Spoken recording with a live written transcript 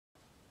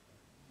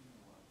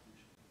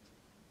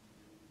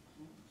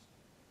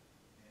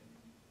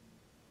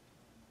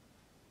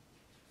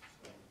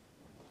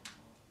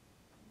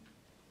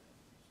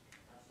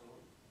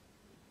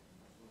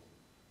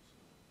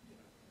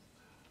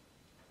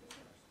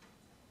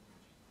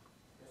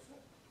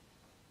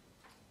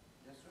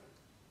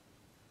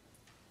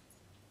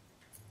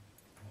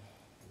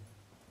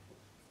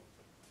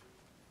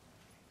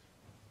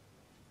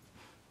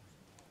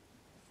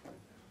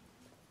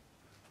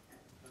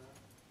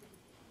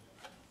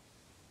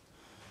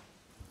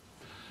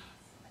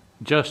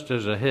Just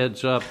as a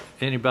heads up,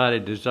 anybody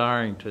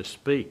desiring to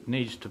speak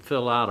needs to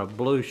fill out a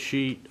blue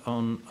sheet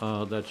on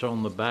that's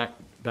on the back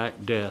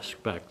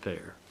desk back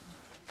there.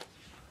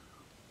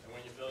 And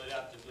when you fill it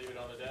out, just leave it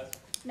on the desk?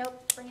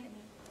 Nope, bring it to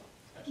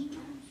me.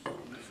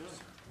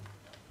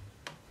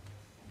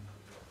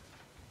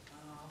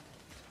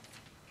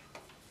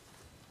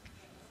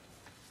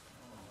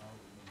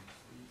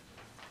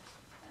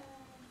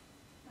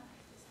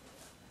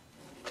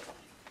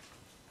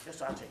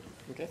 Yes, I'll take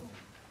it. Okay.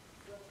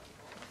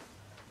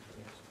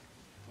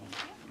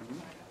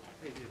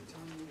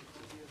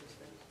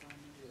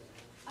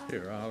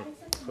 Here, I'll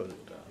put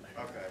it down there.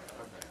 Okay,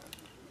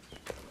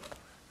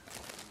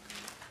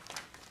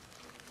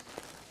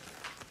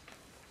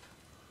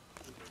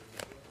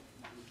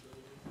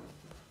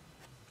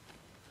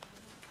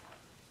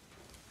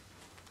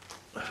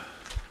 okay.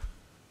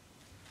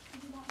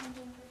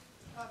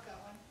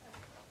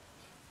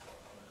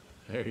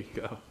 There you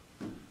go.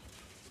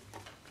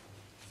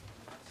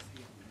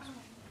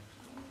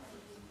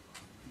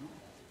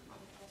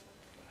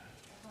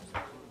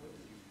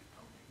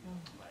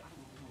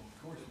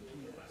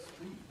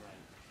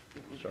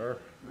 Sir?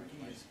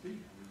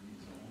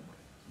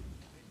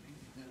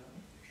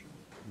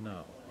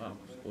 No,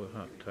 we'll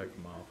have to take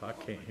them off. I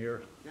can't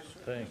hear a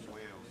thing.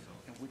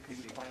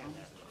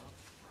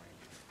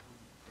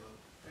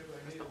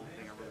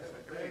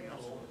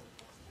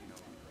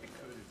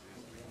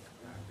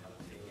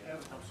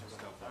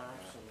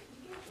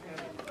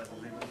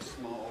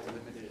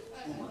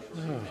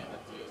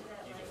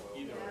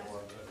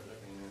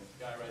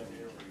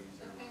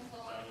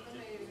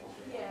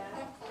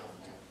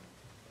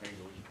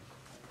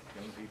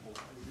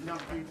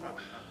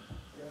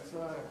 That's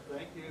right.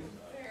 Thank you.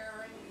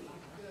 Very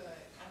good.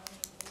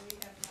 We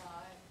have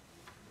not.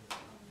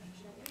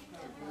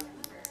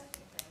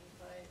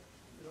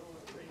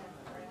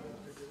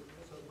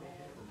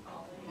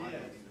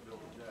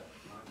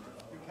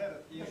 We've had a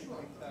few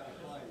things out of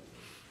place.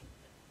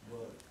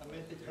 I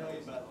meant to tell you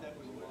about that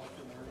when we walked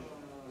in the room.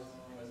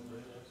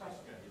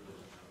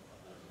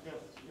 Yes,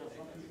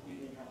 some people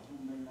may not, who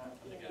may not.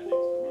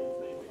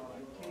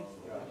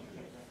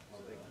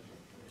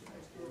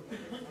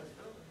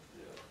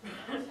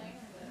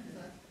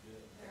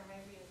 There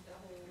may be a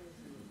double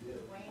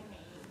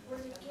whammy. We're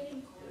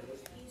getting close.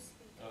 You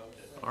speak.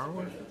 Are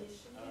we?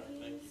 Additional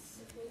use.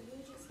 Will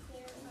you just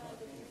clarify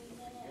the 3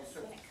 minutes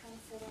when it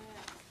comes to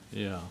that?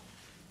 Yeah.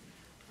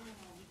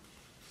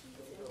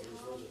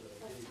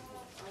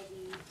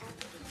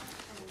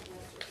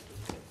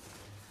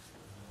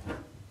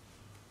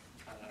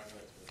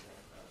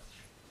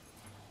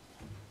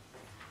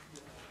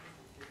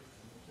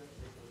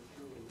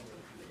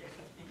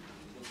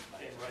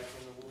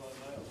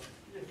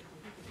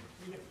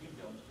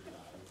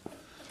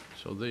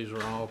 So these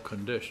are all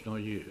conditional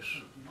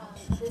use.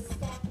 This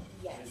step,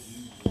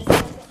 yes. The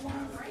second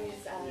one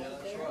is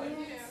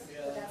variance,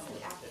 but that's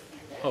the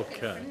applicant.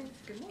 Okay.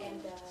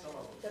 And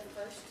the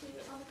first 2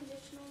 on the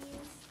conditional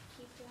use,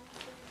 keep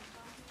Johnson and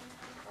Thompson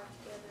are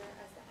together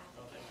as the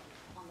applicant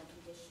on the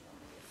conditional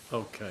use.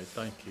 Okay,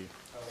 thank you.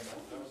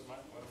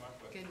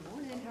 Good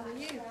morning, how are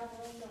you?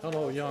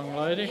 Hello, young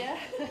lady.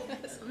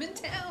 Yes, I'm in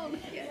town.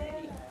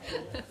 Yay.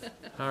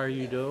 How are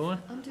you doing?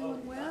 I'm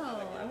doing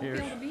well. I won't be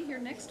able to be here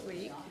next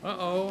week.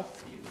 Uh-oh.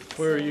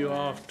 Where are you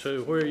off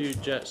to? Where are you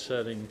jet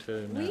setting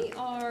to now? We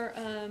are,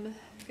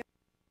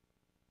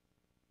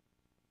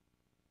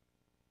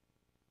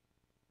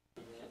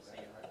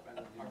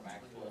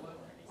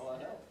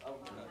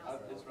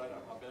 It's right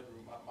on my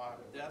bedroom, my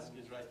desk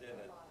is right there,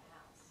 that last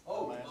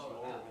lower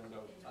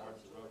window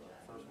towards the road, the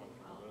first one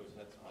from the road,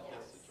 that's my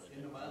desk is right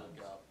there.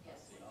 Look out.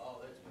 Oh,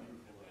 that's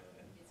beautiful.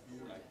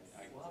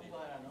 Well, I'm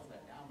glad I know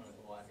that. Now I'm gonna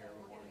go out here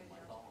every morning with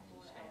my phone and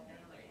stand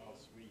there. Oh,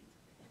 sweet.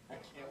 I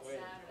can't wait.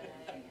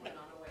 And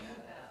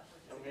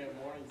we have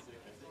morning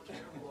sickness. Oh,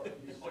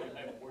 you have morning.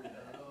 He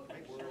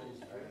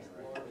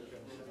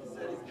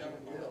said he's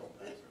coming ill.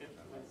 He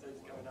said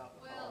he's coming out.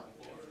 Well,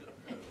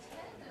 Ted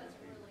does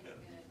really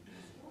good.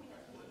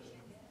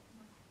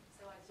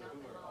 So I So who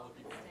dropped are him all off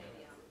the at people? the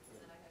stadium, and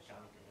then I got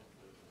shopping.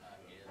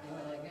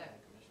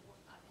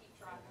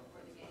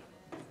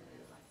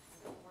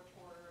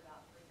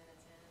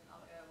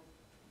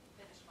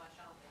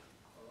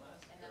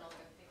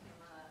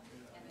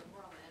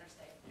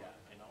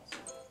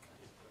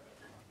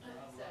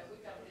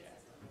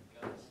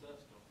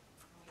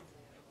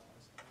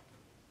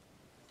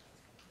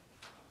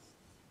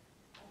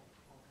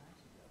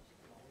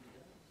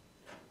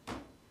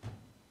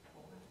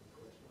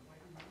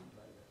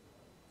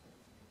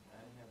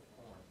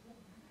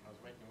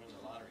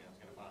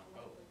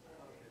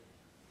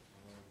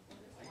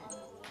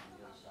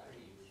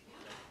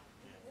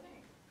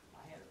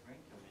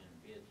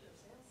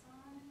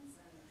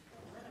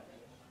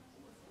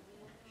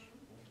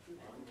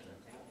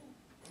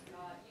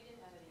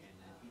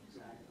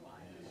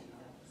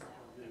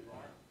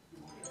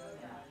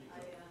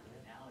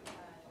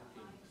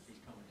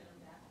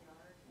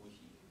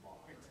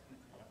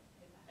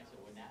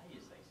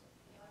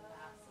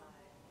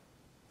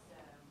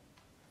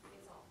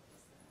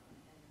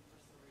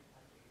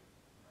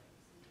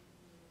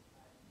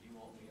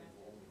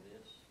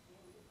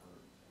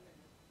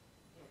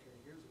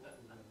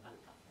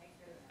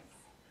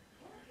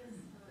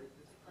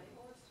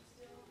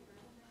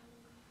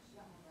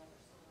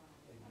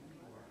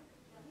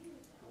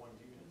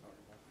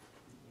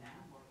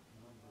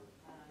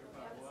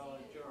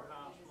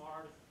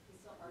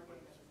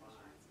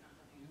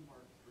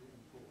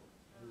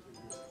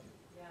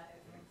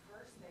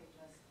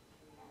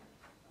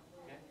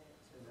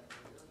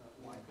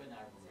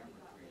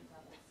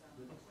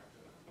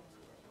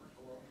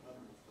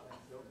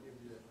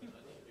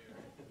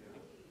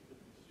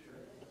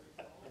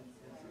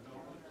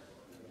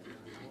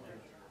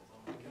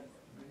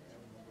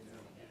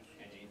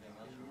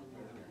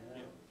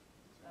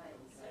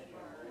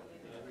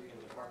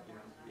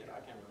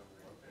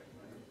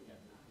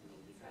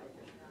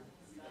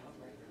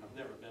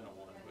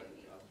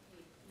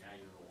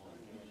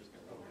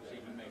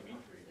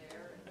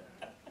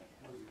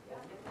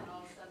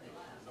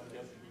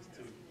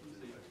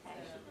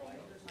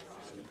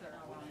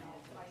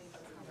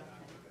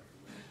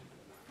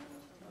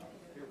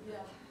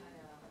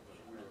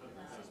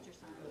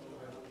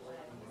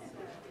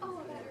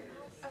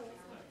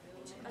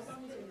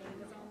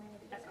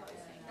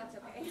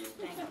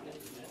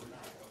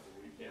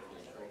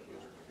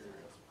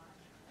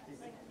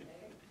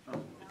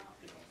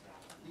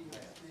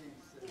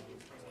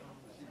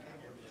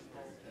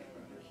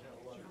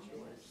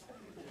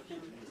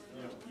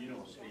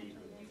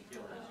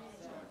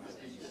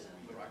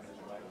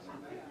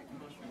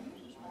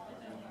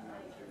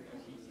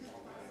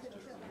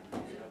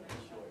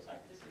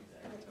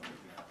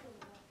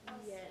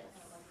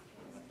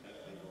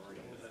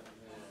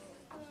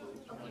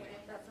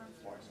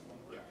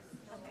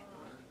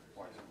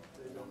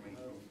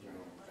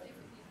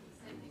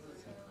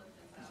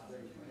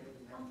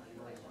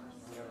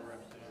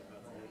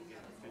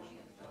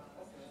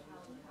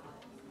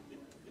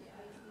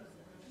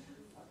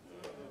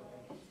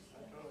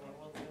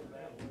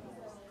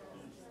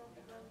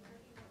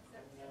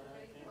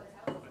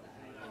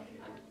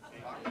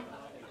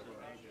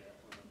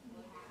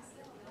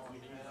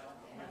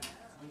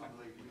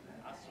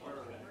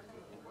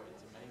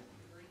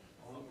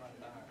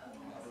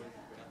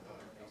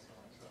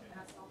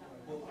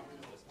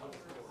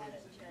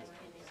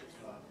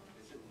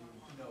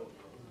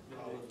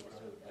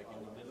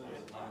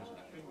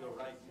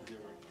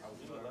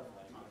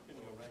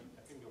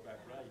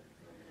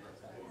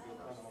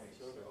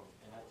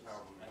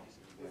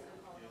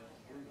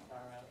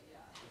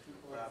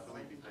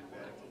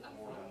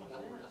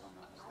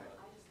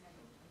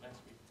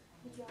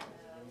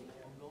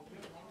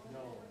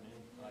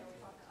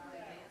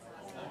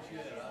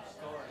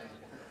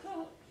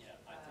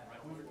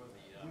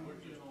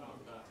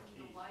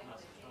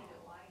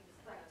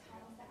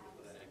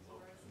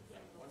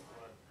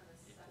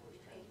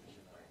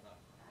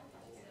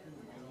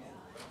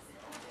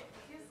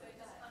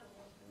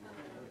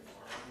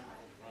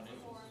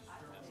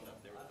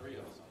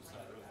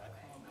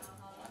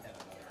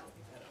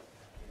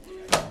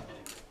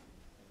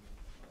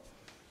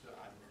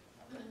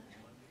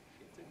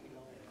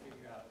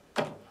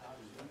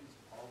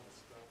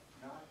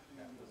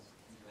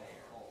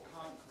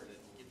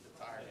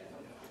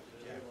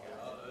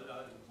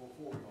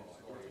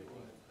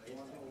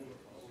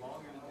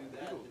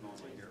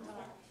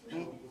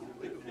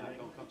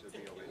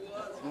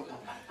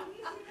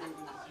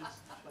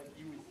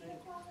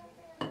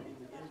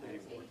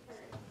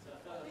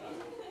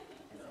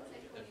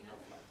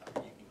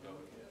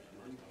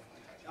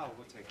 Oh,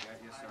 we'll take that,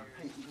 yes, sir.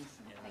 I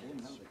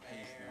didn't know the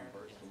case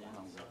number is the one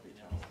on Gulfbridge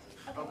Hall.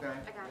 Okay.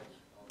 I got it.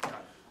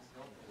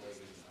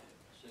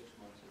 6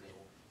 months ago.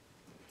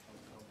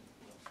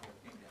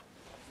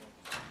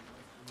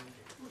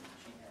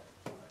 She had,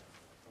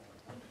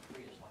 when the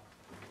tree is like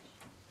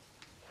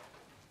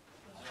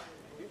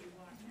this.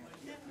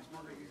 Miss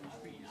Margaret, you can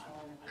speak.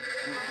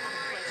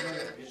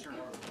 Sure.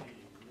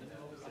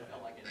 I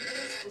felt like it.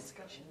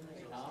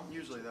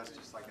 Usually that's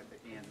just like at the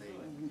end, they, you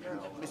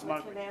know. Miss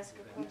Margaret,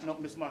 no,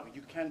 Miss Margaret,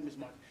 Miss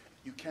Margaret,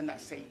 you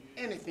cannot say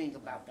anything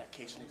about that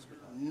case next week,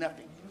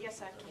 nothing.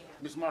 Yes, I can.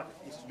 Miss Margaret,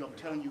 I'm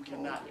telling you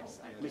cannot.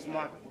 Miss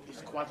Margaret,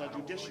 it's quasi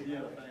judicial.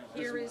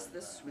 Here is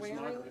the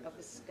swearing of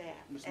the staff,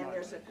 Miss and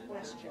Margaret. there's a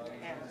question to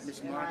ask. Miss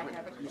and I have a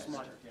Margaret, Miss question.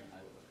 Margaret,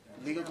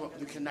 legal,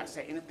 you cannot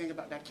say anything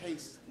about that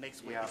case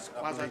next week. Yeah, It's I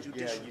quasi believe-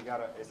 judicial. Yeah, you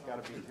gotta, it's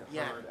gotta be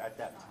Yeah. heard at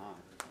that time.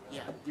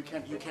 Yeah, you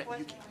can't.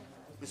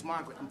 Miss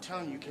Margaret, I'm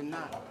telling you, you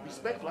cannot.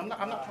 Respectful, I'm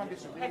not trying to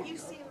disagree Have with you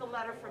seen the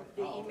letter from,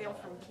 the email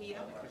from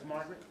Kia? Miss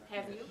Margaret,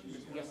 Have you?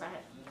 yes, I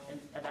have. And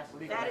that's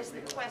legal. That is the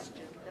legal.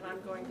 question that I'm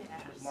going to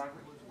ask. Miss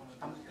Margaret,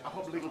 I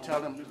hope legal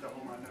tell them.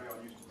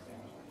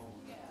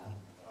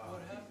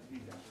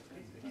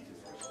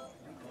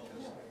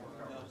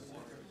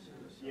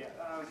 Yeah,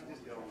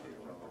 just go.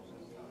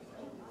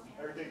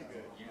 Everything's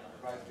good.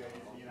 Right,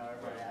 James, you know,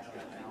 everybody asks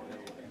that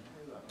nowadays.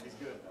 It's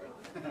good.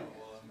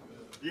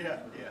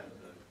 Yeah, yeah.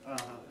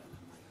 Uh-huh.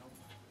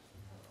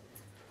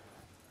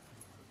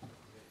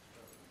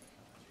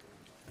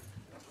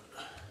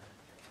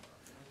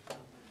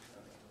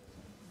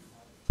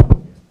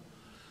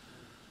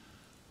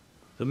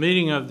 The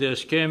meeting of the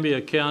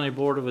Escambia County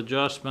Board of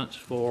Adjustments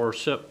for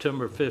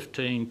September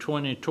 15,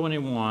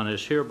 2021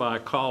 is hereby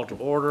called to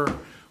order.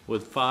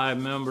 With 5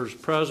 members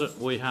present,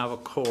 we have a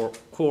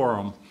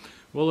quorum.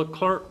 Will the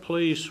clerk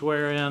please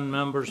swear in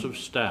members of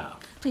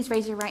staff? Please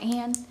raise your right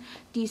hand.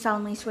 Do you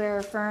solemnly swear or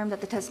affirm that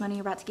the testimony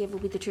you're about to give will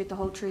be the truth, the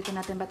whole truth, and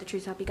nothing but the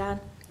truth, so help you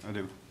God? I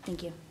do.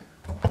 Thank you.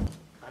 I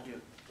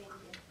do.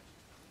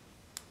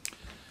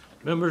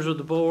 Members of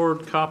the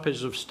board,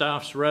 copies of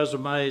staff's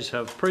resumes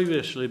have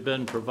previously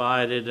been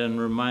provided and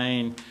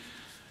remain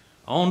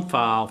on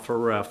file for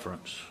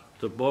reference.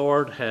 The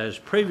board has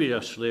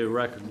previously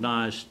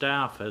recognized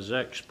staff as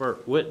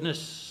expert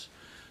witness.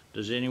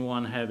 Does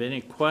anyone have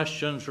any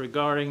questions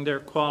regarding their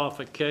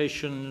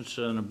qualifications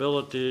and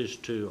abilities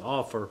to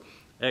offer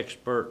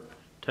expert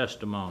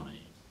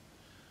testimony?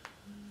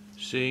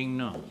 Seeing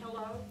none.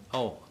 Hello?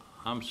 Oh,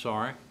 I'm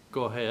sorry.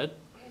 Go ahead.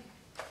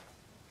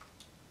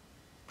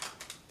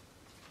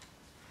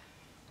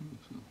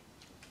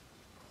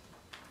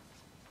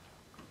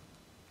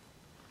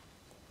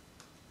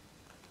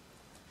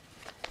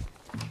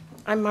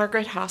 I'm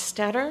Margaret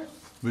Hofstadter,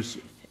 Miss,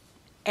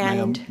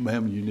 and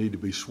ma'am, you need to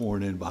be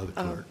sworn in by the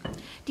clerk.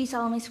 Do you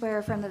solemnly swear or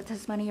affirm that the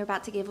testimony you're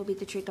about to give will be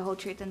the truth, the whole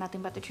truth, and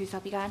nothing but the truth, so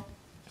help you God?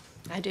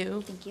 I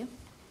do. Thank you.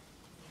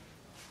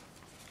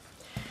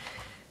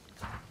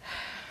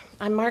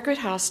 I'm Margaret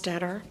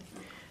Hofstadter.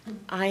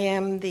 I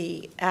am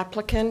the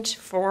applicant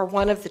for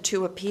one of the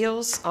 2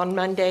 appeals on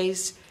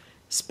Monday's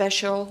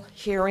special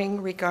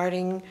hearing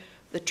regarding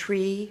the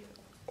tree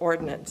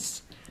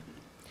ordinance.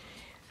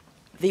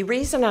 The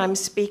reason I'm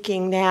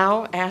speaking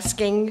now,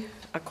 asking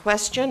a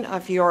question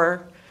of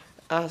yourselves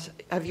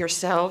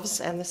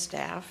and the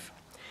staff,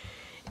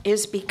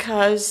 is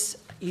because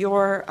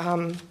your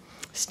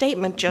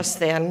statement just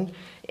then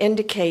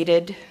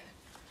indicated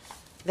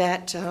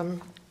that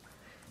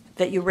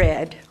that you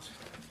read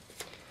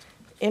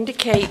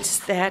indicates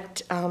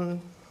that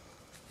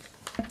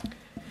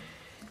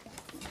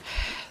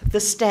the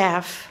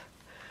staff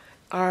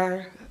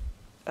are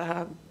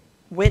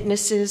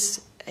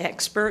witnesses,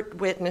 expert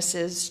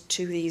witnesses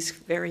to these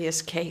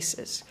various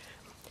cases.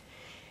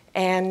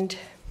 And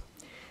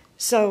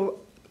so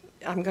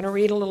I'm going to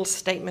read a little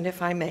statement,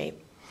 if I may.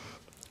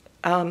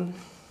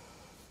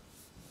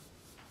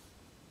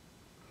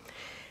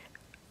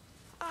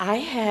 I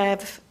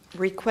have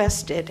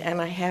requested,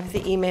 and I have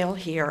the email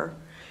here,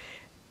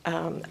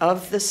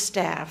 of the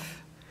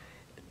staff,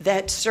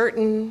 that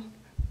certain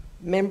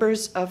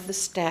members of the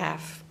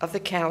staff of the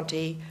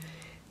county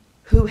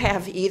who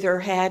have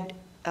either had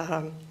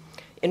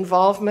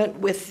involvement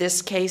with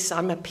this case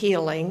I'm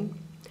appealing,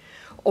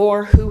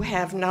 or who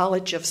have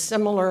knowledge of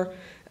similar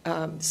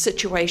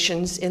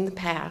situations in the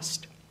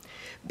past,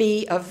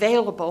 be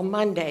available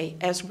Monday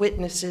as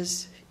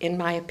witnesses in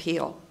my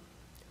appeal.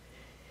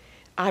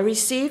 I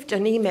received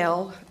an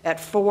email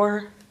at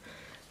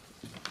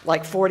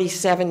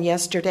 4:47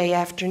 yesterday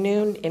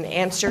afternoon in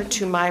answer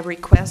to my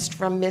request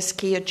from Miss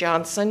Kia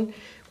Johnson.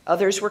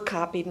 Others were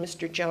copied,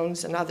 Mr.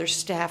 Jones and other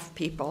staff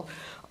people,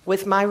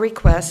 with my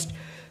request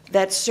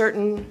that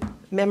certain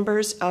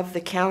members of the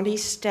county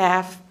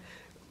staff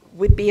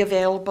would be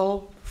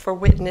available for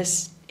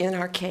witness in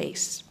our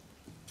case.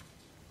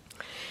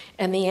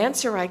 And the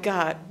answer I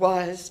got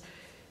was,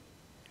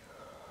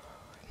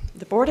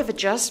 the Board of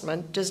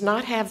Adjustment does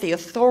not have the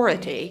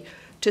authority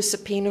to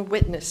subpoena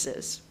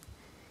witnesses.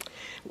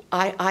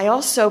 I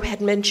also had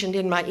mentioned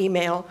in my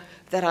email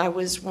that I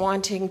was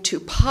wanting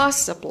to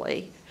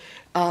possibly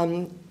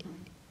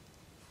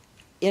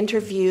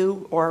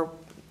interview or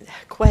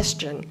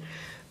question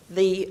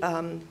the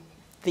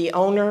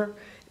owner,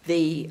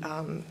 the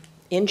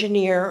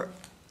engineer,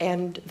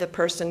 and the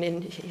person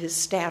in his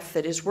staff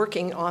that is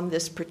working on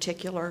this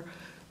particular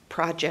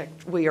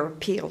project we are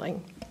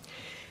appealing.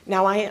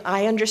 Now,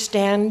 I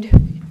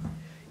understand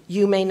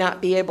you may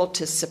not be able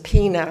to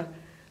subpoena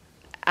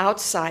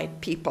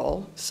outside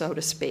people, so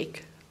to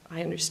speak.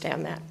 I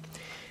understand that.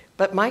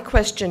 But my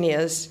question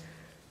is,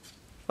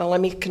 well,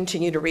 let me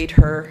continue to read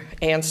her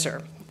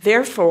answer.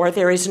 Therefore,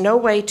 there is no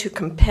way to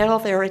compel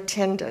their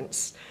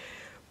attendance.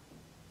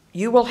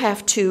 You will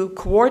have to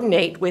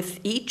coordinate with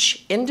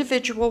each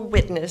individual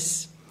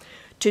witness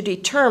to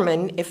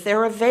determine if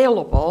they're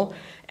available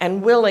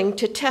and willing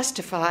to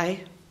testify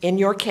in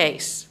your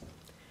case.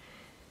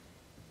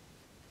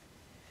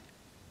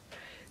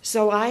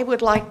 So I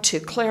would like to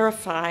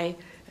clarify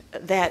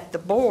that the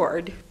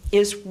board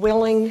is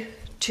willing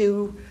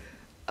to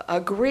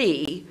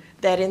agree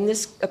that in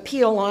this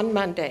appeal on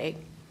Monday,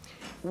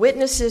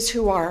 witnesses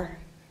who are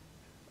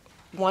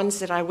ones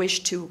that I wish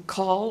to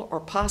call or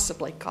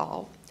possibly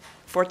call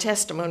for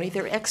testimony,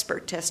 their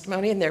expert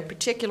testimony and their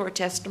particular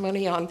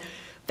testimony on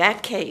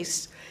that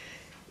case,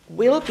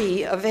 will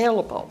be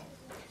available.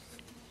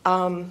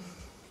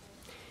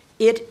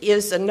 It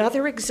is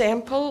another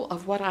example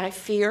of what I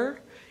fear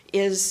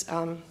is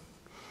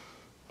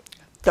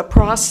the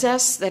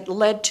process that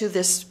led to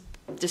this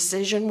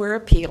decision we're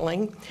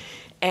appealing,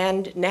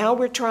 and now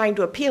we're trying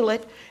to appeal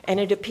it, and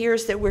it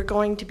appears that we're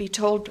going to be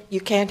told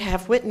you can't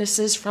have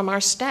witnesses from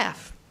our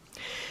staff.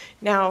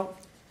 Now,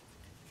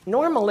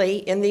 normally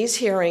in these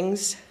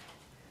hearings,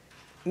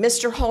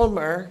 Mr.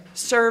 Holmer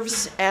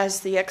serves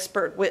as the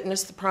expert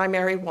witness, the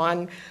primary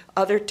one.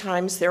 Other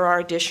times there are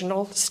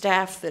additional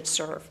staff that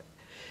serve.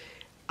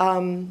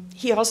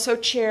 He also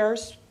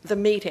chairs the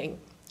meeting,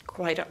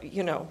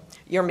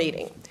 your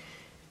meeting.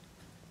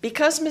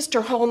 Because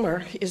Mr.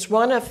 Holmer is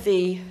one of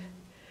the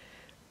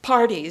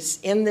parties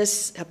in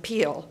this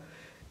appeal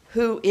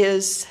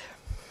his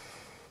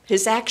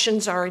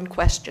actions are in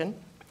question,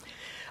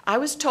 I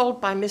was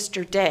told by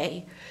Mr.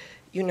 Day,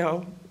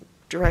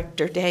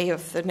 Director Day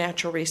of the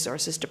Natural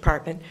Resources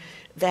Department,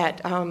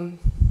 that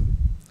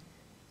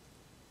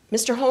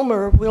Mr.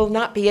 Holmer will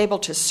not be able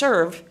to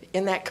serve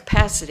in that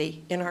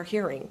capacity in our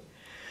hearing.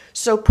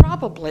 So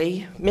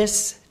probably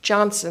Ms.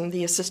 Johnson,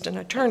 the assistant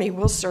attorney,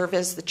 will serve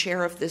as the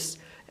chair of this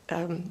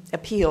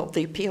appeal,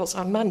 the appeals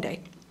on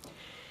Monday.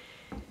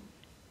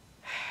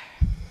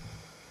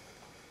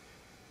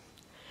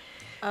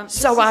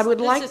 So I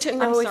would like to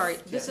know I'm sorry,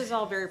 this is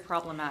all very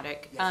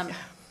problematic.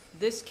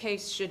 This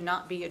case should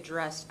not be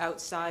addressed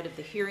outside of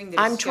the hearing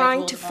that is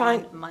scheduled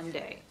on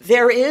Monday.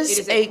 It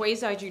is a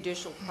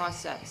quasi-judicial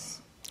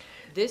process.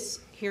 This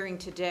hearing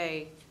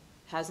today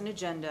has an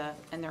agenda,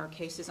 and there are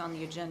cases on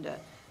the agenda.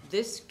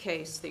 This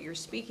case that you're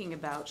speaking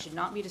about should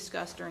not be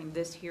discussed during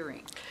this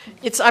hearing.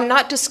 I'm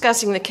not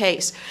discussing the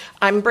case.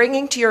 I'm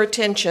bringing to your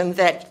attention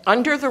that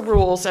under the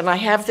rules, and I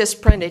have this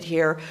printed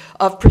here,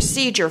 of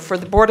procedure for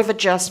the Board of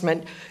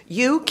Adjustment,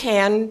 you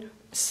can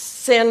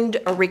send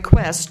a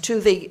request to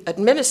the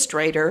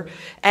administrator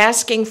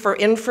asking for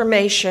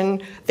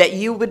information that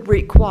you would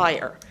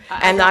require.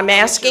 And I'm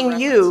asking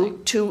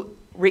you to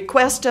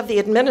request of the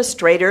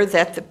administrator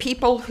that the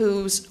people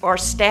who are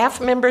staff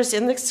members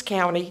in this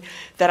county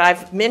that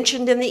I've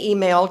mentioned in the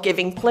email,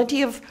 giving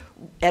plenty of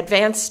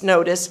advance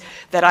notice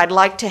that I'd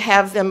like to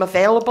have them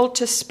available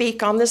to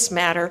speak on this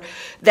matter,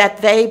 that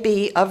they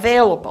be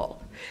available.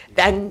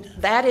 And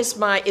that is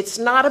it's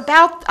not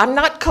about, I'm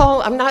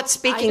not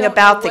speaking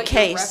about the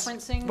case.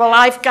 Well,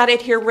 I've got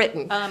it here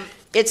written.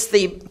 It's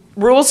the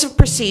rules of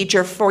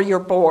procedure for your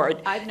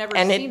board. I've never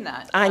seen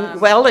that.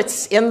 Well,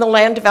 it's in the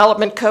Land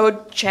Development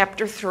Code,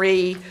 Chapter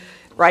 3,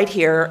 right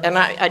here, and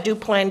I do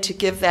plan to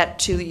give that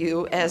to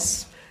you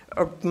as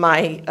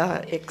my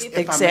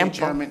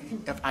example.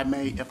 If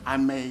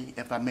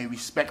I may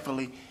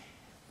respectfully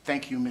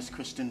thank you, Ms.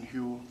 Kristen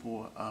Hugh,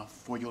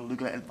 for your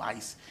legal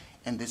advice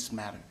in this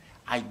matter.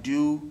 I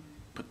do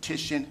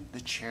petition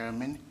the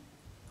chairman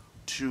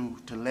to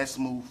let's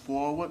move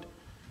forward,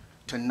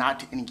 to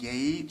not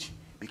engage,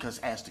 because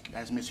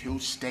as Ms.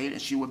 Hughes stated,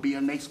 and she will be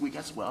here next week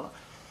as well,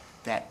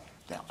 that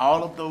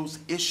all of those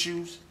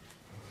issues,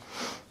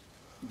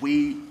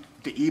 the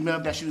email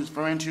that she was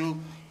referring to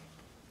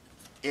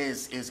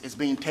is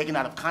being taken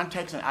out of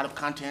context and out of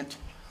content.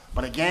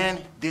 But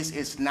again, this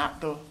is not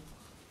the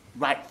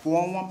right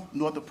forum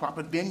nor the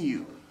proper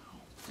venue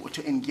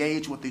to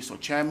engage with this. So,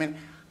 Chairman,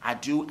 I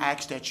do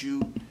ask that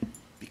you,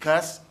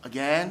 because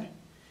again,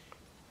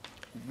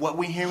 what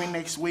we're hearing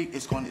next week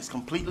is a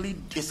completely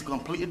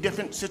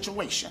different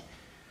situation.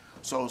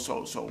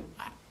 So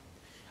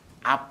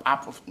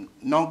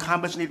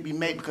non-comments need to be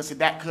made, because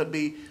that could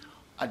be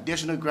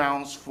additional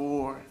grounds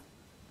for,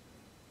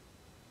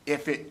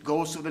 if it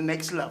goes to the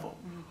next level,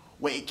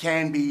 where it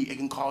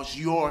can cause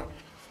your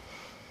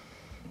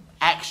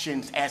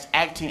actions as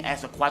acting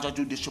as a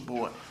quasi-judicial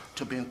board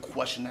to be in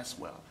question as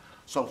well.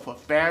 So for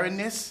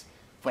fairness,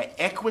 for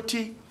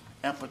equity,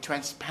 and for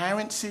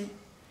transparency,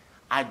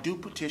 I do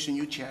petition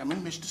you,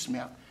 Chairman, Mr.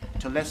 Smith,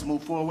 to let's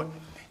move forward.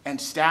 And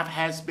staff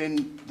has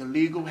been, the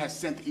legal has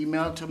sent the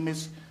email to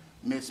Ms.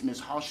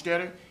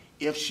 Hofstadter.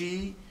 If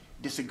she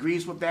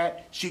disagrees with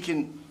that, she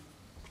can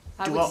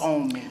do her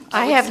own means.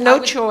 I have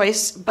no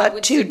choice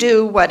but to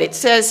do what it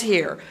says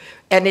here.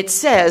 And it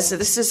says,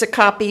 this is a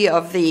copy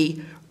of the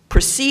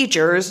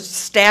procedures,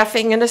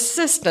 staffing, and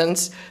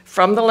assistance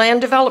from the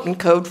Land Development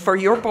Code for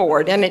your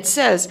board. And it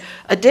says,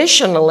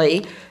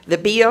 additionally, the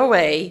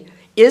BOA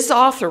is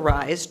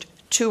authorized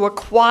to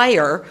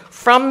acquire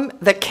from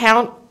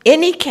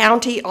any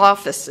county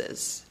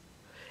offices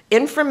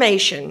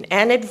information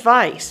and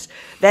advice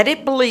that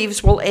it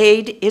believes will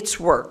aid its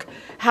work.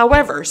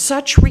 However,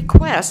 such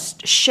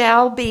requests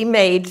shall be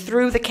made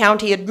through the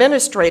county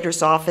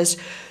administrator's office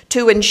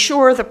to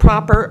ensure the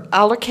proper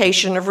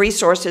allocation of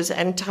resources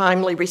and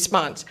timely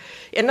response.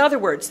 In other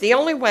words, the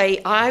only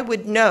way I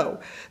would know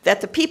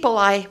that the people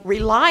I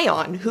rely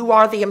on, who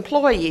are the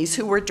employees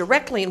who were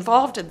directly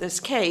involved in this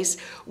case,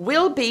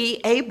 will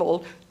be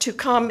able to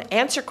come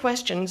answer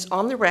questions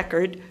on the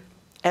record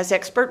as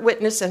expert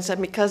witnesses,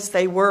 and because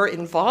they were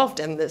involved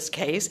in this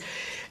case,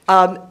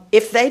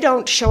 if they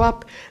don't show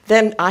up,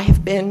 then I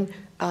have been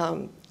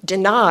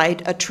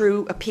denied a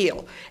true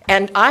appeal.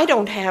 And I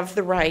don't have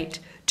the right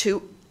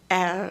to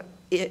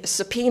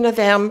subpoena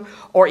them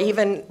or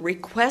even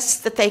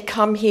request that they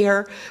come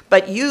here,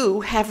 but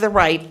you have the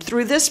right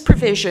through this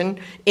provision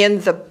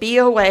in the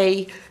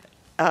BOA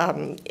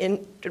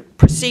in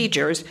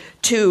procedures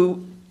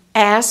to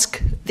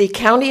ask the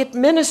county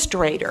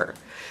administrator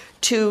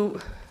to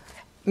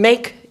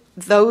make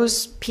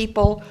those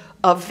people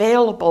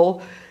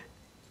available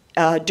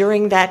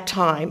during that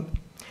time.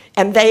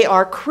 And they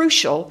are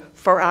crucial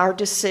for our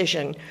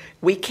decision.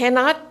 We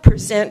cannot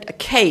present a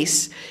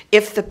case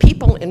if the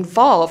people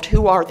involved,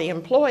 who are the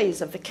employees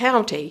of the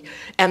county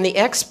and the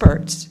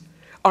experts,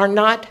 are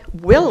not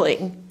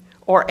willing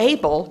or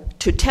able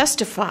to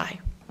testify.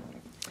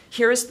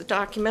 Here is the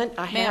document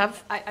I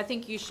have. I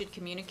think you should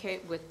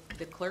communicate with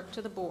the clerk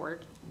to the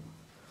board.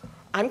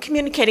 I'm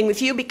communicating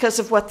with you because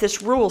of what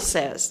this rule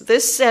says.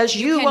 This says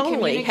you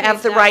only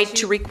have the right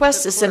to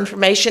request this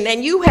information,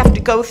 and you have to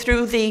go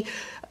through the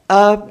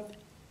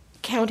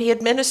county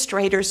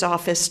administrator's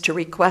office to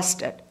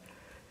request it.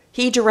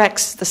 He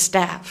directs the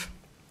staff.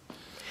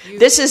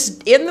 This is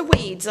in the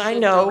weeds, I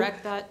know.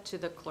 Direct that to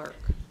the clerk.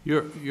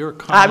 Your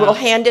comment. I will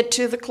hand it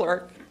to the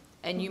clerk.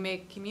 And you may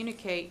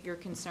communicate your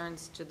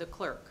concerns to the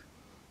clerk.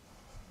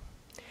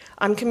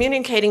 I'm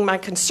communicating my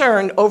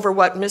concern over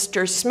what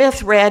Mr.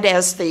 Smith read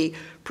as the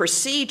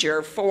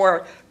procedure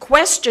for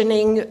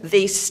questioning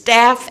the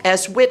staff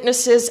as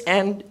witnesses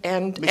and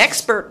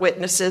expert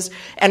witnesses,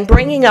 and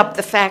bringing up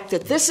the fact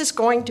that this is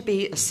going to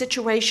be a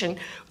situation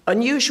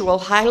unusual,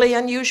 highly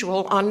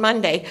unusual on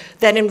Monday,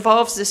 that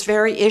involves this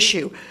very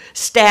issue.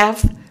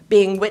 Staff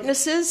being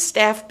witnesses,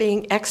 staff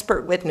being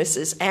expert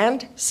witnesses,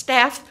 and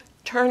staff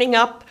turning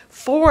up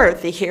for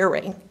the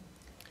hearing.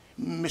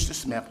 Mr.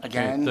 Smith,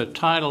 again. The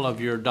title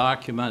of your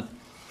document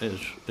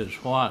is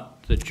what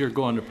that you're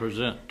going to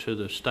present to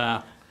the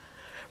staff?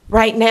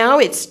 Right now,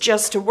 it's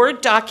just a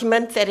Word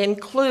document that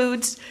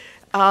includes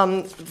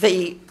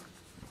the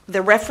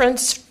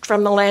reference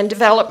from the Land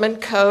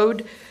Development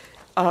Code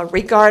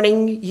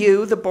regarding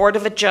you, the Board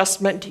of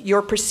Adjustment,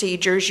 your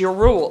procedures, your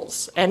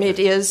rules. And it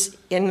is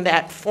in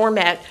that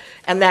format,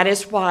 and that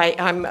is why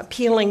I'm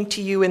appealing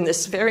to you in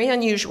this very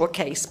unusual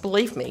case.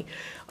 Believe me,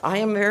 I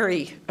am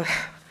very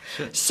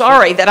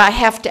sorry that I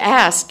have to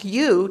ask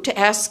you to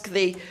ask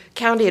the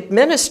county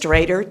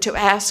administrator to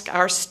ask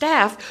our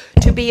staff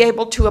to be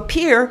able to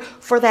appear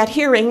for that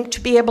hearing,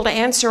 to be able to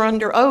answer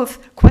under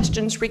oath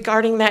questions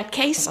regarding that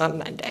case on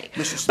Monday.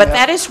 But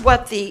that is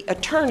what the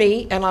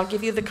attorney, and I'll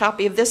give you the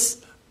copy of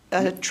this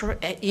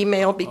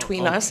email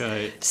between us,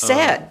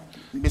 said.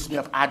 Ms.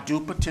 Smith, I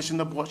do petition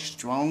the board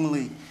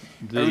strongly,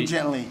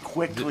 urgently,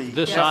 quickly.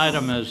 This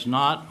item is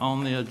not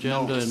on the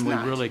agenda, and we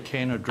really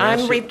can't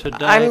address it today.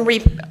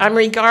 I'm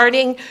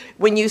regarding,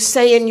 when you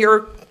say in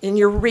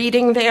your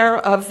reading there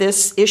of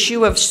this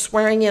issue of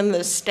swearing in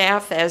the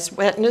staff as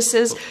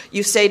witnesses,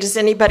 you say, does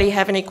anybody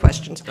have any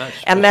questions?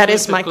 And that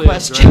is my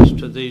question. Addressed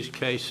to these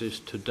cases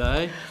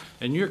today,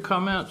 and your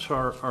comments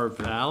are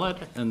valid,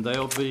 and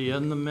they'll be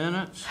in the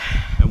minutes,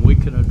 and we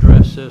can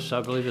address this.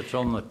 I believe it's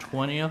on the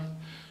 20th.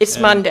 It's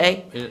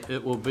Monday.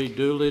 It will be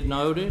duly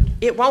noted?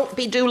 It won't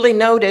be duly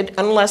noted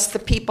unless the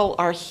people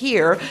are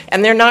here,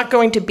 and they're not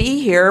going to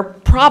be here,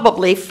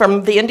 probably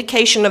from the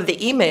indication of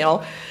the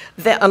email,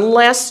 that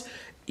unless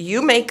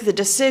you make the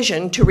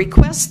decision to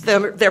request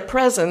their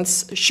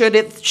presence, should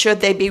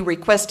they be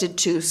requested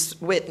to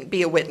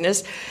be a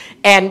witness,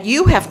 and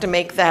you have to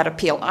make that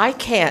appeal. I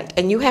can't,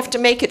 and you have to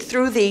make it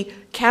through the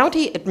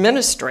county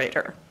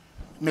administrator,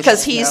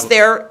 because he's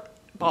their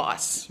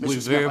boss. We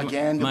very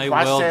may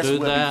well do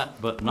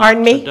that, but not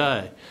Pardon me?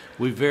 today.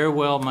 We very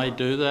well may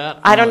do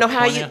that. I don't know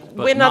how you,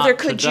 what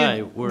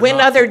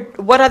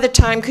other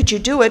time could you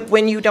do it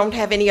when you don't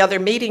have any other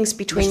meetings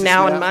between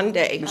now and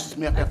Monday? Mr.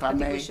 Smith, if I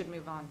may. We should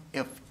move on.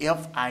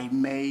 If I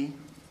may,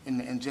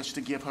 and just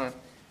to give her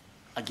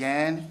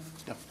Again,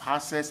 the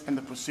process and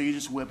the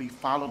procedures will be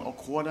followed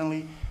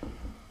accordingly.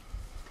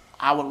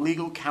 Our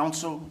legal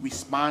counsel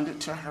responded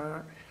to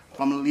her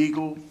from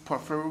legal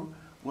peripheral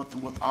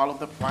with all of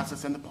the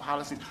process and the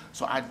policies.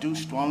 So I do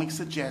strongly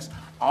suggest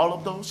all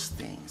of those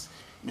things,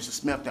 Mr.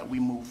 Smith, that we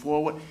move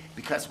forward,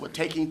 because we're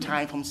taking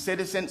time from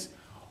citizens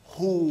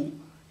who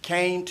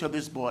came to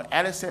this board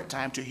at a set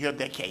time to hear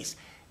their case.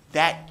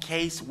 That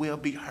case will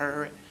be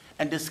heard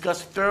and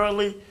discussed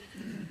thoroughly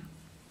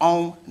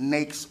on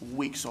next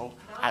week. So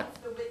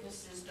The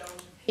witnesses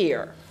don't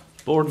hear.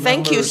 Board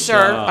Thank you, members,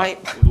 sir.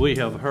 we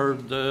have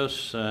heard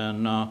this,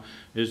 and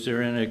is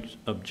there any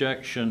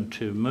objection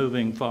to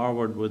moving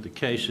forward with the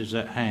cases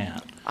at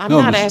hand? I'm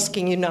No, not Ms.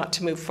 asking you not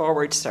to move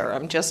forward, sir.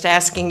 I'm just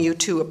asking you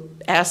to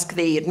ask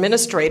the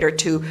administrator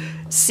to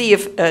see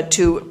if,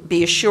 to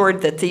be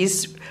assured that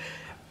these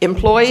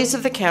employees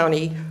of the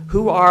county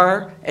who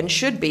are and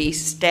should be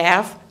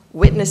staff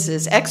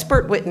witnesses,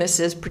 expert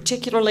witnesses,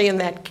 particularly in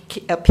that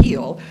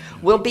appeal,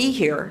 will be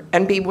here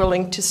and be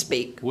willing to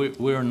speak.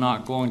 We're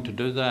not going to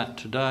do that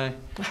today.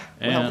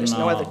 Well, there's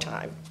no other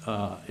time.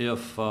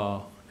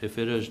 If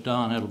it is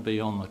done, it'll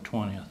be on the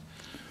 20th.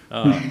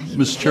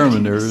 Mr.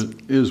 Chairman, there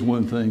is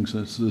one thing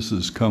since this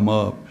has come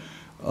up.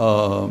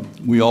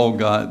 We all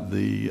got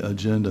the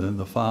agenda in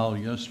the file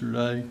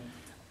yesterday.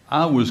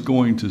 I was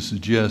going to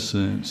suggest,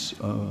 since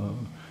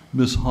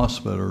Ms.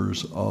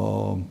 Hospitter's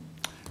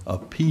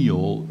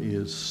appeal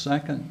is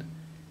second,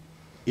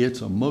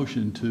 it's a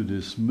motion to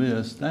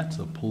dismiss. That's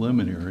a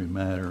preliminary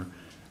matter.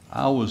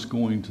 I was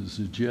going to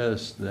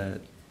suggest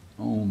that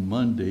on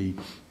Monday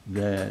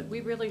that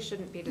We really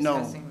shouldn't be no,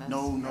 discussing this.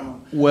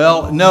 no.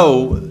 well,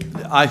 no,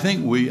 I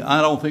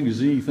don't think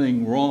there's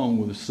anything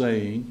wrong with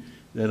saying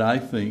that I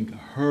think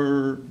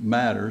her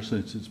matter,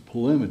 since it's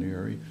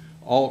preliminary,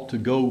 ought to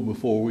go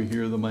before we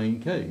hear the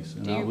main case.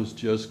 And I was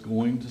just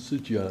going to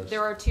suggest.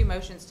 There are two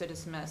motions to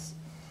dismiss.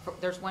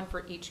 There's one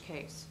for each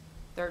case.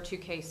 There are two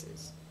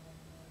cases.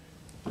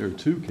 There are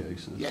two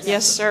cases.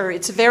 Yes, sir.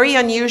 It's a very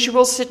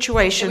unusual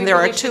situation. We There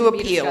are really two shouldn't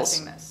be appeals.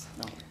 discussing this.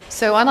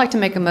 So I'd like to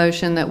make a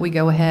motion that we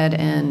go ahead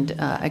and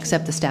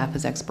accept the staff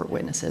as expert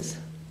witnesses.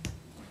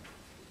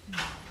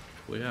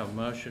 We have a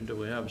motion. Do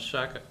we have a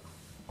second?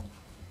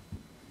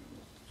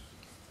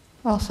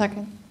 I'll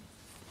second.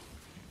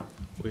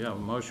 We have a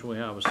motion. We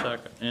have a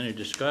second. Any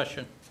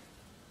discussion?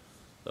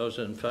 Those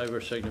in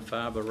favor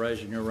signify by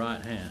raising your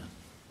right hand.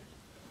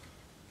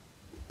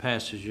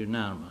 Passes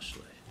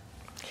unanimously.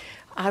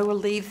 I will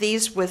leave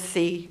these with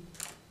the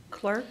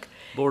clerk.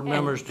 Board And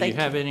members, do you thank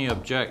have any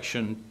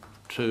objection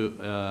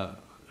to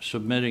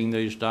submitting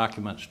these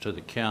documents to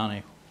the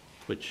county,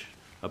 which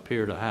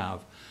appear to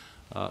have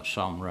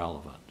some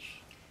relevance?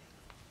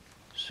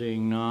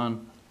 Seeing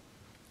none,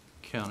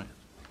 county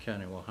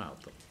will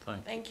have them.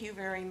 Thank you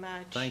very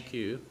much. Thank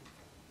you.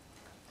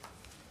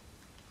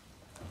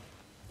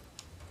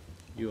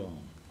 You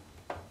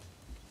on.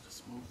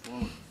 Let's move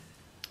forward.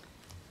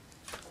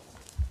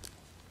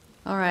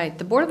 All right,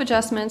 the Board of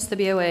Adjustments, the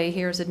BOA,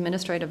 hears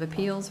administrative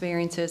appeals,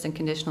 variances, and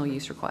conditional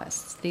use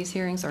requests. These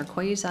hearings are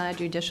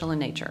quasi-judicial in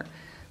nature.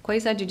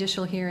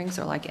 Quasi-judicial hearings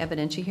are like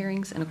evidentiary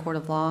hearings in a court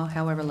of law,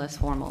 however less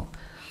formal.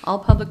 All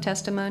public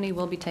testimony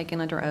will be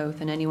taken under oath,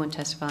 and anyone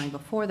testifying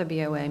before the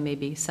BOA may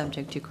be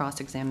subject to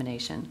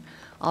cross-examination.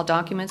 All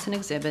documents and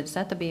exhibits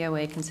that the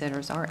BOA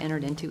considers are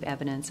entered into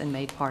evidence and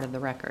made part of the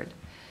record.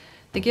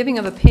 The giving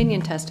of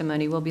opinion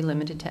testimony will be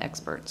limited to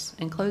experts,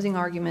 and closing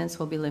arguments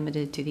will be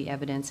limited to the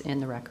evidence in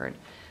the record.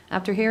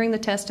 After hearing the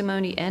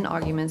testimony and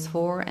arguments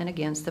for and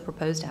against the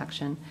proposed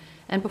action,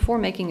 and before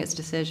making its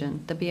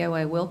decision, the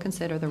BOA will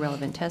consider the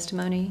relevant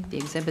testimony, the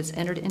exhibits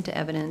entered into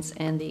evidence,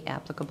 and the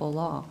applicable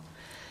law.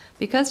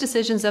 Because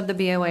decisions of the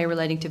BOA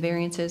relating to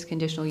variances,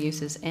 conditional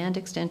uses, and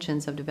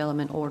extensions of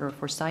development order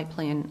for site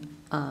plan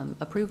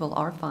approval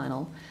are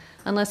final,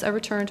 unless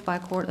overturned by a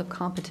court of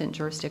competent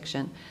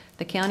jurisdiction,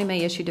 the county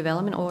may issue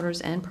development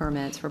orders and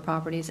permits for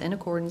properties in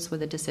accordance with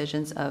the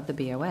decisions of the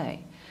BOA.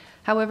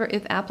 However,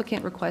 if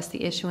applicant requests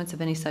the issuance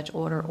of any such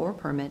order or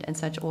permit, and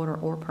such order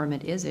or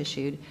permit is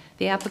issued,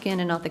 the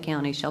applicant and not the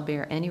county shall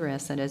bear any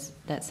risk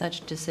that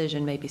such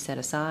decision may be set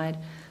aside,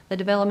 the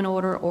development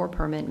order or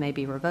permit may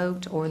be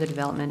revoked, or the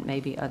development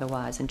may be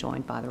otherwise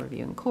enjoined by the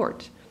reviewing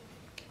court.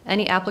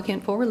 Any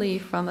applicant for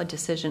relief from a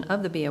decision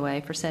of the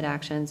BOA for said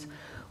actions,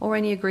 or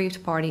any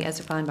aggrieved party as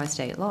defined by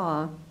state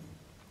law,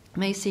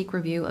 may seek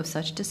review of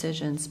such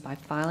decisions by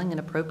filing an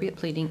appropriate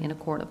pleading in a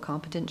court of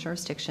competent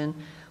jurisdiction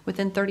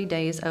within 30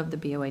 days of the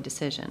BOA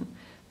decision.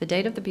 The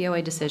date of the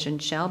BOA decision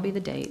shall be the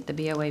date the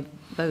BOA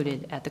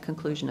voted at the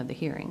conclusion of the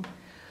hearing.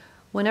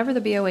 Whenever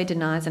the BOA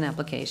denies an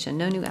application,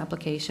 no new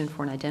application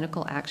for an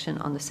identical action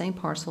on the same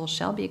parcel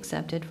shall be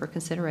accepted for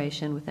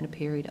consideration within a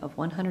period of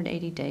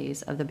 180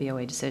 days of the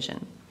BOA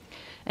decision.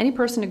 Any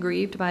person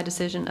aggrieved by a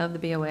decision of the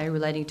BOA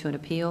relating to an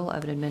appeal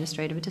of an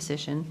administrative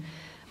decision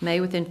may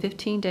within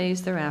 15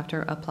 days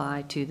thereafter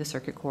apply to the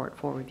circuit court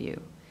for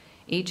review.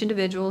 Each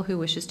individual who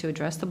wishes to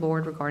address the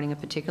board regarding a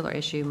particular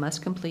issue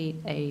must complete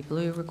a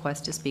blue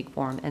request to speak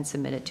form and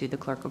submit it to the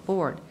clerk of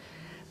board.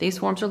 These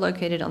forms are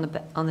located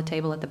on the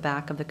table at the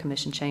back of the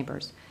commission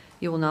chambers.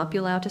 You will not be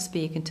allowed to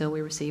speak until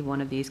we receive one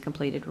of these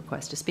completed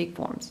request to speak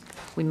forms.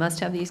 We must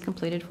have these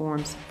completed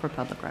forms for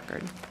public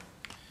record.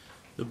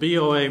 The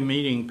BOA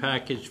meeting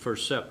package for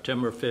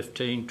September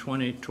 15,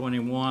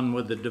 2021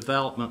 with the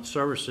Development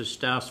Services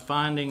staff's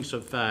findings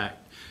of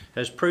fact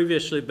has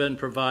previously been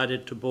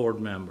provided to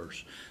board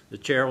members. The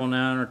chair will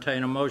now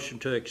entertain a motion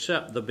to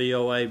accept the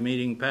BOA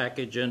meeting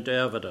package into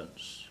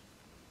evidence.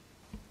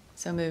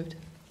 So moved.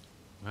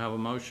 We have a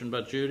motion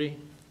by Judy.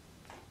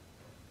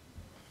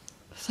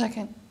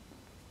 Second.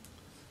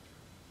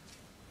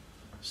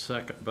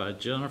 Second by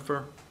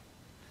Jennifer.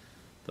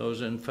 Those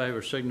in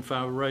favor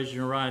signify by raising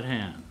your right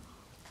hand.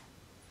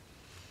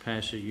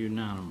 Passes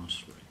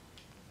unanimously.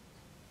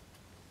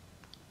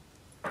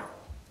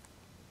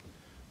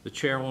 The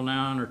chair will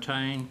now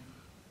entertain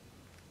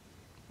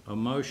a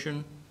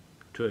motion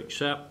to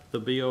accept the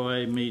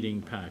BOA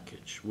meeting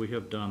package. We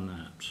have done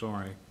that,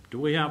 sorry. Do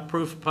we have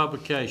proof of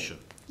publication?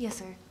 Yes,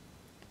 sir.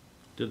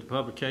 Did the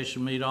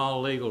publication meet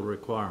all legal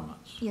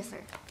requirements? Yes, sir.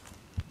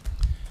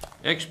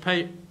 Ex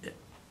parte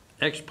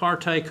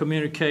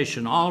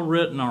communication, all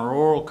written or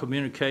oral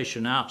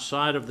communication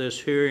outside of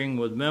this hearing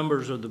with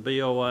members of the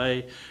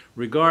BOA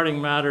regarding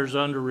matters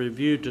under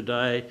review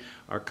today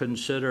are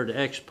considered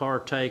ex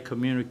parte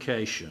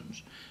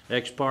communications.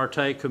 Ex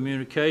parte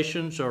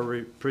communications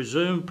are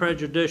presumed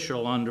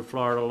prejudicial under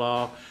Florida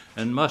law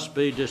and must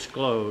be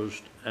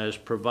disclosed as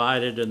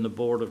provided in the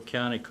Board of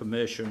County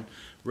Commission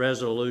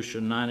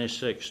Resolution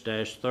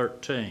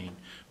 96-13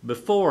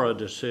 before a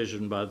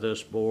decision by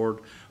this board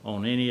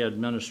on any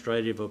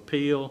administrative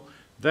appeal,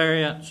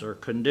 variance, or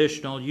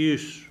conditional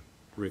use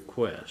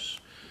requests.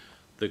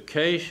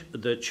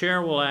 The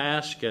chair will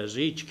ask, as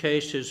each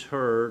case is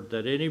heard,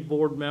 that any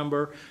board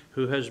member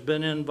who has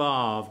been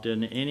involved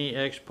in any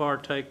ex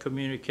parte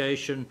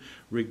communication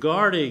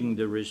regarding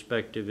the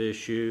respective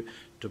issue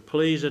to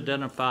please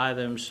identify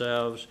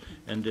themselves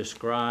and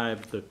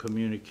describe the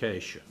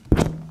communication.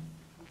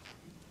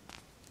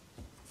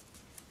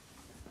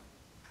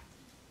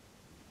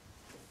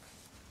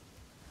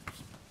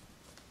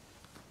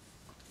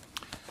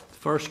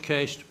 First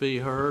case to be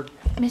heard.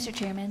 Mr.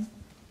 Chairman,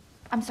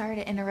 I'm sorry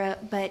to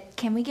interrupt, but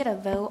can we get a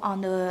vote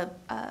on the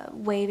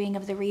waiving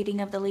of the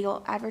reading of the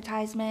legal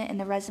advertisement in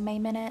the resume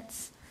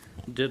minutes?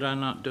 Did I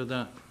not do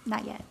that?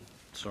 Not yet.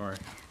 Sorry.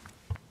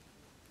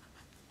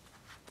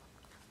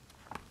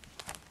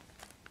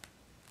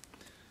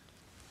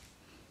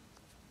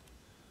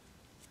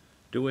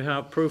 Do we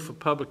have proof of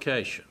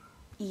publication?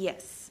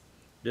 Yes.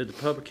 Did the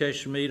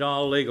publication meet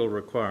all legal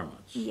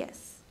requirements?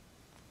 Yes.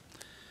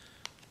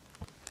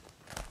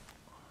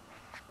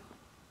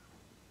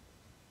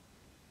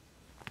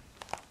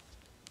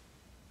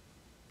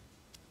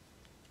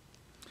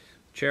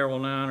 Chair will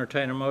now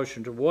entertain a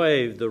motion to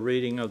waive the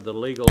reading of the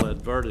legal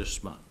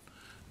advertisement.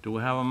 Do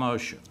we have a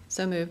motion?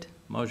 So moved.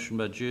 Motion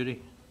by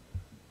Judy.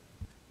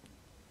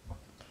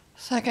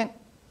 Second.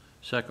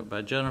 Second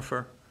by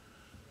Jennifer.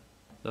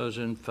 Those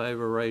in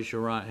favor, raise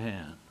your right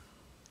hand.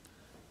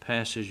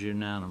 Passes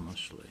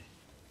unanimously.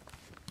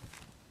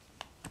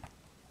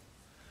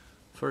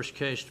 First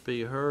case to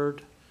be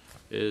heard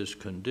is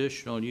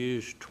conditional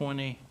use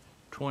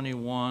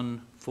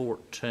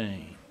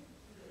 2021-14.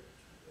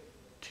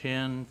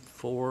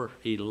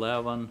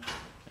 10-4-11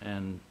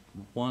 and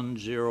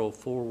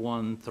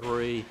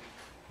 10413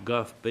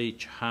 Gulf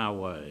Beach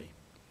Highway.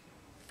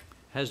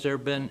 Has there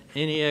been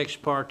any ex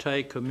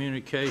parte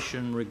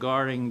communication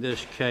regarding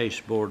this case,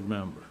 board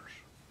members?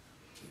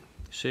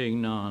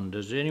 Seeing none,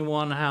 does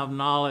anyone have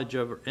knowledge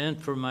of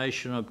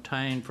information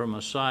obtained from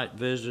a site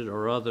visit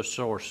or other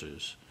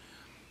sources?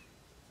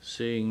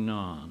 Seeing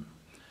none.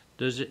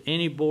 Does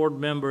any board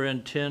member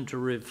intend to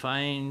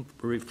refrain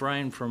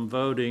from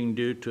voting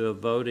due to a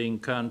voting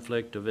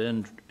conflict of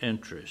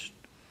interest?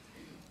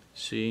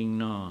 Seeing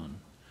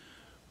none.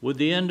 Would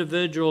the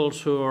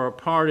individuals who are a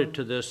party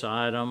to this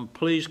item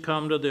please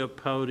come to the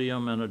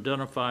podium and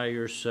identify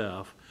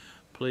yourself.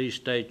 Please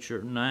state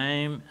your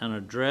name and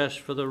address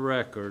for the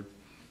record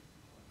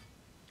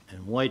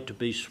and wait to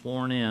be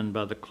sworn in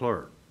by the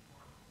clerk.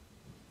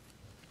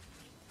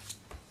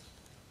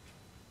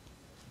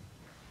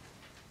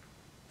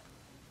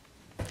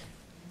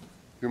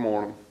 Good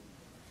morning.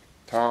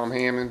 Tom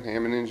Hammond,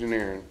 Hammond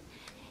Engineering.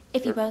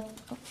 If you both,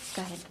 oh,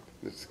 go ahead.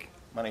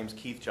 My name's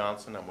Keith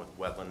Johnson. I'm with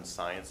Wetland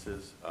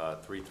Sciences,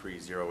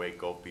 3308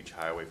 Gulf Beach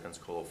Highway,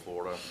 Pensacola,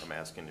 Florida. I'm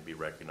asking to be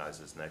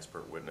recognized as an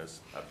expert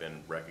witness. I've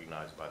been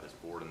recognized by this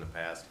board in the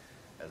past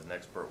as an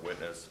expert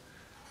witness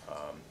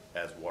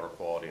as water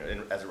quality,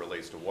 as it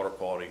relates to water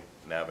quality,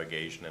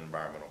 navigation, and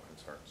environmental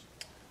concerns.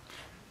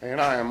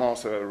 And I am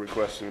also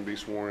requesting to be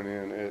sworn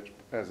in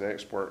as an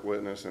expert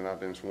witness, and I've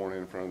been sworn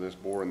in front of this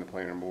board and the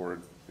planning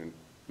board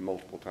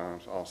multiple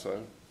times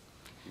also.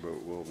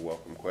 But we'll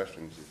welcome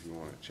questions if you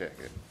want to check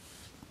it.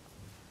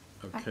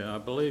 Okay, I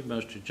believe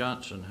Mr.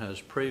 Johnson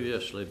has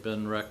previously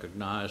been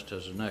recognized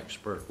as an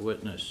expert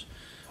witness.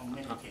 On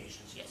many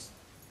occasions, yes.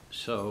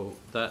 So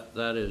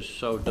that is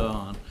so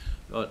done.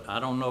 But I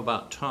don't know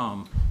about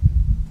Tom.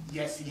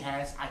 Yes, he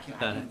has. I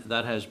can.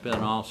 That has been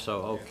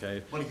also,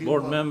 okay. But if you-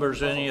 Board but- members,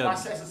 but for any of,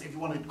 processes, if you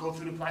want to go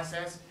through the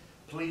process,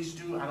 please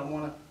do. I don't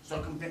want to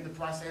circumvent the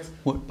process,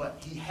 What- but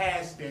he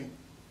has been.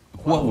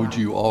 What would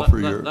you offer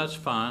your, that's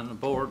fine. The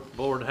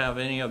board have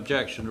any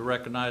objection to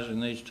recognizing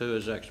these two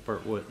as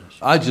expert witnesses?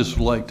 I'd just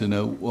like to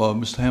know,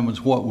 Mr. Hammonds,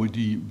 what would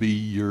be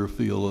your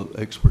field of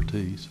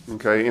expertise?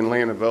 Okay, in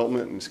land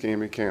development in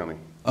Escambia County.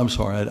 I'm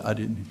sorry, I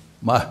didn't,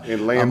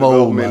 In land I'm old,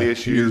 development my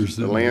issues, ears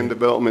the didn't- land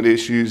development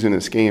issues in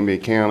Escambia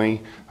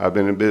County. I've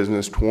been in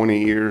business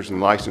 20 years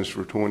and licensed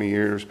for 20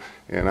 years,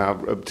 and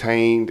I've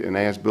obtained and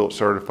as-built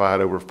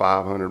certified over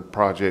 500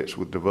 projects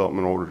with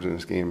development orders in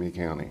Escambia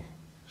County.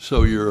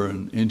 So you're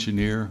an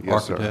engineer,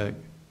 Yes, sir. architect?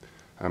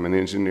 I'm an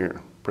engineer,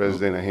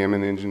 president of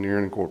Hammond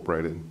Engineering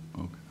Incorporated.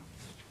 Okay.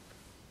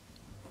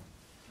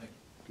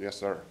 Yes,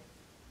 sir.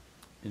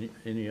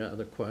 Any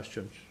other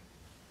questions?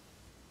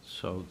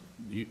 So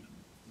the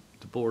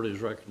board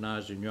is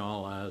recognizing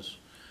y'all as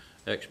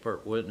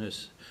expert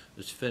witness.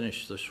 Let's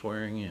finish the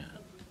swearing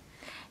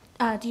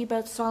in. Do you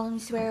both solemnly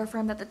swear or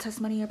affirm that the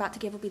testimony you're about to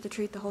give will be the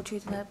truth, the whole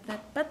truth, and nothing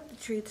but the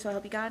truth, so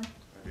help you God?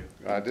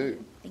 I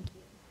do. Thank you.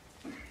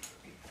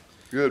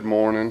 Good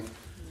morning.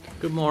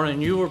 Good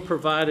morning. You were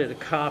provided a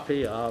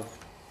copy of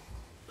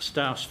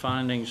staff's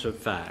findings of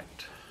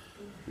fact.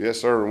 Yes,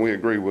 sir, and we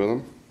agree with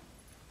them.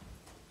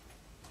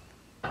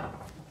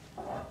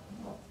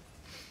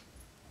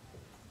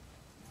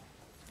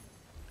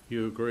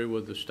 You agree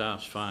with the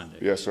staff's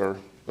findings? Yes, sir.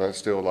 But I'd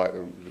still like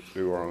to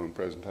do our own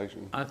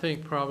presentation. I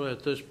think probably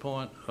at this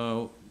point,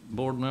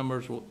 board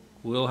members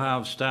will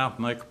have staff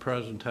make a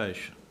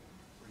presentation.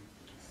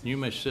 You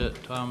may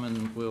sit, Tom,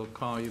 and we'll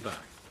call you back.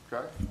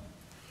 Okay.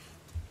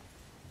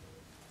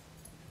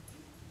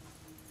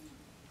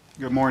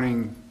 Good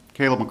morning,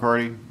 Caleb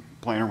McCarty,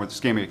 planner with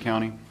Escambia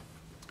County.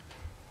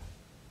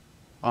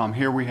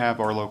 Here we have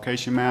our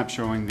location map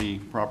showing the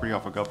property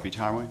off of Gulf Beach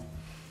Highway.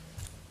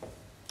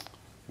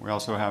 We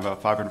also have a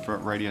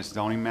 500-foot radius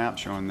zoning map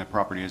showing the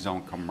property is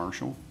zoned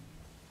commercial.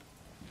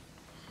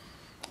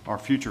 Our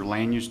future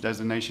land use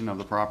designation of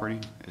the property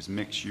is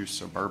mixed-use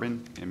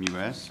suburban,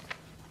 MUS.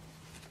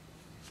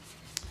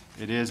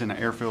 It is in an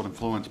airfield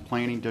influence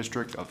planning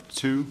district of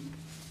 2.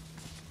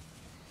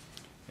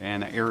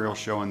 And the aerial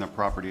showing the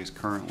property is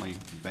currently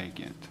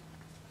vacant.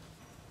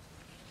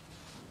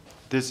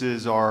 This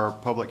is our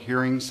public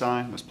hearing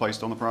sign that's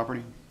placed on the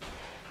property.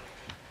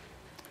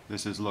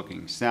 This is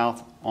looking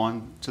south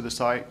onto the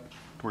site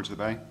towards the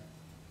bay.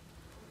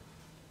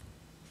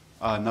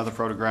 Another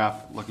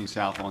photograph looking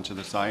south onto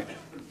the site.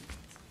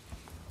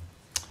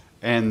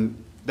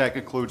 And that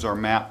concludes our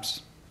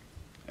maps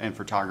and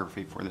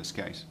photography for this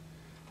case.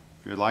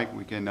 If you'd like,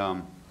 we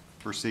can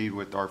proceed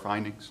with our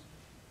findings.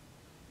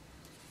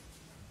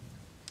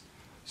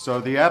 So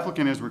the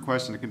applicant is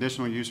requesting a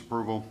conditional use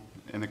approval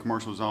in the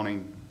commercial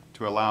zoning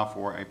to allow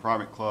for a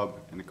private club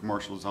in the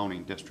commercial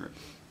zoning district.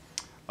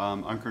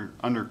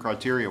 Under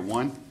criteria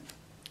 1,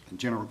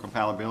 general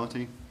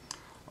compatibility,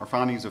 our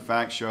findings of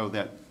fact show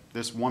that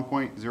this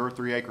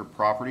 1.03 acre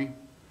property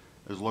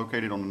is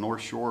located on the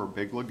north shore of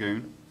Big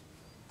Lagoon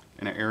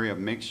in an area of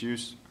mixed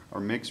use or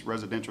mixed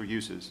residential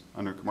uses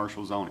under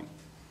commercial zoning.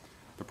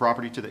 The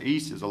property to the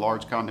east is a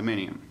large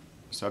condominium.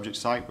 The subject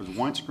site was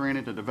once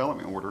granted a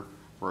development order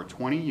for a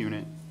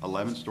 20-unit,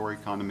 11-story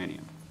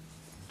condominium.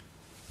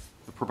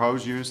 The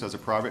proposed use as a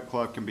private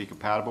club can be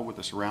compatible with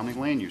the surrounding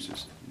land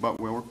uses, but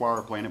will require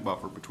a planted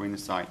buffer between the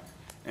site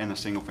and the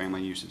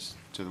single-family uses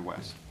to the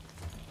west.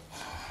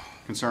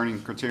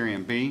 Concerning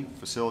criterion B,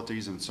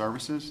 facilities and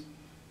services,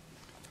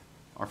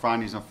 our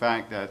findings of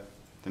fact that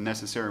the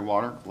necessary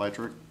water,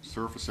 electric,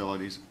 sewer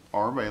facilities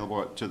are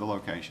available to the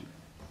location.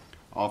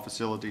 All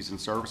facilities and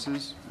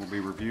services will be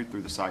reviewed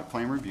through the site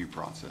plan review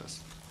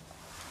process.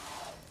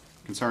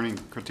 Concerning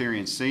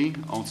criterion C,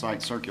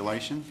 on-site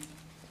circulation,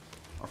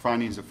 our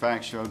findings of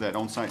fact show that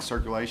on-site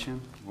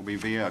circulation will be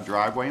via a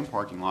driveway and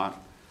parking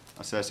lot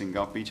accessing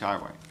Gulf Beach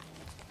Highway.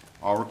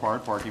 All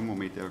required parking will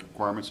meet the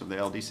requirements of the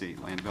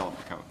LDC, Land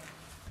Development Code.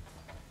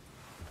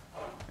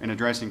 In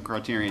addressing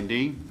criterion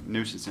D,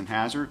 nuisance and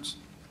hazards,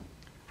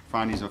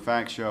 findings of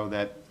fact show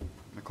that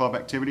the club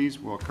activities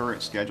will occur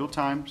at scheduled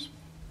times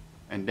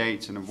and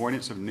dates in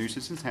avoidance of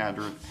nuisance and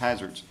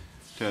hazards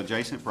to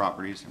adjacent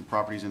properties and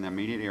properties in the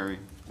immediate area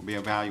will be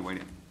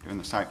evaluated during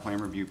the site plan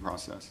review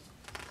process.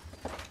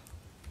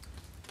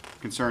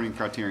 Concerning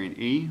criterion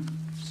E,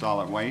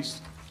 solid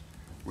waste,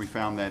 we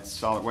found that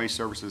solid waste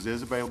services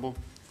is available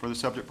for the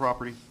subject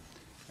property,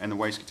 and the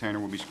waste container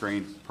will be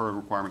screened per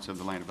requirements of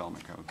the Land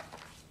Development Code.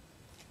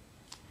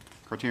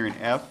 Criterion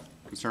F,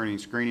 concerning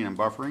screening and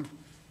buffering,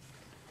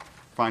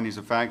 findings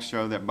of fact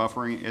show that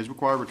buffering is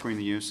required between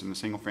the use and the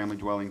single-family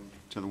dwelling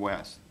to the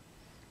west.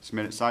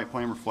 Submitted site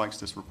plan reflects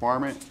this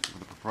requirement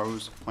with a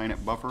proposed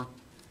planted buffer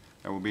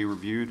that will be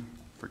reviewed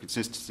for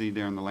consistency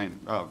during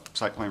the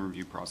site plan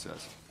review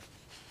process.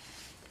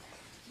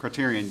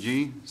 Criterion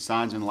G,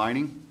 signs and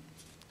lighting.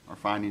 Our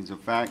findings of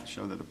fact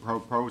show that the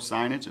proposed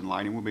signage and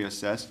lighting will be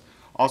assessed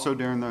also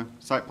during the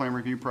site plan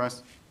review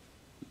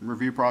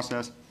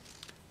process.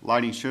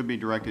 Lighting should be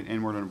directed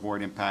inward and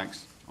avoid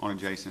impacts on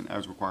adjacent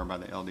as required by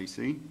the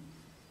LDC.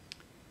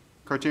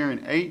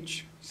 Criterion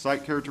H,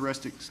 site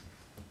characteristics.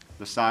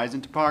 The size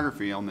and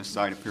topography on this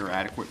site appear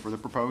adequate for the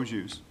proposed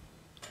use.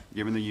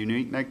 Given the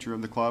unique nature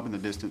of the club and the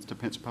distance to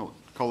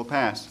Pensacola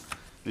Pass,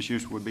 this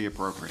use would be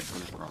appropriate for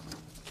this property.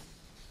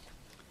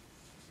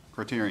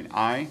 Criterion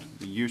I,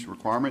 the use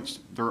requirements.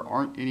 There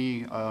aren't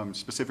any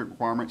specific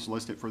requirements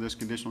listed for this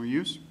conditional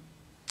use.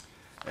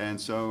 And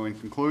so in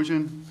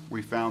conclusion,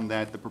 we found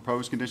that the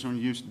proposed conditional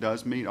use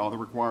does meet all the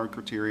required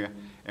criteria,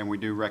 and we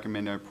do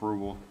recommend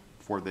approval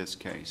for this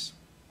case.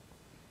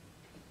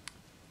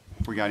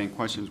 If we got any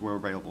questions, we're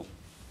available.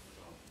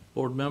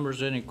 Board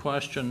members, any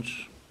questions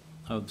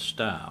of the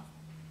staff?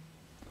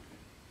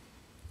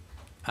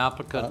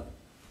 Applicant?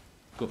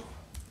 Go.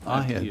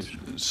 I had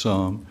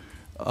some.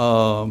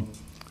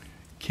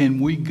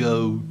 Can we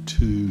go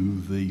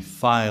to the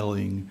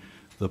filing,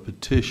 the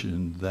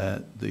petition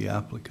that the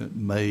applicant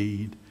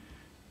made,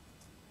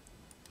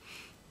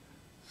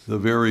 the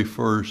very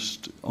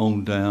first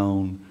on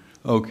down,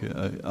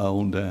 okay,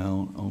 on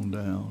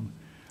down,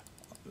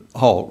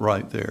 halt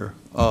right there.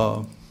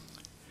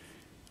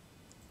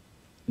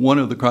 One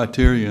of the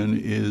criterion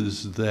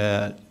is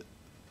that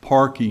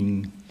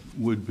parking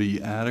would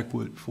be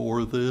adequate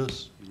for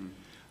this.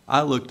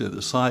 I looked at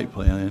the site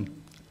plan,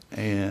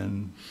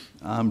 and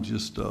I'm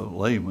just a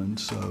layman,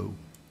 so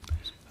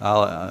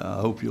I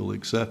hope you'll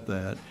accept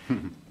that.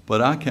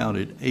 But I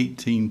counted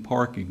 18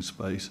 parking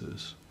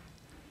spaces.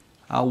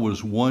 I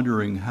was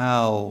wondering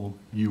how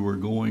you were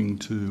going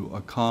to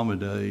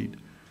accommodate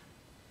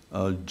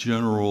a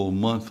general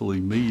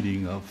monthly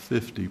meeting of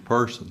 50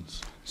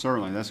 persons.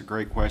 Certainly, that's a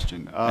great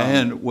question.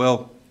 And,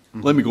 well,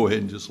 let me go ahead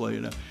and just lay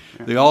it out.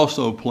 They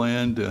also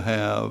plan to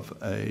have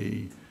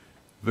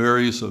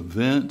various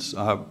events,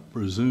 I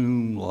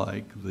presume,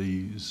 like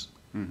these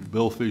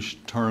billfish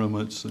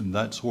tournaments and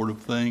that sort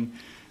of thing.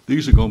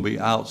 These are going to be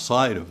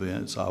outside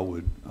events, I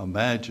would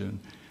imagine.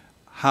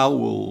 How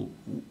will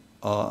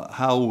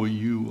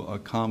you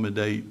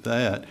accommodate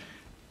that?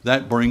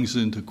 That brings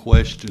into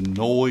question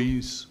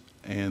noise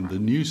and the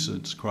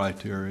nuisance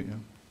criteria.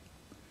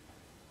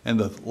 And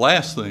the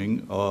last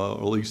thing, or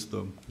at least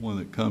the one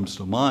that comes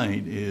to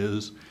mind,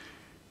 is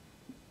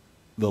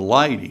the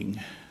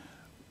lighting.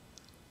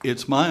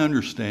 It's my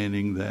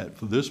understanding that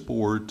for this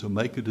board to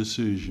make a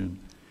decision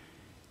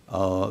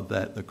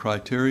that the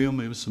criterion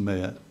is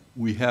met,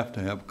 we have to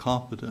have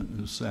competent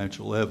and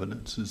substantial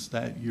evidence. Is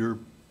that your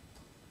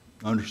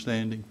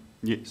understanding?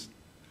 Yes.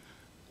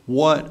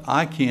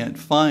 I can't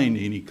find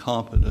any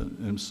competent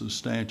and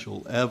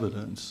substantial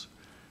evidence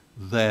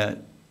that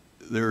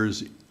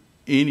there's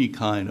any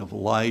kind of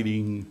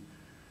lighting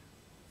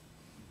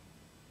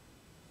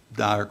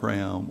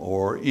diagram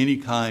or any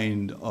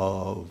kind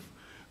of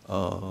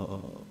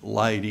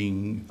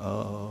lighting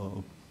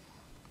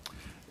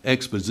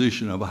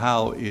exposition of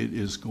how it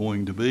is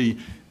going to be.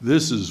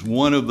 This is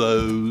one of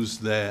those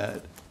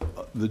that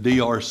the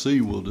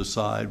DRC will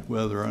decide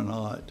whether or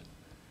not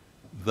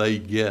they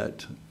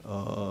get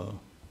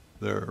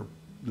their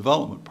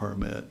development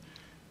permit.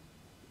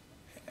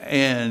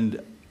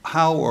 And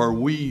how are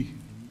we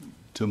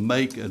to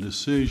make a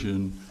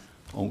decision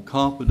on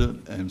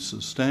competent and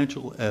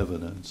substantial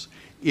evidence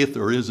if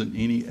there isn't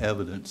any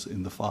evidence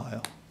in the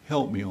file?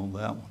 Help me on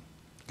that one.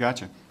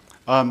 Gotcha.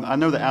 I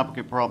know the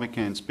applicant probably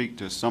can speak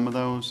to some of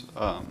those.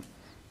 The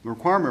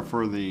requirement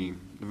for the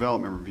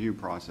development review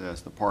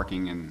process, the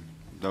parking and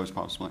those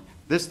possibilities,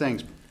 this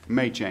thing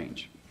may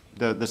change.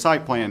 The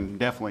site plan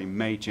definitely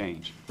may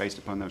change based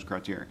upon those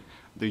criteria.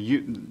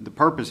 The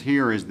purpose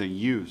here is the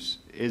use.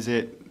 Is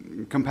it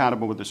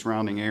compatible with the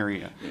surrounding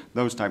area?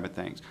 Those type of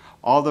things.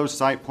 All those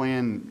site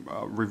plan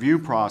review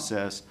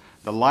process,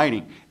 the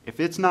lighting, if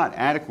it's not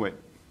adequate,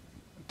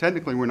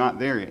 technically we're not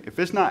there yet. If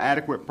it's not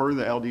adequate per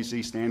the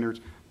LDC standards,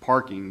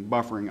 parking,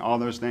 buffering, all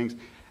those things,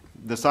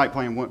 the site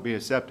plan won't be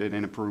accepted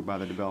and approved by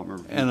the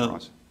development review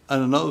process.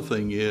 And another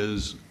thing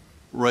is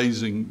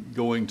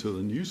going to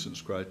the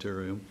nuisance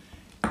criterion.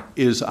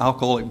 Is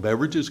alcoholic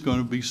beverages going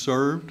to be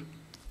served?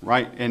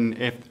 Right, and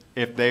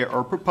if they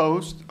are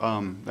proposed,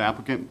 the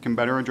applicant can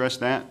better address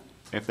that.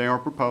 If they are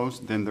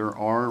proposed, then there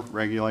are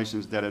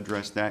regulations that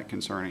address that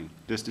concerning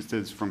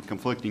distances from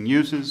conflicting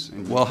uses.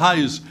 Well,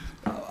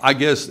 I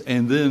guess,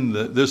 and then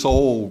this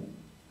all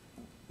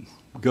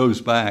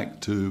goes back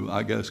to,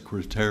 I guess,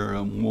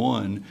 criterion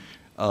 1.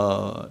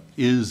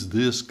 Is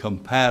this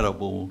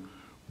compatible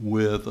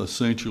with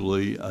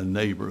essentially a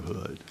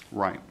neighborhood?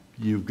 Right.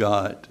 You've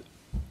got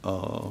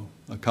a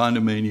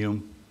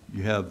condominium,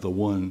 you have the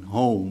one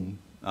home,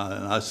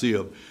 and I see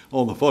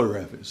on the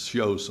photograph it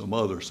shows some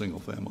other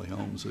single-family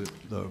homes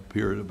that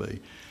appear to be.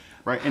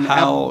 Right. And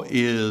how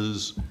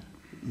is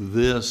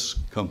this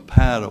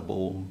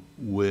compatible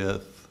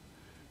with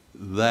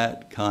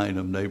that kind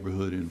of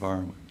neighborhood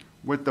environment?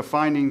 With the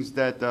findings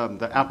that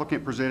the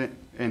applicant presented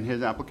in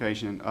his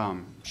application,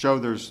 show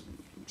there's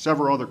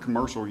several other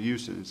commercial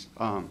uses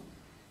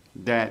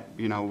that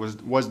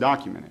was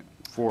documented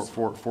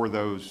for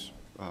those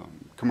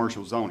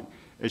commercial zoning.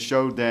 It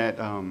showed that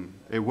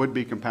it would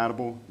be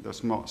compatible, the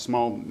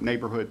small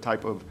neighborhood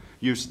type of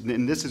use,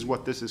 and this is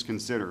what this is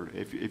considered.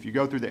 If you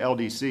go through the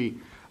LDC,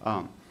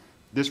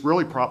 this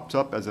really props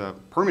up as a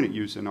permanent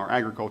use in our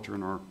agriculture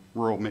and our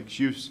rural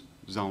mixed-use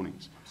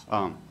zonings.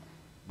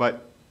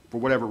 But for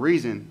whatever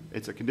reason,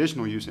 it's a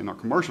conditional use in our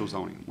commercial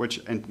zoning, which,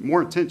 and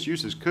more intense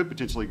uses could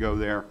potentially go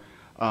there.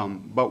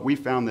 But we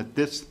found that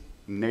this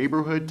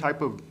neighborhood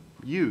type of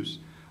use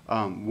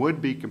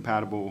would be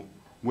compatible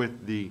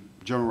with the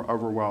general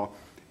overall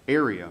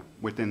area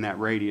within that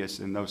radius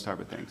and those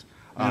type of things.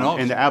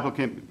 And the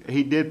applicant,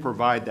 he did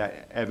provide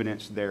that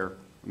evidence there,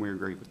 and we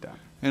agree with that.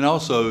 And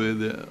also,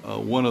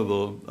 one of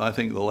the, I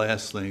think the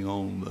last thing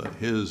on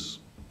his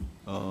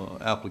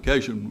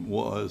application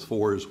was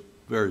for his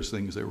various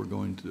things they were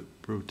going to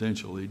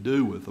potentially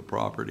do with the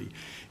property,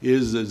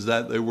 is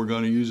that they were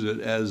going to use it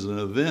as an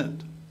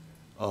event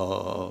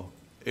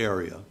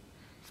area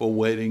for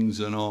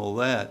weddings and all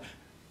that.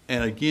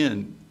 And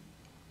again,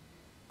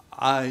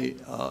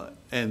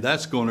 and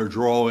that's going to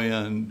draw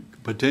in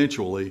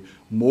potentially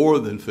more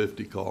than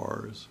 50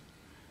 cars.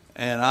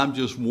 And I'm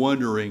just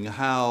wondering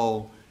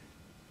how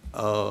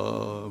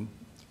and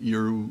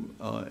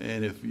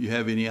if you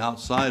have any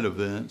outside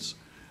events,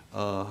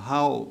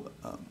 how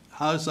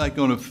is that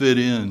going to fit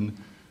in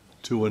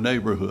to a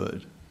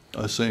neighborhood,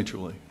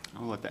 essentially?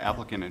 I'll let the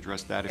applicant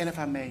address that. And if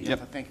I may,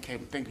 Yep. I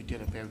think you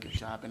did a very good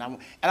job. And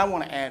I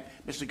want to add,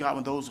 Mr.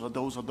 Godwin,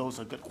 those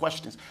are good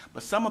questions.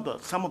 But some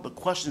of the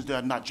questions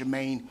that are not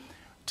germane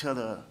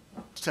to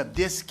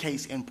this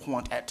case in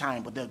point at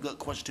time, but they're good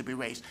questions to be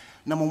raised.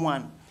 Number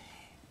one,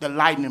 the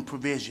lighting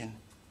provision.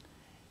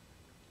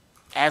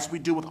 As we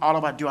do with all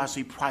of our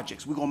DRC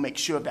projects, we're gonna make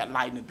sure that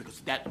lighting, because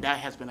that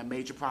has been a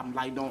major problem.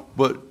 Light don't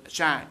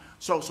shine.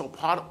 So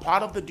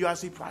part of the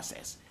DRC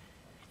process,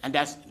 and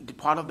that's the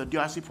part of the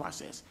DRC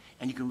process,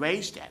 and you can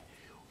raise that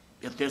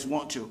if there's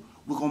want to.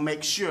 We're gonna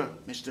make sure,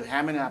 Mr.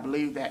 Hammond, and I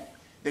believe that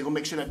they're gonna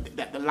make sure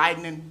that the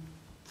lighting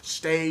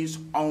stays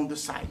on the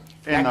site.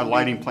 And the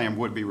lighting plan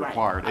would be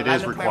required. Right. It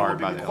is required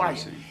by the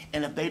LDC.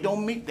 And if they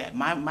don't meet that,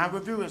 my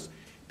reviewers,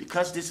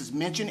 because this is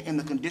mentioned in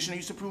the conditional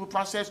use approval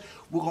process,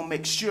 we're gonna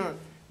make sure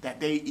that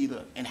they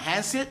either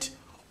enhance it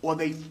or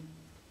they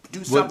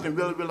do something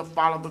really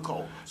follow the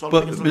code. So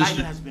But because the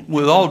lighting has been.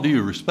 with all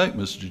due respect,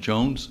 Mr.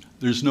 Jones,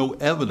 there's no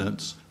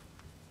evidence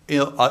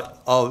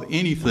of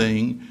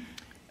anything.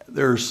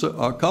 There's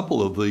a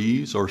couple of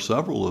these or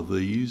several of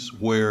these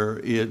where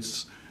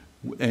it's,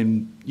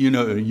 and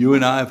you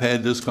and I have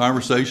had this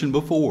conversation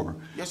before.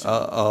 Yes, sir.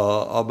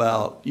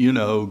 About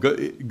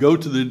go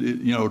to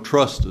the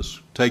trust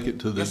us, take it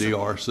to the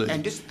DRC.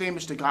 And this thing,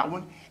 Mr.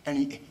 Godwin,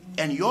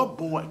 and your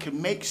board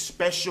can make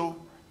special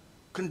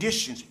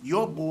conditions.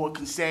 Your board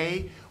can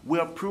say, we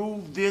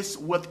approve this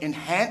with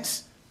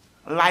enhanced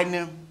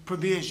lighting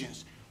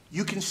provisions.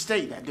 You can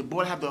state that. The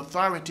board have the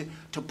authority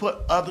to put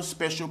other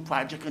special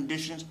project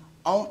conditions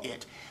on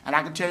it. And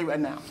I can tell you right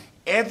now,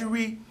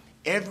 within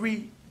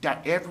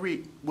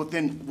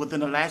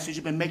the last year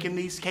you've been making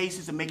these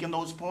cases and making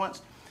those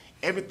points,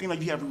 everything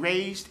that you have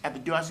raised at the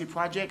DRC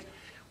project,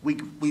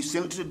 we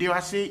send it to the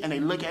DRC and they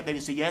look at it and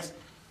they say, yes,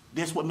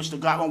 this is what Mr.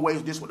 Godwin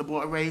raised, this is what the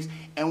board raised,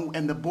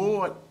 and the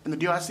board and the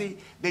DRC,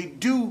 they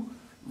do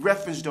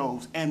reference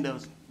those, and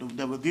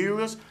the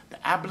reviewers,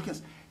 the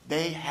applicants,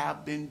 they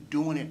have been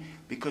doing it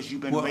because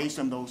you've been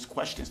raising those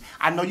questions.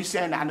 I know you're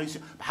saying that, but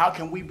how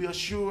can we be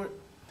assured?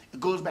 It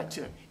goes back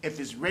to, if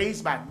it's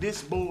raised by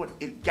this board,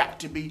 it got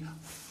to be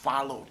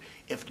followed.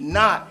 If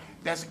not,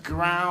 that's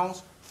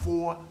grounds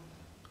for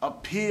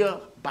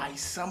appeal by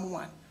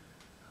someone.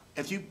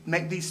 If you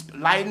make these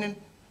lighting,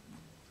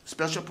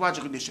 special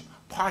project condition,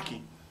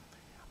 parking,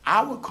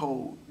 our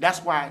code, that's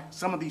why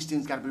some of these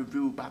things got to be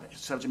reviewed by the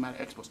subject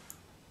matter experts.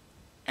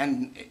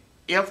 And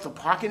if the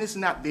parking is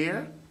not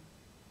there,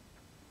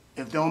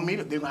 if they don't meet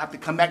it, they're going to have to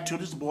come back to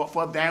this board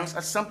for a variance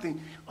or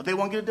something, or they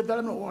won't get a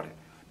development order.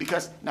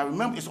 Because, now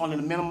remember, it's only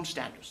the minimum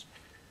standards.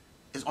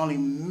 It's only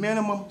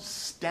minimum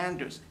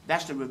standards.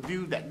 That's the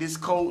review that this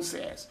code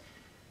says.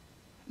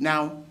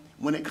 Now,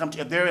 when it comes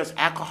to, if there is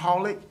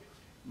alcoholic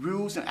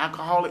rules and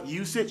alcoholic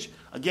usage,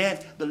 again,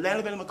 the land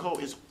development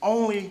code is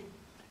only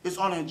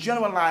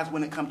generalized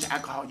when it comes to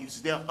alcohol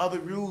usage. There are other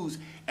rules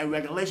and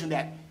regulations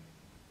that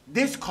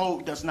this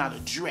code does not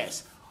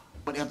address.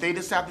 But if they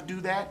decide to do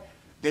that,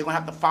 they're going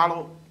to have to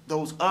follow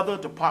those other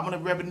Department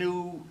of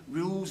Revenue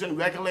rules and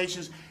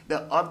regulations,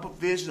 the other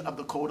provisions of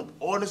the code of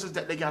ordinances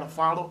that they got to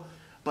follow.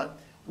 But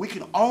we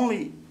can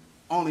only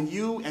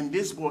you and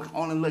this board can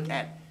only look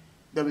at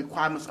the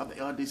requirements of the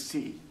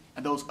LDC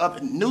and those other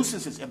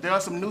nuisances. If there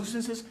are some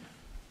nuisances,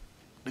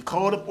 the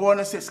code of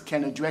ordinances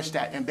can address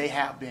that, and they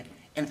have been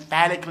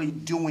emphatically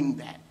doing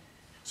that.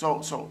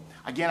 So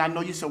again, I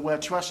know you said, well,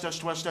 trust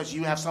us.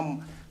 You have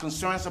some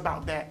concerns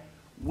about that.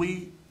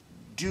 We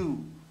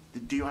do, the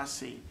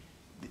DRC.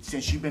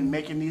 Since you've been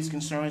making these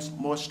concerns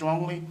more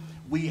strongly,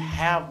 we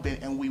have been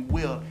and we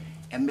will.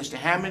 And Mr.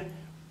 Hammond,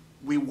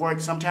 we work,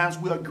 sometimes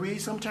we agree,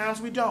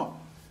 sometimes we don't.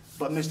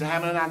 But Mr.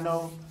 Hammond and I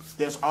know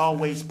there's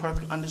always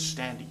perfect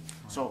understanding.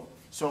 So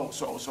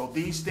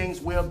these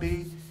things will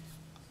be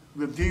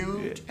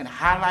reviewed and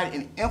highlighted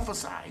and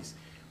emphasized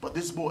But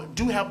this board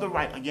do have the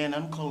right, again,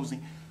 I'm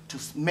closing, to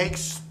make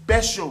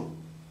special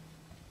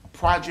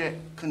project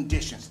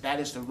conditions. That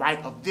is the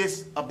right of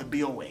the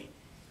BOA.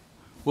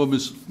 Well,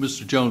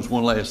 Mr. Jones,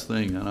 one last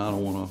thing, and I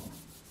don't want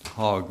to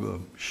hog the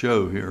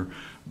show here,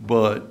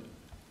 but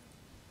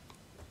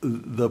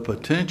the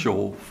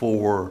potential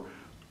for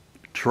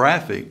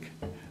traffic,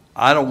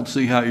 I don't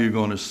see how you're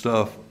going to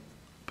stuff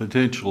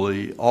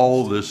potentially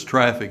all this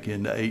traffic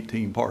into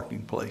 18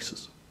 parking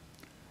places,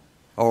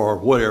 or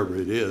whatever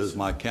it is.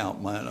 My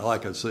count,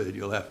 like I said,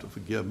 you'll have to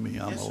forgive me,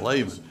 I'm a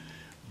layman.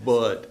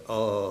 But,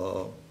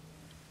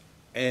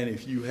 and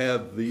if you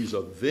have these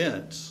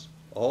events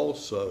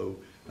also,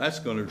 that's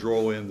going to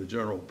draw in the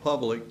general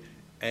public,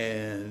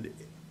 and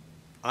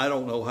I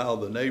don't know how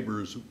the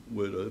neighbors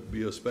would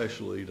be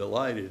especially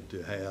delighted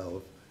to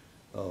have,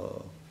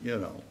 you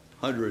know,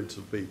 hundreds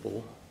of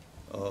people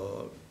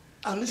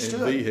in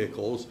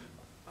vehicles.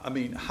 I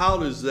mean, how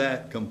does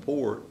that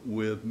comport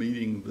with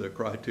meeting the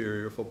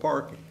criteria for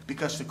parking?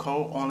 Because the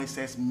code only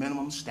says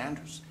minimum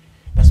standards.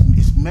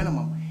 It's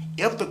minimum.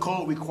 If the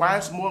code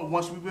requires more,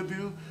 once we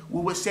review,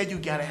 we would say you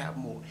gotta have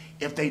more.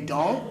 If they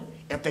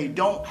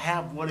don't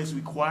have what is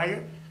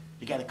required,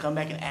 you gotta come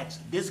back and ask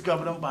this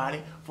governing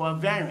body for a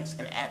variance.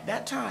 And at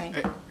that time,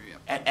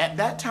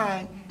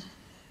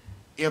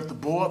 if the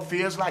board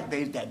feels like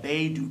that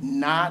they do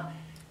not,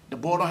 the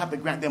board don't have to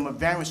grant them a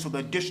variance for the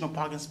additional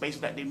parking spaces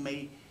that they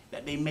may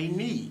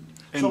need.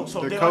 And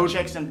So the there code- are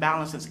checks and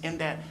balances in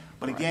that.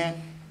 But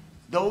again,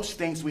 those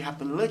things we have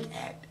to look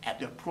at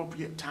the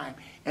appropriate time.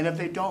 And if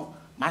they don't,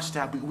 my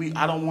staff,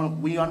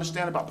 we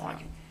understand about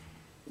parking.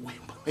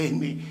 Believe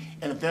me.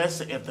 And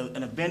if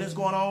an event is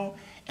going on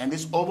and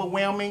it's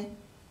overwhelming,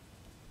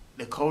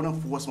 the code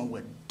enforcement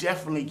would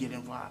definitely get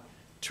involved.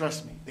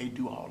 Trust me, they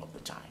do all of the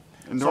time.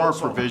 And there are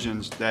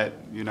provisions that,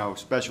 you know,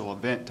 special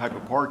event type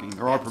of parking,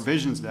 there are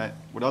provisions that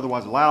would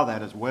otherwise allow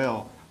that as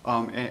well.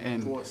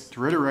 And to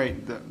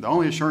reiterate, the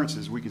only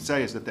assurances we can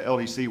say is that the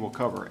LDC will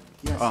cover it.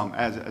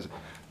 Yes.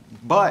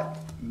 But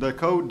the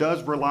code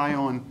does rely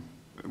on,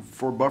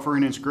 for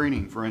buffering and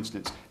screening, for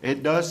instance,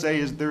 it does say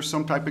is there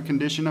some type of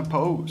condition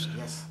imposed.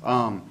 Yes.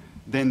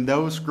 Then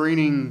those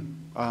screening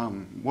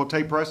will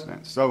take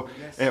precedence. So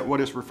Yes. what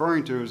it's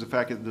referring to is the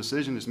fact that the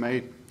decision is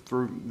made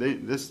through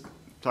this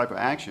type of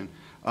action,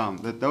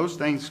 that those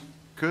things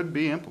could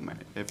be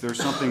implemented. If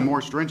there's something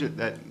more stringent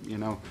that, you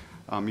know,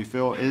 you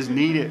feel is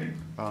needed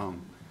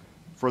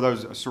for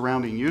those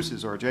surrounding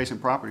uses or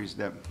adjacent properties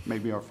that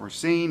maybe are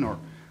foreseen or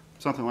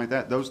something like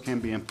that, those can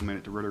be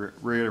implemented, to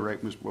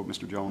reiterate what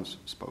Mr. Jones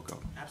spoke of.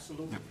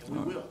 Absolutely,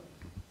 and we will.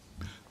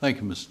 Thank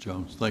you, Mr.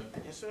 Jones. Thank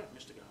you. Yes, sir,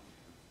 Mr. Governor.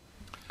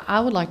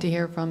 I would like to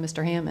hear from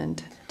Mr.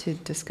 Hammond to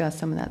discuss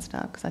some of that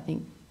stuff, because I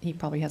think he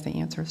probably has the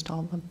answers to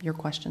all of your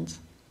questions.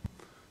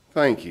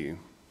 Thank you.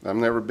 I've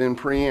never been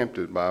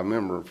preempted by a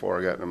member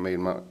before I got to make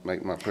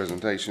my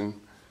presentation.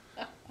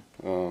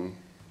 You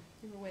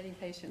were waiting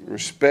patiently.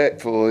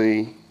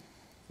 Respectfully,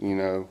 you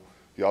know,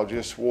 y'all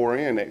just swore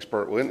in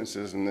expert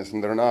witnesses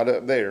and they're not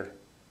up there.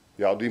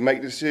 Y'all do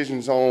make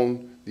decisions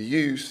on the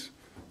use,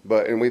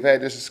 and we've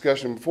had this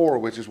discussion before,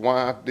 which is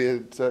why I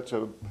did such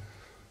a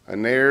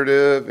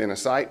narrative and a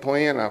site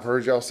plan. I've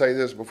heard y'all say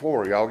this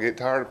before. Y'all get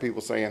tired of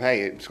people saying,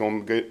 hey, it's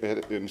going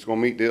to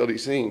meet the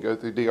LDC and go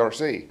through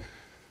DRC.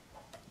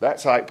 That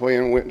site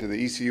plan went to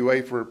the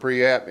ECUA for a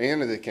pre-app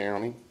and to the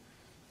county,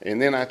 and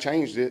then I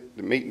changed it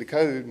to meet the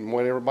code and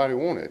what everybody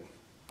wanted.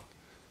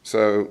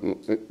 So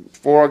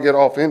before I get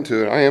off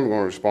into it, I am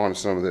going to respond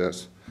to some of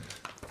this.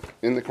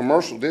 In the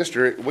commercial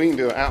district, we can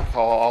do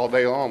alcohol all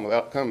day long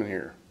without coming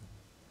here.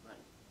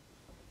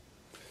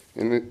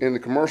 In the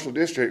commercial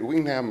district, we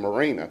can have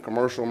a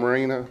commercial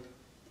marina,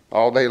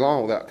 all day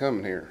long without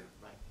coming here.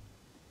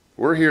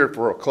 We're here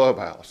for a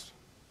clubhouse.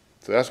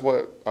 So that's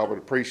what I would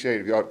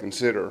appreciate if y'all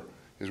consider,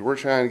 is we're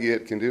trying to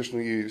get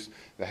conditional use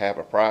to have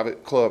a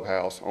private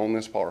clubhouse on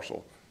this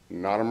parcel,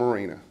 not a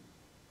marina.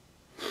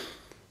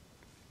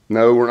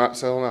 No, we're not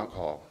selling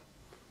alcohol.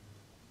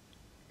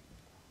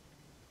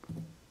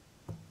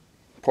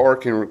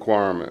 Parking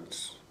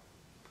requirements.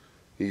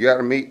 You got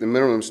to meet the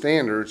minimum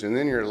standards, and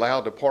then you're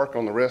allowed to park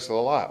on the rest of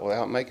the lot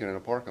without making it a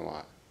parking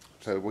lot.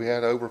 So if we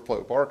had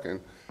overflow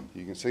parking,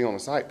 you can see on the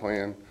site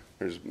plan,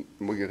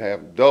 we could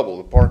have double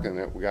the parking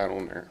that we got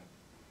on there.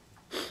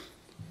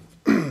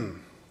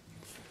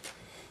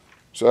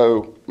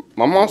 So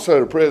I'm also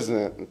the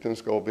president of the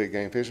Pensacola Big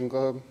Game Fishing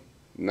Club.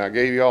 And I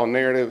gave y'all a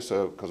narrative,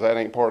 because that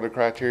ain't part of the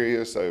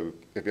criteria. So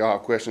if y'all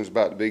have questions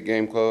about the Big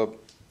Game Club,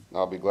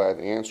 I'll be glad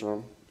to answer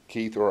them.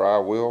 Keith or I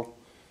will.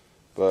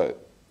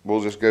 But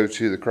we'll just go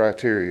to the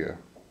criteria.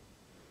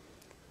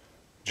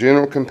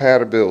 General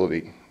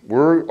compatibility. We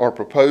are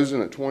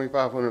proposing a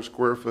 2,500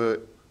 square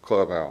foot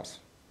clubhouse.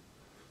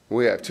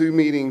 We have 2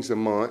 meetings a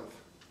month.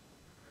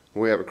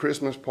 We have a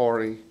Christmas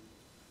party,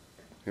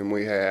 and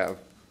we have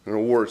an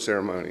award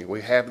ceremony.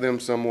 We have them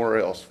somewhere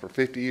else. For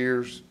 50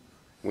 years,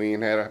 we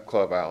ain't had a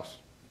clubhouse.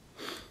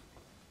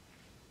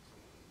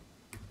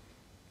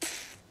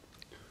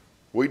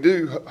 We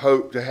do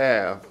hope to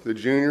have the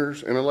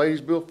juniors and the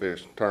ladies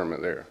billfish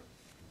tournament there.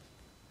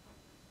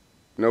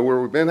 Know where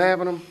we've been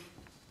having them?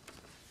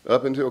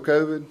 Up until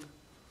COVID?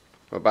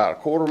 About a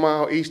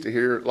quarter-mile east of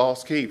here at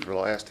Lost Key for the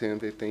last 10,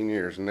 15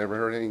 years, and never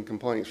heard any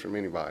complaints from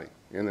anybody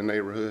in the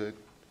neighborhood.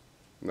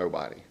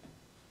 Nobody.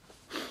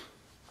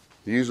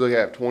 You usually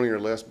have 20 or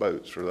less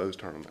boats for those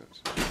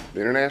tournaments.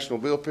 The International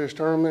Billfish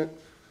Tournament,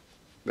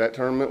 that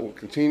tournament will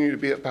continue to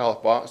be at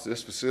Palafox.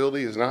 This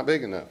facility is not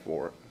big enough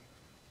for it.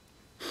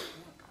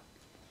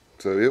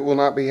 So it will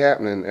not be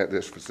happening at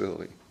this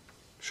facility,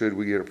 should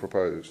we get it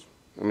approved.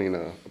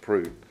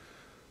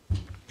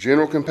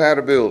 General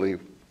compatibility.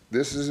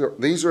 These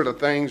are the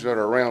things that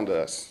are around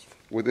us,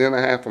 within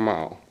a half a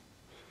mile.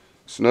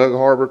 Snug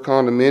Harbor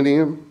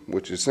Condominium,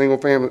 which is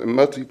single-family,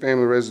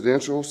 multi-family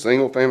residential,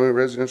 single-family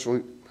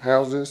residential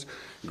houses.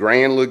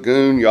 Grand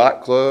Lagoon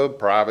Yacht Club,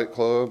 private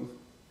club.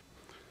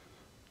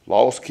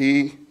 Lost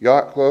Key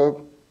Yacht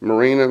Club,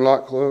 Marina and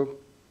Yacht Club.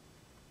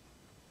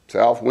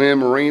 Southwind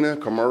Marina,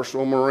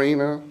 commercial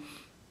marina.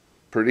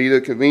 Perdita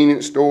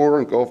Convenience Store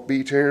and Gulf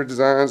Beach Hair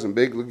Designs and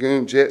Big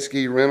Lagoon Jet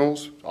Ski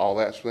Rentals. All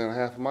that's within a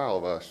half a mile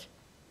of us.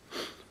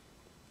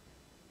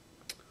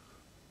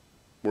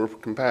 We're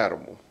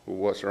compatible with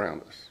what's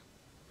around us.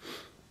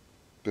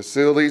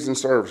 Facilities and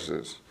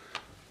services.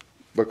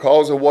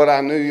 Because of what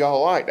I knew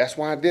y'all liked, that's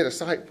why I did a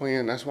site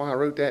plan. That's why I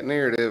wrote that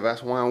narrative.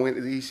 That's why I went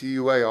to the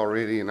ECUA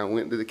already, and I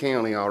went to the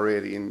county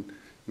already and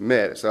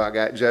met it. So I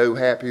got Joe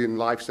Happy and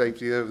Life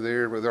Safety over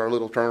there with our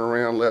little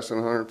turnaround, less than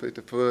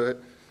 150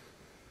 foot.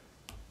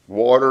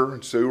 Water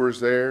and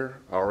sewer's there.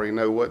 I already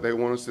know what they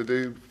want us to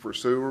do for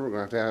sewer. We're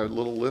going to have a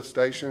little lift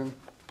station,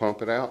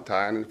 pump it out,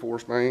 tie it into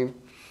force main.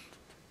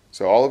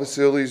 So all the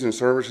facilities and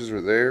services are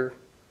there.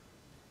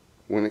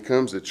 When it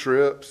comes to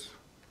trips,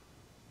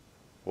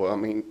 well,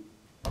 we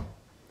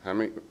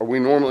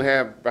normally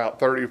have about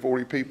 30 or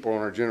 40 people on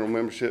our general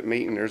membership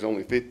meeting. There's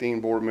only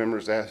 15 board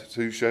members. That's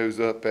who shows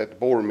up at the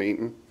board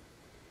meeting.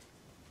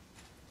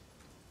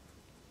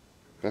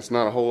 That's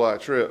not a whole lot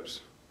of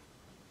trips.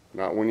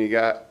 Not when you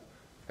got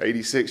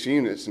 86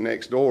 units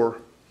next door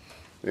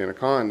in a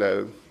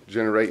condo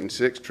generating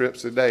 6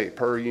 trips a day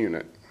per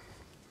unit.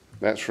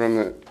 That's from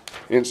the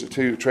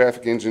Institute of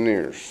Traffic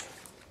Engineers.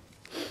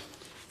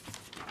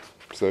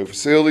 So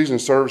facilities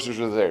and services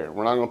are there.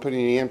 We're not going to put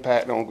any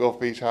impact on Gulf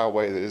Beach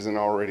Highway that isn't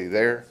already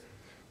there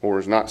or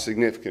is not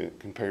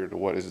significant compared to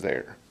what is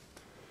there.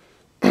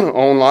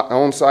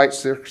 On-site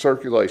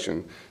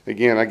circulation.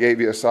 Again, I gave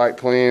you a site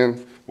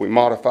plan. We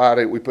modified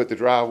it. We put the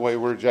driveway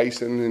where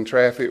Jason in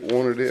traffic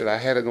wanted it. I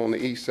had it on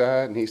the east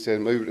side, and he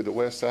said move it to the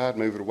west side,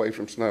 move it away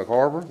from Snug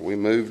Harbor. We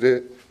moved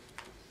it.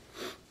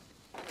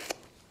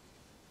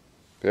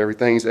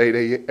 Everything's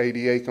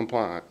ADA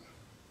compliant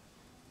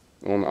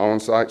on the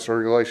on-site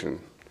circulation.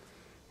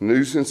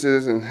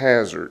 Nuisances and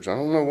hazards. I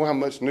don't know how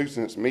much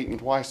nuisance meeting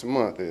twice a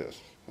month is.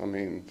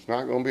 It's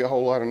not going to be a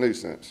whole lot of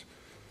nuisance.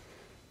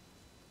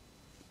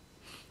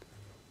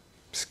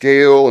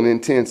 Scale and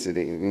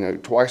intensity.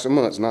 Twice a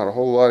month is not a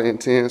whole lot of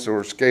intense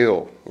or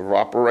scale of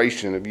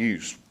operation of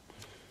use.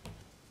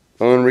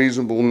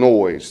 Unreasonable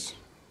noise.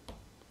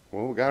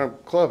 Well, we got a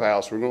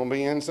clubhouse. We're going to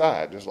be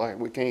inside, just like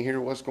we can't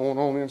hear what's going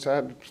on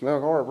inside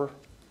Snug Harbor.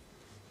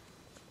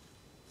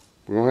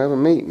 We're going to have a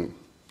meeting.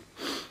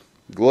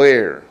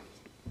 Glare.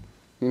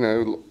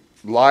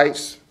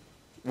 Lights.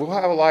 We'll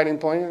have a lighting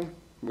plan.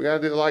 We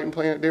got to do a lighting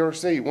plan at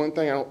DRC. One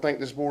thing I don't think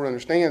this board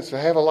understands, to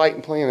have a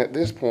lighting plan at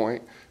this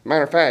point,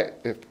 matter of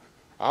fact, if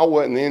I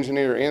wasn't the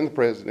engineer and the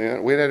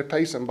president, we'd have to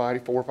pay somebody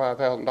 $4,000 or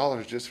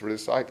 $5,000 just for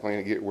this site plan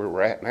to get where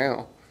we're at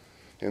now.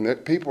 And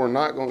that people are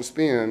not going to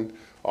spend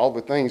all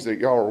the things that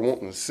y'all are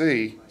wanting to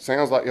see,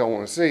 sounds like y'all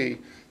want to see,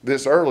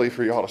 this early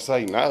for y'all to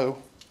say no.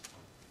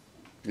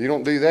 You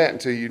don't do that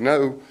until you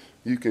know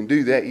you can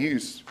do that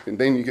use, and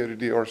then you go to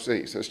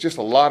DRC. So it's just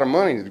a lot of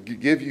money to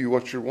give you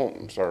what you're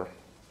wanting, sir.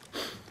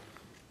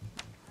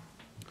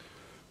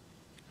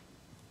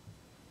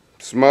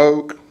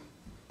 Smoke,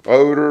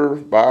 odor,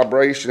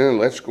 vibration,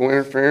 electrical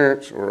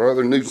interference, or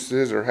other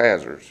nuisances or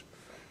hazards.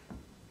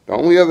 The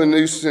only other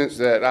nuisance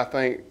that I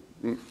think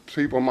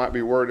people might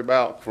be worried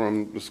about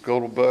from the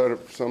scuttlebutt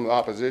of some of the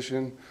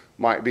opposition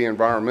might be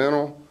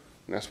environmental.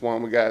 And that's why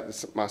we got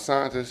my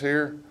scientist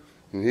here,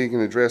 and he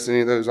can address any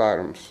of those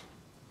items.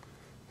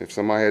 If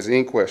somebody has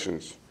any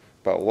questions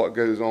about what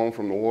goes on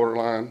from the water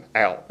line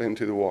out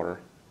into the water.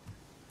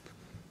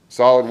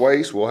 Solid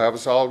waste, we'll have a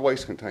solid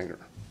waste container.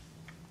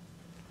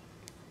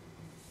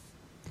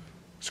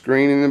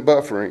 Screening and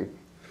buffering.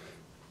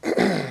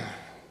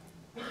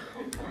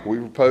 We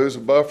propose a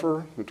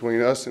buffer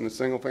between us and the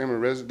single-family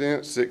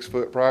residence,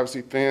 6-foot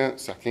privacy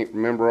fence. I can't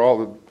remember all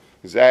the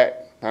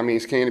exact,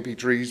 canopy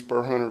trees per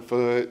 100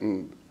 foot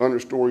and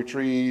understory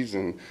trees,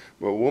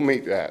 but we'll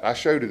meet that. I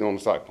showed it on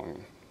the site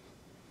plan.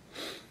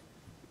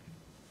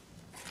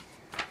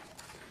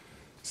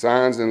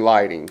 Signs and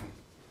lighting.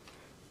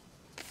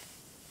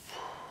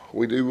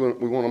 We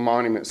want a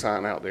monument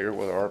sign out there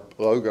with our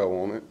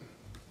logo on it.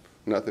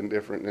 Nothing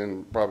different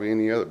than probably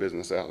any other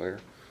business out there.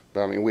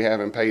 But we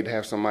haven't paid to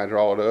have somebody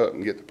draw it up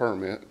and get the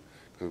permit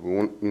because we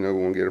want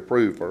to get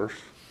approved first.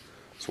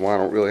 So I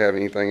don't really have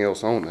anything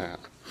else on that.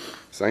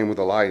 Same with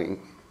the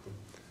lighting.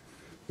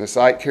 The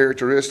site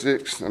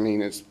characteristics, I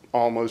mean, it's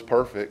almost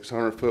perfect. It's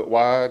 100-foot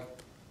wide.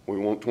 We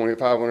want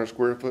 2,500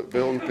 square foot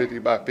building, 50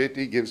 by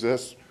 50, gives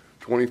us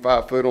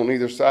 25 foot on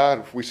either side.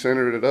 If we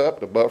centered it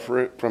up to buffer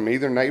it from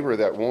either neighbor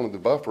that wanted the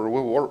buffer,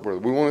 we'll work with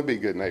it. We want to be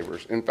good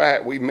neighbors. In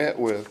fact, we met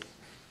with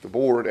the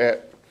board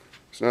at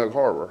Snug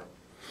Harbor.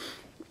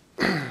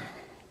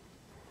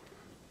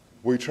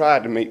 We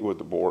tried to meet with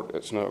the board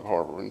at Snug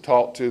Harbor and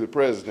talk to the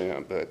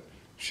president, but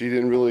she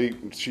didn't really,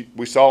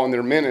 we saw in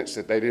their minutes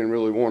that they didn't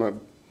really want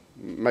to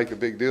make a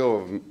big deal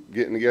of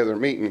getting together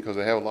and meeting because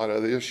they have a lot of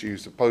other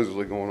issues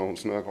supposedly going on in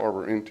Snug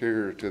Harbor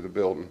interior to the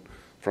building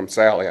from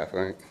Sally, I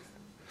think.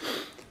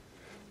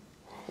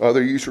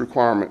 Other use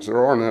requirements,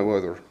 there are no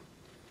other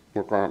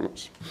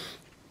requirements.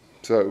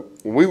 So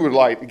we would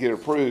like to get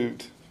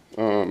approved.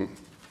 We're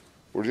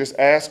just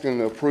asking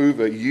to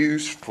approve a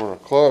use for a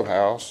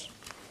clubhouse,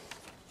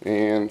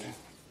 and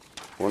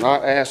we're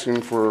not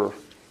asking for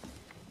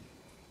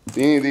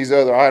any of these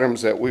other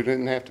items that we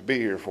didn't have to be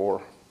here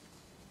for,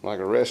 like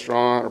a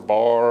restaurant or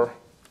bar,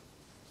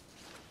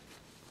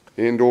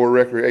 indoor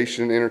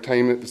recreation,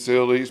 entertainment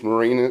facilities,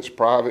 marinas,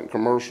 private and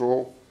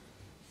commercial.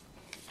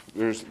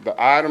 There's the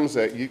items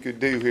that you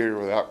could do here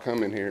without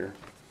coming here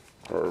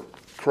are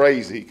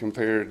crazy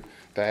compared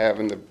to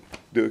having to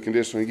do a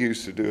conditional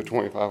use to do a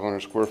 2,500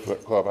 square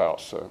foot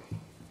clubhouse. So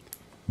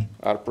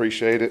I'd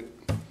appreciate it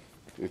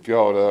if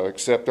y'all would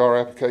accept our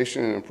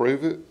application and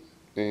approve it.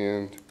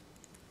 And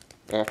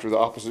after the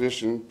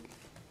opposition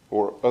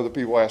or other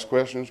people ask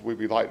questions, we'd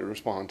be like to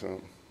respond to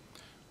them.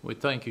 We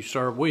thank you,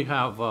 sir. We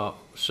have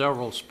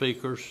several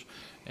speakers,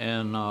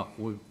 and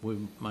we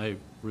may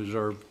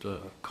reserve to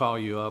call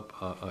you up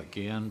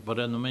again. But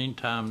in the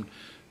meantime,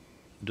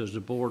 does the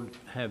board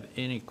have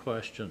any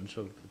questions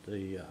of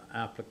the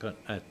applicant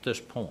at this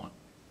point?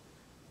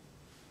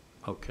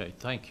 Okay,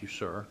 thank you,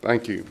 sir.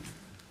 Thank you.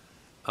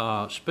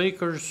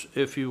 Speakers,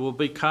 if you will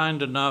be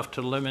kind enough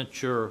to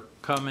limit your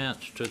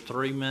comments to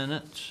 3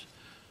 minutes,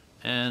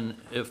 and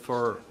if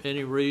for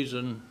any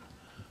reason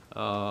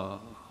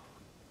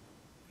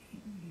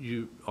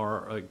you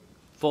are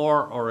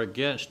for or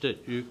against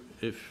it,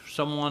 if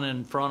someone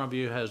in front of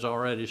you has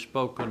already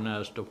spoken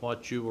as to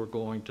what you were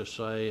going to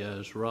say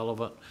as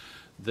relevant,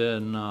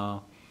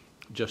 then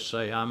just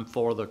say, I'm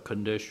for the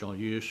conditional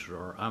use,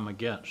 or I'm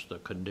against the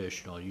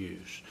conditional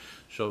use.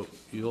 So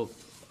you'll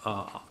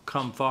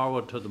come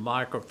forward to the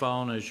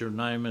microphone as your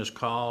name is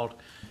called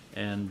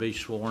and be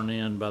sworn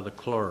in by the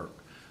clerk.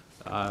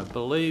 I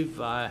believe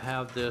I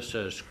have this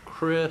as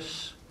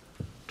Chris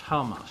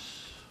Thomas.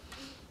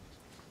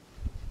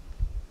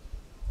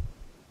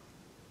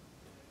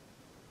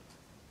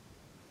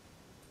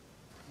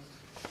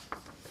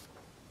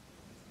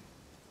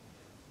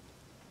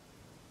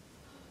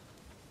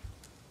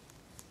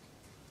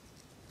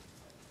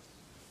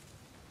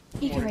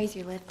 You can raise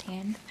your left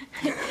hand.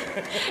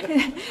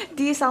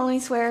 Do you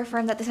solemnly swear or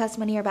affirm that the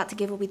testimony you're about to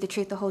give will be the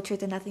truth, the whole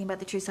truth, and nothing but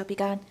the truth, so help you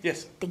God?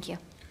 Yes. Thank you.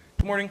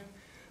 Good morning.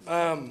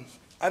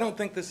 I don't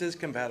think this is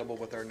compatible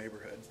with our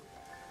neighborhood.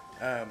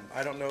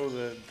 I don't know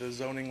the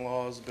zoning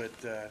laws,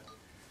 but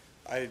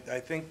I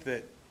think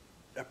that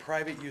a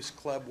private use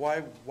club,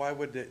 why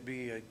would it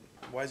be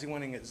why is he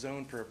wanting it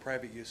zoned for a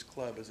private use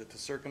club? Is it to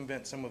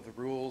circumvent some of the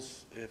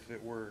rules if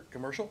it were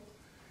commercial?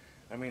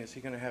 I mean, is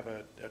he going to have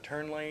a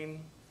turn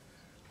lane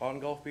on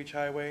Gulf Beach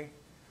Highway?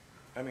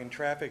 I mean,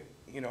 traffic,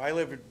 you know, I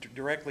live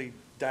directly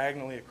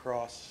diagonally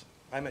across,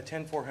 I'm at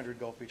 10400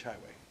 Gulf Beach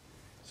Highway.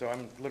 So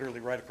I'm literally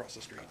right across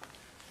the street.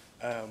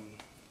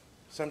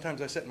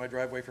 Sometimes I sit in my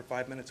driveway for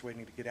 5 minutes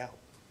waiting to get out.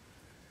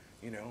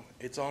 You know,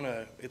 it's on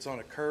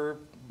a curve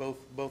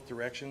both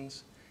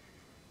directions.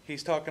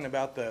 He's talking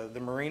about the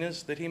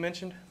marinas that he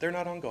mentioned. They're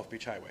not on Gulf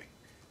Beach Highway.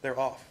 They're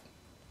off,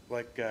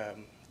 like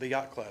the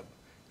yacht club.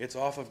 It's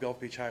off of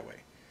Gulf Beach Highway.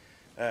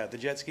 The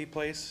jet ski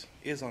place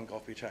is on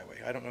Gulf Beach Highway.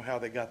 I don't know how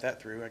they got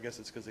that through. I guess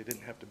it's because they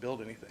didn't have to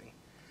build anything.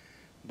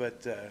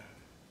 But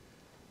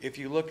if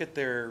you look at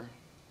their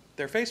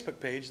Facebook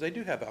page, they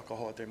do have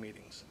alcohol at their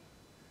meetings.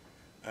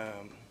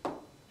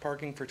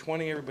 Parking for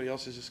 20, everybody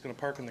else is just going to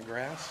park in the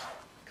grass.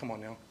 Come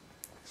on now.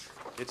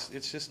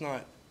 It's just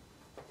not,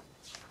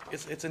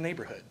 it's a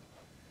neighborhood.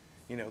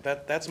 You know,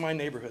 that's my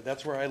neighborhood.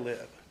 That's where I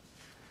live.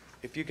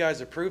 If you guys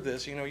approve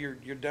this, you know, you're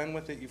done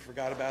with it, you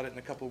forgot about it in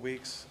a couple of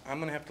weeks. I'm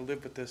going to have to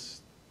live with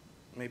this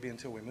maybe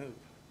until we move.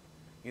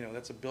 You know,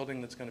 that's a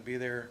building that's going to be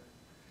there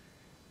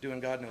doing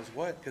God knows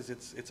what, because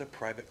it's a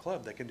private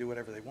club. They can do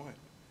whatever they want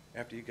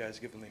after you guys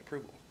give them the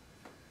approval.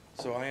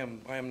 So I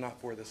am not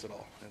for this at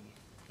all, and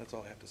that's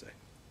all I have to say.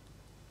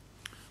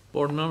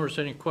 Board members,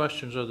 any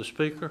questions of the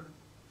speaker?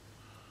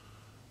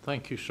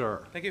 Thank you,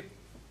 sir. Thank you.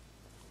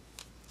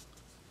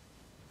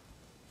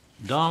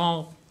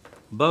 Donald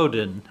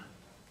Bowden.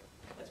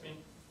 That's me.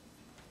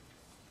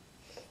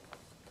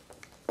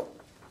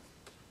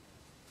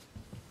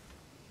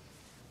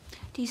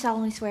 Do you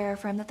solemnly swear or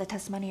affirm that the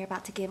testimony you're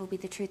about to give will be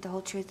the truth, the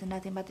whole truth, and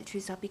nothing but the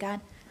truth, so help you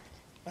God?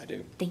 I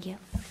do. Thank you.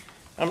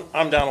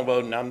 I'm Donald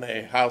Bowden. I'm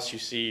the house you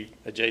see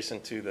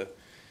adjacent to the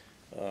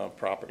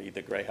property,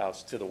 the gray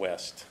house to the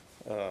west.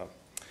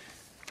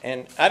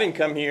 And I didn't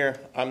come here,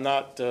 I'm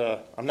not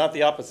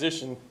the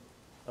opposition.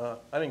 I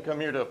didn't come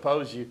here to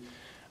oppose you.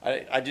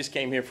 I just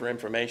came here for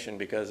information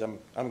because I'm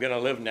going to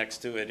live next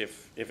to it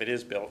if it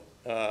is built.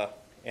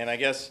 And I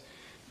guess,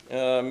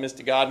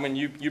 Mr. Godwin,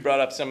 you brought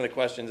up some of the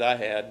questions I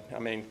had. I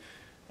mean,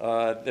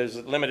 there's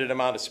a limited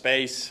amount of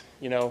space.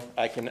 You know,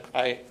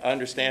 I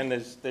understand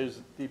there's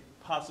the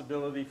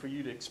possibility for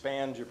you to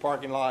expand your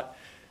parking lot.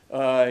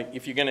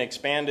 If you're going to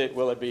expand it,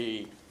 will it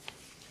be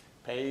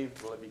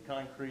paved? Will it be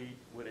concrete?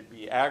 Would it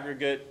be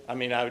aggregate? I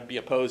mean, I would be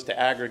opposed to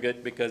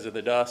aggregate because of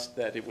the dust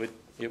that it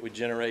would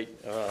generate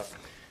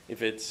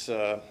if it's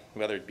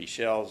whether it be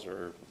shells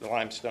or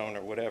limestone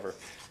or whatever.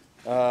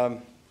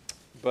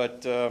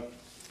 But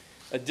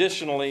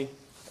additionally,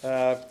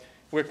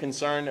 we're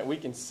concerned that we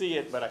can see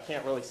it, but I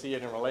can't really see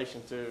it in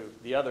relation to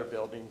the other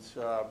buildings.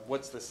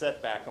 What's the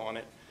setback on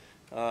it?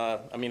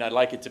 I mean, I'd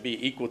like it to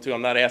be equal to,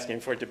 I'm not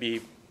asking for it to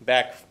be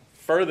back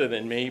further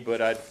than me,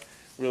 but I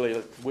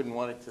really wouldn't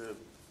want it to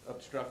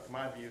obstruct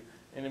my view.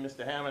 And then,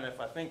 Mr. Hammond, if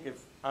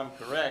I'm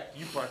correct,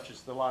 you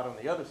purchased the lot on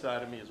the other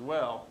side of me as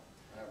well.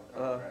 I have a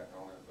contract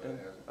on it, but it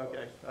hasn't.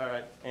 Okay, all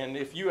right. And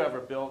if you ever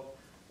built,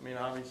 I mean,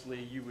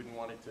 obviously you wouldn't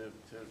want it to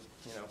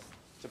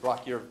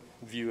block your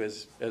view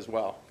as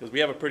well, because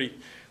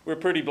we're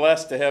pretty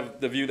blessed to have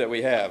the view that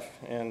we have.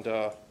 And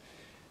the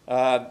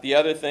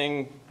other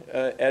thing,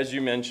 as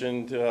you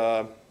mentioned,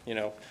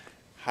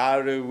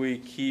 how do we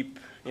keep,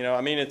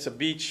 I mean, it's a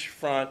beach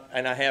front,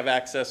 and I have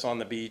access on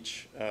the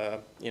beach. I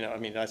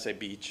mean, I say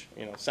beach,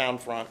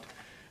 sound front.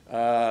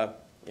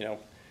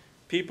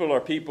 People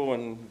are people,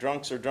 and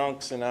drunks are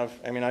drunks, and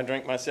I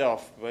drink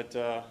myself. But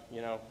I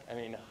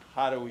mean,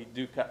 how do we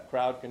do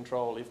crowd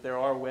control if there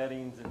are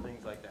weddings and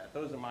things like that?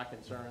 Those are my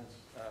concerns.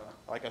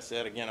 Like I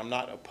said, again, I'm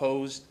not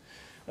opposed,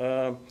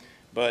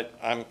 but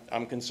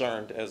I'm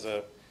concerned as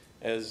a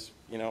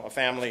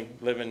family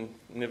living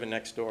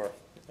next door.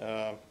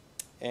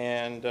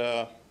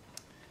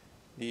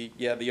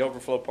 The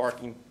overflow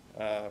parking,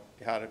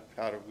 how do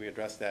we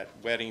address that?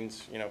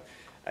 Weddings,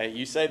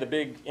 you say the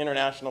big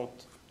international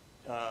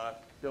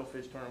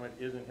Billfish tournament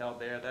isn't held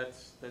there.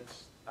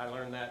 I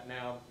learned that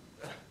now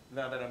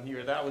that I'm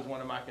here. That was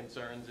one of my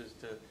concerns as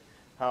to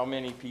how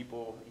many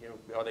people,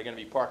 are they going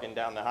to be parking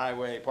down the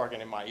highway, parking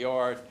in my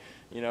yard?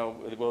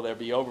 Will there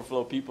be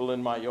overflow people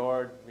in my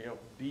yard,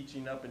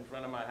 beaching up in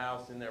front of my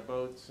house in their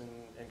boats and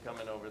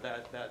coming over?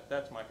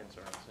 That's my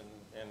concerns.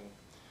 And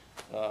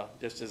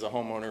just as a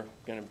homeowner,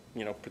 going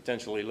to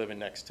potentially living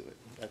next to it.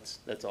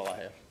 That's all I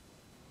have.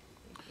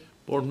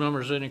 Board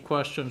members, any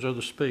questions of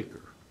the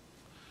speaker?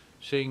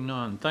 Seeing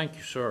none, thank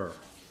you, sir.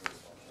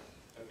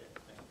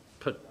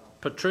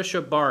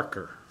 Patricia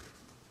Barker.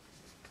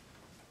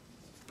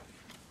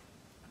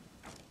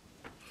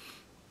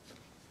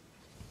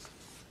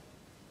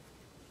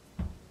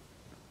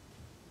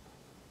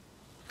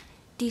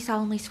 Do you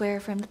solemnly swear or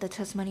affirm that the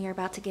testimony you're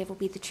about to give will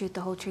be the truth,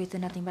 the whole truth,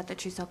 and nothing but the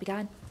truth, so help you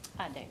God?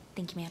 I do.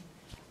 Thank you, ma'am.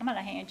 I'm going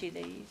to hand you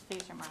these.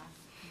 These are my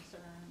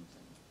concerns.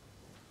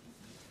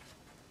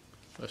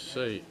 Let's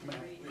see.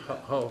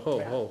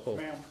 Ho.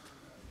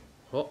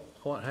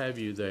 What have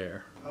you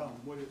there?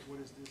 What is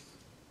this?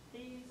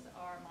 These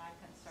are my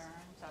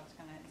concerns. I was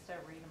going to, instead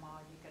of reading them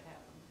all, you could have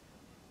them.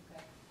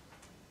 Okay.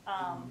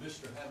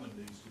 Mr. Hammond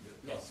needs to get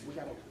a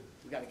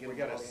copy. We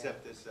gotta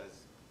accept this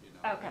as,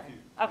 Okay.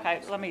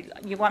 Okay.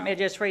 You want me to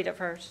just read it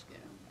first?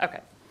 Yeah.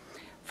 Okay.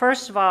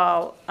 First of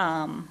all,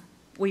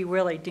 we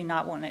really do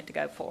not want it to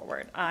go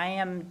forward. I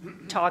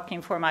am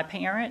talking for my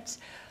parents.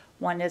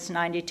 One is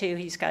 92,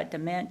 he's got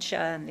dementia,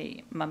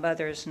 and my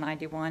mother is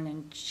 91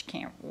 and she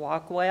can't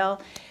walk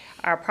well.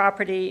 Our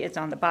property is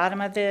on the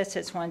bottom of this.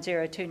 It's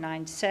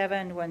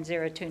 10297,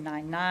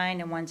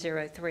 10299, and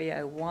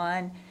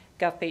 10301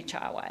 Gulf Beach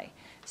Highway.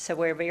 So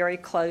we're very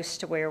close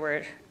to where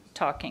we're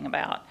talking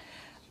about.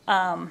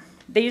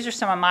 These are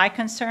some of my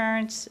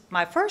concerns.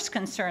 My first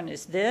concern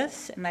is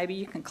this, and maybe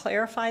you can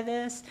clarify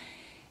this,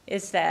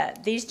 is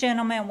that these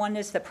gentlemen, one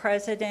is the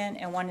president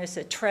and one is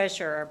the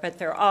treasurer, but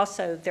they're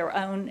also their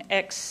own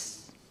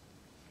experts.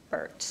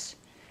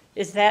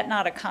 Is that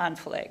not a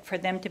conflict for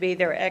them to be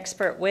their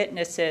expert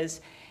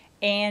witnesses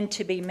and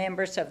to be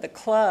members of the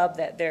club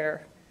that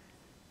they're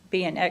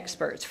being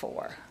experts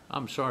for?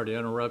 I'm sorry to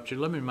interrupt you.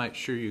 Let me make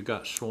sure you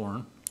got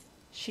sworn.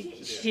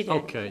 She did.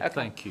 Okay,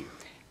 thank you.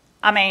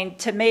 I mean,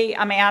 to me,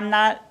 I'm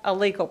not a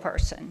legal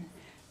person,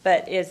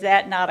 but is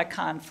that not a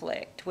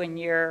conflict when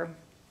you're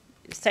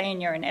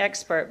saying you're an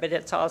expert, but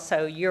it's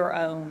also your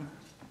own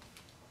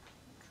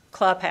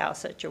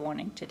clubhouse that you're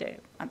wanting to do?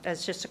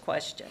 That's just a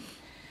question.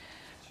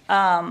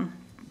 My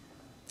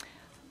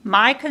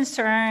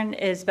concern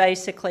is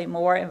basically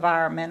more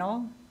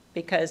environmental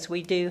because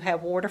we do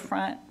have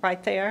waterfront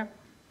right there.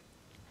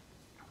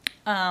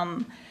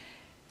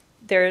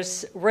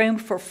 There's room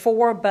for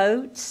 4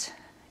 boats,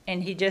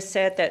 and he just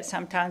said that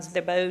sometimes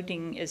the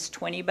boating is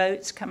 20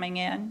 boats coming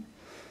in.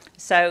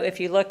 So if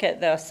you look at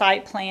the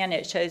site plan,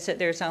 it shows that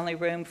there's only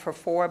room for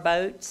 4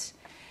 boats.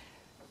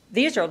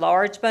 These are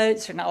large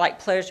boats. They're not like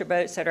pleasure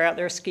boats that are out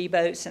there, ski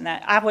boats and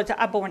that. I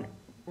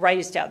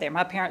raised out there.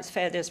 My parents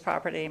fed this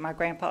property, my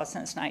grandpa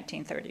since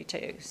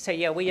 1932. So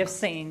yeah, we have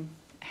seen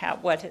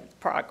what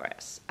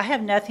progress. I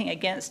have nothing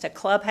against a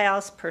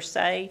clubhouse per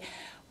se.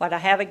 What I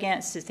have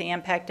against is the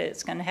impact that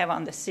it's going to have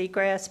on the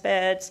seagrass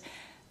beds,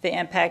 the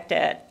impact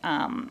that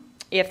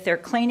if they're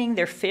cleaning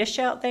their fish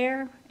out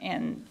there,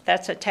 and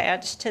that's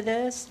attached to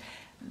this,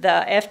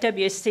 the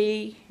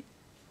FWC,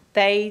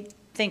 they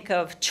think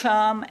of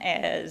chum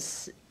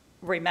as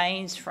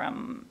remains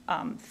from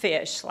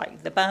fish,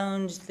 like the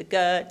bones, the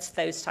guts,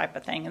 those type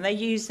of thing, and they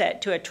use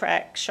that to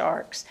attract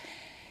sharks.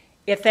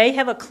 If they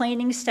have a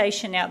cleaning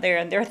station out there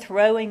and they're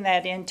throwing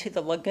that into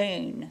the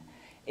lagoon,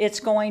 it's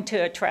going to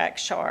attract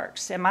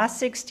sharks. In my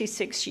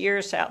 66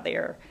 years out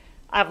there,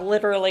 I've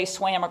literally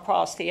swam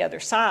across the other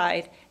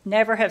side,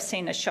 never have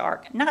seen a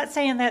shark. Not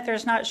saying that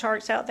there's not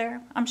sharks out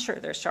there. I'm sure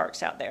there's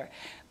sharks out there.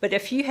 But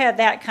if you have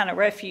that kind of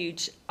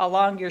refuge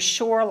along your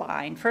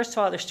shoreline, first of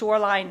all, the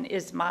shoreline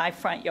is my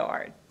front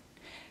yard.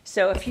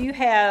 So if you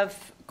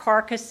have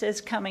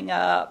carcasses coming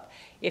up,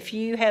 if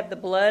you have the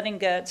blood and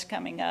guts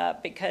coming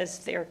up because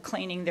they're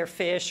cleaning their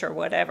fish or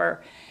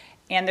whatever,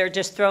 and they're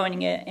just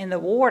throwing it in the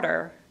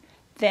water,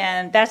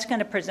 then that's going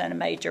to present a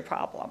major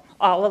problem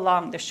all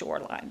along the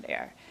shoreline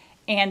there.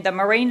 And the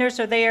mariners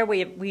are there.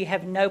 We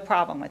have no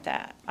problem with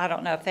that. I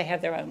don't know if they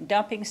have their own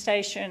dumping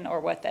station or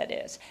what that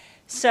is.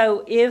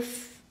 So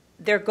if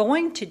they're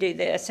going to do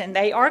this, and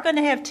they are going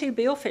to have 2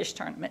 billfish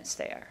tournaments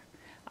there,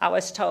 I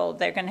was told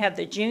they're going to have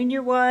the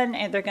junior one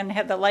and they're going to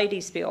have the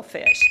ladies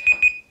billfish.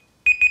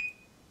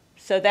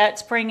 So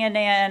that's bringing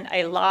in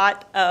a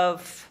lot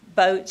of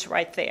boats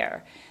right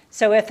there.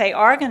 So if they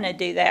are going to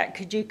do that,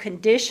 could you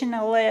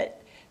conditional it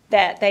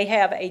that they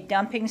have a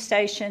dumping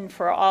station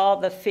for all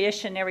the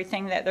fish and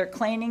everything that they're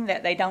cleaning,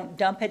 that they don't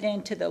dump it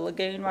into the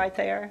lagoon right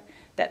there,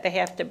 that they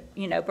have to,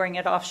 bring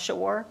it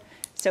offshore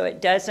so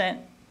it doesn't,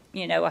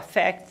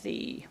 affect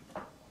the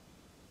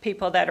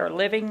people that are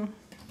living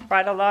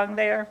right along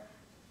there?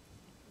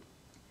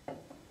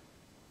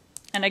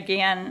 And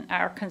again,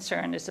 our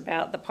concern is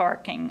about the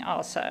parking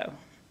also.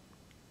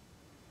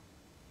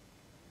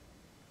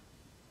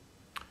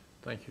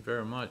 Thank you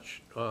very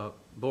much.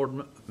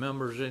 Board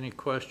members, any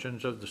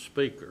questions of the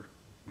speaker?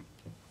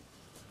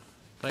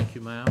 Thank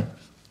you, ma'am.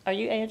 Are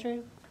you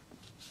Andrew?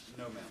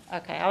 No,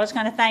 ma'am. Okay, I was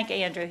going to thank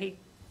Andrew. He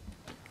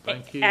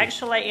Thank you.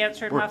 actually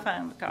answered my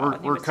phone call.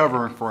 We're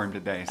covering for him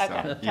today, so, Okay,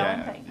 tell him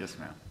yeah, thank you. yes,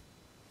 ma'am.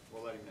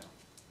 We'll let him know.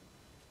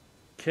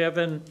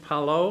 Kevin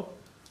Palo.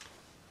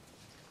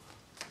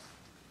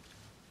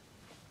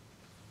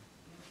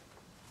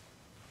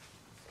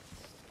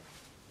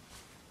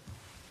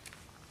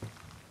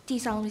 Do you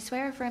solemnly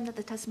swear or affirm that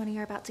the testimony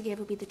you're about to give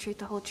will be the truth,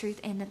 the whole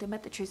truth, and nothing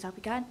but the truth, so help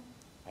you God?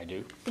 I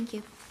do. Thank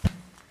you.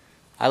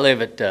 I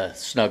live at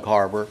Snug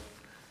Harbor,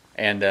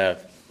 and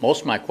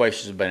most of my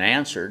questions have been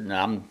answered, and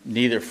I'm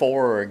neither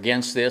for or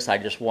against this. I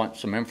just want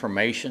some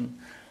information.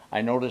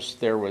 I noticed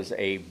there was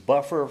a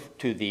buffer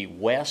to the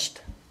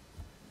west.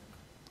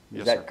 Is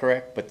Yes, that sir.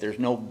 correct? But there's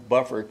no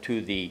buffer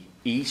to the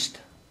east?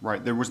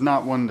 Right, there was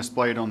not one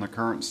displayed on the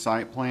current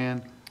site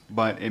plan,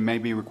 but it may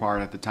be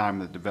required at the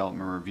time of the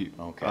development review.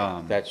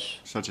 Okay, that's...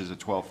 Such as a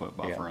 12-foot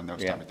buffer and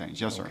those type of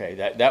things. Yes, sir. Okay,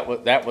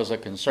 that was a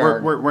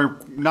concern. We're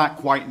not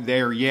quite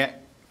there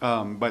yet,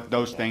 but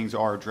those things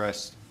are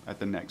addressed at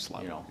the next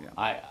level.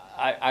 Yeah.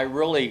 I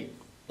really,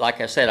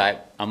 like I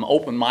said, I'm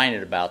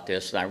open-minded about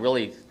this, and I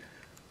really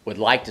would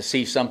like to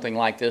see something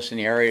like this in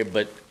the area,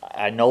 but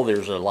I know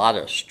there's a lot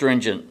of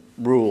stringent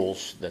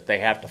rules that they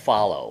have to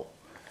follow.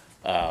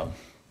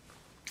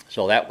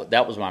 So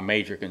that was my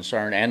major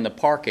concern, and the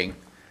parking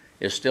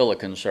is still a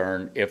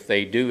concern. If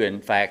they do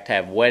in fact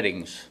have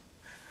weddings,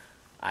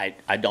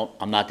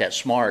 I'm not that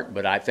smart,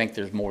 but I think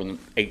there's more than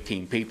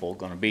 18 people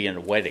going to be in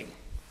a wedding.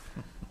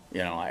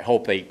 I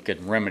hope they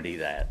can remedy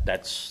that.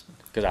 That's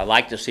because I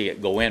like to see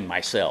it go in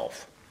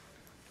myself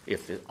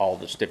if all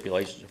the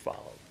stipulations are followed.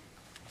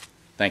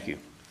 Thank you.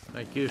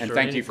 Thank you, sir. And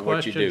thank you for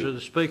what you Any questions do. of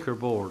the speaker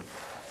board?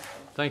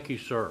 Thank you,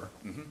 sir.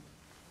 Mm-hmm.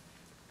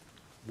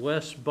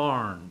 Wes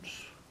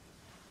Barnes.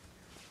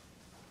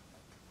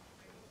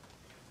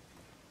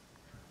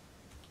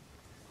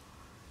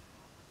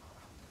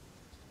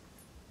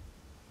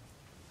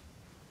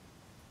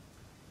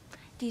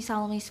 Do you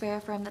solemnly swear or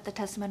affirm that the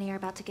testimony you're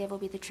about to give will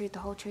be the truth, the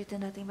whole truth, and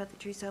nothing but the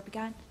truth, so help you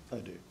God? I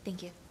do.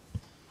 Thank you.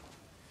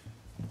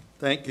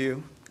 Thank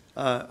you.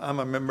 I'm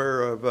a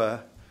member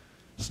of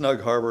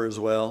Snug Harbor as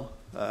well.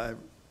 I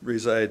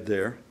reside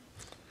there.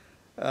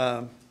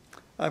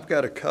 I've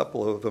got a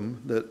couple of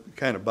them that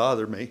kind of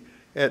bother me.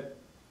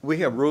 We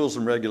have rules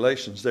and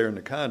regulations there in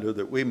the condo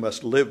that we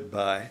must live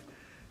by.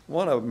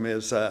 One of them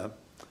is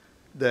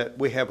that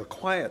we have a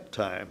quiet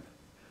time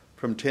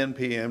from 10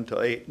 p.m.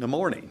 till 8 in the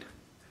morning.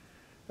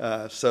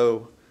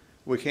 So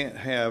we can't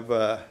have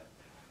a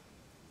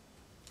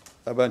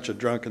bunch of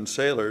drunken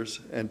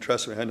sailors, and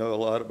trust me, I know a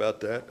lot about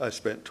that. I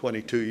spent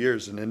 22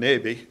 years in the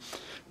Navy,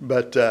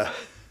 but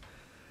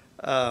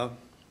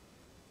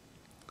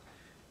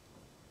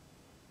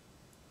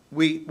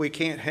we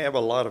can't have a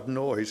lot of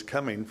noise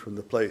coming from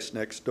the place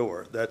next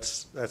door.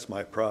 That's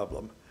my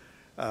problem.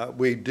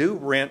 We do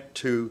rent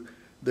to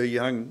the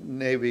young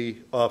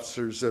Navy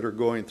officers that are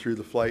going through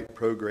the flight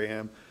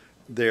program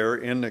there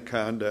in the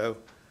condo,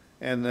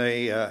 and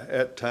they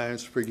at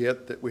times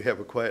forget that we have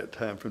a quiet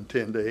time from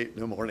 10 to 8 in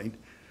the morning,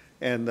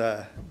 and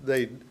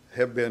they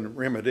have been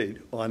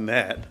remedied on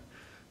that.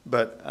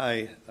 But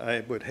I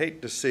would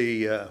hate to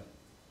see a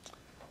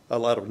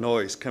lot of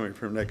noise coming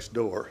from next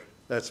door.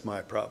 That's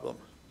my problem.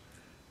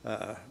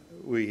 A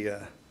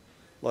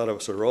lot of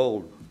us are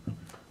old.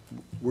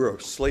 We're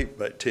asleep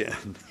by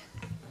 10.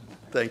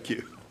 Thank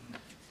you.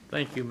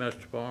 Thank you,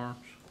 Mr. Barnes.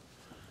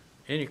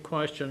 Any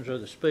questions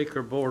of the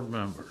speaker, board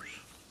members?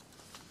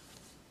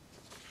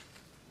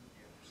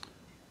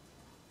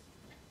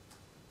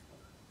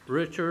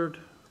 Richard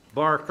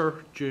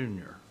Barker,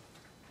 Jr.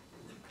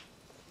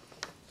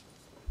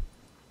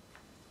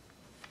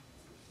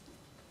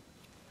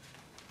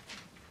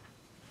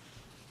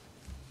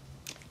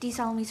 Do you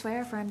solemnly swear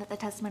or affirm that the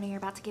testimony you're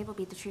about to give will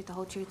be the truth, the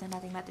whole truth, and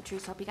nothing but the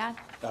truth, so help you God?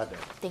 I do.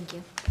 Thank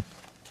you.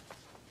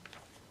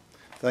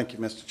 Thank you,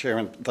 Mr.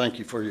 Chairman. Thank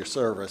you for your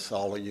service,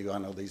 all of you. I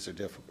know these are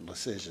difficult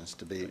decisions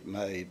to be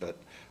made, but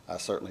I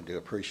certainly do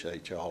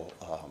appreciate y'all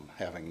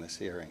having this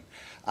hearing.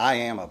 I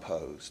am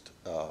opposed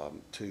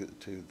to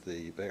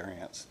the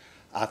variance.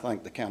 I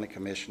think the county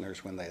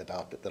commissioners, when they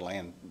adopted the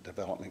land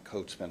development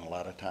code, spent a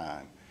lot of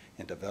time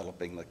in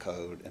developing the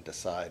code and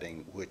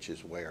deciding which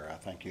is where. I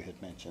think you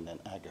had mentioned in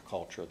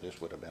agriculture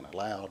this would have been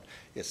allowed.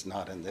 It's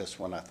not in this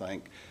one. I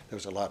think there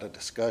was a lot of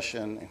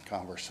discussion and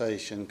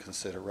conversation,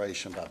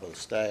 consideration by both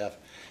staff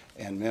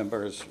and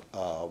members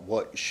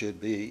what should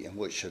be and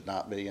what should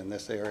not be in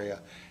this area.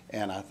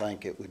 And I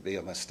think it would be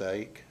a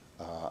mistake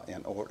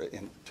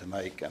to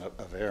make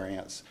a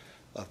variance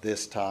of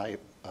this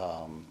type.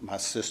 My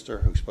sister,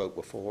 who spoke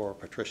before,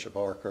 Patricia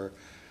Barker,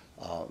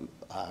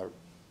 I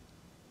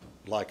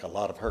like a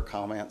lot of her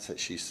comments that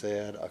she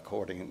said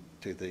according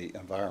to the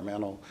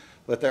environmental,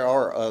 but there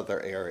are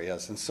other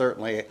areas, and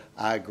certainly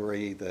I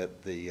agree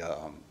that the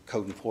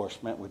code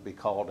enforcement would be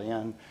called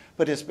in,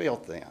 but it's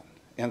built in,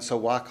 and so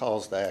why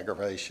cause the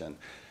aggravation?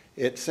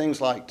 It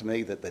seems like to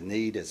me that the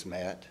need is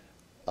met.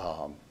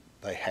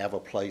 They have a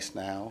place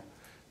now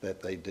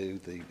that they do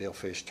the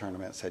billfish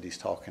tournaments that he's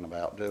talking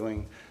about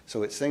doing,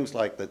 so it seems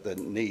like that the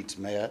need's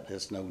met.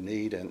 There's no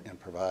need in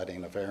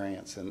providing a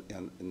variance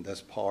in this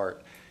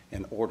part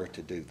in order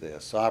to do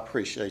this. So I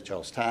appreciate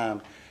y'all's time,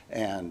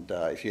 and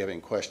if you have any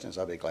questions,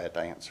 I'll be glad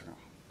to answer them.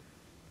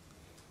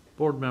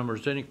 Board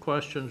members, any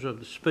questions of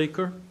the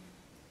speaker?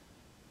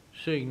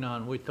 Seeing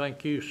none, we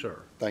thank you, sir.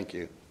 Thank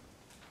you.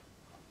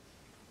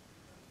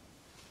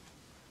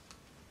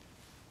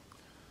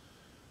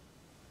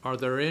 Are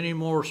there any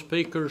more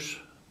speakers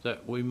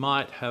that we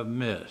might have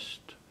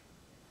missed?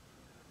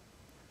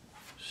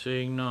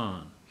 Seeing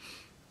none.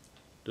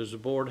 Does the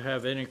board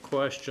have any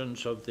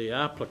questions of the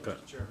applicant?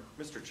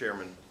 Mr.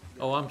 Chairman.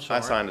 Oh, I'm sorry.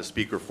 I signed a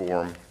speaker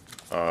form.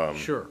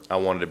 Sure. I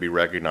wanted to be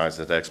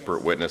recognized as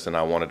expert witness, and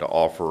I wanted to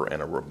offer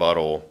a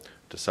rebuttal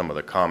to some of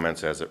the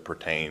comments as it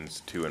pertains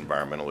to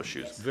environmental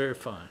issues. Very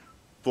fine.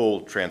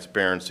 Full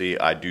transparency,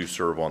 I do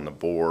serve on the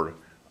board.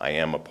 I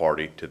am a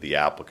party to the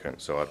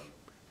applicant, so if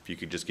you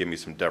could just give me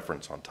some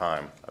deference on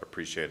time, I'd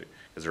appreciate it,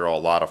 because there are a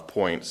lot of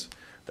points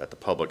that the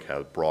public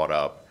has brought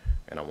up,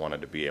 and I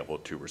wanted to be able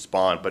to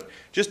respond. But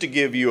just to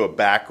give you a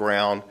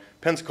background,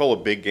 Pensacola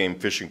Big Game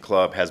Fishing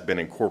Club has been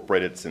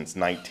incorporated since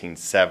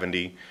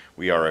 1970.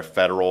 We are a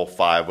federal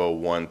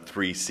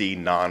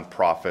 501(c)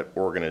 nonprofit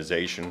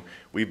organization.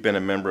 We've been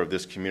a member of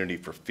this community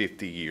for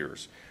 50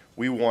 years.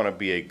 We want to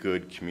be a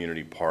good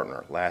community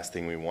partner. Last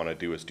thing we want to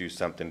do is do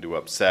something to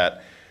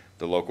upset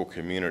the local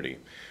community.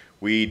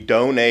 We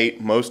donate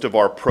most of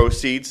our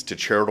proceeds to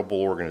charitable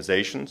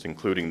organizations,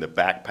 including the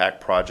Backpack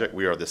Project.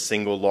 We are the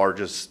single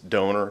largest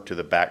donor to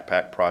the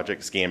Backpack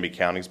Project. Escambia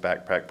County's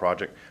Backpack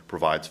Project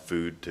provides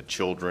food to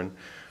children.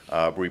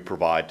 We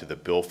provide to the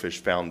Billfish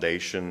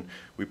Foundation.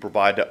 We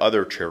provide to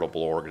other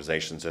charitable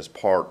organizations as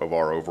part of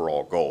our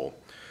overall goal.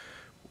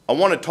 I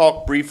want to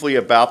talk briefly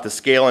about the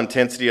scale and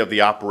intensity of the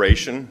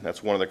operation.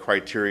 That's one of the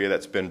criteria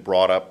that's been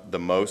brought up the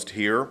most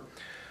here.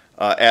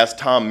 As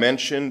Tom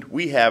mentioned,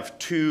 we have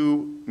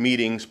 2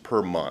 meetings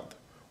per month.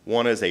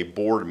 One is a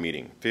board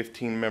meeting,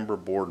 15-member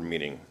board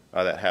meeting.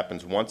 That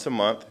happens once a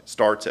month. It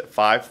starts at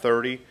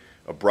 5:30,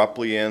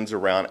 abruptly ends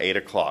around 8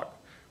 o'clock.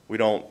 We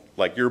don't,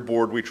 like your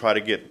board, we try to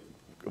get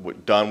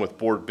done with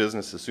board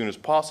business as soon as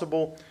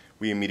possible.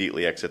 We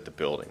immediately exit the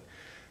building.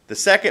 The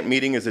second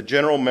meeting is a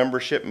general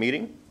membership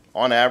meeting.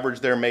 On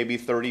average, there may be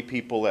 30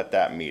 people at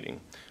that meeting.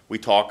 We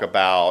talk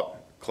about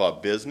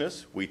club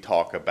business. We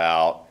talk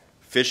about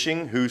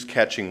fishing, who's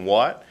catching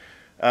what.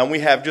 We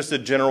have just a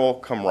general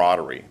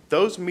camaraderie.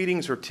 Those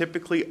meetings are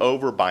typically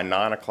over by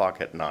 9 o'clock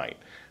at night.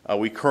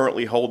 We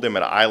currently hold them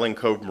at Island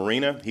Cove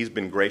Marina. He's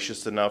been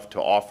gracious enough to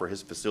offer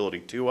his facility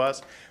to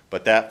us,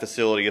 but that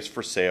facility is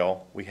for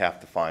sale. We have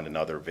to find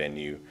another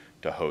venue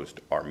to host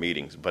our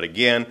meetings. But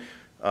again,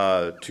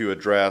 to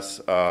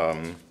address,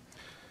 I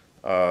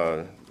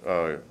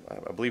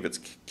believe it's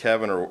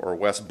Kevin or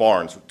Wes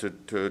Barnes,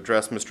 to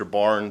address Mr.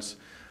 Barnes,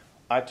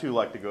 I too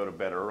like to go to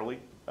bed early.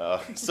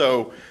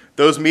 So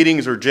those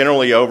meetings are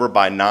generally over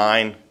by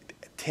 9,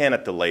 10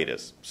 at the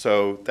latest.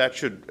 So that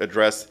should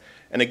address,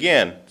 and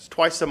again, it's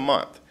twice a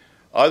month.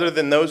 Other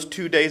than those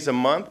 2 days a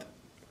month,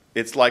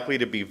 it's likely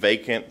to be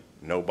vacant,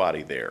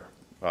 nobody there.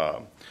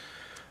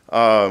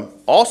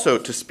 Also,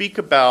 to speak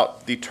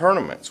about the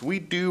tournaments, we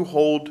do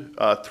hold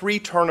 3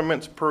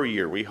 tournaments per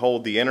year. We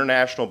hold the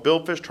International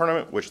Billfish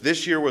Tournament, which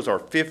this year was our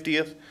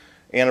 50th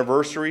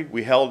anniversary.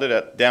 We held it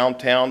at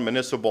Downtown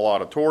Municipal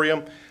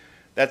Auditorium.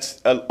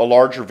 That's a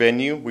larger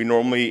venue. We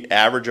normally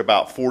average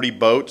about 40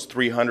 boats,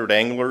 300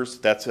 anglers.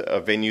 That's a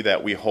venue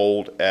that we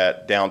hold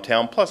at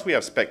downtown. Plus, we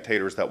have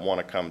spectators that want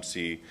to come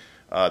see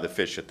the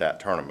fish at that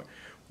tournament.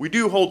 We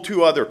do hold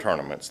 2 other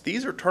tournaments.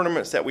 These are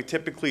tournaments that we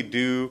typically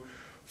do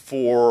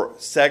for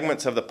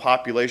segments of the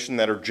population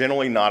that are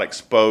generally not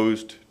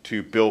exposed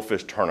to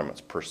billfish tournaments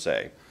per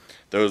se.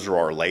 Those are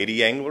our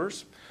lady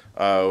anglers.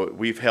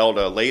 We've held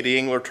a lady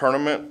angler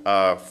tournament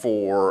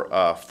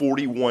for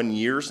 41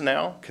 years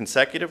now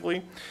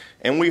consecutively,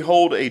 and we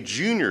hold a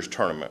juniors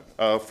tournament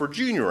for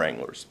junior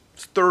anglers.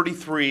 It's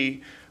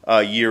 33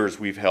 years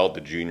we've held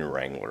the junior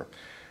angler.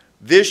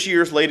 This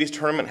year's ladies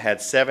tournament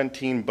had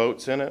 17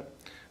 boats in it.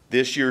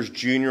 This year's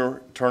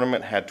junior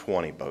tournament had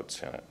 20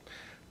 boats in it.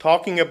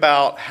 Talking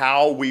about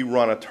how we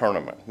run a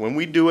tournament. When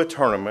we do a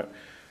tournament,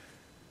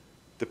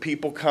 the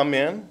people come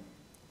in,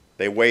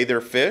 they weigh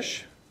their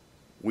fish,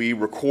 we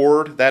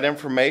record that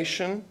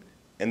information,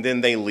 and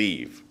then they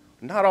leave.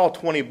 Not all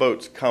 20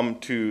 boats come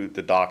to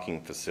the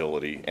docking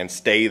facility and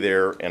stay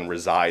there and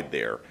reside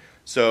there.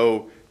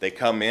 So they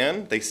come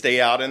in, they stay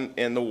out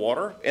in the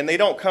water, and they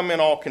don't come in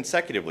all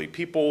consecutively.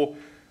 People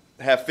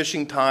have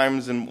fishing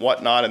times and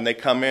whatnot, and they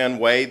come in,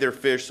 weigh their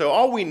fish. So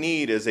all we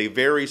need is a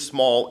very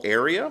small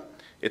area.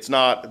 It's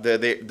not,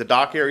 the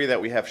dock area that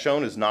we have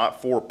shown is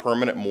not for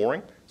permanent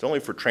mooring. It's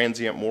only for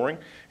transient mooring.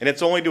 And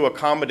it's only to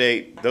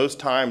accommodate those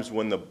times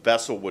when the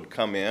vessel would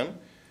come in,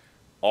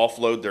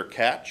 offload their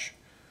catch.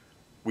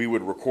 We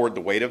would record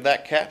the weight of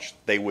that catch.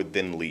 They would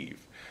then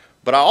leave.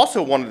 But I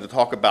also wanted to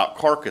talk about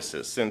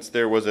carcasses. Since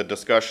there was a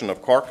discussion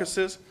of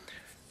carcasses,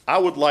 I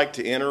would like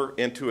to enter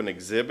into an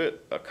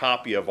exhibit a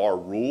copy of our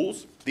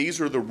rules. These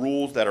are the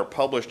rules that are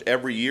published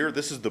every year.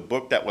 This is the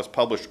book that was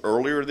published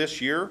earlier this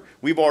year.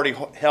 We've already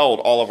held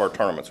all of our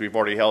tournaments. We've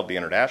already held the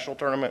international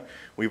tournament,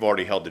 we've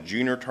already held the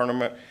junior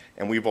tournament,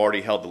 and we've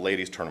already held the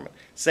ladies tournament.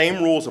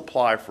 Same rules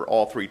apply for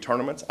all 3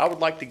 tournaments. I would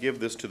like to give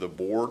this to the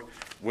board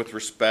with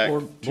respect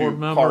to board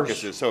members.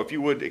 carcasses. So if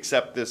you would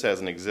accept this as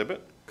an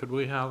exhibit. Could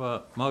we have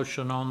a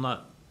motion on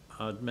that,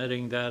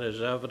 admitting that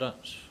as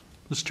evidence?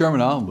 Mr.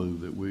 Chairman, I'll move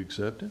that we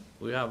accept it.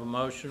 We have a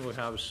motion, we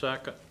have a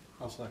second.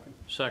 I'll second.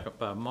 Second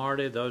by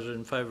Marty. Those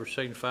in favor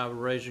signify by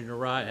raising your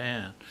right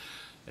hand.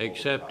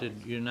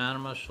 Accepted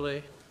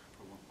unanimously.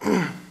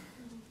 And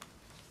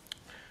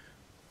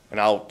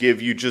I'll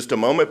give you just a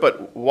moment,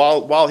 but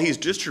while he's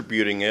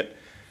distributing it,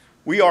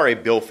 we are a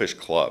billfish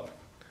club.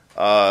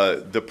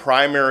 The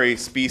primary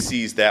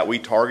species that we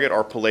target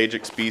are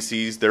pelagic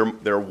species.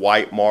 They're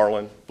white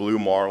marlin, blue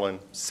marlin,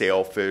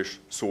 sailfish,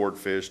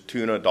 swordfish,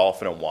 tuna,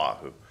 dolphin, and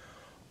wahoo.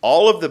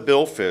 All of the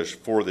billfish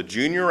for the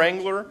junior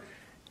angler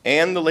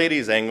and the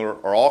ladies angler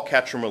are all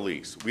catch and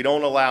release. We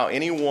don't allow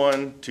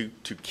anyone to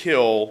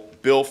kill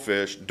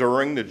billfish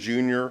during the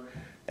junior.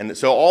 And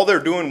so all they're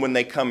doing when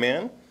they come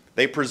in,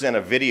 they present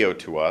a video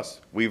to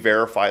us, we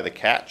verify the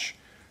catch,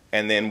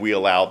 and then we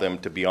allow them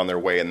to be on their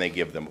way and they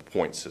give them a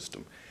point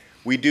system.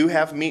 We do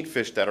have meat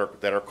fish that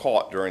are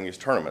caught during these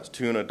tournaments,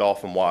 tuna,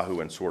 dolphin, wahoo,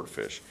 and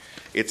swordfish.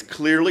 It's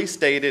clearly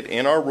stated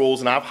in our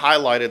rules, and I've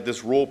highlighted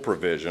this rule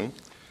provision,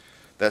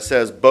 that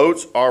says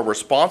boats are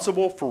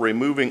responsible for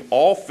removing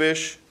all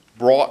fish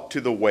brought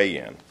to the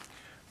weigh-in.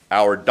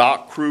 Our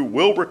dock crew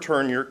will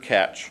return your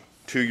catch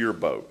to your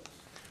boat.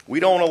 We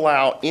don't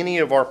allow any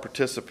of our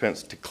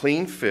participants to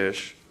clean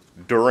fish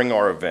during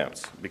our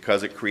events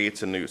because it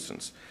creates a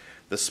nuisance.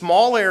 The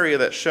small area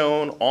that's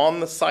shown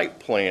on the site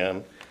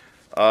plan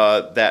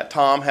that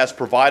Tom has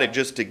provided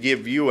just to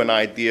give you an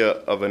idea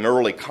of an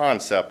early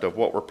concept of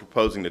what we're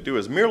proposing to do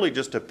is merely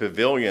just a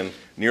pavilion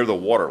near the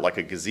water, like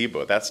a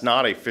gazebo. That's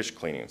not a fish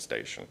cleaning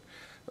station.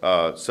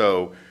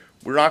 So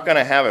we're not going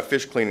to have a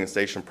fish cleaning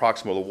station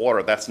proximal to the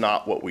water. That's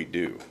not what we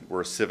do.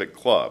 We're a civic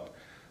club.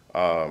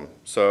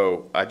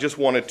 So I just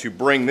wanted to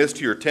bring this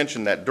to your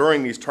attention that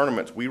during these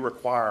tournaments, we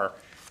require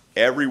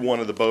every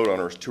one of the boat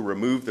owners to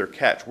remove their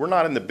catch. We're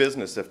not in the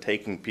business of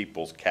taking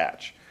people's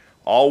catch.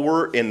 All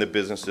we're in the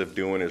business of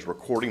doing is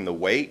recording the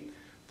weight,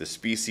 the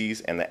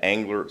species, and the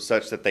angler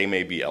such that they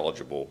may be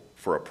eligible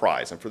for a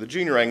prize. And for the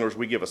junior anglers,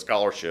 we give a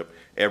scholarship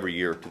every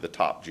year to the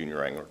top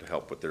junior angler to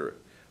help with their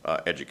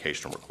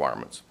educational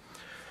requirements.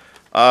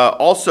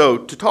 Also,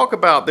 to talk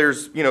about,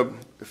 there's,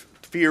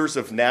 fears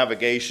of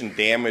navigation,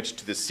 damage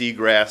to the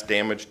seagrass,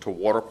 damage to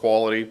water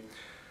quality.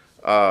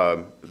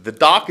 The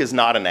dock is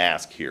not an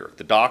ask here.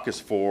 The dock is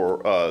for,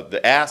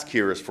 the ask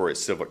here is for a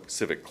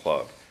civic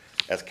club.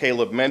 As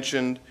Caleb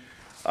mentioned,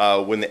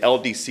 when the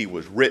LDC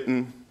was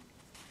written,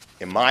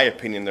 in my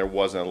opinion, there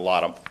wasn't a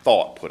lot of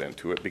thought put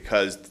into it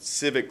because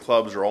civic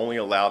clubs are only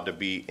allowed to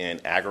be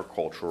in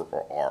agriculture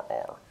or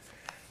RR.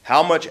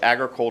 How much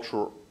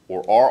agriculture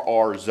or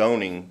RR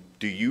zoning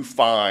do you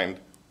find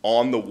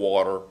on the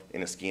water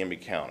in Escambia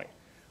County?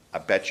 I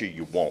bet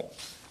you won't,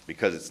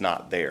 because it's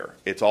not there.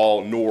 It's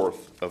all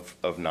north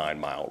of 9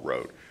 Mile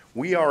Road.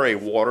 We are a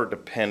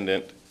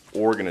water-dependent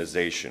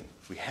organization.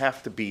 We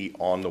have to be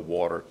on the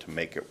water to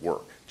make it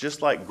work.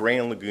 Just like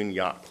Grand Lagoon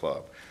Yacht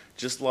Club,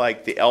 just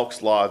like the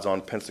Elks Lodge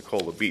on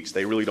Pensacola Beach.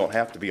 They really don't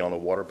have to be on the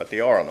water, but they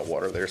are on the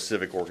water. They're a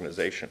civic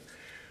organization.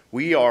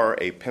 We are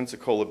a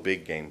Pensacola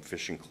big game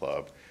fishing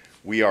club.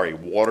 We are a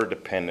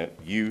water-dependent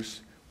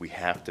use. We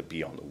have to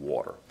be on the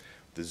water.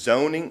 The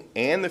zoning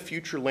and the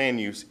future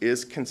land use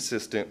is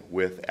consistent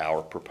with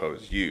our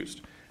proposed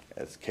use.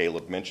 As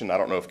Caleb mentioned, I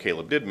don't know if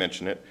Caleb did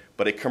mention it,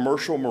 but a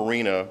commercial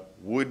marina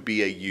would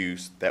be a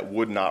use that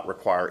would not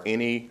require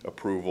any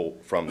approval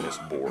from this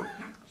board.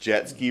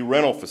 Jet ski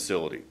rental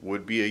facility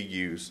would be a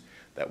use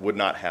that would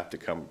not have to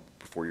come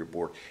before your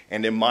board.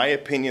 And in my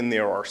opinion,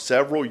 there are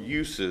several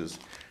uses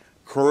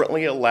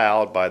currently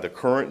allowed by the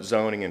current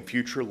zoning and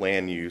future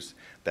land use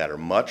that are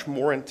much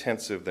more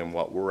intensive than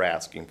what we're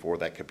asking for,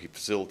 that could be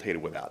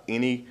facilitated without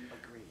any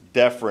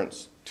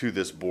deference to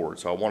this board.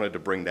 So I wanted to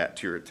bring that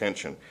to your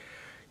attention.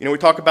 You know, we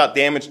talk about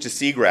damage to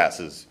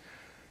seagrasses.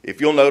 If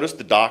you'll notice,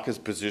 the dock is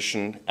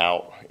positioned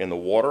out in the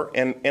water,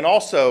 and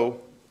also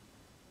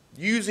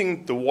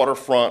using the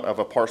waterfront of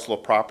a parcel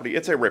of property,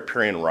 it's a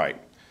riparian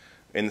right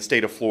in the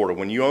state of Florida.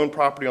 When you own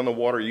property on the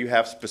water, you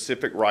have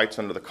specific rights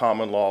under the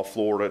common law of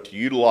Florida to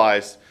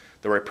utilize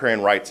the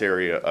riparian rights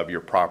area of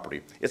your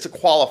property. It's a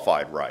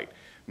qualified right,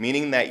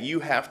 meaning that you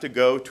have to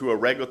go to a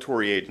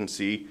regulatory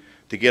agency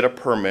to get a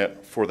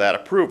permit for that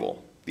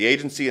approval. The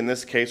agency in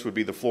this case would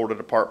be the Florida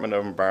Department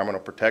of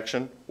Environmental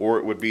Protection, or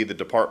it would be the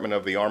Department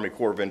of the Army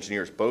Corps of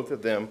Engineers. Both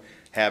of them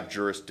have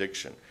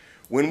jurisdiction.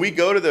 When we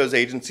go to those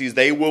agencies,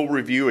 they will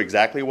review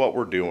exactly what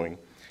we're doing,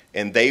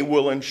 and they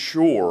will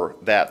ensure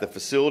that the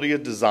facility is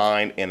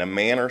designed in a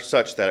manner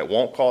such that it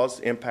won't cause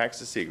impacts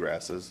to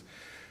seagrasses.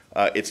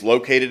 It's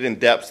located in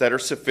depths that are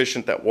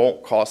sufficient that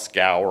won't cause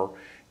scour,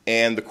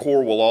 and the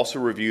Corps will also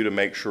review to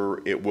make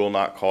sure it will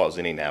not cause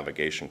any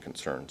navigation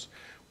concerns.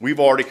 We've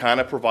already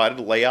kind of provided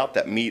a layout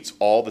that meets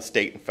all the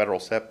state and federal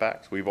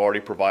setbacks. We've already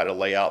provided a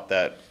layout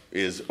that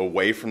is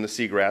away from the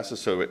seagrasses,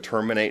 so it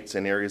terminates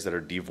in areas that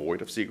are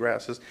devoid of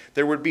seagrasses.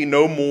 There would be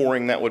no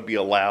mooring that would be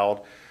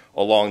allowed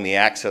along the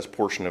access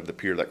portion of the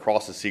pier that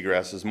crosses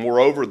seagrasses.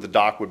 Moreover, the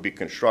dock would be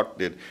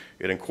constructed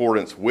in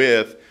accordance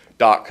with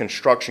dock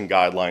construction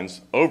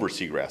guidelines over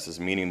seagrasses,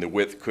 meaning the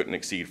width couldn't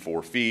exceed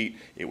 4 feet.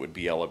 It would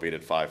be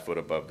elevated 5 foot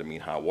above the mean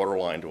high water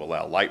line to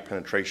allow light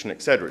penetration,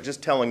 et cetera.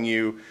 Just telling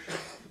you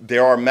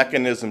there are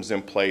mechanisms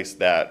in place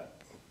that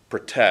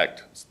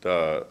protect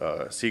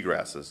the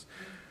seagrasses.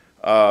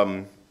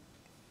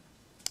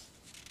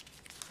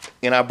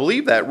 And I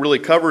believe that really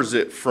covers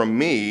it from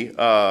me.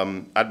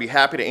 I'd be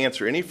happy to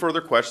answer any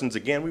further questions.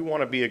 Again, we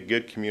want to be a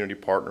good community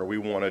partner. We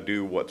want to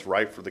do what's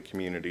right for the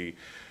community.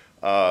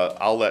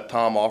 I'll let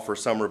Tom offer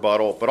some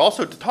rebuttal, but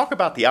also to talk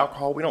about the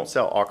alcohol. We don't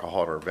sell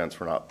alcohol at our events.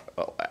 We're not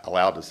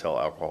allowed to sell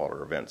alcohol at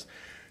our events.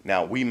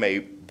 Now, we may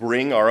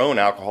bring our own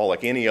alcohol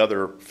like any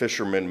other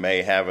fisherman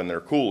may have in their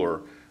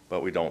cooler,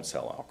 but we don't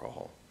sell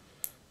alcohol.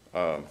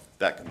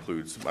 That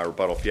concludes my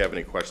rebuttal. If you have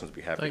any questions, I'd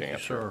be happy to answer.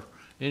 Thank you, sir.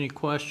 Any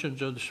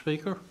questions of the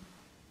speaker?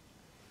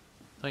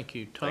 Thank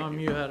you. Tom,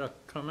 you had a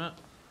comment?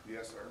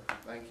 Yes, sir.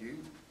 Thank you.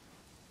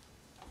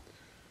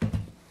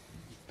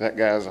 That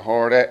guy's a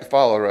hard act to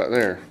follow right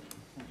there.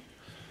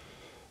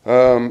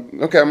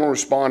 Okay, I'm going to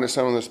respond to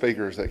some of the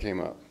speakers that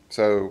came up.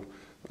 So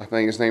I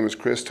think his name is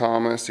Chris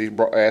Thomas. He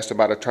asked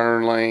about a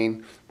turn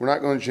lane. We're not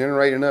going to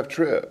generate enough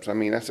trips. I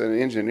mean, that's an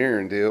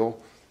engineering deal,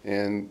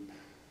 and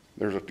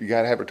you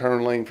got to have a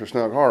turn lane for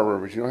Snug Harbor,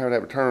 but you don't have to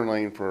have a turn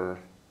lane for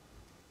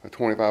a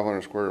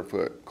 2,500 square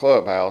foot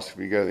clubhouse. If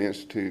you go to the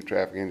Institute of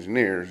Traffic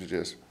Engineers,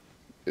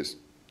 there's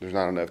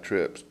not enough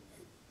trips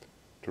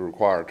to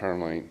require a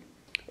turn lane.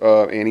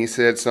 And he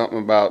said something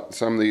about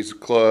some of these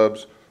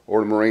clubs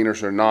or the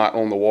marinas are not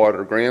on the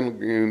water. Grand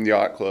Lagoon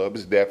Yacht Club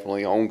is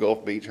definitely on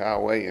Gulf Beach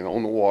Highway and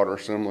on the water,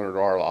 similar to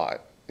our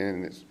lot.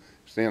 And it's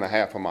in a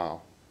half a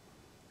mile.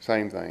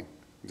 Same thing,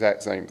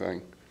 exact same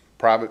thing.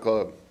 Private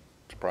club,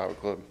 it's a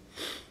private club,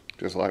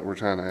 just like we're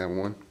trying to have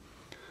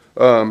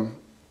one.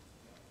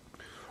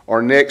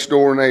 Our next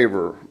door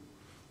neighbor,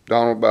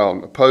 Donald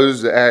Bowden,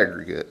 opposed the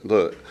aggregate.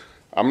 Look,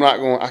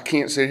 I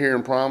can't sit here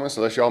and promise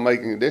unless y'all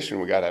make an addition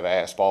we got to have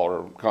asphalt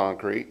or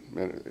concrete.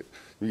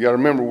 You got to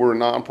remember we're a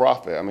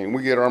nonprofit. I mean,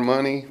 we get our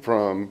money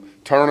from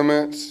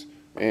tournaments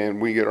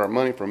and we get our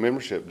money from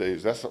membership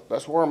dues.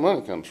 That's where our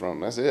money comes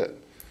from. That's it.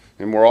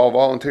 And we're all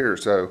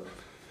volunteers. So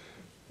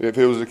if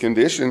it was a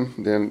condition,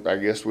 then I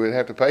guess we'd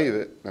have to pave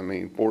it. I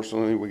mean,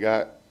 fortunately, we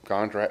got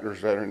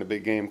contractors that are in the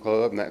big game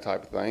club and that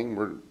type of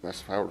thing.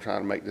 That's how we're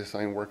trying to make this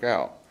thing work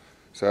out.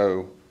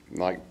 So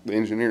like the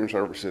engineering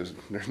services,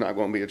 there's not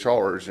going to be a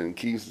charge, and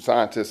Keith's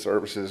scientist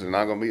services are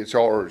not going to be a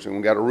charge, and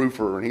we got a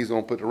roofer and he's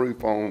going to put the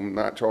roof on,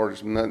 not charge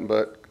us nothing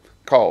but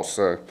cost.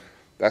 So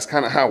that's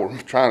kind of how we're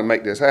trying to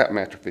make this happen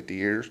after 50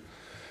 years.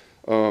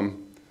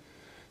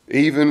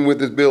 Even with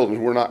this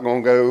building, we're not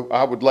gonna go,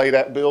 I would lay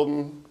that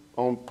building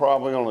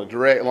probably on a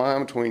direct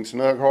line between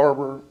Snug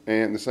Harbor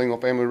and the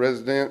single-family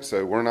residence,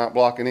 so we're not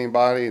blocking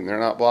anybody and they're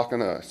not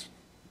blocking us,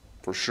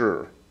 for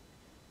sure.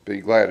 Be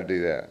glad to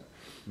do that.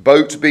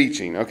 Boats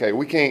beaching, okay,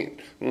 we can't,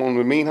 on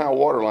the Mean High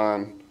water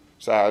line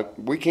side,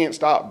 we can't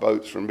stop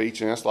boats from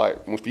beaching. That's like,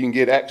 if you can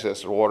get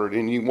access to the water,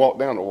 then you can walk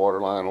down the water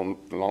line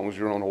as long as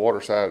you're on the water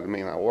side of the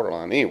Mean High water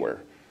line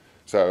anywhere.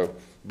 So,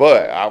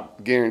 but I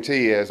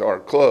guarantee you, as our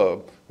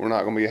club, we're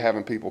not gonna be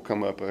having people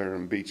come up there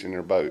and beaching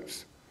their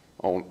boats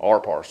on our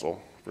parcel,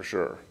 for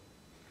sure.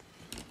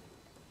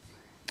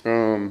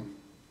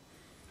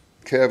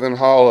 Kevin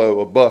Hollow,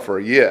 a buffer,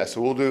 yes,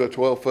 we'll do a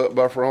 12-foot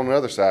buffer on the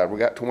other side. We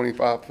got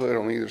 25 foot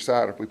on either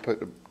side if we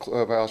put the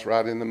clubhouse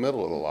right in the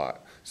middle of the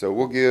lot. So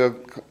we'll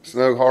give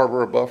Snug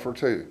Harbor a buffer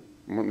too,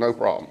 no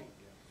problem.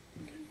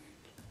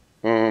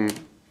 Trying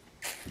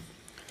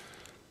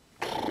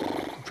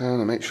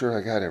to make sure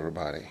I got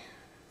everybody.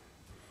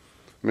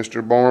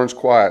 Mr. Barnes,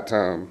 quiet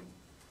time.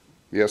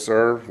 Yes,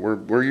 sir.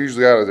 We're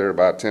usually out of there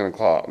about 10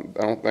 o'clock.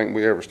 I don't think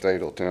we ever stay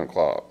till 10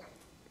 o'clock.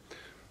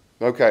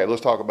 Okay,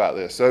 let's talk about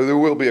this. So there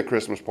will be a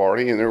Christmas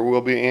party and there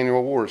will be an annual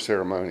awards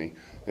ceremony.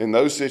 In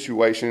those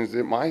situations,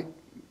 it might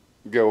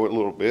go a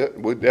little bit.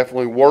 We'll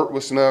definitely work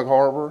with Snug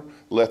Harbor,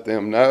 let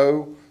them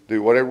know,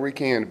 do whatever we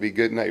can to be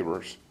good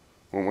neighbors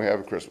when we have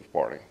a Christmas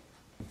party.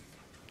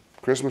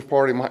 Christmas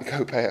party might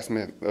go past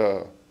 10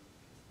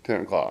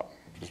 o'clock.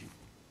 Just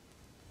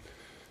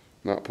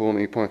not pulling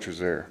any punches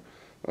there.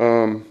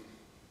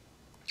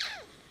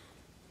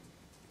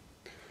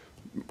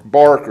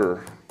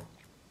 Barker,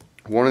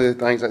 one of the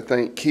things I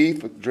think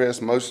Keith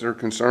addressed most of their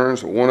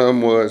concerns. One of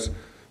them was,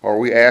 are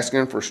we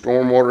asking for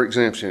stormwater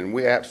exemption?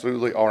 We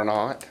absolutely are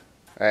not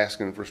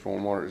asking for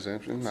stormwater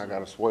exemption. I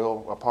got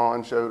a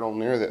pond showed on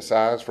there that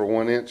size for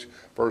 1 inch,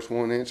 first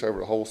 1 inch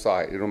over the whole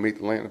site. It'll meet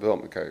the land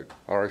development code.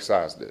 I already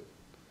sized it.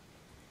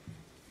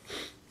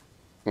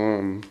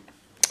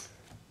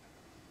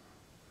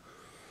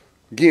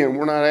 Again,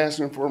 we're not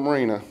asking for a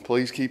marina.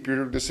 Please keep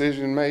your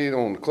decision made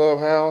on the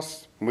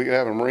clubhouse. We can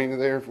have a marina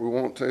there if we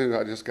want to.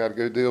 I just got to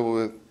go deal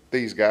with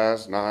these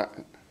guys, not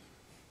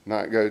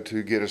go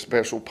to get a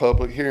special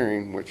public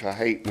hearing, which I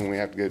hate when we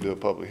have to go do a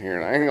public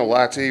hearing. I ain't gonna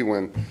lie to you,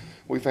 when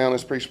we found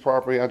this piece of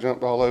property, I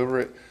jumped all over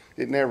it.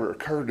 It never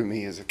occurred to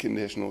me as a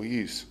conditional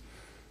use.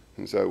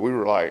 And so we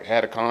were like,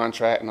 had a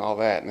contract and all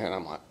that, and then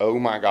I'm like, oh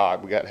my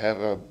God, we got to have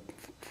a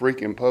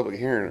freaking public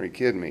hearing. Are you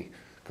kidding me?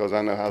 Because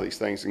I know how these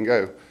things can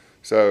go.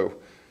 So,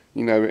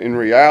 you know, in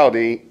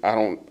reality,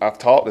 I've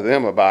talked to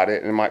them about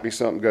it, and it might be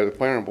something to go to the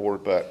planning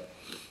board, but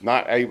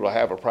not able to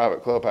have a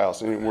private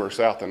clubhouse anywhere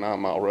south of 9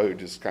 Mile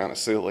Road is kind of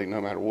silly, no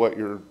matter what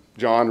your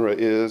genre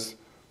is,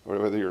 or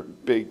whether you're a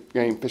big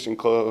game fishing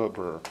club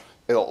or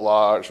elk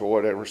lodge or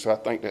whatever. So I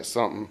think that's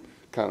something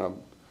kind of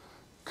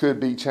could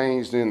be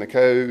changed in the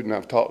code, and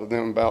I've talked to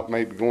them about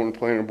maybe going to the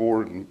planning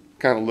board and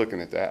kind of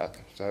looking at that.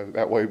 So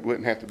that way we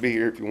wouldn't have to be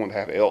here if you want to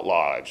have elk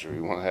lodge or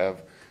you want to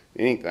have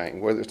anything,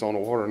 whether it's on the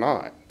water or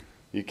not.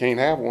 You can't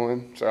have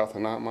one south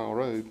of 9 Mile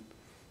Road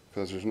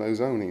because there's no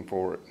zoning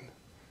for it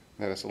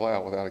that it's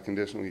allowed without a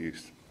conditional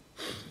use.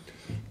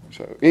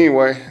 So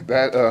anyway,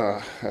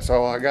 that's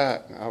all I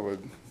got. I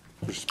would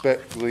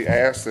respectfully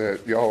ask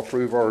that y'all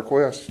approve our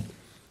request,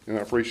 and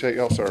I appreciate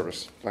y'all's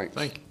service. Thanks.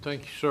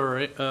 Thank you,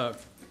 sir.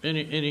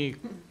 Any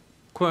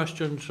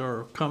questions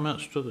or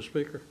comments to the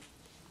speaker?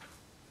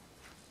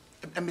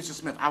 And Mr.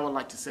 Smith, I would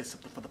like to say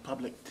something for the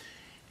public.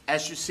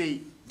 As you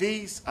see,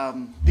 these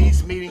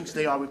meetings,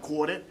 they are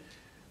recorded.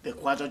 They're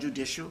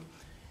quasi-judicial.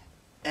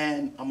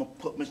 And I'm going to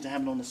put Mr.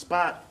 Hammond on the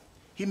spot.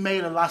 He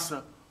made a lot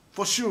of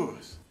for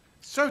sures,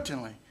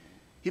 certainly.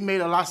 He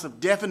made a lot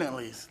of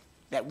definitelys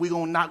that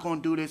we're not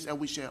going to do this and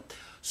we shall.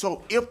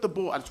 So if the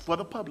board, for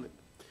the public,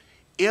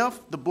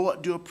 if the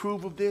board do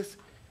approve of this,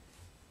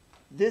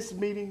 this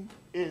meeting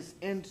is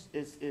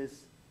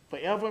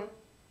forever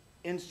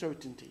in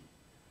certainty.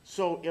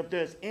 So if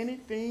there's any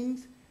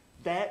things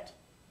that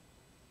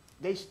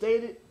they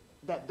stated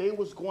that they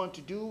was going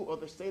to do or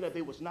they say that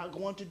they was not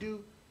going to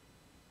do,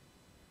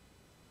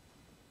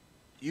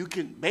 you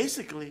can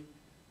basically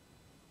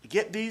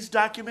get these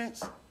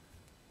documents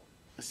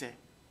and say,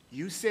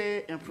 you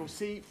said, and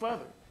proceed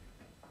further.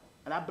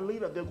 And I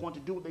believe that they're going to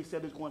do what they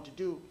said they're going to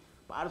do,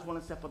 but I just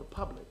want to say for the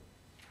public.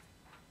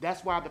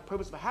 That's why the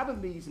purpose of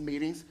having these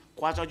meetings,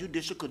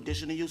 quasi-judicial,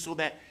 conditional use, so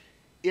that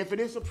if it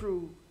is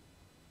approved,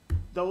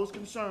 those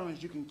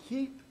concerns, you can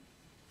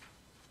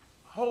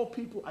hold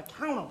people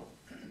accountable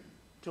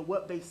to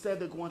what they said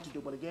they're going to do.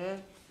 But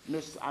again,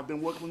 I've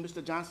been working with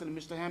Mr. Johnson and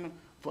Mr. Hammond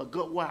for a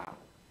good while.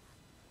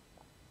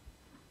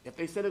 If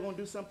they say they're going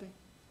to do something,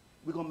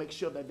 we're going to make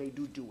sure that they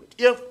do it.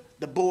 If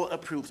the board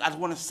approves. I just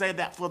want to say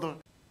that for the...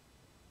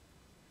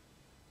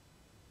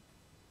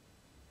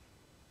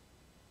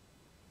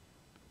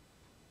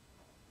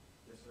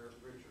 Yes, sir.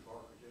 Richard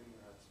Barker, Jr.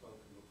 I've spoken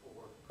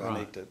before. I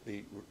need to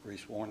be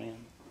re-sworn in?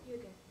 You're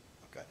good.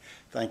 Okay.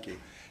 Thank you.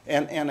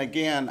 And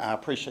again, I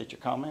appreciate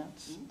your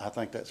comments. I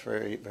think that's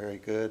very, very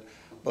good.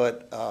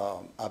 But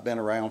I've been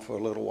around for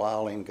a little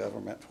while, in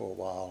government for a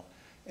while,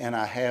 and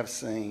I have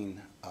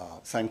seen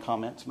same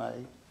comments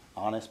made,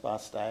 honest by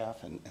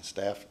staff, and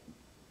staff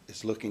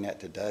is looking at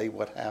today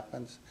what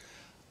happens.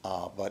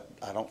 But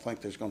I don't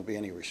think there's going to be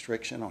any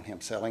restriction on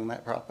him selling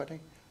that property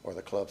or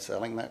the club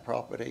selling that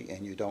property,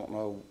 and you don't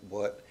know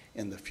what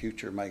in the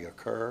future may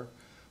occur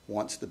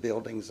once the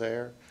building's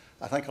there.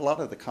 I think a lot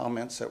of the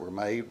comments that were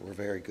made were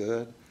very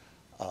good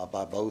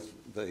by both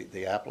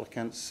the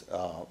applicants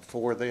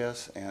for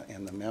this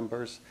and the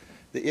members.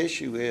 The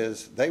issue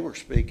is they were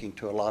speaking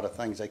to a lot of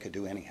things they could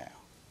do anyhow,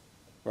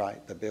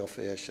 right? The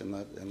billfish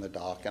and the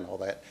dock and all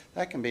that.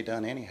 That can be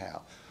done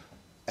anyhow.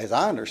 As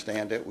I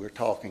understand it, we're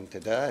talking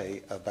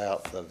today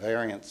about the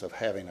variance of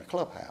having a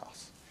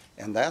clubhouse.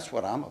 And that's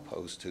what I'm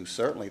opposed to.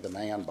 Certainly the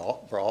man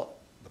brought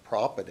the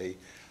property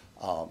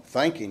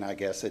thinking, I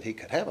guess, that he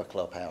could have a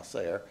clubhouse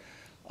there.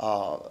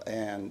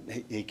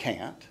 And he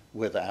can't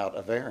without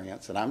a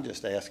variance. And I'm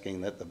just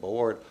asking that the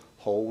board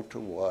hold to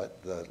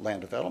what the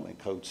Land Development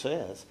Code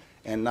says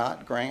and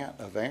not grant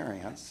a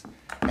variance.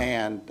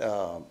 And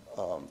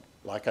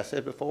like I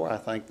said before, I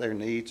think their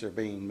needs are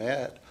being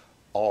met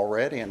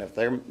already. And if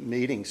they're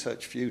meeting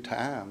such few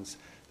times,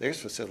 there's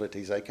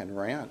facilities they can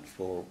rent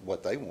for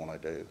what they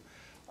want to do.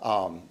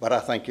 But I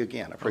thank you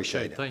again.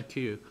 Appreciate it. Thank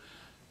you.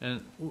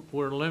 And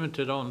we're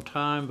limited on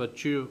time,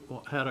 but you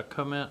had a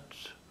comment.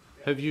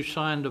 Have you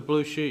signed the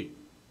blue sheet?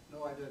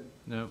 No, I didn't.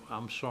 No,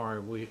 I'm sorry.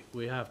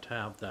 We have to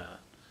have that.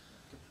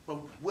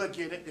 Well, we'll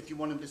get it. If you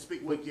want him to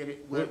speak, we'll get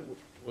it. We'll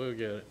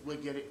get it. We'll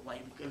get it.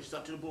 Like, it's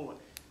up to the board.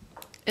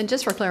 And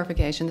just for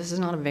clarification, this is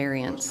not a No,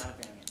 variance. it's not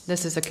a variance.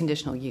 This is a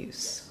conditional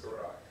use,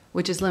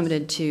 which is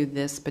limited to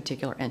this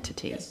particular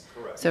entity. Yes,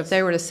 correct. So if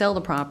they were to sell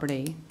the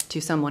property to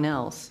someone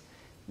else,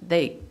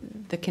 the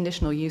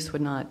conditional use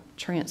would not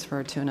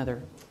transfer to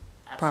another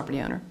property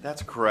owner.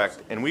 That's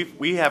correct. And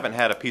we haven't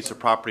had a piece of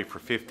property for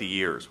 50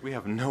 years. We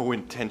have no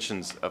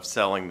intentions of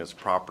selling this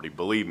property,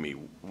 believe me.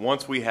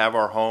 Once we have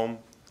our home,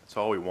 that's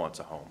all we want's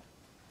a home.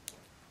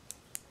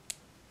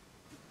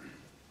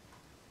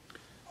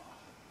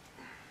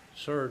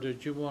 Sir,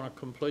 did you want to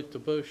complete the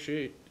blue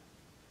sheet?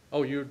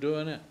 Oh, you're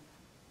doing it?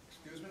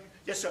 Excuse me?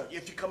 Yes, sir.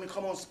 If you come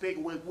on speak,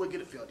 we'll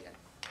get it filled in.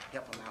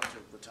 Help him out to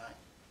the time.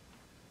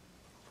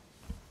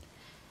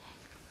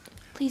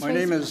 Please My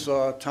raise name your- is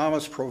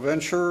Thomas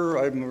Provencher.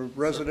 I'm a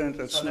resident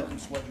at So let him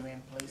swear you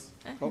in, please.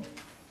 Oh,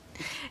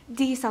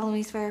 Do you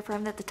solemnly swear or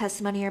affirm that the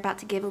testimony you're about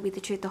to give will be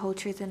the truth, the whole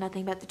truth, and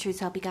nothing but the truth,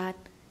 so help you God?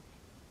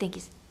 Thank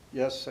you.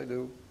 yes, I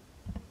do.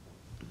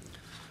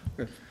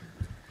 Okay.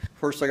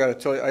 First, I got to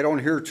tell you, I don't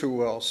hear too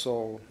well,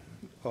 so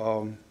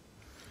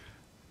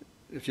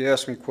if you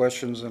ask me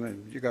questions,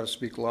 then you got to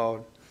speak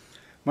loud.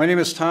 My name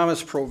is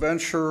Thomas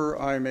Provencher.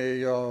 I'm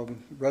a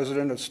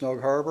resident of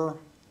Snug Harbor.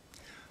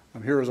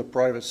 I'm here as a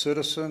private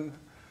citizen.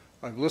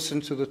 I've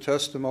listened to the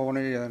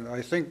testimony, and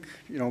I think,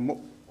 you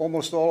know,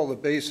 almost all of the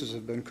bases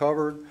have been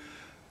covered.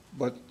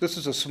 But this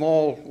is a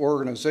small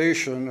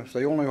organization. If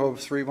they only have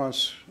 3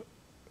 months,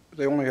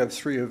 they only have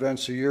 3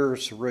 events a year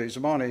to raise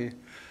money.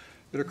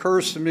 It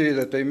occurs to me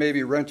that they may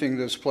be renting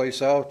this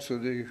place out to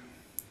the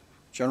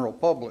general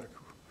public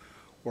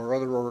or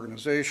other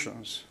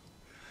organizations.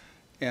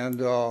 And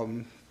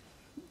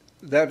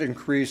that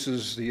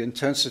increases the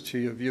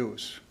intensity of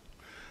use.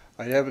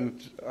 I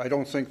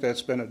don't think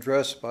that's been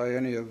addressed by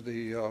any of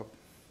the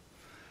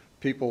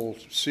people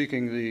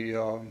seeking the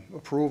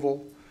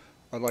approval.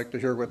 I'd like to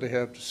hear what they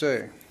have to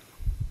say.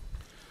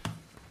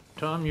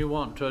 Tom, you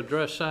want to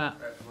address that?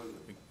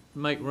 Absolutely.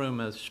 Make room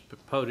at the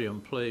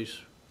podium, please.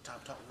 Tom,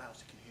 talk loud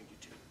so he can hear you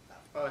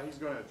too. He's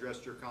going to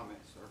address your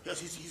comments, sir.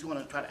 Yes, he's going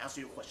to try to answer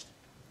your question.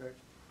 Okay.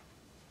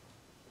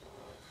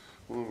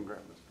 We'll grab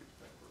this piece of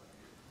paper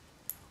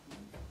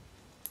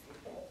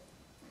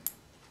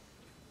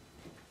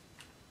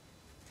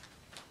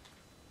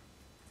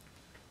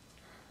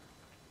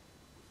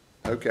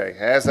right here. Okay,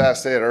 as I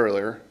said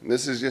earlier,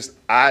 this is just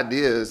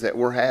ideas that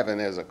we're having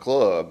as a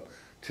club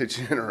to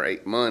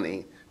generate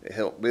money to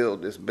help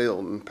build this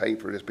building, pay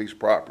for this piece of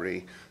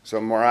property.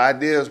 Some of our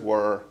ideas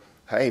were,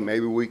 hey,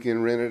 maybe we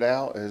can rent it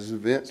out as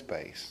event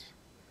space.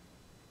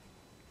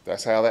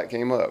 That's how that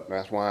came up.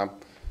 That's why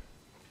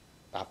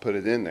I put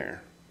it in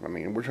there. I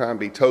mean, we're trying to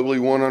be totally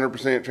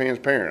 100%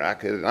 transparent. I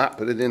could have not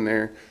put it in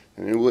there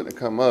and it wouldn't have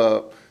come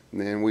up,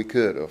 and then we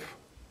could have.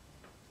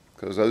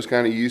 Because those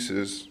kind of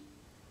uses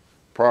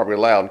probably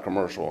allowed in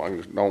commercial. I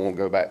just don't want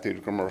to go back to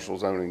the commercial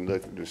zoning,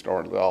 look to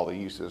start with all the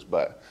uses,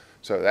 but,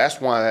 so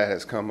that's why that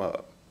has come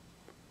up.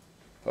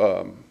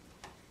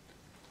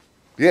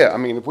 Yeah, I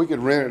mean, if we could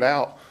rent it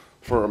out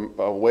for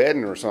a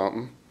wedding or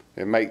something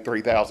and make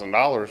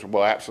 $3,000,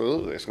 well,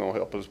 absolutely, it's going to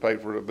help us pay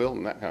for the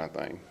building, that kind of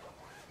thing.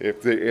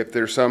 If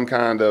there's some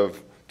kind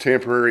of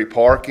temporary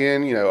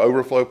parking, you know,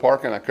 overflow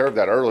parking, I covered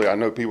that earlier. I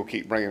know people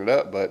keep bringing it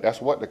up, but that's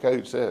what the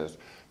code says.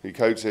 The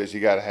code says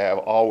you got to have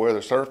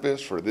all-weather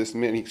surface for this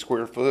many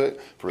square foot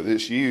for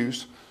this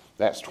use.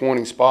 That's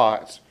 20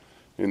 spots.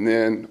 And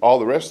then all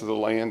the rest of the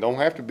land don't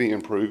have to be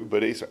improved,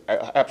 but it's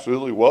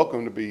absolutely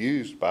welcome to be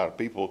used by the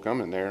people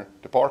coming there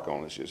to park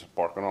on. It's just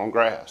parking on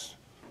grass.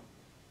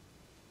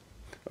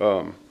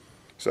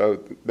 So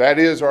that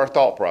is our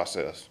thought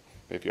process.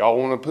 If y'all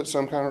want to put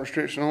some kind of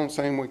restriction on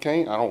saying we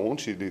can't, I don't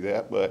want you to do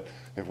that, but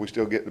if we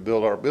still get to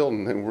build our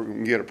building, then we're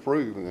going to get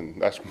approved,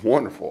 and that's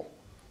wonderful.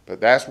 But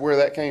that's where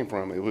that came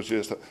from. It was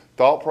just a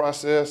thought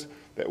process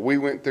that we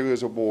went through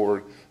as a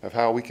board of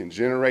how we can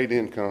generate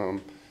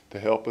income to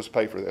help us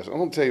pay for this. I'm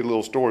going to tell you a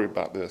little story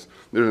about this.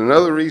 There's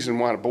another reason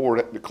why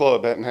the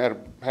club hadn't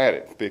had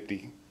it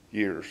 50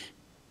 years.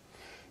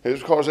 It was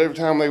because every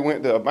time they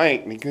went to a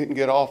bank, they couldn't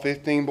get all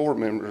 15 board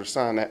members to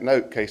sign that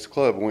note in case the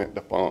club went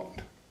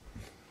defunct.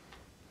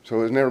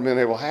 So it's never been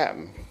able to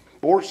happen.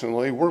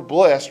 Fortunately, we're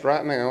blessed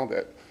right now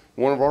that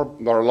one of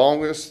our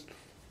longest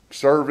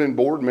serving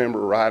board member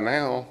right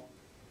now,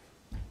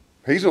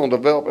 he's going to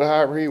develop it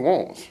however he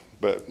wants.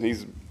 But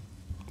he's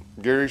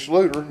Gary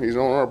Schluter, he's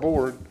on our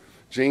board,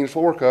 Gene's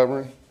floor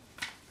covering.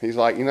 He's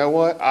like, you know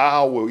what,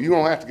 I will, you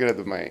don't have to get at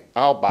the bank,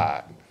 I'll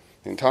buy it.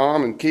 And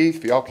Tom and Keith,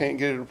 if y'all can't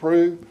get it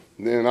approved,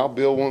 then I'll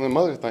build one of them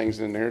other things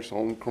in there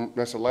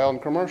that's allowed in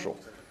commercial.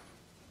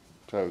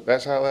 So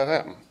that's how that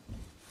happened.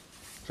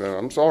 So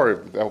I'm sorry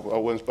I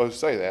wasn't supposed to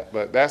say that,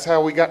 but that's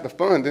how we got the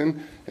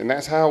funding, and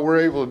that's how we're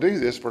able to do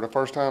this for the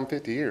first time in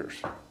 50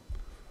 years.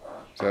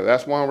 So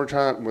that's why we're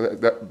trying,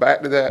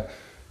 back to that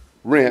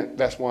rent,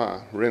 that's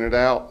why. Rent it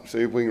out, see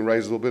if we can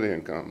raise a little bit of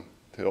income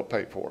to help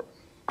pay for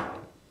it.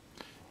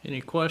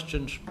 Any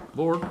questions,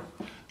 board?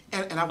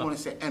 And I want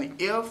to say, and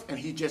if, and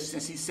he just,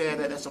 since he said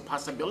that that's a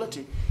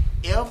possibility,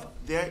 if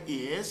there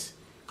is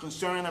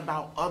concern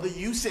about other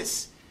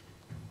uses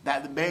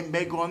that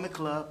may go in the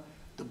club,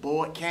 the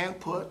board can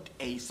put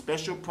a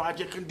special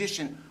project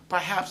condition.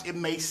 Perhaps it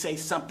may say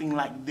something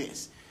like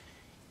this.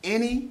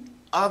 Any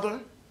other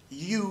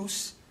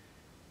use,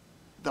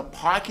 the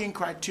parking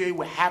criteria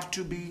will have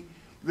to be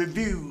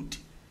reviewed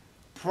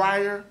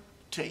prior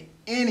to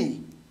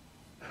any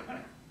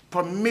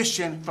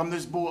permission from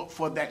this board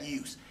for that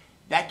use.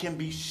 That can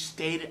be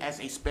stated as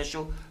a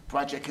special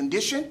project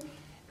condition.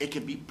 It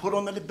can be put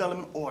on the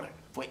development order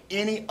for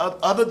any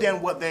other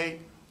than what the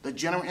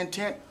general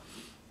intent.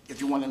 If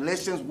you want to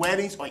listings,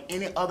 weddings, or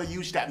any other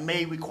use that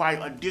may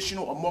require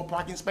additional or more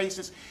parking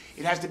spaces,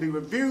 it has to be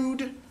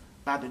reviewed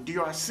by the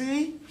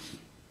DRC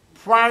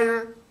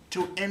prior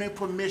to any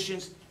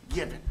permissions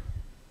given.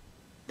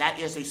 That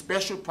is a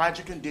special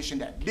project condition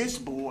that this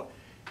board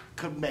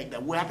could make,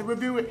 that we'll have to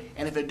review it,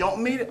 and if it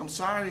don't meet it, I'm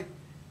sorry,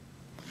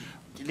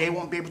 they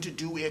won't be able to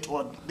do it,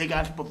 or they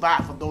got to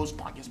provide for those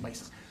parking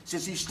spaces.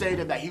 Since he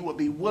stated that he would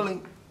be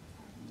willing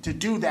to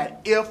do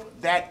that if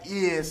that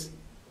is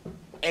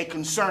a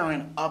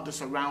concern of the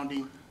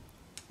surrounding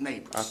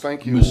neighbors. I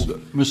thank you.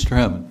 Mr.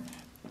 Hammond,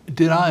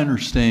 did I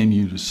understand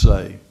you to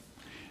say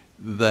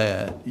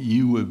that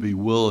you would be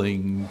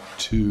willing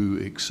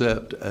to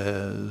accept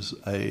as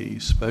a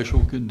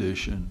special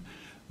condition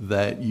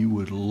that you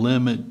would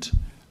limit,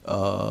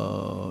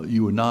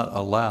 you would not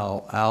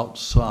allow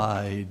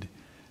outside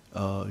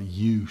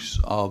use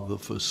of the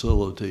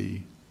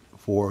facility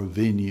for a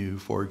venue,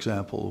 for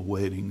example,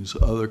 weddings,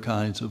 other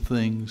kinds of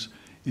things?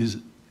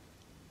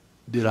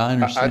 Did I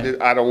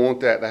understand? I don't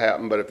want that to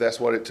happen, but if that's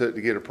what it took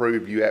to get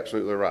approved, you're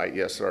absolutely right.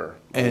 Yes, sir.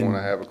 I want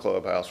to have a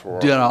clubhouse for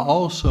Did I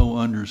also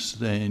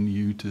understand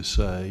you to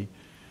say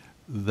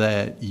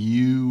that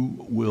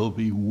you will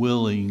be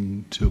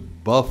willing to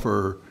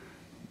buffer,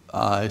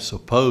 I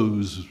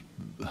suppose,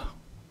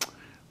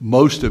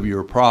 most of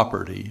your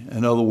property?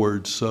 In other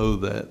words, so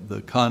that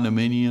the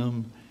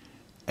condominium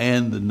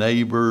and the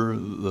neighbor,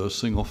 the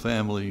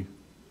single-family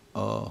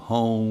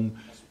home,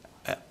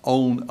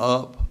 own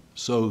up,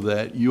 so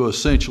that you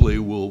essentially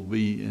will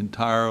be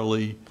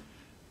entirely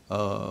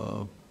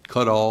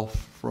cut off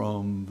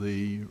from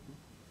the,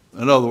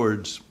 in other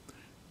words,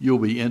 you'll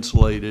be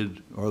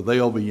insulated, or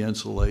they'll be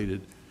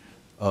insulated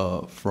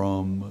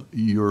from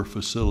your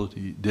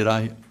facility. Did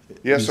I?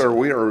 Yes, sir.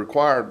 We are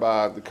required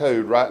by the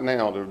code right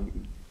now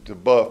to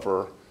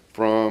buffer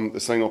from the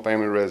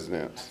single-family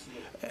residence.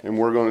 And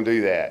we're going to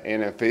do that.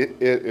 And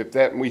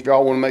if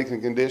y'all want to make a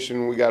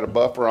condition, we got a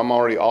buffer, I'm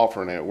already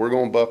offering it. We're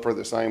going to buffer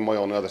the same way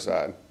on the other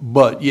side.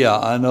 But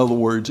yeah, in other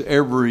words,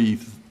 every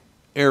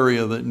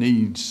area that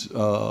needs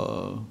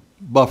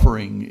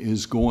buffering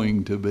is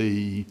going to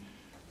be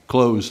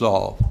closed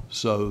off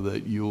so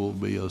that you'll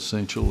be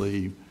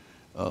essentially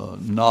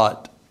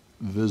not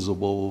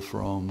visible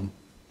from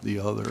the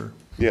other.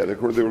 Yeah,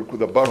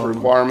 the buffer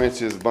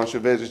requirements is a bunch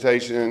of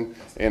vegetation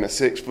and a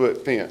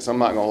 6-foot fence. I'm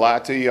not going to lie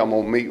to you. I'm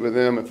going to meet with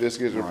them if this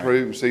gets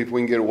approved and see if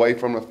we can get away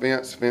from the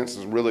fence. Fence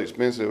is really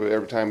expensive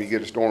every time you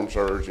get a storm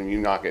surge and you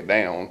knock it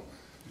down.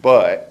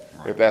 But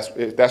if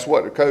that's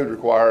what the code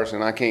requires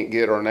and I can't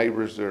get our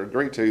neighbors to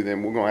agree to,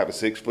 then we're going to have a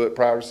 6-foot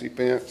privacy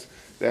fence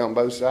down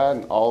both sides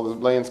and all the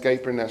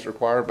landscaping that's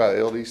required by the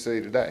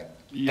LDC today.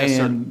 Yes,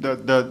 sir.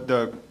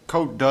 The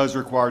code does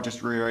require, just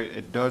to reiterate,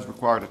 it does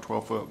require the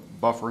 12-foot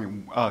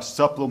buffering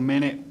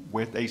supplemented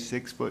with a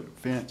 6-foot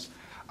fence.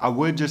 I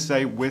would just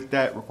say with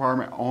that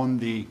requirement on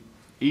the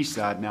east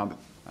side, now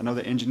I know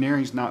the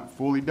engineering's not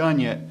fully done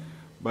yet,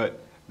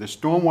 but the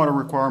stormwater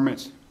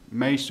requirements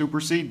may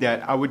supersede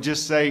that. I would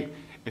just say,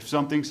 if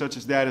something such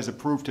as that is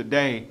approved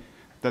today,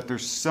 that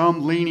there's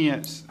some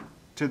lenience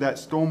to that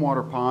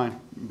stormwater pond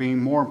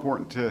being more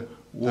important to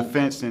the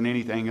fence than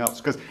anything else.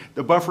 Because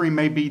the buffering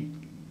may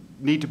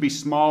need to be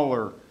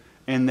smaller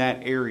in that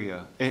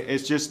area.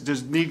 It's just, there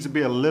needs to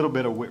be a little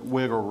bit of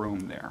wiggle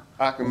room there.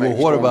 I can make. Well,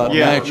 what about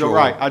Yeah, natural? you're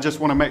right. I just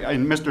want to make,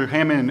 and Mr.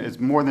 Hammond is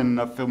more than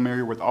enough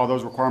familiar with all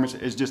those requirements.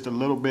 It's just a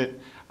little bit,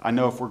 I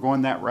know if we're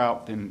going that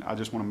route, then I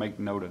just want to make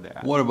note of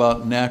that. What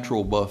about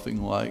natural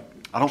buffing, like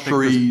I don't think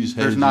trees,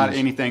 there's not hedges?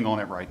 anything on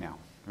it right now.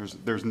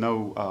 There's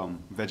no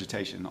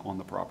vegetation on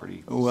the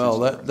property. Well,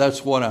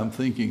 that's what I'm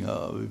thinking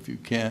of. If you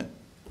can't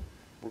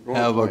going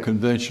have a to-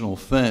 conventional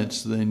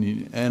fence, then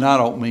you, and I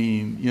don't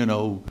mean, you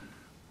know,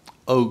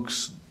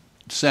 oaks,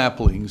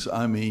 saplings,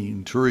 I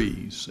mean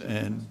trees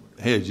and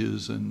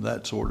hedges and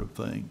that sort of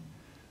thing.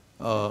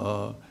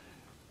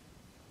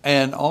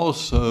 And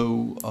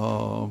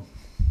also,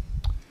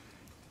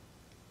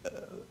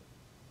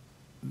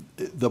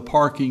 the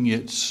parking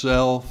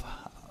itself,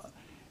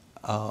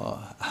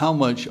 how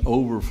much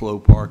overflow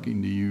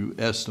parking do you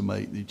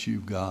estimate that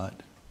you've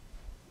got?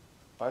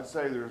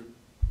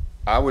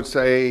 I would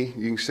say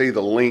you can see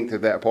the length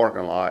of that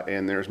parking lot,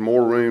 and there's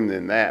more room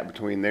than that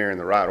between there and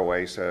the right of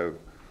way. So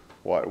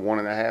what,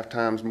 1.5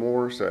 times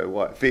more? So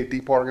what, 50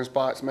 parking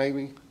spots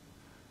maybe?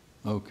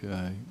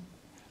 Okay.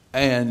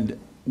 And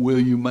will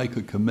you make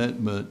a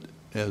commitment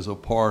as a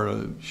part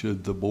of,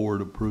 should the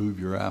board approve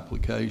your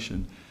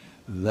application,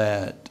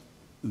 that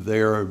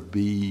there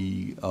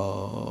be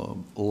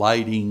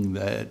lighting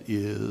that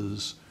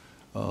is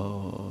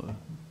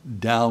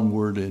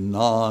downward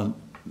and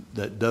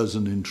that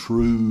doesn't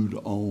intrude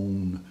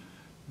on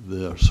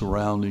the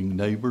surrounding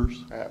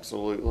neighbors?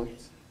 Absolutely.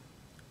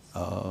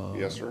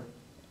 Yes, sir.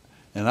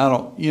 And I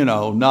don't, you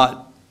know,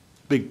 not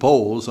big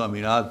poles. I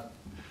mean,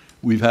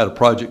 we've had a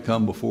project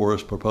come before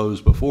us,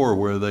 proposed before,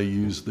 where they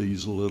use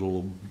these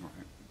little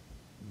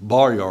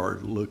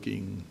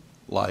barnyard-looking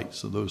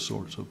lights, or those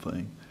sorts of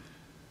things.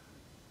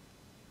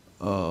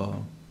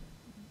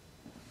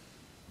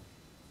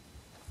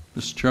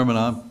 Mr.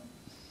 Chairman,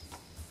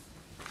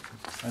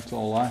 that's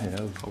all I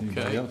have.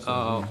 Anybody Okay, else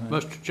have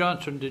anything? Mr.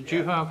 Johnson, did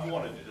you have? I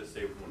wanted to just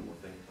say one more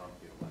thing, Tom,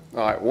 if you don't mind.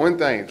 All right, one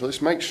thing,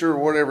 let's make sure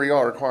whatever y'all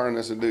are requiring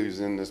us to do is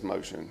in this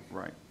motion.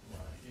 Right.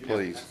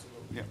 Please.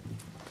 Yeah.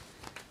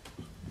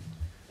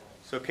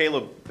 So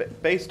Caleb,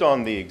 based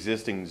on the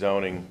existing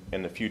zoning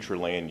and the future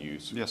land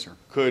use. Yes, sir.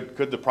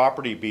 Could the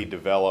property be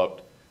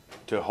developed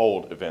to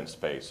hold event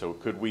space? So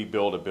could we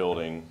build a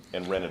building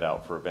and rent it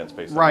out for event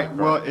space? Right,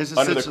 well, it's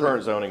Under the essentially.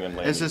 current zoning and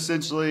land It's use?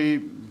 essentially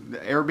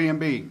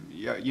Airbnb.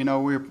 You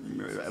know, we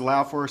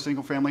allow for a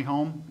single-family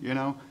home, you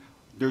know.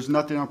 There's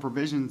nothing on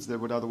provisions that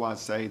would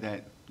otherwise say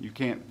that you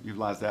can't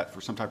utilize that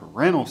for some type of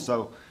rental.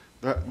 So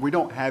we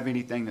don't have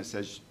anything that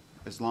says,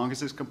 as long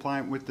as it's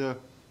compliant with the,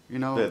 you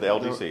know. The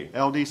LDC.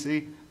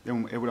 LDC,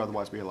 then it would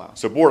otherwise be allowed.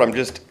 So Board, I'm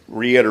just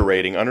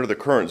reiterating, under the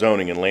current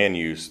zoning and land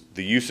use,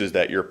 the uses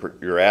that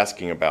you're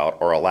asking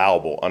about are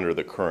allowable under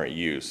the current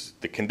use.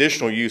 The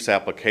conditional use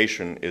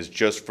application is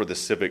just for the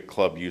civic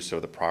club use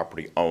of the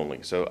property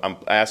only. So I'm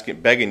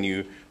begging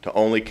you to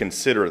only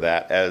consider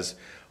that, as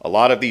a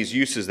lot of these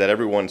uses that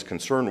everyone's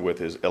concerned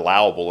with is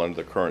allowable under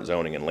the current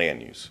zoning and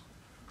land use.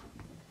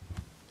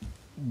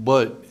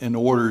 But in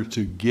order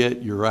to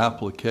get your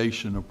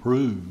application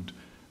approved,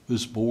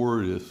 this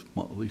board,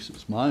 at least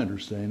it's my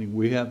understanding,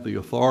 we have the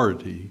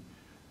authority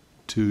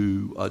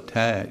to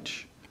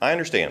attach I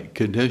understand.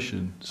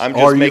 conditions. I'm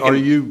just making. Are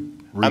you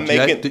I'm making.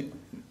 rejecting?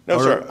 No,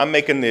 or- sir. I'm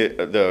making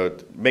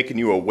making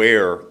you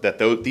aware that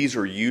these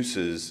are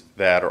uses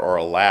that are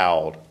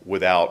allowed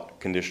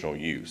without conditional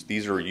use.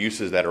 These are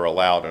uses that are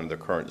allowed under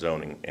the current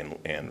zoning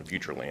and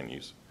future land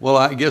use. Well,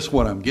 I guess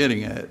what I'm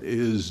getting at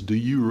is,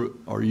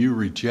 are you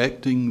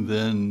rejecting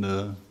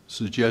then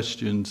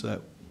suggestions that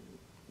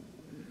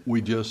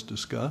we just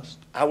discussed?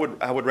 I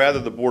would rather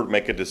the board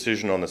make a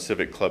decision on the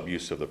civic club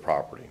use of the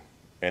property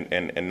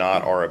and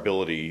not our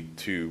ability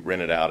to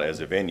rent it out as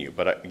a venue.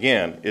 But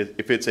again,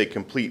 if it's a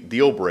complete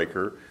deal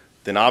breaker,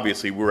 then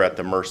obviously we're at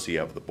the mercy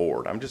of the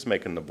board. I'm just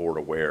making the board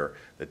aware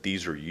that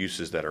these are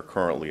uses that are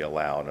currently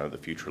allowed under the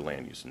future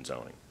land use and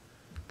zoning.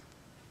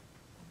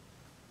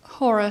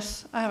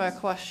 Horace, I have a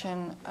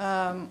question.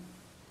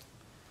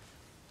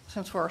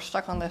 Since we're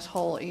stuck on this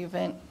whole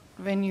event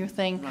venue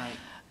thing, Right.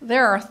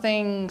 there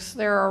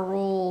are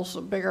rules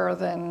bigger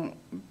than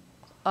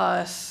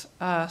us,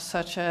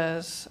 such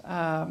as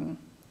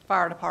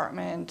fire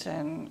department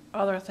and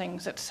other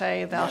things that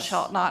say thou Yes.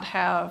 shalt not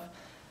have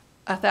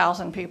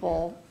 1,000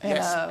 people in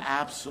Yes, a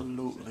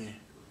absolutely.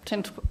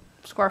 10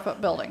 square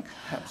foot building.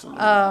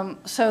 Absolutely.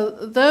 So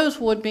those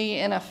would be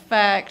in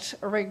effect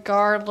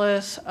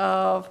regardless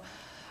of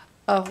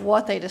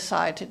what they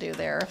decide to do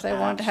there. If they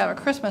wanted to have a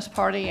Christmas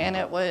party and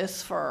it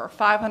was for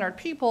 500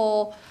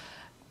 people,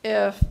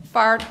 if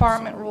fire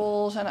department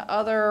rules and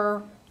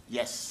other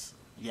Yes,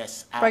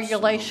 absolutely.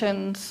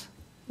 regulations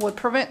would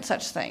prevent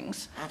such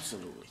things.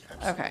 Absolutely.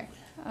 Okay.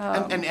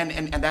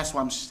 And that's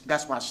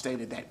why I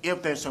stated that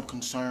if there's some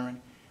concern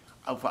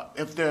of,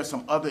 if there's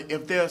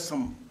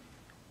some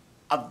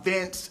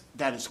events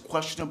that is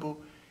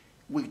questionable,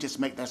 we just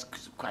make that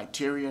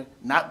criteria.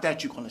 Not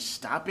that you're gonna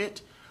stop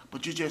it,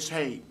 but you just,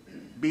 hey,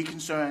 be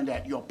concerned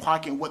that your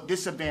parking,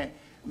 this event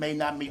may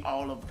not meet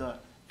all of the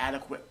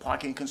adequate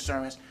parking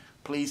concerns.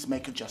 Please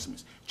make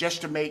adjustments,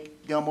 just to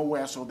make them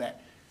aware so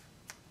that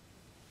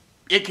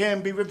it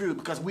can be reviewed,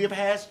 because we have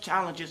had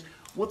challenges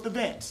with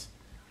events.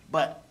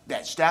 But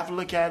that staff will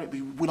look at it,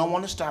 we don't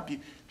want to stop you,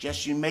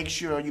 just you make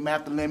sure you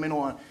map the limit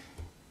on,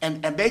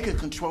 and they can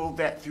control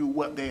that through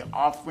what they're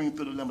offering,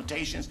 through the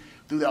limitations,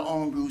 through their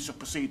own rules and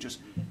procedures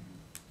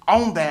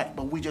on that,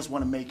 but we just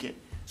want to make it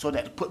so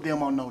that to put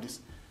them on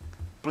notice.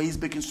 Please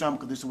be concerned,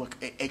 because this is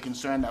a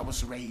concern that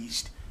was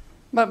raised.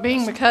 But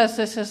because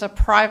this is a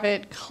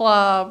private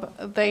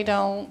club, they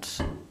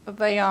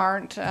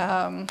aren't,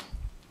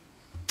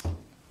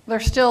 they're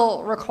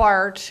still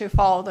required to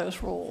follow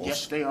those rules.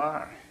 Yes, they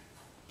are.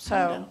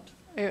 So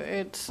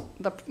it's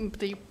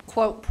the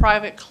quote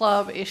private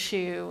club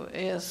issue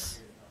is.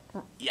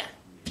 Yeah.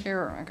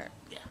 Here, okay.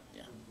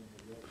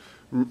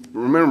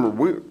 Remember,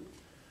 we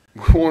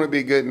want to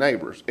be good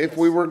neighbors. If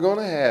we were going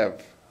to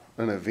have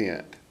an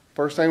event,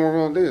 first thing we're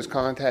going to do is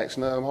contact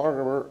Snug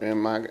Harbor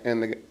and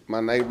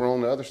my neighbor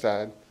on the other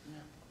side.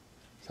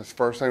 That's the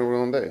first thing we're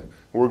going to do.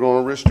 We're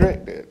going to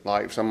restrict it.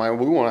 Like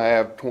we want to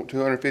have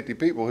 250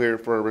 people here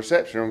for a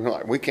reception. We're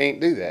like, we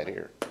can't do that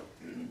here.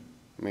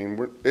 I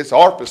mean, it's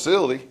our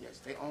facility. Yes,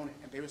 they own it,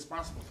 and they're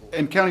responsible for it.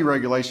 In county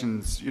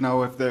regulations,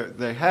 if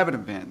they have an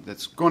event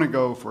that's going to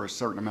go for a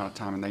certain amount of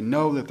time, and they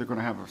know that they're going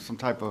to have some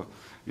type of,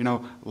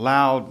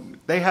 loud,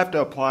 they have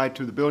to apply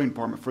to the building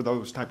department for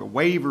those type of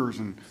waivers,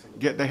 and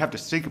they have to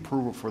seek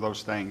approval for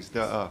those things.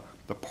 The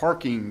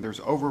parking,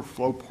 there's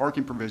overflow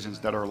parking provisions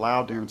that are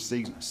allowed during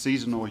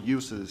seasonal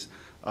uses,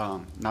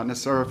 not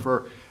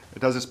necessarily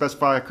it doesn't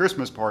specify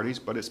Christmas parties,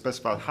 but it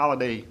specifies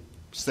holiday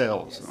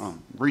sales,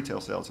 retail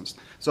sales.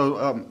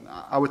 So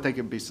I would think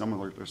it'd be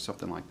similar to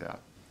something like that.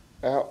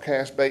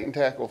 Outcast bait and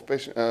tackle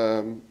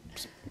fishing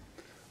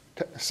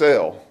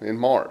sale in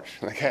March.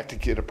 They have to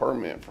get a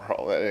permit for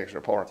all that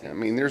extra parking. I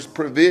mean, there's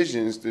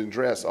provisions to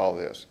address all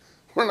this.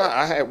 We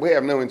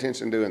have no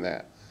intention of doing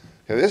that.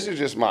 This is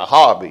just my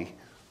hobby.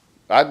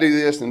 I do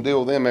this and deal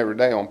with them every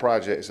day on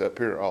projects up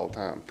here all the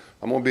time.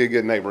 I'm going to be a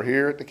good neighbor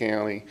here at the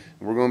county,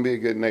 and we're going to be a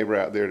good neighbor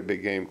out there at the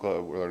Big Game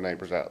Club with our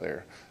neighbors out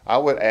there. I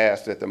would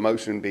ask that the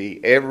motion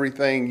be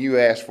everything you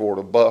asked for,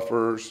 the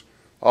buffers,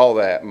 all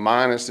that,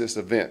 minus this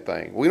event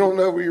thing. We don't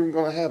know if we're even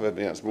going to have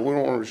events, but we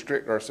don't want to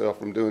restrict ourselves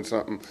from doing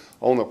something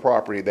on the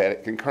property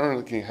that it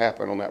currently can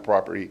happen on that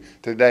property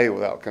today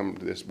without coming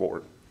to this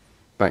board.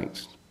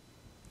 Thanks.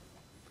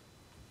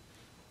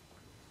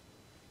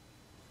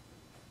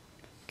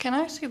 Can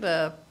I see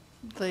the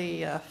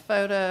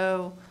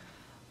photo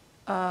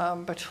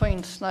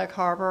between Snug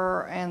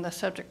Harbor and the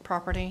subject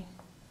property?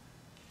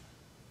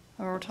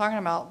 We were talking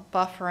about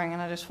buffering,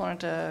 and I just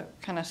wanted to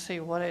kind of see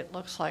what it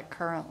looks like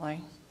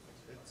currently.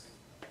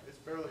 It's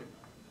fairly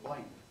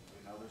blank.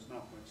 There's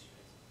not much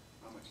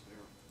there.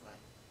 Right.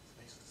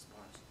 Space is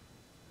sparse.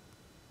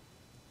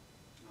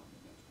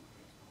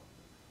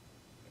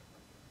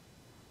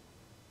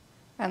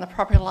 And the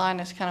property line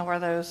is kind of where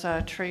those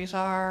trees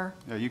are.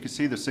 Yeah, you can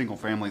see the single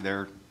family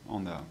there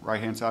on the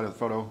right-hand side of the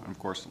photo, and of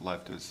course, the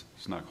left is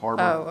Snug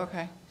Harbor. Oh,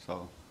 okay.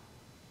 So.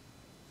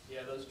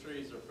 Yeah, those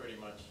trees are pretty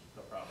much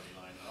the property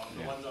line.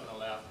 The ones on the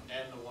left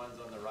and the ones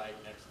on the right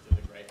next to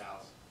the gray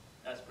house,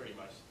 that's pretty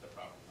much the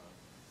property line.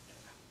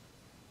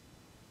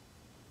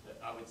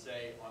 I would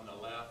say on the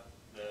left,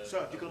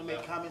 Sir, if you're going to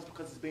make comments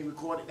because it's being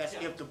recorded, that's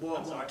if the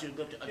board wants to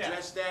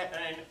address that.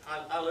 And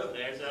I live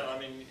there, so I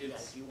mean,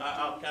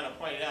 I'll kind of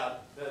point it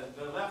out.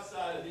 The left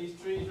side of these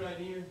trees right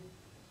here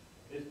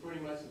is pretty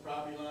much the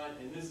property line,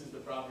 and this is the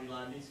property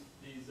line.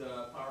 These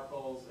power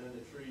poles and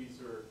the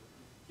trees are,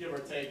 give or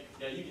take,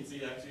 yeah, you can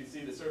actually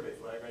see the survey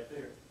flag right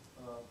there,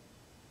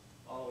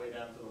 all the way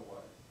down to the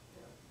water.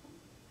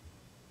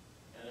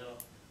 Yeah. And then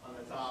on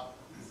the top,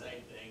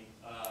 same thing.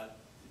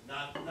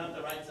 Not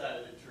the right side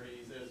of the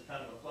trees. There's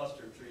kind of a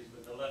cluster of trees,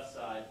 but the left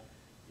side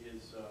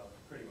is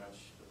pretty much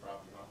the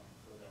property line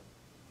for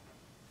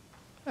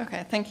them.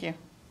 Okay, thank you.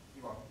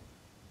 You're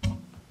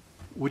welcome.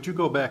 Would you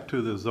go back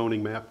to the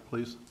zoning map,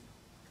 please?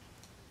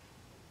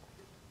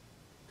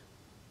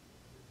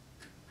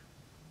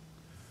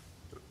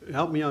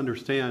 Help me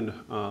understand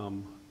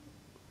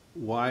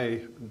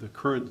why the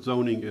current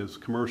zoning is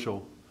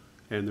commercial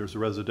and there's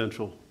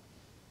residential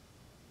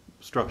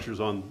structures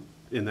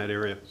in that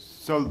area.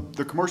 So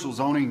the commercial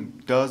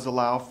zoning does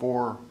allow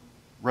for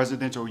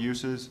residential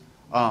uses,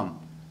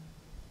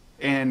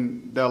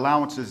 and the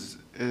allowance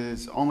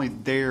is only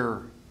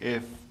there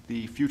if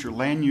the future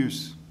land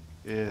use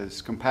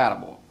is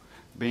compatible,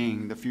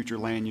 being the future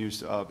land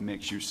use of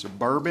mixed-use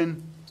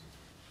suburban.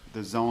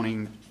 The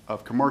zoning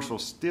of commercial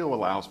still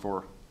allows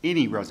for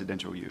any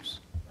residential use,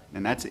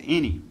 and that's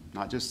any,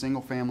 not just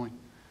single family,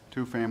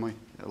 two family,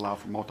 allow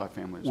for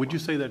multifamily as Would well. you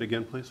say that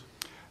again, please?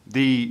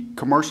 The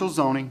commercial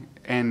zoning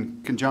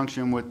in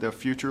conjunction with the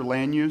future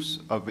land use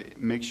of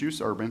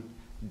mixed-use urban,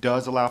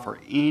 does allow for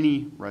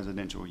any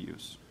residential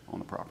use on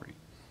the property.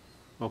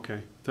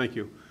 Okay, thank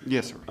you.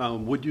 Yes, sir.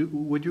 Would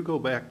you go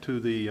back to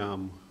the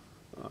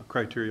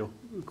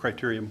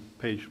criterion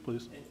page,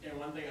 please? And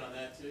one thing on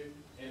that too,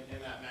 in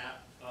that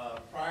map,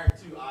 prior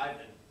to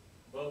Ivan,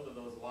 both of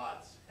those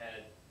lots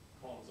had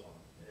homes on them.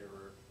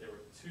 There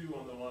were two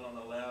on the one on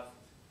the left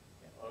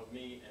of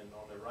me, and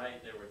on the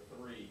right there were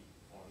three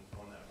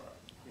on that part,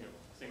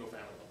 single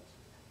family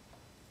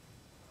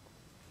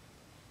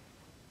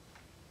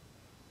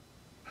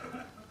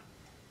homes.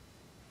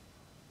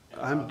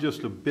 I'm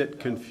just a bit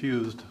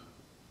confused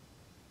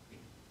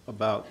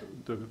about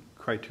the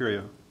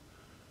criteria.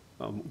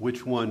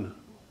 Which one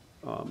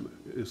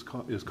is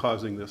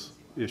causing this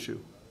issue?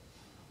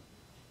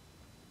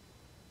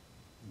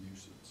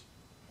 Nuisance.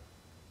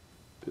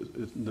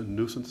 Is the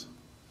nuisance?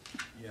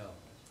 Yeah.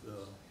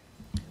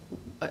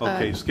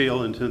 Okay,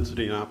 scale,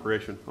 intensity, and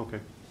operation, okay.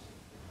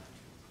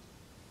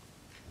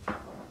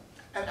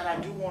 And I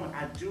do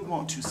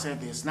want to say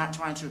this, not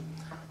trying to,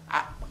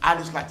 I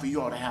just like for you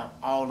all to have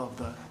all of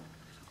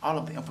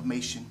the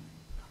information.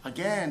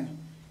 Again,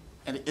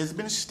 and it's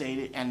been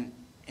stated, and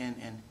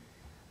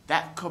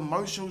that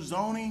commercial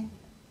zoning,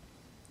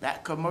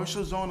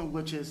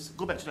 which is,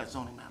 go back to that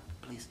zoning map,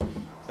 please.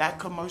 That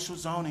commercial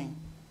zoning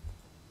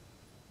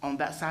on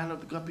that side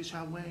of the Gulf Beach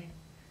Highway,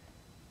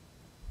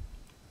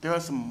 there are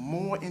some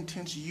more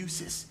intense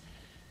uses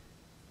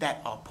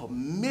that are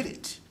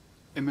permitted.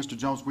 And Mr.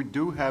 Jones, we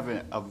do have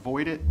an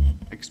avoided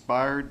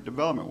expired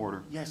development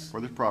order Yes.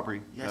 for this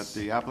property Yes. that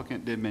the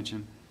applicant did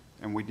mention,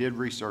 and we did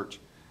research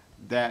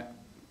that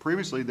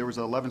previously there was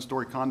an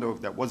 11-story condo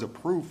that was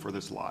approved for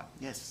this lot.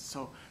 Yes,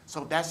 so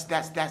that's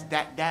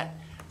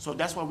so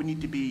that's why we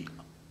need to be,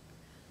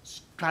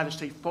 try to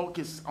stay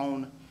focused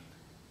on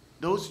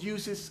those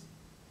uses,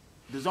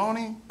 the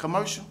zoning,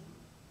 commercial,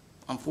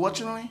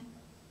 unfortunately,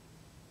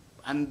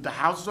 and the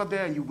houses are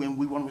there, and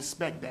we want to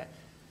respect that.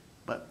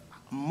 But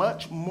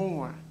much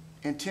more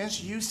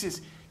intense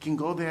uses can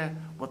go there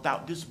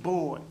without this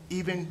board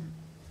even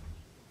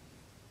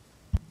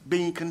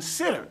being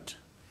considered.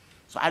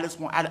 So I just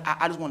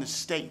want to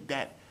state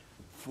that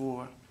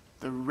for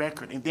the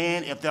record. And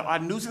then if there are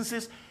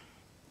nuisances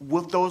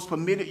with those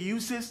permitted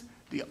uses,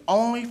 the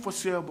only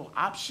foreseeable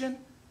option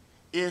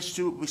is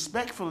to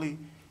respectfully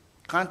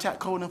contact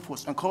code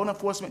enforcement. And code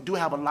enforcement do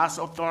have a lot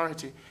of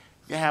authority.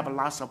 They have a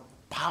lot of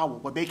power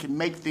where they can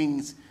make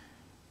things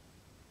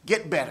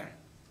get better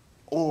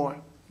or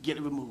get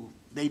it removed.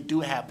 They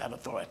do have that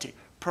authority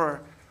per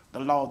the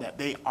law that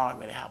they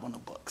already have on the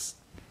books.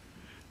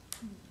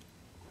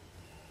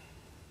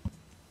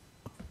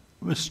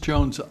 Mr.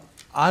 Jones,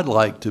 I'd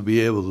like to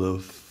be able to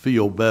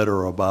feel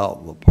better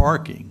about the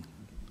parking.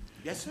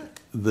 Yes, sir.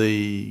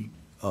 The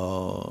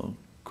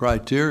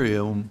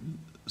criterion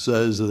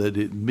says that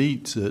it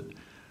meets it,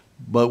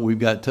 but we've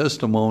got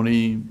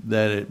testimony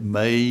that it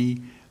may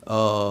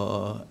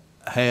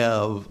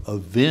have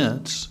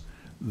events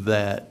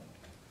that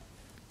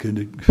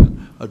could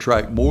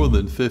attract more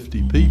than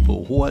 50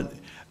 people. What?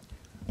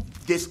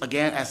 This,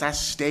 again, as I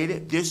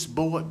stated, this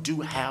board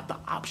do have the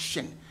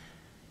option.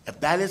 If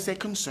that is a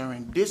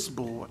concern, this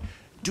board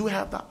do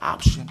have the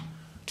option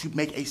to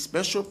make a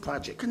special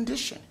project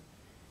condition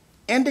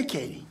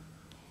indicating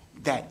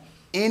that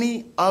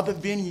any other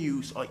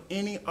venues or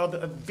any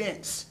other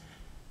events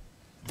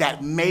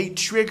that may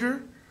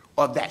trigger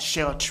or that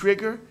shall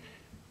trigger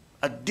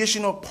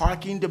additional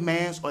parking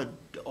demands or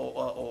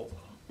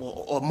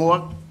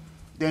more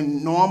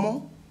than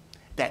normal,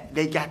 that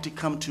they got to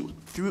come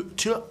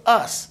to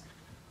us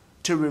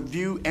to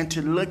review and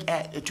to look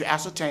at, to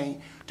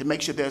ascertain, to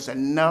make sure there's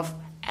enough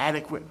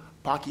adequate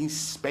parking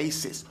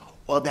spaces,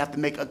 or they have to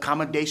make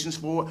accommodations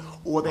for it,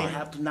 or they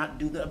have to not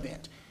do the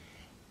event.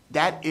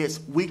 That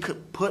is, we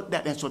could put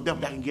that in, so that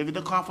can give you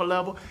the comfort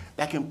level,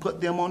 that can put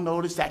them on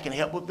notice, that can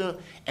help with the,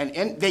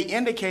 and they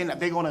indicate that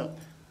they're gonna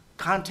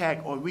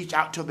contact or reach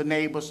out to the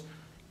neighbors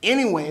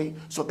anyway,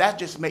 so that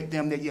just make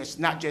them, that yes,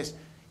 not just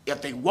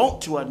if they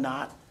want to or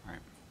not,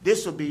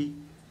 this will be,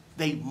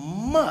 they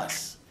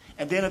must.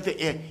 And then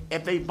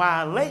if they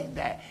violate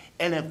that,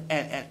 and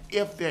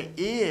if there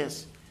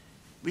is,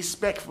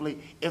 respectfully,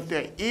 if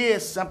there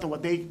is something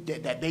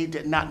that they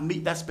did not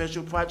meet that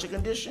special project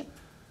condition,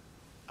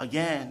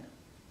 again,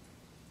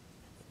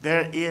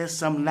 there is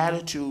some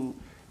latitude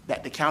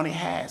that the county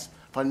has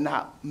for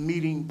not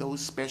meeting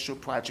those special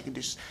project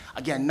conditions.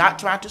 Again, not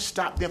trying to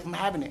stop them from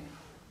having it,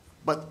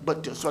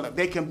 but so that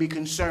they can be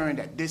concerned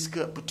that this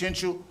could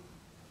potentially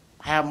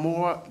have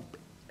more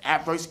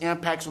adverse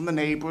impacts on the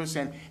neighbors,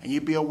 and you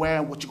be aware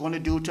of what you're going to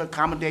do to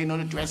accommodate and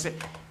address it.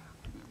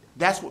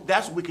 That's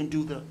what we can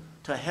do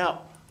to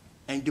help,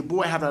 and the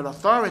board have that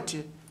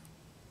authority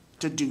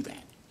to do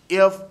that,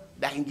 if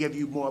that can give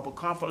you more of a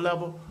comfort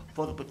level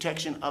for the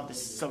protection of the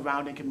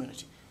surrounding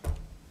community.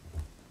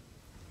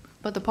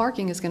 But the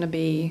parking is going to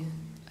be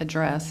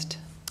addressed.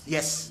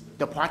 Yes,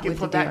 the parking with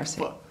for the that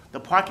DRC. the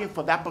parking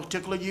for that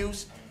particular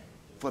use,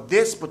 for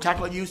this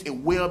particular use, it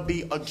will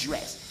be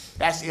addressed.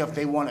 That's if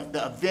they want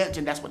the event,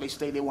 and that's what they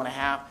say they want to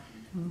have.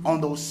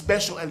 On those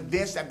special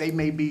events that they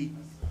may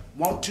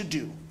want to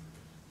do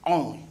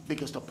only,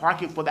 because the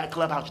parking for that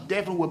clubhouse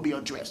definitely will be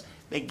addressed.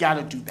 They got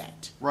to do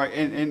that. Right,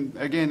 and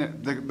again,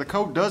 the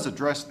code does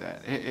address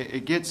that.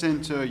 It gets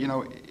into, you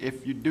know,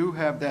 if you do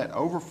have that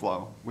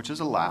overflow, which is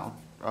allowed,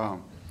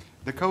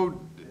 the code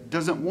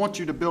doesn't want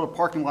you to build a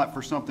parking lot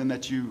for something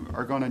that you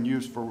are going to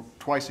use for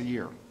twice a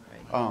year.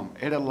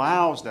 It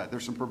allows that.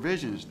 There's some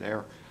provisions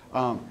there.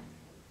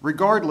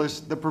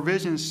 Regardless, the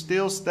provisions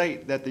still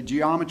state that the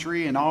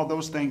geometry and all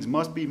those things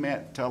must be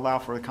met to allow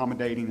for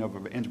accommodating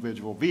of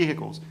individual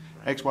vehicles,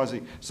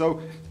 XYZ.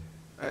 So,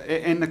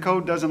 and the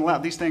code doesn't allow,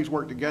 these things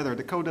work together.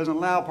 The code doesn't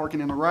allow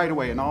parking in the right of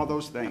way and all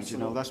those things, you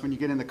know, that's when you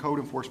get into code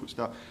enforcement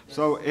stuff.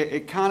 So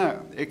it kind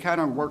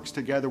of works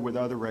together with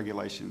other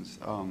regulations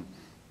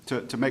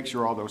to make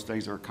sure all those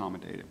things are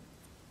accommodated.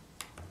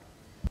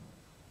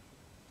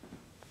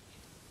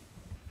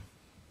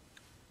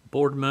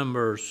 Board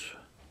members,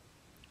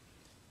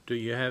 do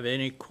you have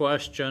any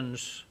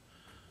questions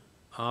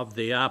of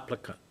the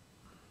applicant?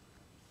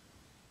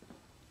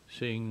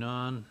 Seeing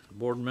none.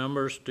 Board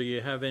members, do you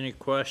have any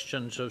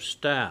questions of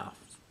staff?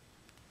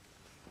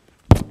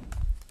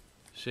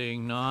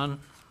 Seeing none.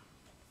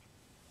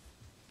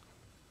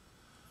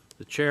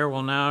 The chair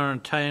will now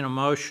entertain a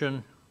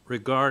motion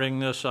regarding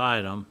this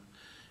item.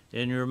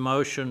 In your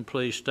motion,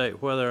 please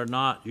state whether or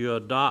not you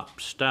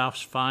adopt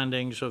staff's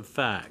findings of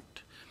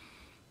fact.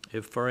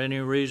 If for any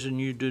reason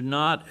you do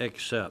not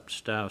accept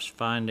staff's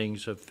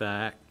findings of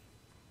fact,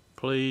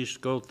 please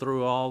go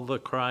through all the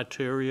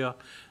criteria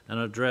and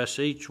address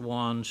each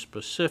one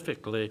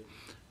specifically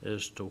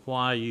as to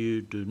why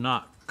you do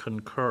not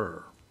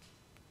concur.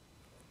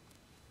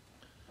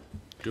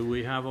 Do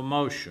we have a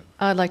motion?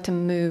 I'd like to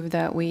move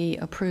that we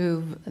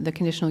approve the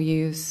conditional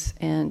use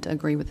and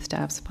agree with the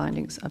staff's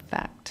findings of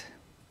fact.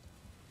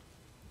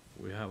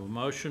 We have a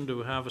motion. Do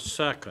we have a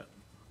second?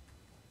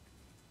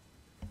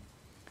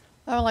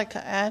 I would like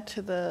to add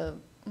to the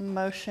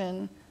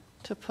motion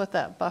to put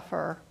that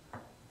buffer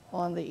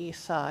on the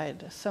east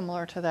side,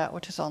 similar to that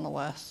which is on the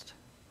west.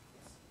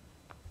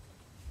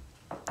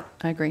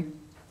 I agree.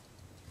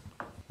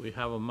 We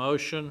have a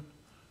motion.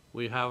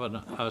 We have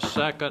a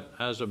second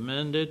as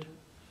amended.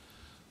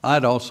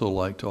 I'd also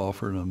like to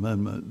offer an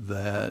amendment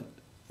that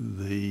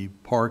the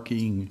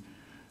parking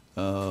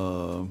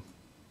that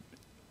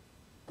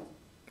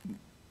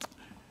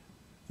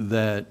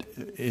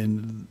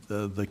in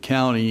the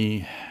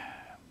county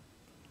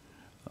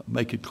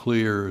make it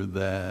clear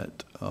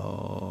that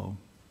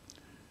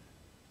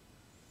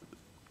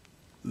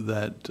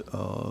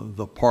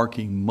the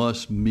parking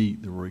must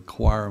meet the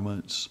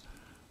requirements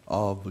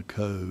of the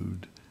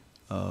code,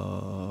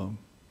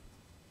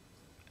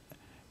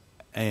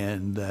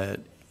 and that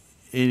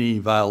any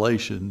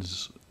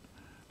violations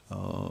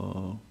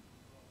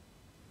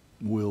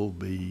will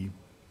be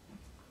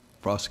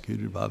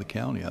prosecuted by the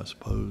county, I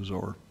suppose,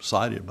 or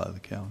cited by the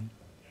county.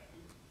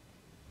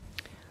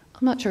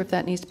 I'm not sure if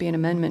that needs to be an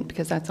amendment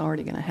because that's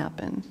already going to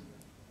happen.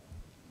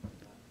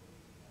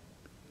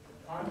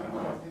 Parking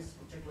for this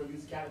particular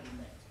use got to be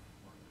met.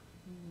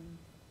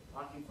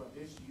 Parking for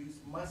this use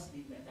must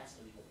be met. That's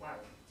the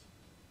requirement.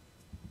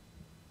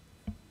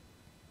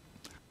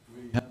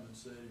 We haven't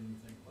said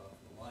anything about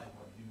the light.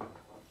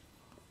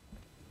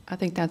 I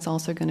think that's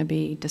also going to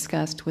be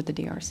discussed with the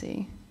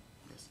DRC.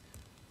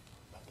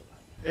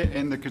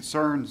 And the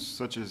concerns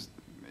such as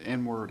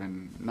inward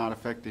and not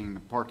affecting the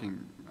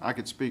parking, I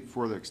could speak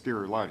for the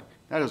exterior lighting.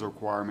 That is a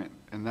requirement,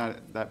 and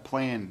that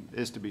plan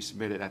is to be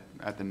submitted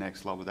at the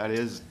next level. That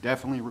is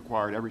definitely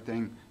required,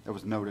 everything that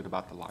was noted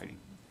about the lighting.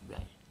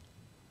 Right.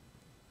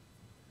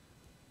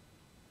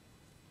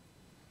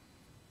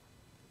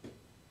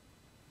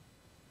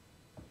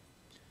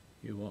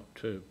 You want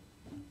to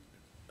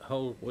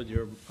hold with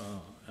your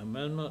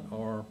amendment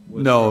or?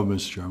 No,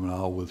 Mr. Chairman,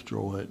 I'll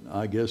withdraw it.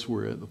 I guess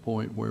we're at the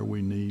point where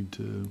we need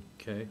to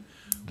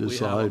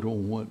decide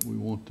on what we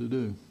want to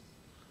do.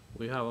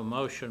 We have a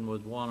motion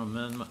with one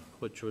amendment,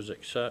 which was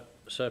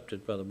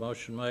accepted by the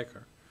motion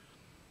maker.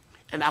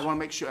 And I want to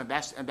make sure, and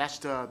that's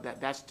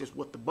just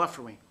with the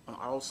buffering on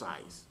all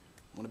sides.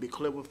 I want to be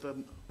clear with the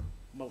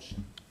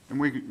motion. And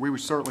we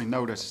would certainly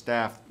notice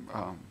staff,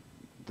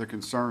 the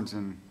concerns,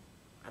 and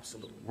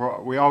absolutely.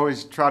 we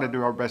always try to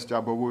do our best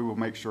job, but we will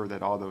make sure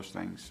that all those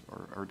things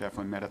are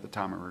definitely met at the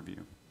time of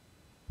review.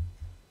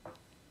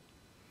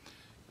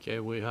 Okay,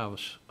 we have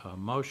a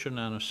motion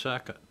and a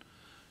second.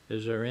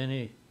 Is there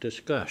any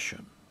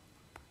discussion?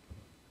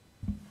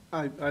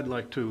 I'd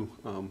like to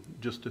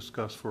just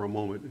discuss for a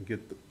moment and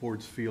get the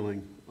board's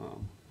feeling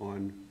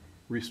on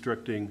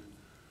restricting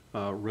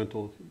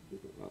rental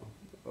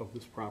of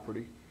this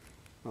property.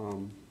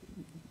 I'm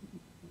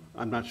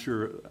not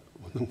sure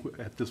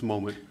at this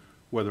moment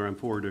whether I'm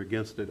for it or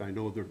against it. I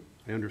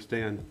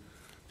understand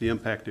the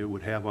impact it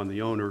would have on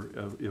the owner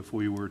if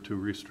we were to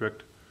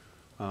restrict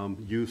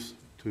use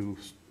to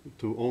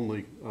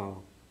only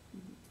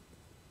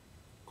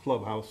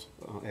clubhouse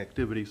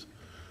activities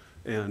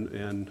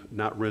and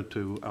not rent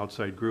to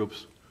outside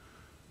groups.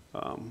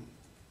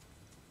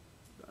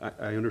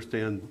 I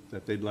understand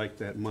that they'd like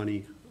that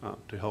money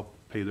to help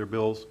pay their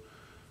bills,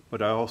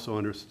 but I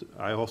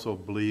also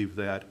believe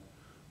that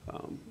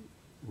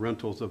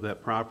rentals of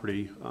that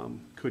property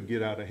could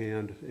get out of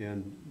hand,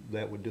 and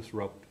that would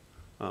disrupt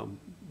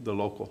the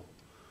local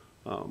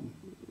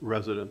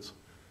residents.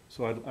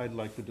 So I'd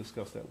like to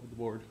discuss that with the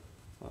board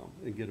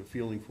and get a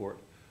feeling for it.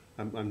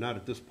 I'm not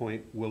at this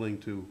point willing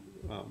to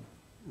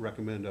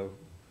recommend a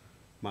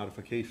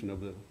modification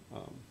of the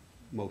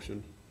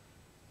motion,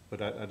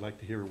 but I'd like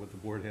to hear what the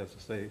board has to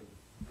say.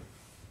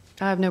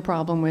 I have no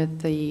problem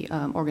with the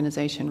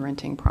organization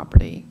renting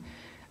property.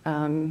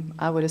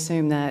 I would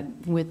assume that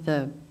with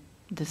the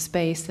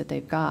space that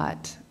they've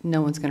got,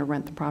 no one's going to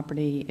rent the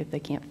property if they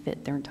can't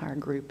fit their entire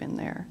group in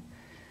there.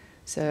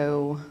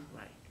 So,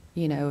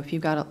 you know, if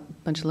you've got a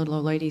bunch of little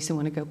old ladies who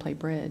want to go play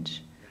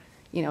bridge,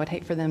 you know, I'd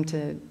hate for them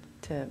to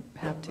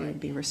have to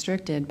be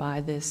restricted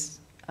by this.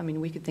 I mean,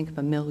 we could think of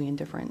a million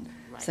different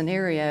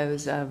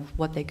scenarios of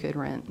what they could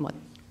rent, what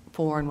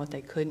for, and what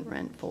they couldn't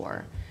rent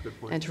for.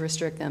 And to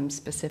restrict them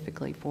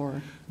specifically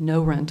for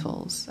no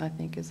rentals, I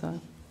think is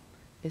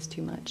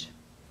too much.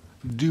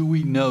 Do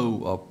we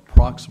know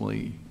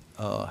approximately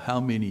how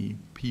many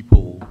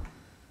people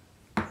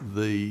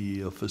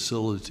the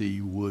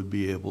facility would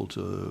be able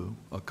to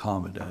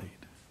accommodate?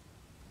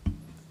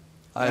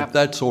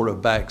 That sort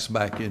of backs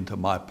back into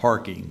my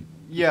parking.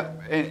 Yeah,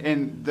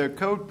 and the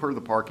code per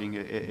the parking,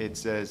 it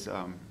says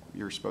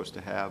you're supposed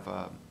to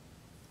have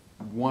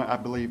one, I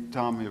believe,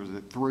 Tom, it was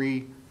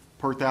 3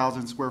 per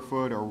 1,000 square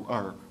foot,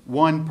 or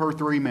 1 per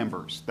 3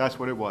 members. That's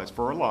what it was.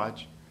 For a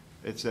lodge,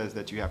 it says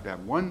that you have to have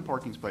 1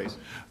 parking space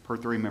per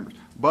 3 members.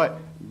 But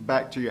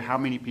back to how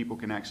many people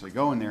can actually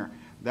go in there,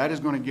 that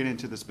is going to get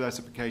into the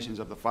specifications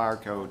of the fire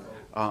code.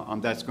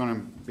 That's going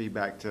to be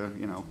back to,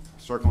 you know,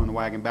 circling the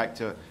wagon back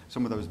to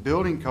some of those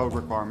building code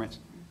requirements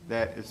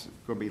that is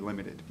going to be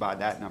limited by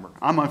that number.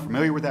 I'm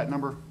unfamiliar with that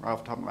number right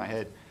off the top of my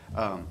head,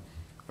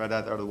 but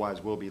that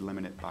otherwise will be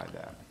limited by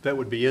that. That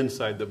would be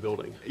inside the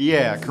building?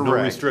 Yeah, correct. No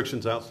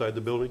restrictions outside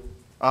the building?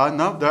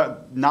 No,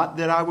 not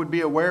that I would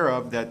be aware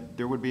of, that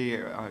there would be,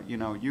 you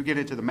know, you get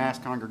into the mass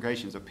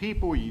congregations of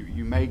people,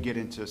 you may get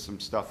into some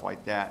stuff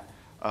like that,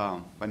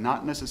 but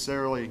not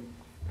necessarily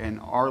in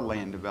our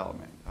land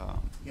development,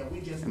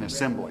 in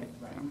assembly.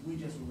 Right, we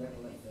just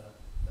regulate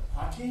the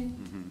parking.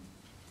 Mm-hmm.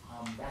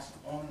 That's the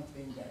only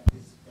thing that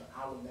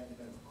our land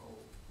development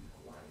code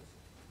requires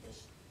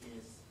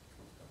is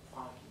the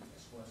parking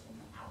as well as on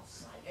the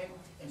outside.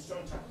 And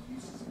certain type of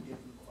uses it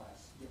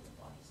requires different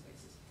parking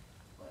spaces.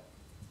 But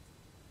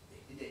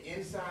the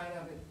inside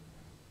of it,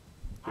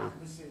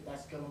 occupancy,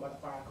 that's governed by the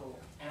fire code.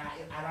 And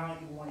I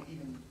don't even want to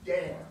even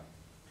dare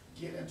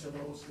get into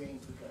those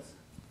things because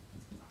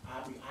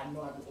I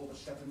know I've been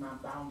overstepping my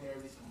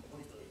boundaries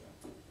completely.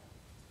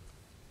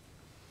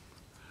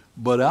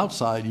 But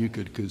outside, you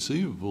could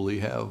conceivably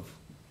have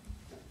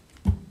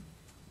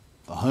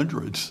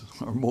hundreds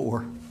or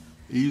more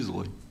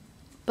easily.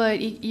 But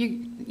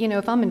you know,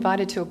 if I'm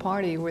invited to a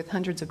party with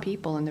hundreds of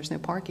people and there's no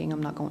parking,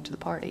 I'm not going to the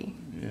party.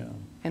 Yeah.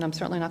 And I'm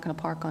certainly not going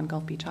to park on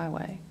Gulf Beach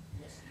Highway.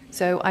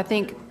 So I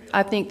think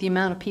the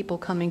amount of people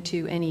coming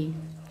to any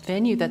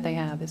venue that they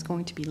have is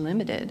going to be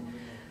limited.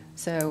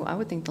 So I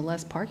would think the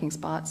less parking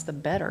spots, the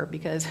better,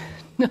 because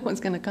no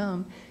one's going to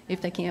come if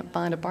they can't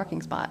find a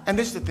parking spot. And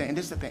this is the thing,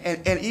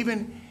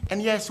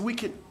 and yes, we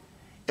could,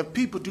 if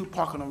people do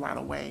park on the right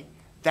of way,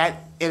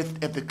 that if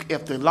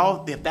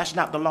that's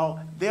not the law,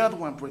 they're the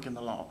one breaking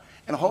the law.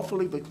 And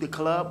hopefully the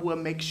club will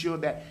make sure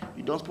that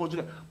you don't supposed to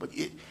do that. But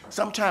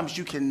sometimes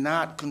you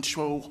cannot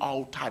control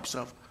all types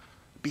of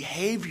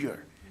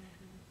behavior.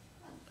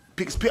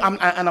 Because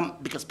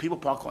people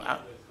park on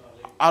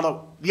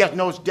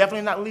no, it's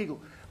definitely not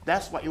legal.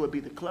 That's why it would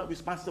be the club's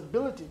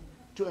responsibility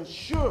to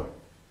ensure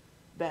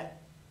that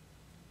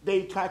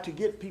they try to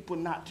get people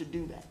not to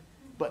do that.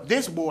 But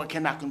this board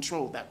cannot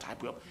control that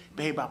type of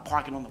behavior by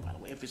parking on the right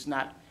of way if it's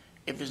not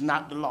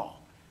the law.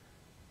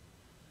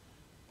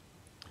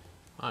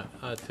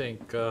 I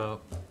think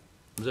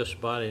this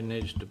body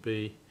needs to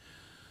be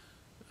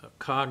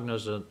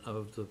cognizant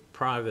of the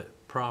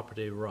private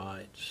property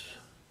rights,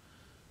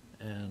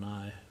 and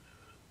I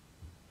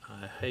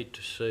hate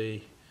to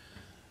see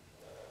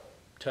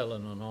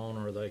telling an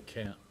owner they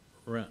can't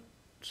rent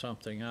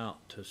something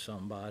out to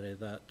somebody.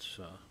 That's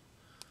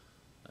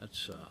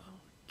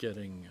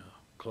getting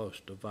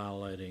close to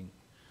violating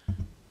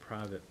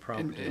private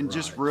property and rights.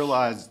 just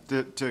realize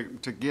to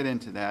get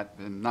into that,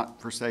 and not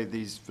per se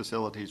these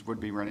facilities would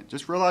be rented,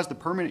 just realize the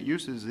permanent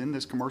uses in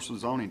this commercial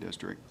zoning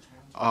district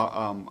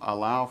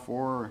allow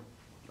for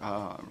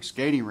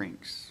skating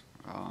rinks,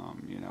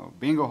 you know,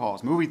 bingo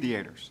halls, movie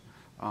theaters,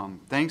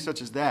 things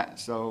such as that.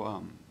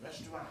 So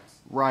restaurants.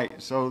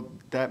 Right, so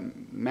that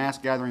mass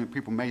gathering of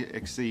people may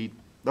exceed,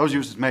 those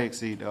uses may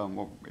exceed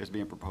what is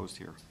being proposed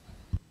here.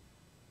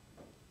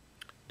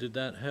 Did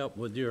that help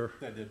with your?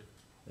 That did.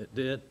 It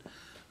did?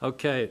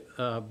 Okay,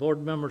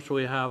 board members,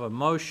 we have a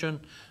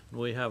motion,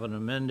 we have an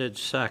amended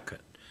second.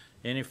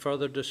 Any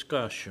further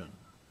discussion?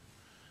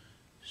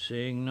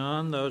 Seeing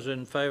none, those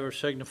in favor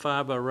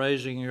signify by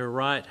raising your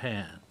right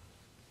hand.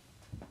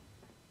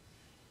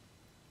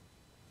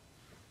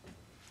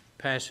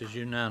 Passes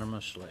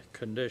unanimously.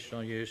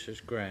 Conditional use is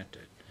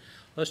granted.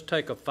 Let's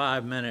take a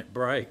 5-minute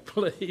break,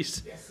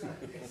 please. Yes, sir.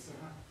 Yes, sir.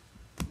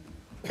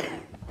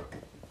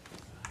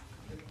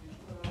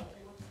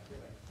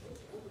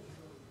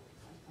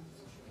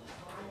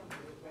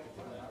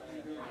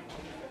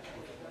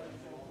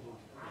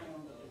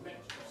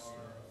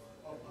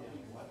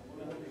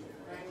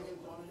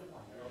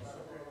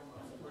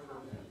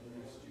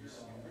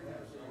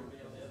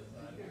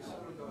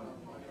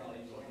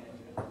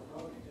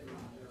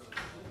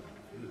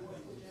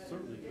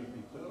 Certainly could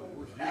be put on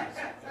worse use.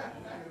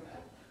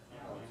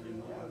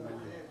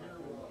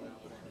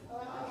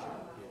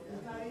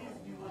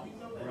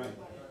 Right.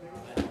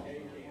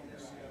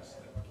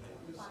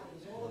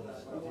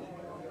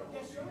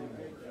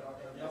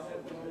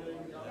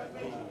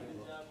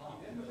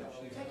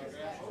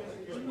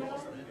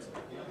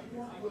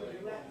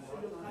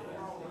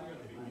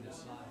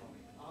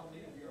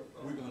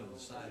 We're going to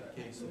decide a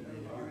case of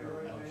being here.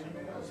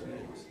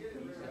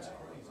 That's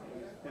crazy.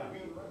 Yeah,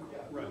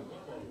 right.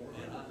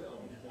 And I,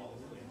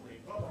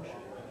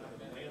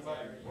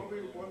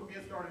 We'll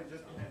get started in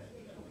just a minute.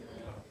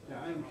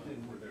 Yeah, I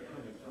understand where they're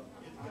coming from.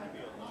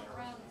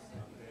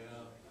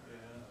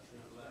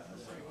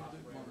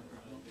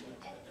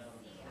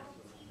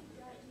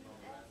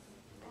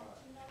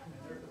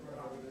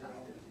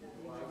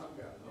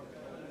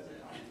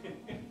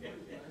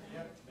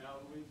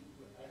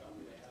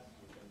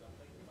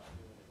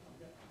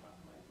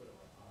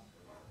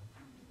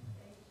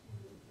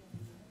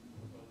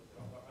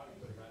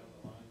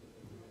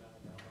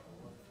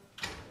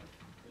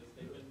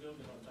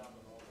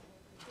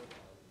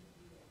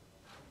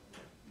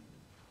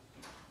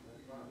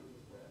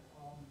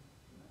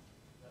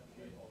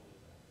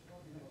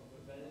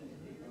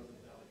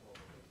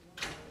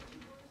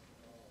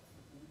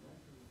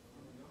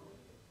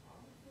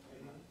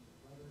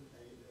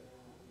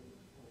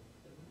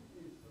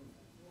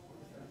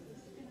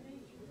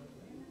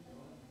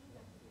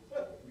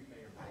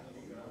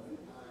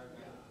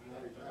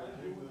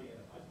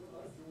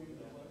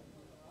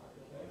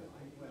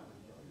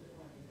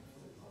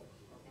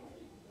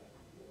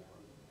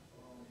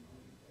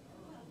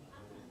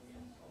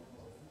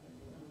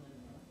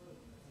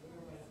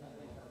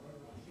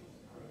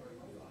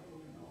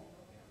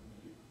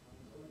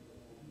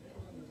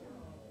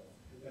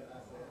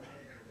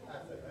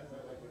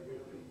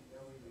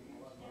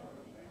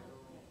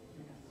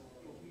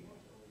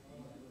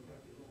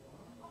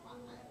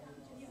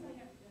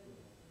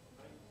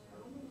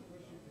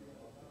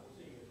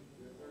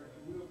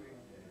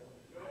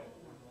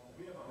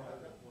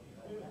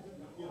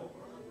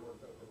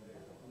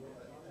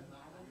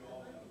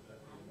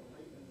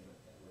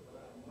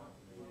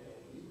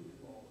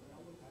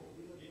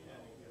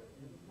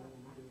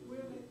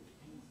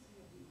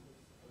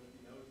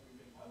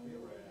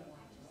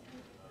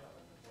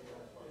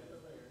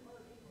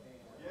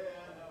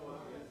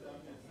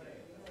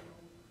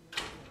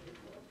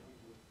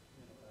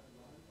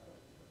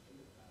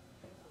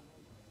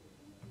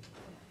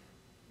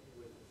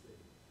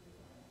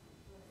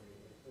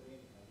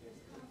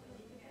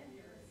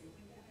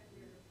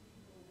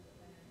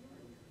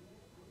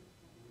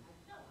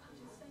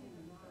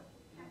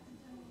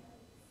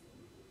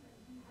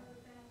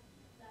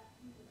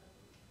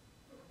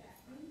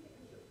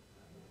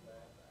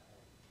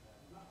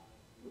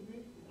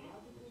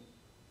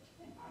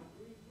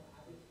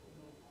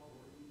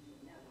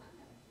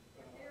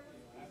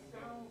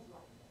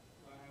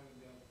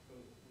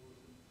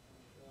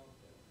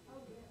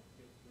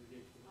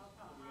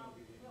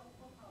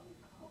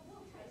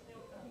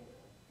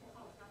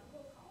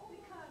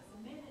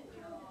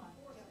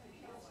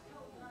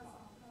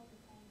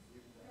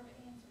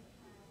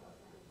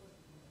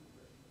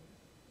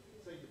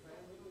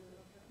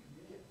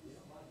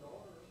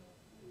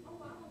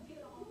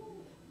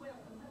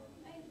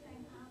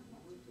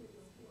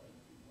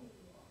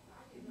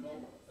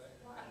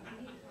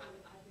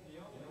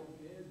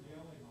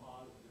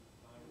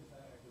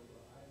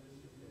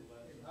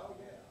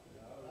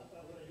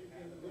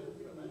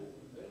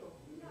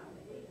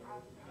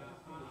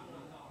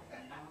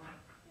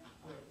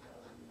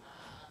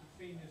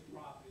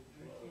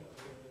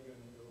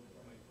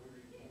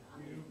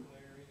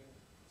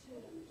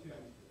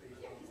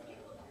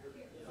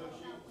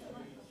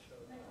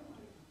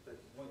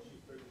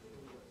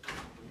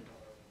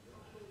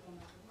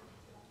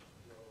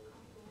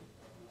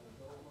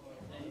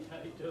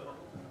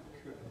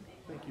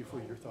 Thank you for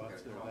your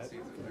thoughts there. That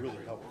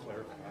really helped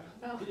clarify.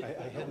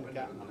 I hadn't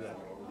gotten to that.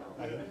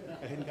 I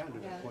hadn't gotten to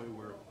the point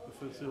where the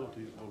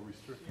facilities will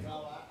restrict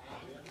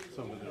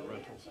some of their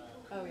rentals.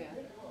 Oh, yeah.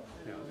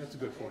 Yeah, that's a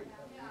good point.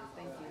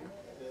 Thank you.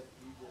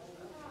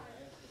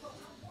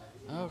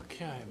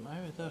 Okay,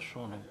 maybe this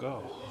one will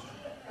go.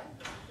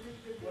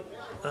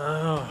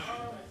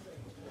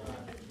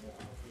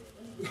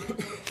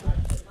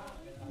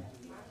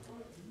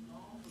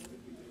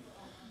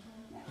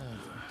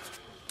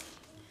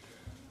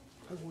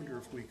 I wonder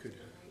if we could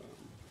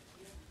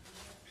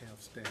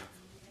have staff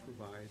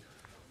provide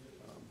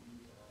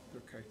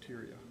their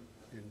criteria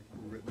in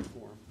written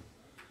form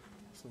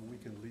so we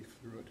can leaf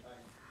through it,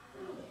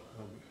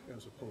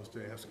 as opposed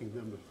to asking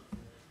them to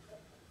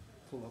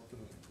pull up the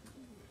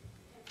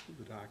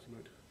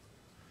document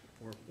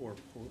or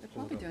pull They're it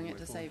probably up on doing my it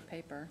to phone. save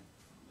paper,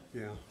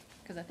 Yeah.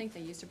 because I think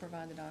they used to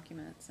provide the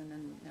documents, and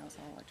then now it's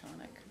all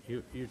electronic.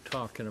 You're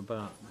talking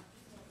about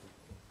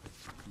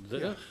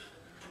this?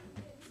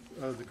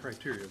 The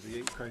criteria, the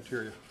 8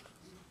 criteria.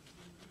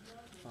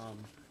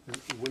 And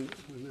when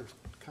there's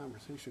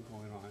conversation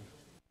going on,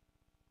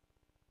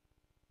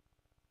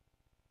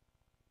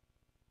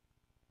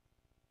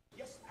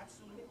 Yes,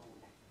 absolutely.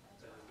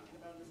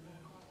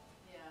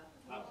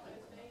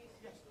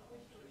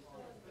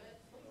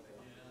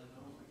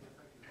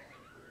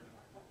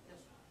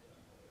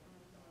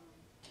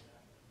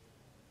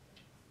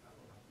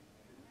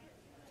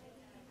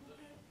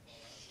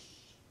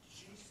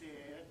 She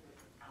said,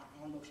 I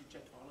don't know if she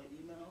checked all her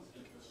emails.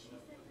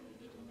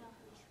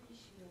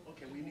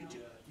 Okay,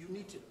 you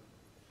need to,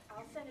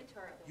 I'll send it to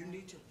her. you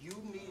need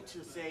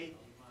to say,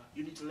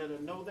 you need to let her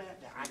know that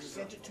I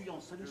sent it to you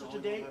on signature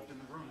today.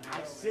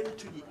 I sent it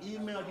to your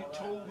email, you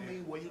told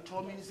me, where you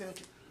told me to send it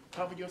to,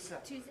 cover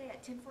yourself. Tuesday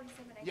at 10:47 a.m.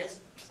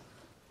 Yes.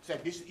 So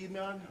this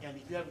email, and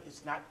if you have,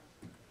 it's not,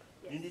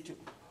 you need to.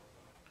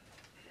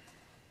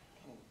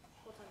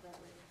 We'll talk about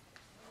it later.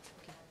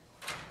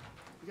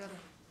 You gotta.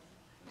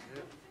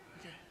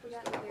 We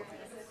got the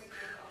variances.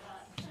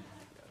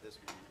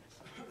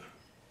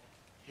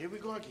 Here we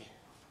go again.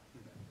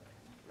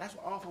 That's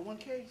all for one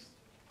case?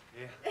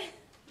 Yeah.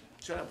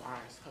 Shut up,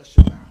 Iris. Hush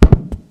your mouth.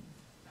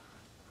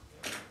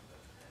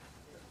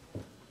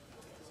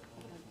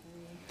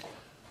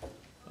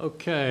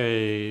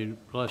 Okay,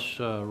 let's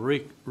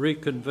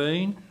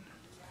reconvene.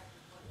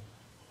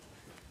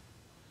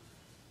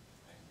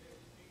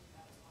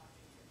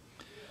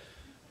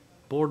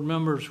 Board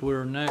members,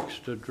 we're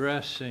next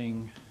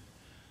addressing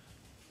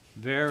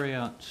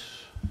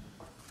variance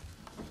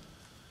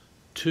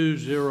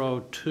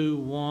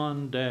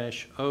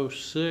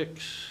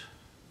 2021-06,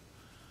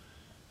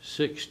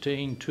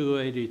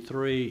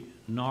 16283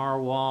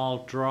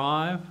 Narwhal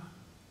Drive.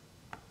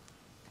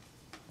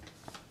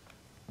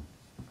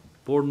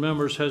 Board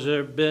members, has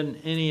there been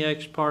any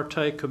ex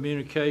parte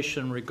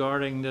communication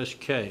regarding this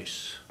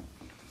case?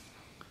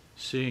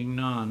 Seeing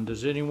none,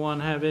 does anyone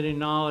have any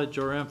knowledge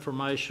or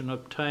information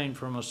obtained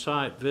from a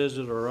site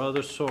visit or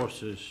other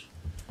sources?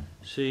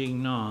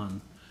 Seeing none,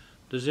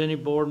 does any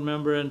board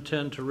member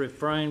intend to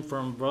refrain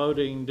from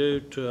voting due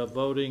to a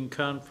voting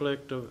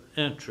conflict of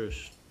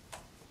interest?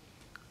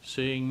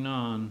 Seeing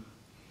none,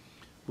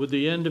 would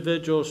the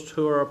individuals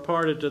who are a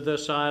party to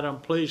this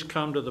item please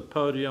come to the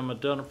podium,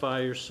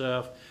 identify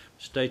yourself,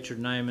 state your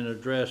name and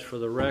address for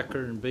the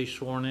record, and be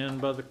sworn in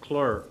by the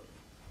clerk.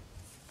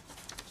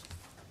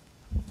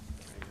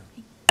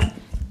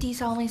 Do you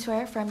solemnly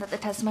swear affirm that the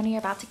testimony you're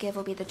about to give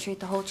will be the truth,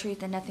 the whole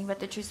truth, and nothing but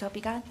the truth, so help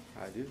you God?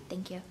 I do.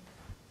 Thank you.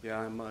 Yeah,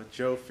 I'm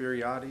Joe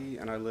Furiati,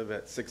 and I live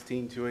at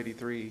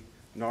 16283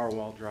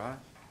 Narwhal Drive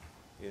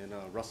in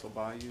Russell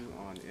Bayou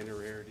on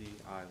Innerarity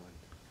Island.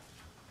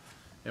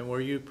 And were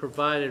you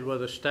provided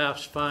with a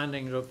staff's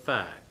findings of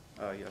fact?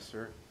 Yes,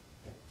 sir.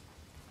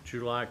 Would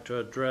you like to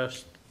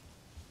address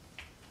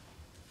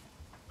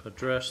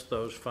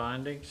those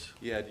findings?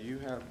 Yeah, do you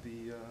have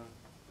the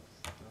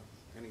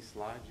any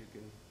slides you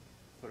can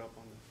put up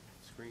on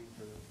the screen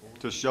for the board?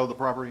 To show the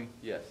property?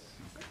 Yes.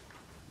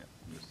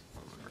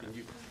 Can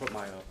you put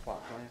my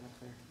plot plan up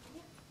there?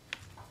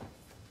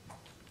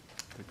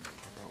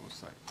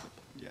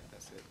 Yeah,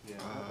 that's it. Yeah,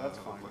 that's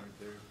fine right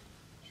there.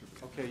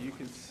 Okay, you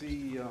can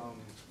see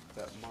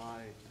that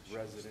my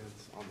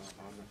residence on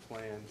the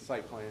plan,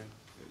 site plan.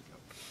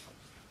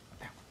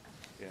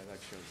 Yeah,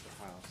 that shows the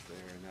house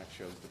there, and that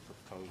shows the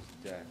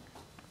proposed deck.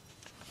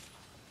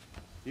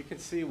 You can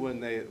see when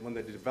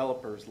the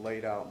developers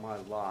laid out my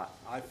lot,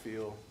 I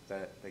feel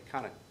that they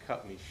kind of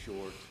cut me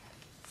short.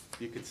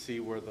 You can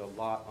see where the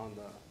lot on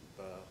the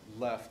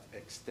left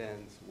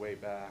extends way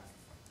back,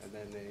 and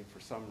then they,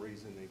 for some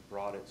reason, they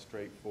brought it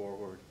straight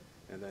forward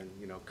and then,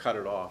 cut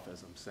it off,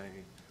 as I'm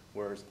saying.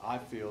 Whereas I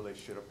feel they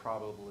should have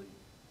probably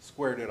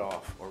squared it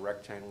off or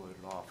rectangled it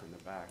off in the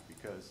back,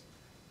 because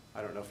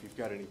I don't know if you've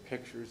got any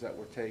pictures that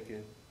were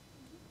taken,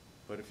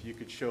 but if you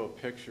could show a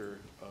picture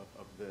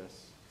of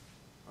this.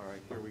 All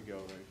right, here we go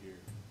right here.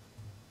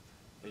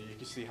 And you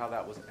can see how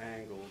that was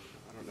angled.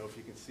 I don't know if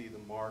you can see the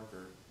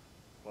marker,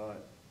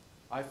 but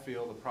I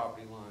feel the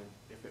property line,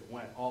 if it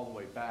went all the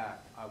way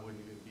back, I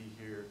wouldn't even be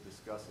here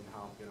discussing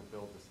how I'm gonna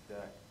build this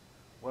deck.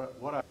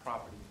 What I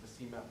property, the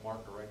cement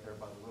marker right there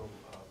by the little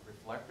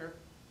reflector,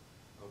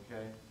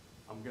 okay?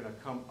 I'm gonna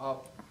come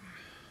up,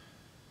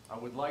 I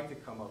would like to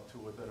come up to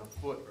within a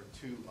foot or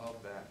two of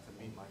that to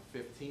meet my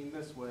 15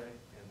 this way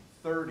and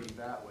 30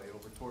 that way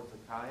over towards the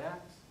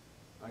kayaks.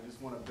 I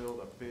just wanna build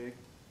a big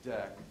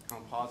deck,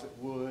 composite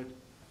wood.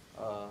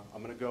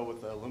 I'm gonna go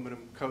with the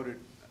aluminum coated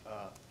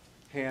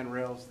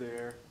handrails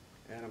there,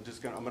 and I'm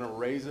gonna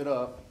raise it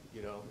up,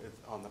 it's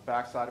on the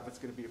back side of it's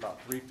gonna be about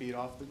 3 feet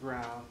off the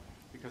ground,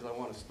 because I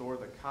wanna store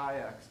the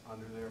kayaks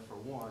under there for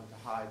one, to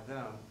hide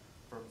them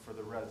for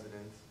the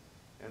residents.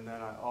 And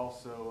then I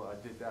also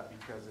did that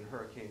because in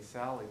Hurricane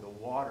Sally, the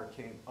water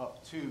came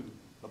up to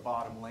the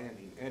bottom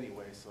landing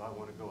anyway, so I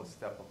want to go a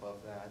step above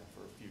that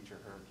for future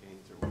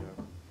hurricanes or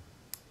whatever.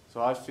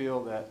 So I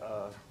feel that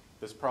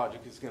this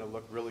project is going to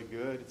look really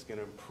good. It's going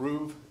to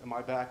improve in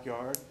my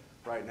backyard.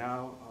 Right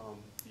now,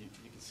 you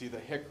can see the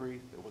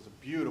hickory. There was a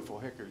beautiful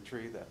hickory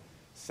tree that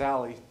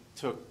Sally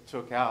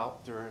took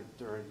out during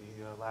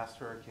the last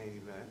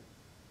hurricane event,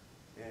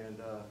 and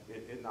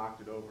it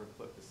knocked it over and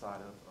clipped the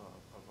side of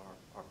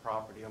our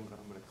property. I'm going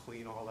to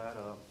clean all that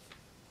up,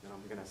 and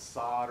I'm going to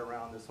sod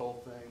around this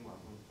whole thing. I'm going to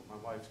put my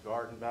wife's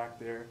garden back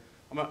there.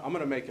 I'm going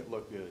to make it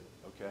look good,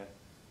 okay?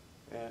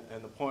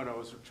 And the point I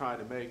was trying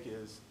to make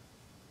is,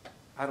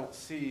 I don't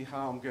see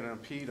how I'm going to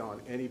impede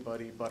on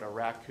anybody but a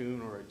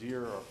raccoon or a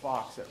deer or a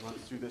fox that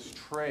runs through this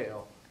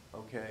trail,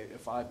 okay,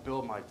 if I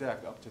build my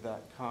deck up to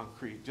that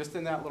concrete, just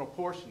in that little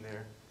portion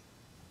there,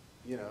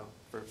 you know,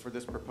 for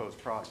this proposed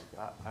project.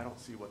 I don't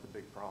see what the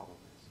big problem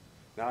is.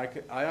 Now,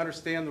 I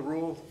understand the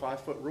rule,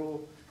 5-foot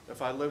rule.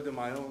 If I lived in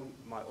my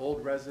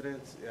old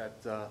residence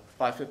at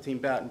 515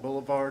 Baton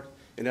Boulevard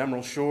in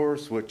Emerald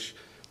Shores, which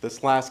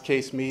this last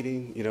case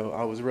meeting, you know,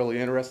 I was really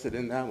interested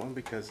in that one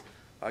because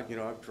I've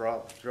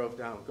drove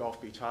down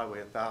Gulf Beach Highway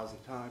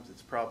 1,000 times.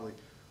 It's probably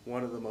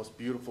one of the most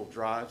beautiful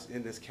drives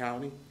in this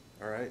county,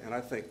 all right? And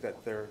I think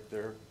that their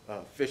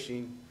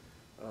fishing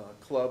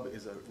club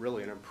is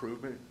really an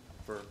improvement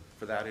for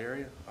that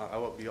area. I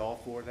would be all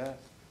for that.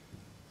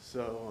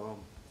 So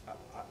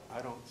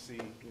I don't see,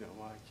 you know,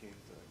 why I can't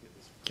get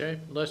this. Okay,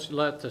 let's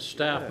let the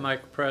staff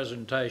make a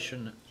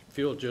presentation. If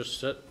you'll just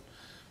sit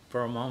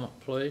for a moment,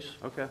 please.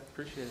 Okay,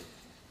 appreciate it.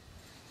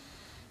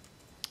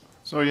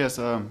 So yes,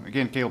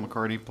 again, Caleb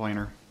McCarty,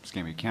 planner,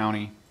 Escambia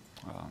County.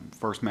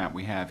 First map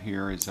we have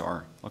here is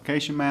our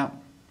location map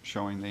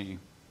showing the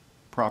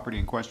property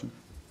in question.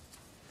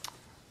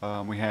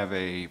 We have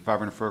a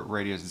 500-foot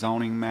radius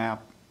zoning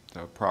map.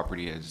 The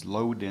property is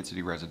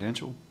low-density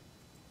residential.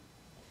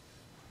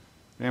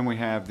 Then we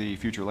have the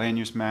future land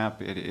use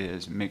map. It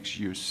is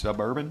mixed-use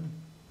suburban.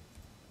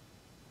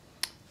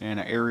 And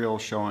an aerial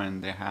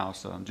showing the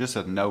house. Just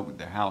a note,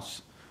 the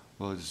house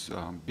was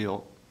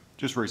built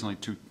just recently,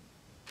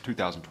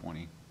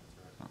 2020.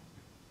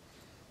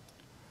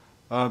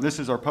 This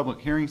is our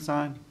public hearing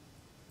sign.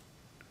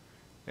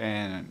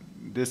 And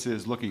this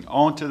is looking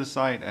onto the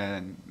site,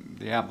 and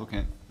the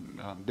applicant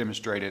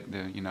demonstrated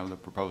the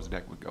proposed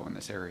deck would go in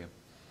this area.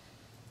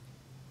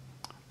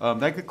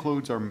 That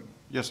concludes our,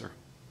 yes, sir.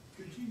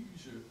 Could you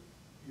use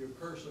your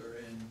cursor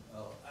and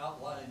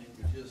outline it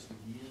just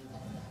again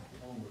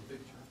on the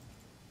picture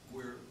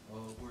where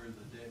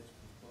the deck's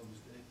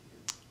proposed deck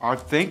is? I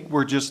think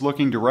we're just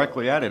looking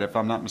directly at it, if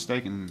I'm not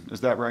mistaken. Is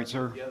that right,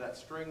 sir? Yeah, that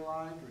string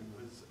line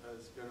is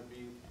going to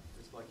be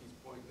just like he's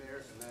pointing there,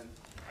 and then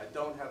I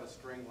don't have a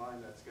string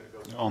line that's going to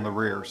go On the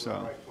rear, so.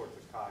 right towards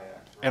the kayak. Right?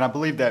 And I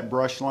believe that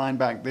brush line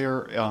back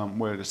there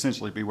would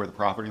essentially be where the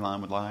property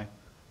line would lie.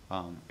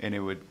 And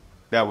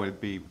that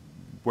would be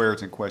where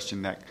it's in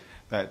question. That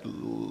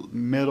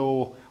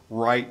middle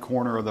right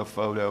corner of the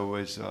photo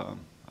is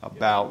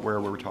about where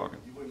we were talking.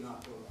 You would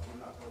not go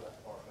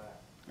that far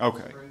back.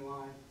 Okay. String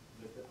line,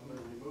 I'm going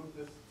to remove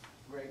this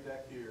gray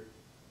deck here,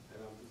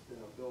 and I'm just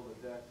going to build a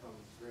deck from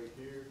straight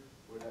here,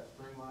 where that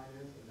string line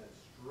is, and then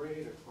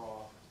straight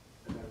across,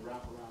 and then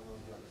wrap around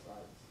on the other side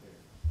of the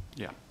stairs.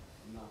 Yeah.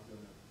 I'm not going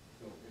to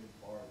go any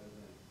farther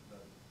than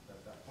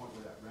that point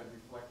where that red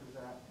reflector's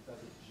at. It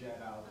doesn't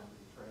jet out onto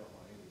the trail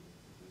by any means.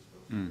 It just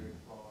goes straight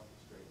across and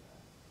straight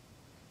back.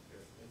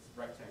 It's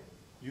rectangle.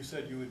 You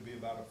said you would be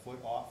about a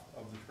foot off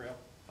of the trail?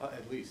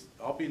 At least.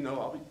 I'll be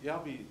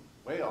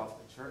way off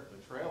the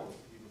trail is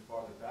even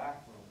farther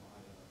back from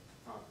my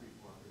concrete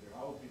marker there.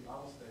 I will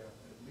stay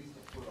at least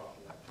a foot off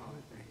of that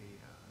concrete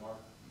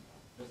marker.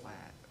 Just like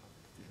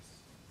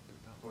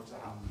towards the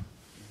house.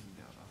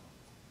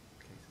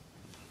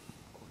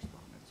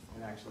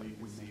 And actually, you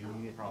can see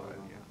probably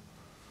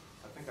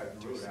I think I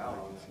drew it out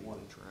on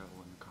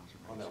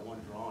that one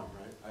drawing,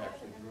 right? I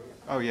actually drew it.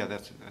 Oh, yeah,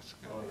 that's good.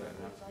 Oh, yeah,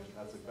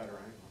 that's a better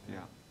angle.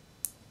 Yeah.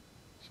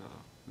 So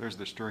there's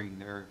the string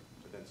there.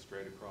 But then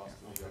straight across to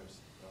the other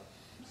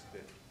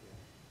stick.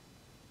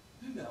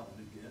 Yeah. Do that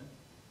one again,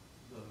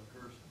 the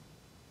cursor.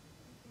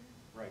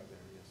 Right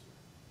there, yes, sir.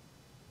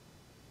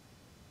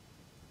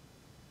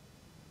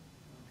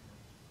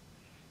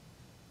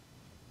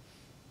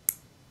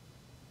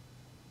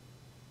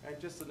 And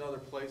just another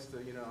place to,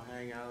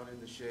 hang out in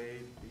the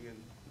shade, be in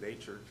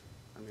nature.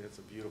 I mean, it's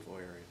a beautiful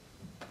area.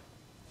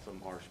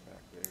 Some marsh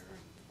back there,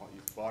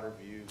 and water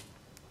view.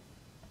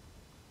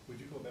 Would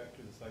you go back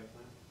to the site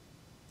plan?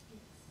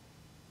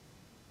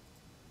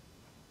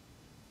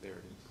 There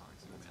it is.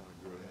 That's how I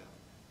drew it out.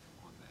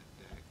 On that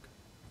deck.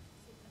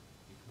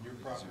 Your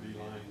property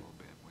line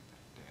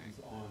is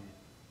on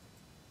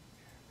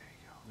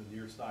the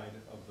near side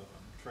of the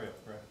trail,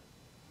 correct?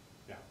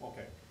 Yeah,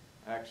 okay.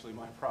 Actually,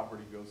 my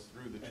property goes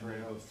through the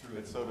trail,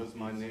 and so does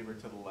my neighbor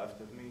to the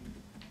left of me,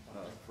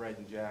 Fred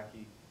and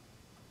Jackie.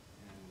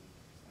 And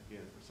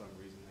again, for some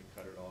reason, they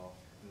cut it off.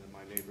 And then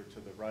my neighbor to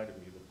the right of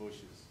me, the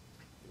bushes,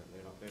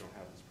 they don't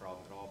have this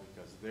problem at all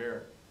because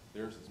theirs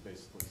is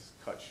basically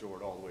cut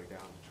short all the way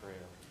down the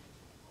trail.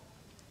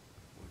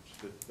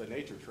 Which the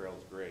nature trail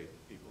is great.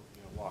 People,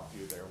 walk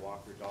through there,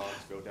 walk your dogs,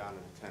 go down to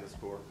the tennis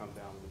court, come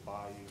down to the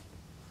bayou.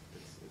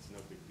 It's no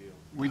big deal.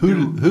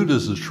 Who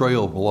does the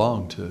trail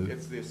belong to?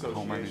 It's the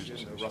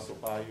association, the Russell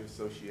Bayou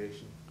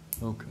Association.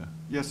 Okay.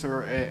 Yes,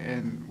 sir,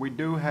 and we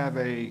do have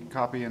a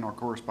copy in our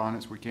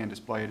correspondence, we can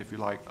display it if you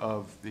like,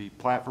 of the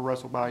plat for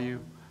Russell Bayou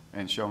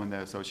and showing the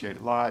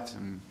associated lots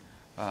and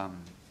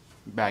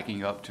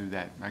backing up to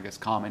that, I guess,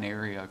 common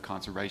area,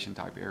 conservation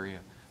type area.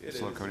 It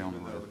is, located on the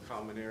even though road. the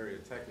common area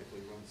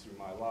technically runs through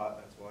my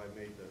lot. That's why I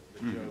made the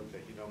joke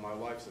that, my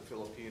wife's a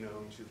Filipino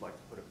and she'd like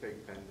to put a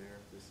pig pen there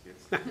if this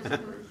gets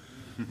approved.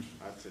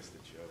 That's just a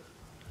joke.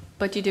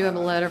 But you do have a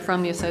letter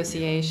from the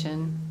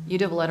association. You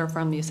do have a letter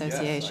from the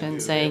association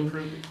saying,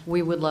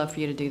 we would love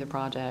for you to do the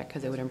project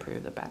because it would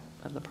improve the back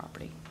of the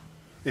property.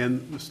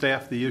 And the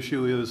staff, the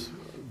issue is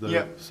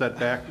the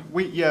setback?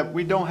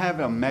 We don't have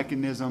a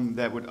mechanism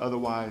that would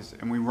otherwise,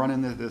 and we run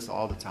into this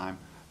all the time.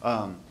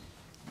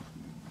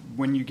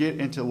 When you get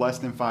into less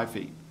than 5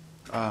 feet,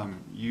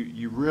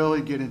 you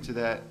really get into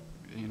that,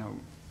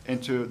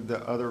 into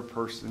the other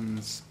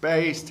person's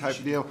space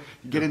type deal.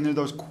 You get into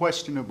those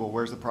questionable,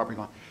 where's the property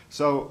line?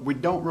 So we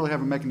don't really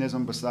have a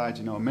mechanism besides,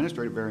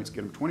 administrative variance,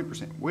 get them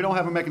 20%. We don't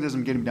have a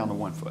mechanism to get them down to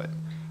 1 foot.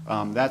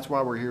 That's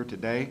why we're here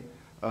today.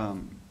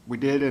 We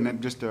did,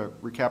 and just to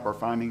recap our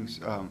findings,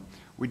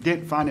 we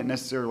didn't find it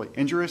necessarily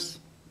injurious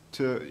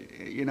to,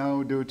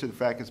 due to the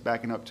fact it's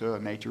backing up to a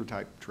nature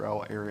type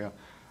trail area.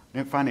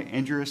 Didn't find it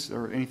injurious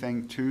or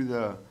anything to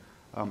the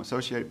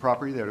associated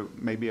property that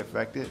it may be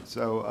affected.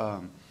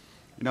 So,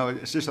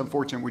 it's just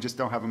unfortunate we just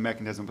don't have a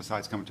mechanism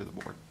besides coming to the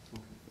board.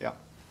 Yeah.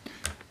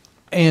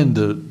 And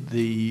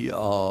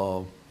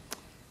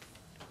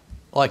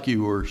like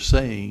you were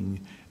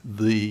saying,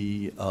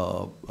 the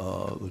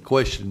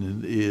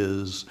question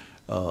is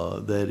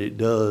that it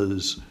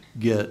does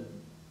get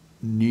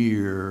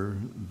near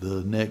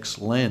the next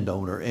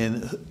landowner.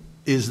 And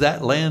is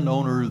that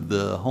landowner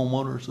the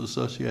homeowners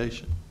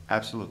association?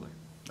 Absolutely.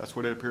 That's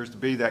what it appears to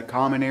be. That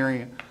common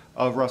area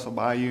of Russell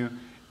Bayou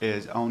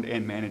is owned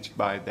and managed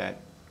by that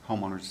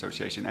homeowners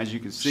association. As you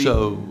can see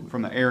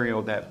from the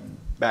aerial, that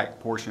back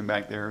portion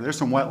back there, there's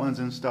some wetlands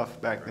and stuff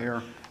back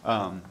there.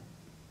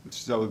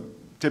 So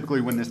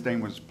typically when this thing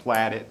was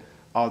platted,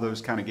 all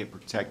those kind of get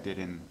protected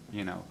and,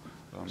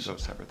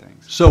 those type of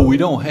things. So we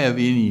don't have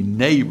any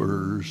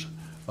neighbors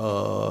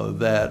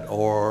that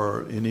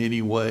are in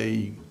any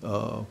way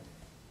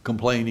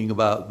complaining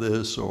about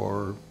this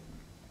or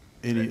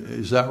any,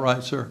 is that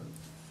right, sir?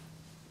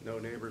 No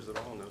neighbors at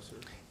all, no, sir.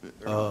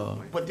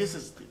 But this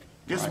is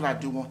what I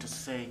do want to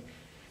say.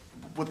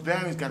 What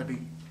variance got to be,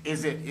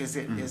 is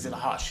it a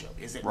hardship?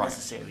 Is it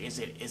necessary? Is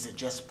it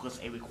just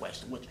a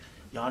request? Which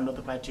y'all know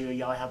the criteria.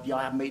 Y'all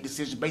have made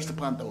decisions based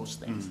upon those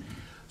things.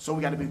 So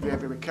we got to be very,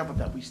 very careful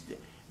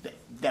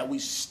that we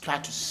try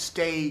to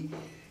stay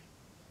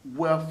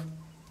with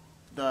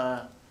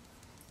the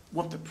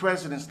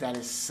precedence that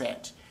is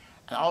set,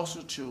 and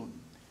also too,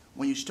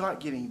 when you start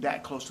getting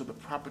that close to the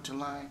property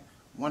line,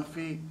 1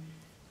 feet,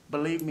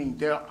 believe me,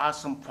 there are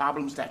some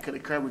problems that could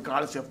occur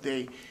regardless if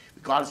they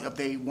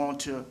want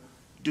to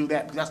do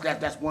that. Because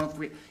that's 1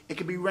 feet. It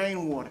could be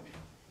rainwater,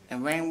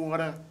 and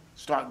rainwater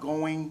start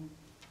going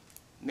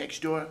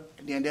next door,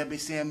 and then they'll be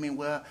saying,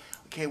 for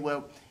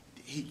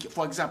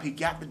example, he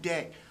got the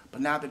deck,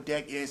 but now the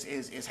deck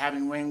is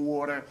having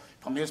rainwater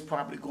from his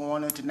property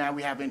going into, now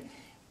we're having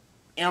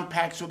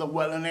impacts to the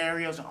wetland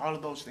areas and all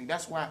of those things.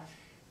 That's why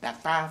that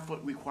 5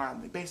 foot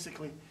requirement,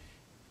 basically,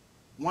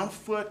 1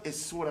 foot is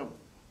sort of,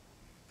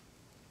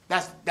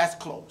 that's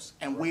close.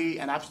 And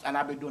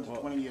I've been doing it for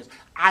 20 years.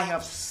 I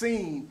have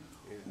seen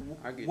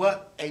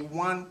what a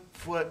 1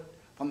 foot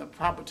from the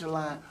property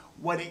line,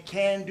 what it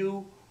can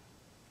do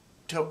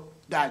to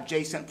the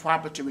adjacent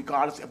property,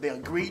 regardless if they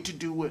agreed to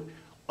do it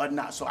or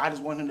not. So I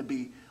just want him to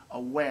be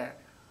aware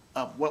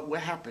of what will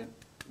happen,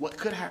 what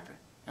could happen,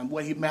 and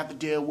what he may have to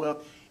deal with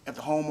if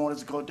the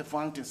homeowners go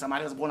defunct and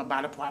somebody else want to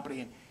buy the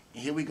property, and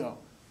here we go.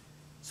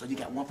 So you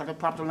got 1 foot of the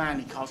property line,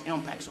 it causes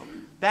impact. So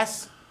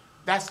that's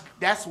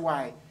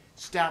why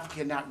staff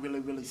cannot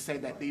really say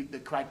that the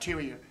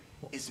criteria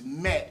is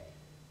met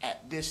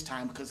at this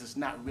time, because it's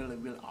not really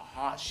a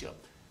hardship.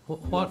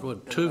 What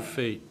would 2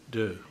 feet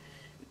do?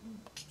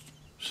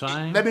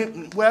 Same?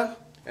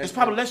 It's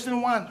probably less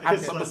than 1.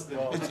 It's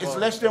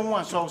less than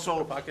 1, so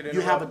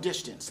you have a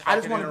distance. I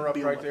just want to interrupt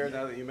be right there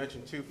now that you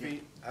mentioned 2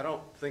 feet. I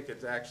don't think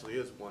it actually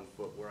is 1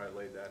 foot where I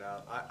laid that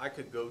out. I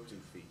could go 2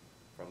 feet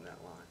from that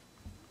line.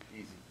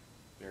 Easy,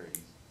 very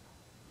easy.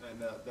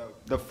 And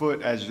the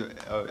foot as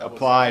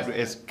applied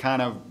is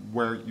kind of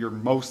where you're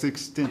most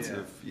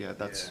extensive. Yeah,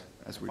 that's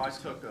as we just.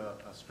 If I took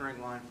a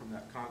string line from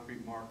that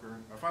concrete marker,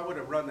 or if I would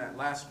have run that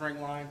last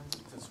string line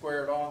to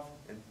square it off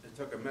and it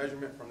took a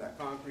measurement from that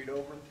concrete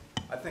over,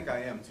 I think I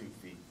am 2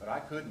 feet, but I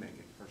could make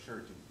it for sure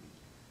 2 feet.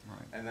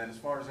 Right. And then as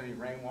far as any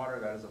rainwater,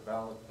 that is a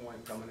valid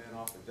point coming in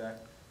off the deck.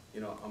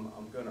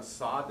 I'm going to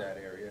sod that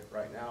area.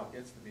 Right now, it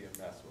gets to be a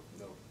mess with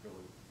no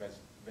really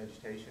vegetative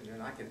vegetation,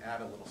 and I can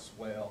add a little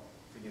swale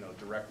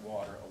to, direct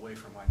water away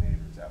from my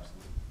neighbors,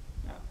 absolutely,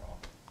 not a problem.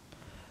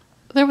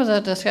 There was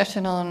a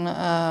discussion on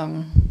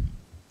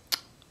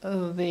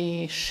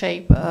the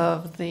shape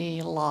of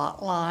the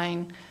lot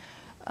line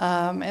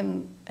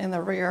in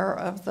the rear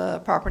of the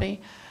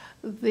property.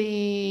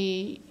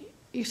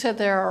 You said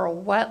there are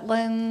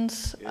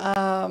wetlands.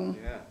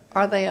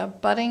 Are they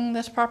abutting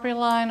this property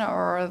line,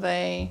 or are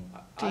they,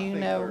 do you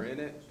know? I think they're in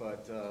it,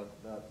 but the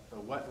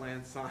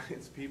wetland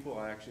science people,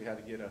 I actually had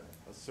to get a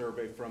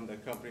survey from the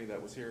company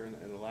that was here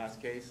in the last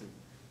case, and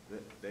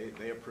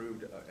they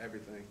approved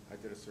everything. I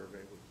did a survey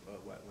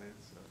with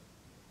wetlands, so,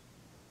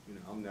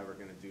 I'm never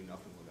gonna do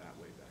nothing with that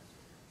way back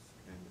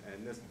there.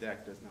 And this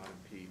deck does not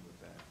impede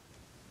with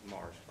that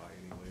marsh by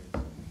any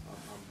ways.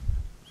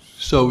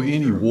 So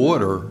any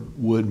water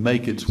would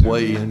make its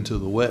way into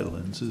the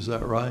wetlands, is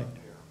that right?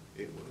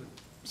 It would.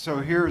 So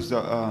here's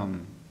the,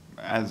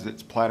 as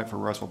it's platted for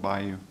Russell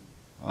Bayou,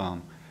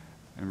 and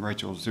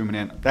Rachel zooming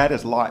in, that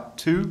is lot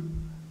 2,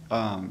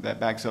 that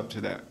backs up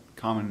to that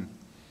common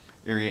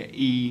area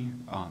E,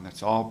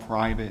 that's all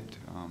private,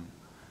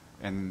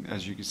 and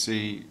as you can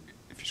see,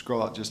 if you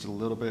scroll out just a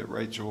little bit,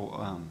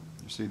 Rachel,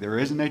 you see there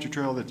is a nature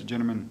trail that the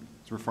gentleman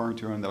is referring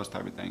to and those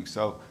type of things.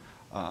 So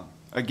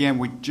again,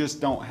 we just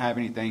don't have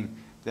anything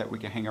that we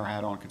can hang our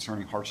hat on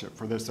concerning hardship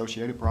for the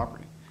associated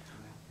property.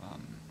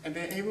 And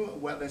then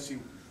even well, let's see,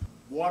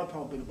 water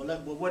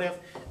probability. But what if?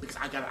 Because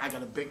I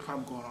got a big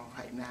problem going on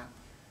right now,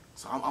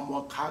 so I'm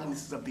more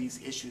cognizant of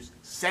these issues.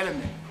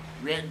 Sediment,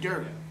 red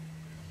dirt,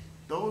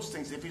 those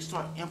things. If he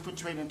start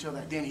infiltrating into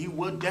that, then he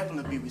would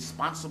definitely be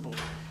responsible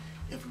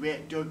if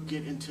red dirt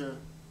get into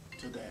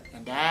that.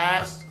 And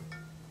that's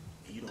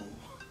you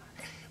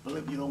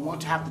don't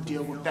want to have to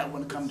deal with that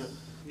when it comes to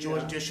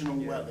jurisdictional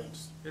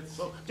wetlands.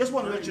 So just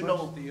want to let you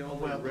know. The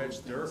only red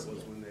dirt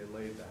was when they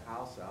laid the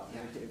house out.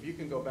 Yeah. If you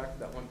can go back to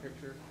that one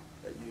picture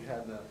that you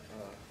had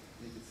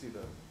you could see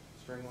the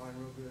string line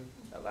real good.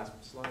 That last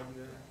slide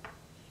you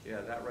did.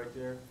 Yeah, that right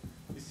there.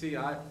 You see,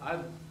 I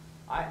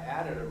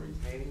added a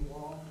retaining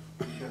wall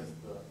because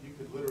you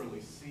could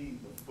literally see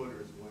the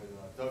footers when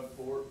Doug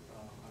Fort,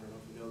 I don't know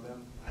if you know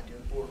them. I do.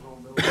 Fort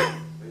Home Builders.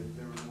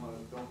 They were the one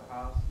that built the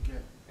house.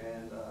 Yeah.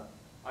 And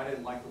I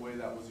didn't like the way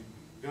that was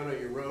gonna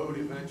erode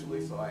eventually,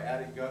 so I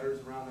added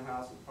gutters around the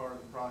house as part of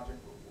the project,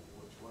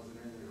 which wasn't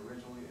in it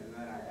originally, and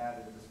then I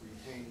added this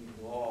retaining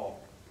wall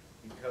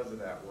because of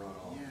that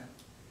runoff.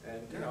 Yeah.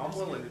 And, I'm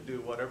willing to do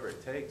whatever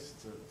it takes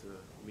to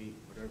meet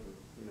whatever,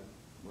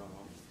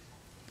 runoff.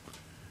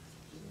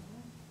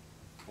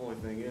 Only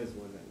thing is,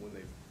 when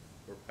they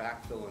were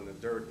backfilling the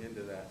dirt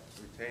into that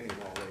retaining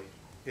wall,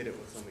 they hit it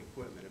with some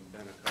equipment and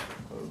bent a couple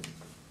of posts.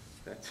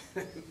 That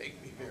didn't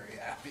make me very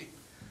happy.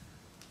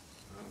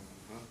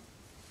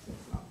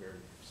 It's not very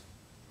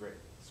great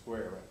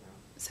square right now.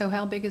 So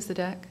how big is the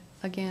deck?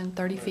 Again,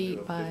 30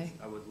 feet by,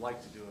 I would like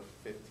to do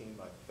a 15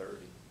 by 30.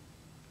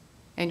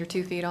 and you're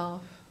 2 feet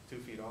off? 2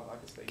 feet off, I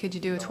could stay. Could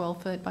you do a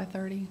 12 foot by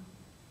 30?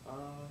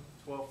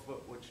 12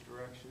 foot which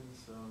direction,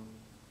 so.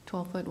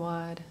 12 foot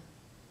wide?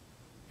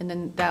 And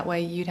then that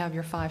way you'd have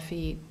your 5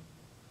 feet.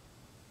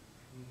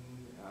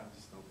 I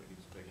just don't think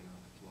it's big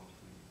enough, 12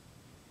 feet.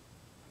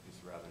 I'd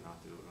just rather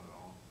not do it at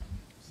all.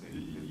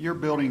 You're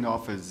building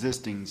off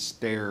existing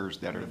stairs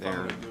that are If I'm there,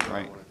 gonna do it, I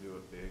right? want to do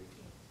it big.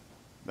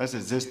 That's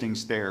existing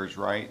stairs,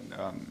 right?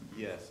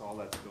 Yes, all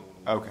that's going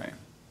away. Okay,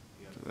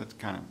 Yep. so that's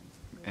kind of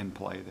in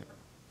play there.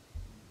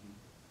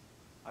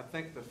 I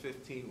think the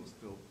 15 will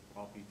still,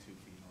 I'll be 2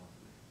 feet off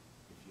there,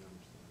 if you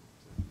understand.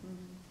 So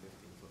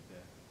 15-foot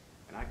deck.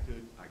 And I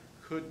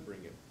could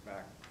bring it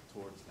back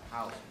towards the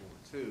house more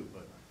too,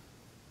 but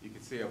you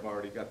can see I've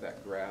already got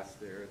that grass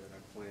there that I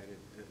planted.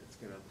 It's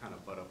going to kind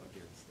of butt up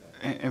against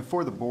that. And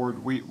for the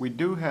board, we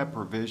do have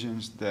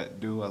provisions that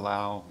do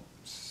allow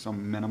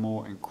some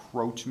minimal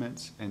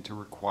encroachments into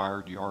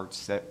required yard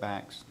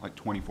setbacks, like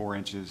 24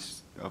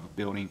 inches of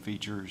building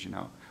features,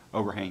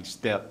 overhang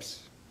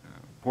steps,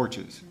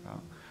 porches,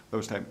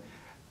 those type.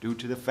 Due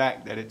to the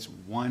fact that it's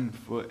 1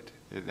 foot,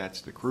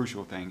 that's the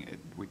crucial thing.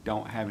 We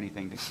don't have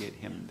anything to get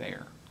him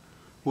there.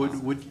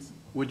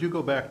 Would you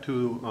go back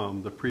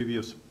to the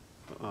previous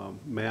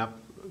map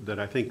that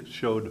I think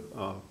showed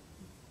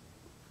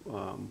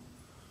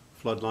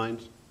flood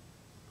lines?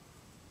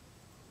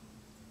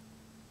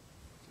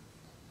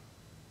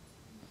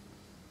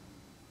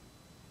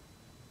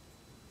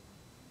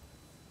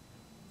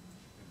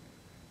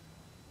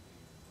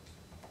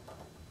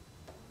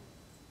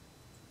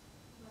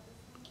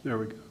 There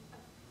we go.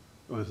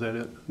 Oh, is that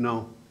it?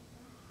 No.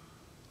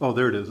 Oh,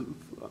 there it is.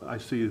 I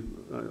see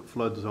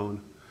flood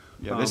zone.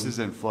 Yeah, this is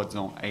in flood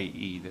zone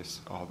AE,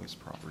 all this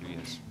property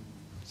is.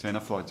 It's in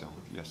a flood zone,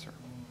 yes, sir.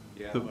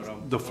 Yeah,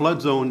 The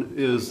flood zone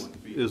is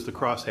the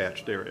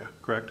crosshatched area,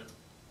 correct?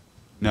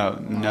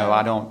 No,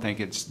 I don't think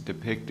it's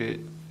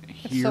depicted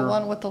here. It's the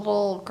one with the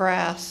little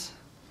grass.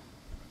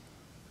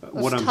 What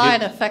Those I'm tide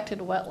getting- affected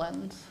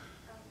wetlands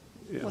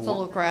with a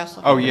little grass.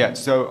 Oh, yeah,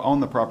 so on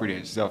the property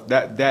itself,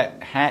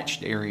 that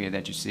hatched area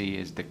that you see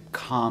is the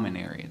common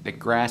area. The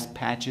grass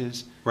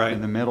patches Right.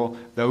 In the middle,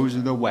 those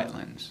are the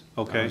wetlands.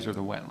 Okay. Those are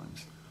the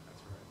wetlands.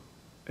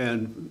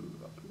 And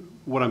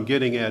what I'm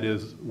getting at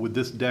is, would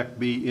this deck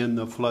be in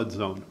the flood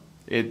zone?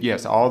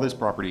 Yes, all this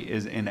property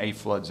is in a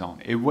flood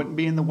zone. It wouldn't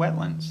be in the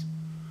wetlands.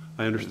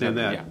 I understand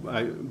that.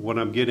 What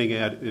I'm getting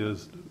at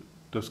is,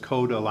 does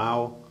code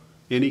allow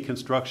any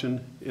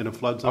construction in a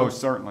flood zone? Oh,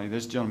 certainly.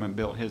 This gentleman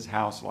built his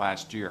house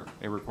last year.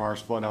 It requires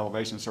flood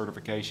elevation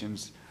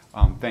certifications,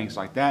 things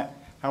like that.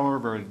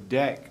 However, a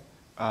deck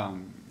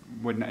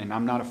wouldn't, and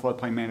I'm not a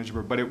floodplain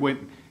manager, but it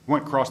wouldn't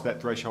cross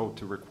that threshold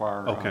to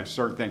require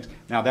certain things.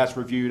 Now, that's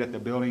reviewed at the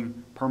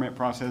building permit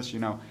process. You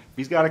know,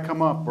 he's got to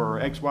come up or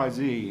X, Y,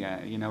 Z,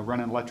 you know,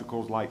 running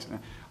electricals, lights.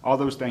 All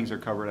those things are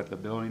covered at the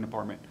building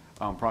department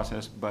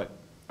process, but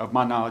of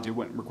my knowledge, it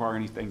wouldn't require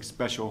anything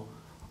special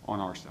on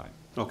our side.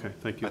 Okay,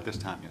 thank you. At this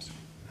time, yes, sir.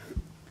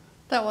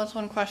 That was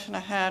one question I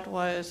had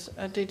was,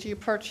 did you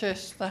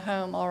purchase the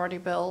home already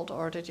built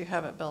or did you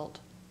have it built?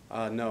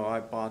 No, I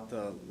bought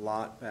the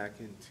lot back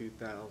in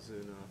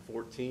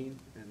 2014,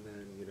 and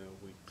then, you know,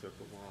 we took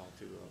a while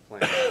to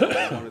plan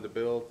what we wanted to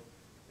build,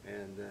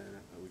 and then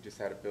we just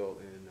had it built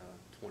in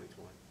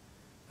 2020.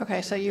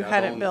 Okay, so you Yeah,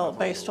 had I've it owned- built I've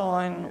based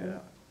owned on a lot.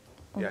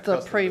 Yeah, the custom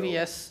built.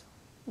 previous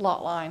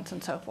lot lines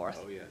and so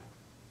forth? Oh, yeah.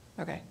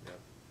 Okay. Yep.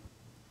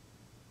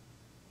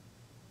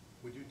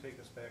 Would you take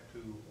us back to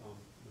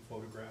the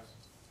photographs?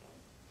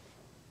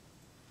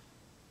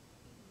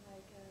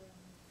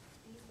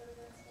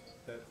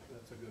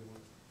 That's a good one.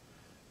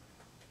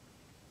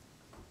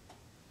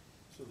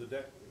 So the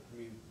deck, I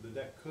mean, the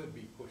deck could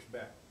be pushed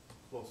back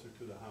closer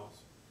to the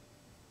house.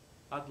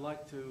 I'd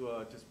like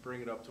to just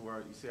bring it up to where,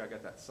 you see I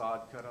got that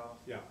sod cut off?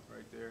 Yeah.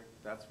 Right there.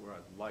 That's where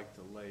I'd like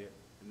to lay it.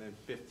 And then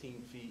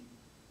 15 feet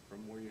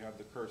from where you have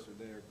the cursor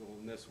there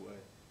going this way.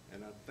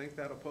 And I think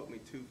that'll put me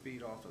 2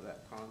 feet off of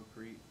that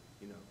concrete,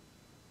 you know,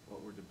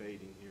 what we're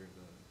debating here,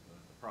 the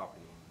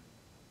property line.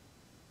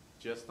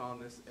 Just on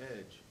this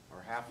edge,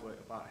 or halfway,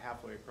 about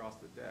halfway across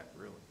the deck,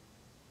 really.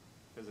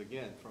 Because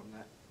again, from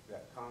that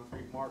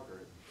concrete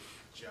marker, it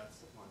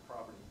juts, my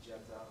property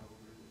juts out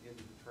over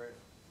into the trail.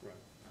 Right.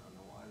 I don't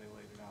know why they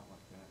laid it out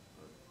like that,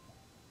 but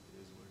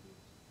it is what it is.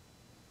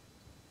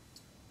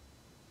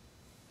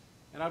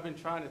 And I've been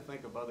trying to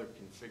think of other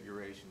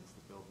configurations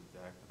to build the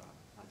deck, but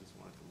I just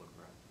want it to look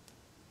right.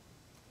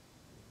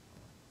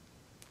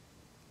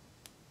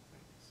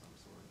 Maybe some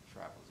sort of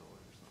trapezoid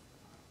or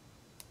something.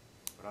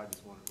 But I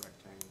just want a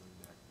rectangular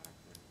deck back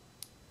there,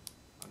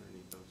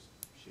 underneath those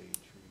shade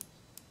trees.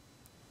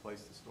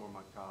 Place to store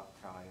my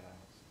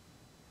kayaks.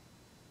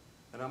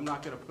 And I'm not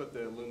gonna put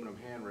the aluminum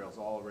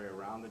handrails all the way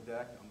around the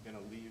deck. I'm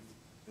gonna leave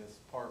this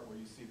part where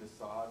you see the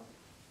sod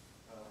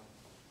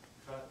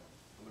cut.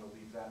 I'm gonna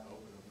leave that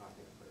open. I'm not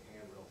gonna put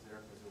handrails there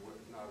because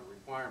there's not a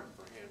requirement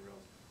for handrails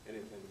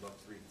anything above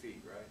 3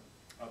 feet, right?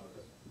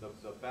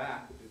 The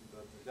back,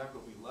 the deck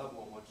will be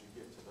level, and once you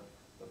get to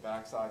the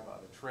backside by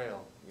the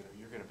trail, you know,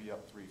 you're gonna be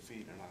up 3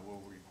 feet, and I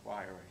will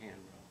require a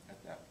handrail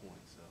at that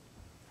point, so.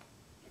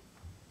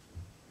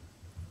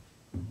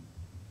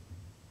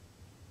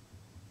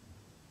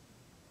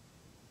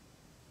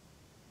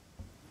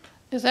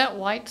 Is that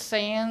white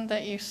sand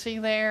that you see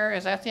there,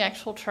 is that the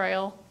actual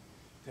trail?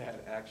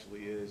 That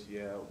actually is,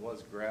 yeah, it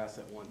was grass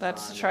at one time.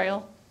 That's the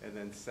trail? And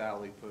then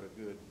Sally put a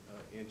good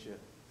inch of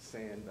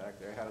sand back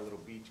there. Had a little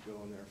beach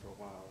going there for a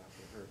while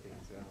after Hurricane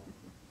Sally.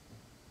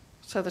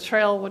 So the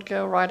trail would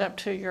go right up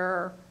to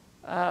your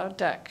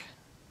deck?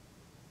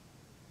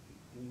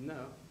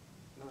 No.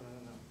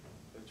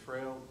 The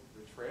trail,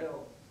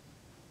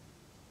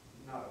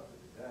 not up to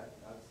the deck.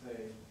 I'd say,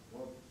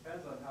 well, it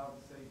depends on how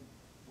to say,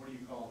 what do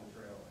you call the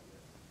trail, I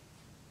guess?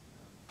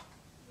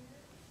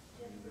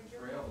 I mean, the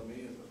trail to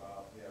me is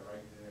about,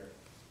 right there.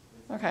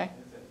 Okay,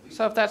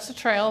 so if that's the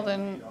trail,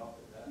 then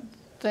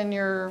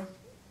you're,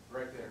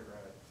 Right there,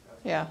 right.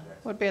 That's yeah, where the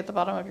deck's would be at the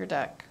bottom of your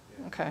deck.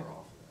 Yeah, Okay. we're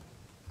off of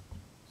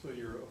that. So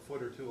you're a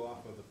foot or two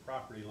off of the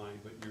property line,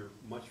 but you're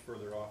much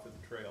further off of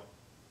the trail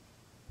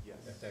Yes.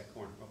 at that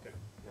corner, okay.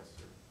 Yes,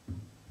 sir.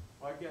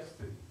 Well, I guess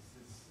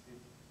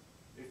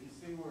if you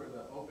see where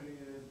the opening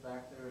is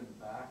back there in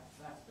the back,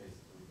 that's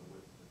basically the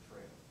width of the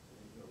trail.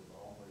 And it goes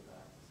all the way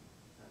back to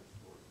 10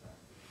 stories back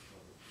to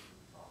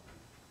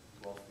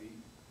 12 feet.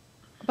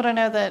 But I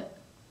know that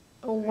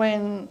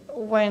when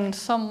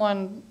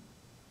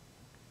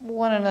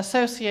an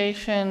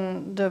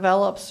association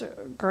develops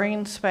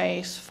green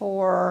space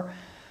for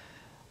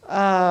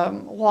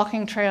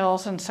walking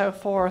trails and so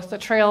forth, the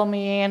trail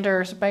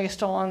meanders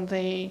based on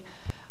the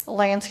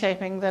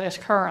landscaping that is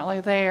currently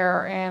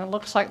there, and it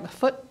looks like the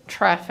foot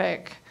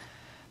traffic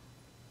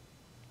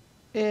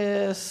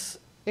is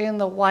in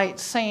the white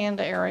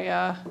sand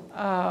area.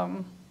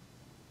 I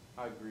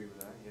agree with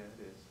that, yeah, it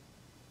is.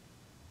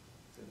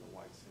 It's in the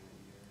white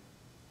sandy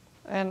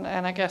area.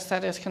 And I guess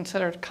that is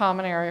considered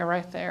common area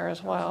right there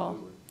as well.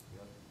 Absolutely.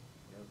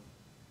 Yep.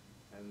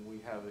 And we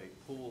have a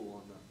pool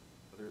on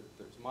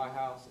there's my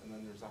house, and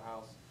then there's a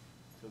house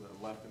to the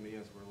left of me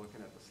as we're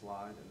looking at the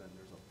slide, and then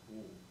there's a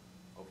pool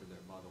over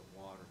there by the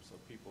water, so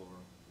people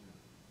are,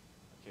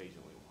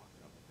 occasionally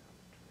walking up and down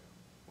the trail,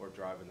 or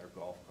driving their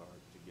golf cart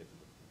to get to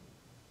the pool.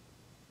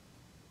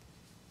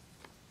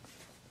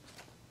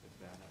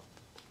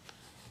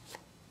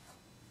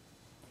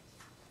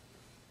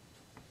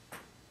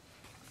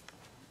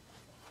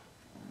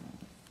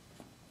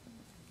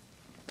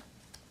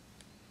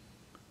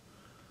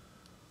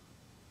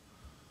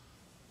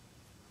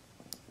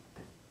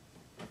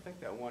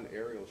 that one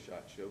aerial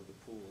shot showed the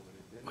pool, and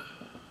it didn't.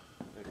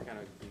 And kind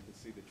of, you can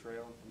see the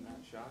trail from that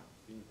shot.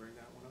 Can you bring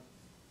that one up?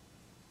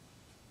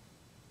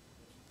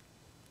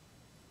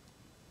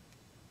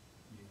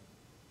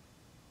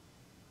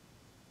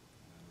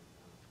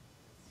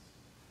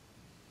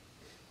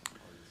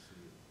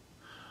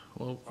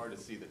 Well, Hard to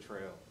see the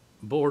trail.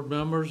 board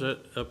members,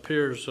 it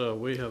appears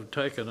we have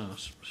taken a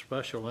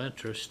special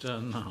interest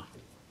in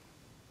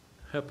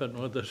helping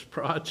with this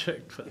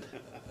project. But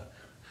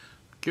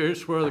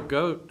curious where the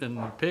goat and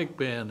the pig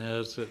pen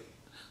is that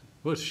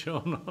was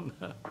shown on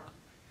that.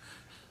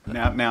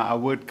 Now, I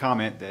would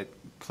comment that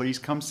please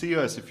come see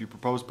us if you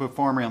propose to put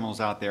farm animals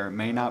out there. It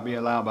may not be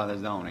allowed by the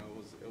zoning.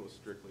 It was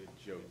strictly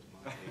a joke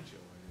to my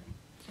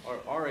HOA.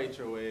 Our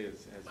HOA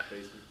has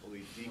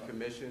basically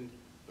decommissioned.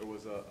 There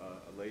was a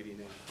lady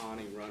named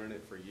Connie running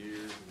it for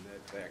years,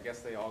 and I guess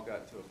they all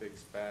got to a big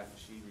spat, and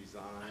she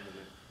resigned,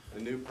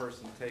 and the new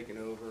person taking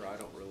over, I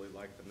don't really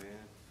like the man.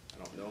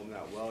 I don't know him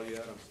that well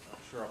yet. I'm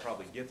sure I'll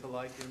probably get to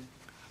like him.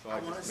 So I I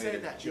want to just say made a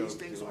that joke these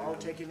things to are all him,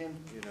 taken in,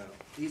 you know.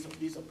 these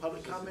are public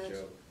It's just a comments.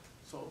 joke.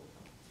 So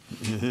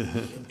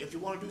if you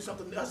want to do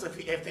something else,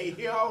 if they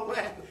hear all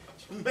that,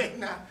 you may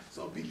not.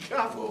 So be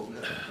careful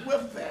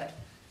with that.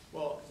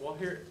 Well,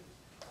 here,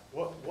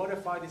 what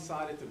if I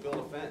decided to build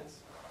a fence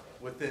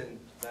within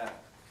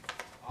that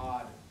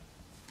odd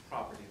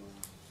property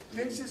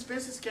line?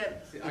 Fences can.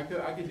 See, I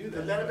could do that.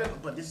 The land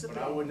development, but this is. But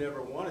I would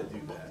never want to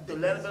do that. The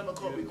land development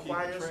code You keep the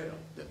requires, trail.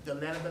 the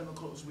land development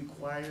codes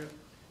require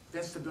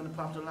fence to be on the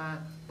property line.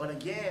 But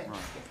again,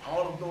 with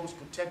all of those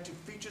protective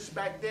features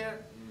back there,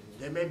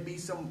 there may be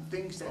some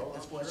things that,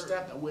 as for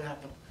staff, that we'll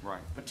have to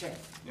protect.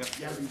 Yep.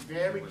 You gotta be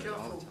very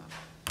careful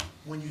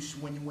when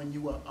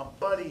you are a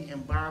buddy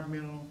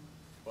environmental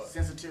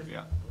sensitive.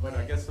 Yeah. But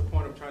I guess the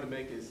point I'm trying to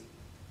make is,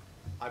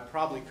 I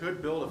probably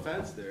could build a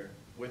fence there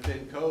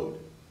within code.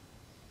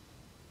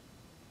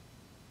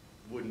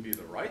 Wouldn't be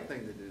the right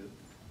thing to do,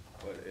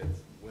 but it's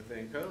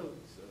within code,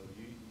 so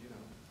you know,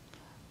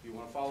 if you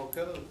want to follow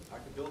code, I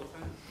could build a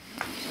fence.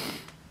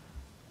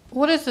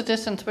 What is the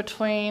distance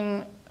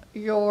between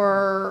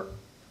the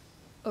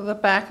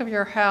back of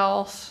your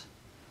house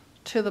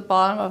to the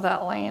bottom of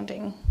that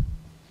landing?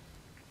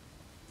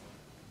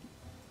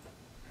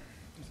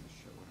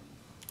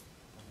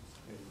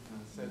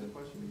 Say the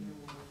question again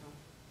one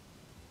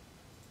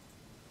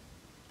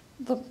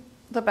more time.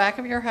 The back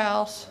of your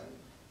house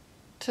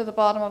to the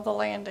bottom of the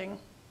landing?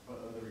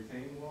 The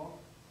retaining wall?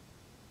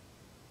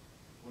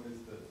 What is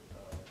the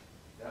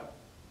depth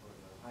or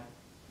the height?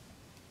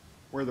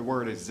 Where the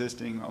word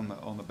existing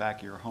on the back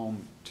of your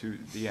home to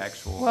the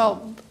actual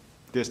Well,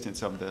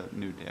 distance of the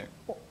new deck.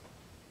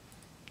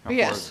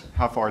 Yes.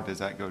 How far does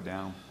that go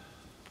down?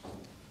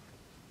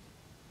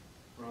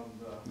 From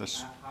the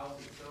This- house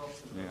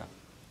itself to the Yeah.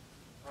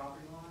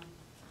 property line?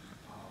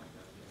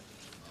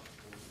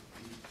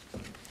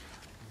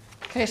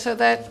 okay, so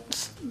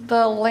that's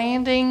the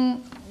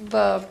landing,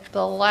 the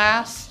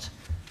last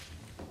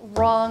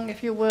rung,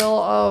 if you will,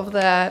 of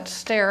that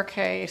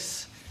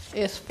staircase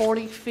is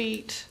 40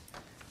 feet.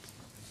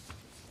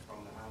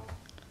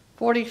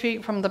 40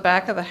 feet from the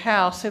back of the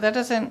house. See, that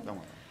doesn't,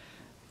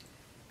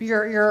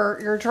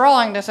 your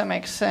drawing doesn't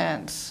make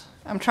sense.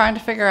 I'm trying to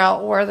figure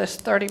out where this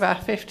 30 by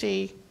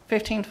 50,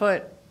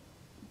 15-foot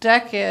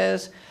deck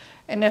is,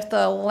 and if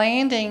the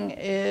landing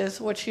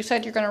is, which you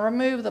said you're going to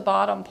remove the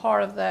bottom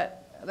part of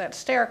that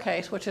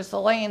staircase, which is the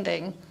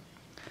landing.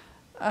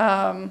 Yeah,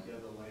 the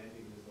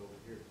landing is over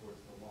here towards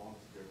the long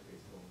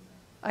staircase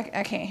over there.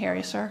 I can't hear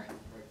you, sir.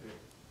 Right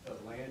there.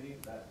 The landing,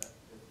 just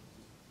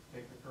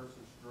take the cursor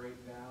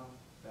straight down,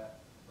 that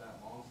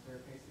long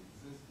staircase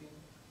existing,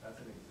 that's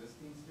an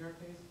existing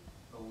staircase.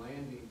 The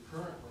landing,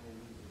 current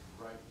landing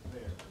is right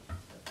there.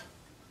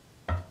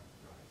 Right,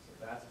 so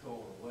that's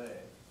going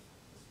away.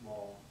 The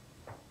small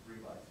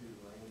 3x2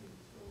 landing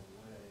is going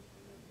away.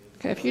 And then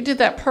Okay, if you did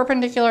that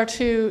perpendicular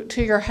to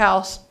your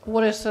house,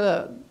 what is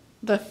the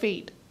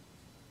feet?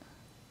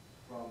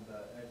 from the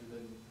edge of the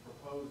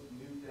proposed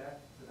new deck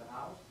to the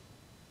house,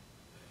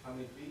 how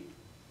many feet?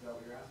 Is that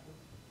what you're asking?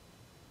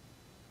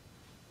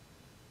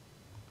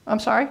 I'm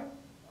sorry?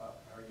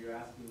 Are you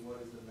asking what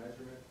is the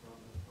measurement from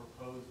the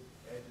proposed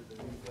edge of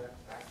the new deck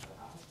back to the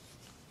house?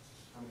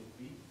 How many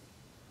feet?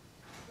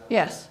 Is that what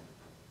Yes. you're asking?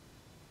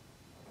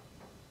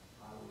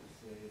 I would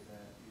say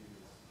that is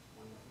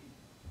 20 feet.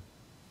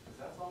 Because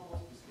that's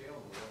almost the scale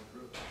of the road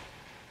through it.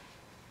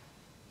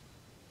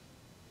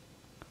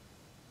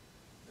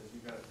 Because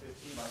you've got a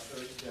 15 by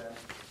 30 deck,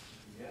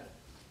 yeah.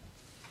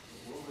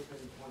 We're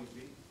within 20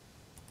 feet.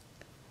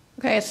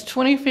 Okay, it's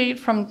 20 feet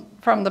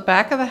from the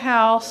back of the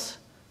house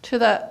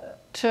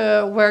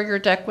to where your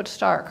deck would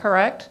start,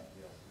 correct?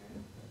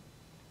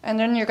 And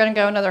then you're going to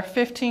go another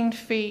 15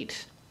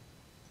 feet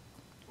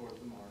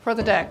for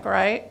the deck,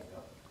 right?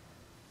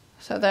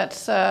 So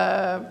that's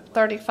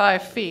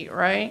 35 feet,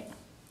 right?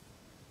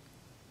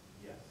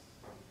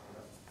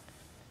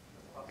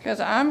 Because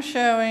I'm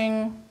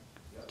showing,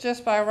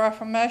 just by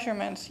rough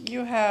measurements,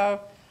 you have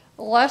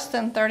less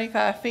than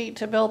 35 feet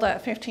to build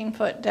that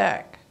 15-foot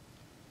deck.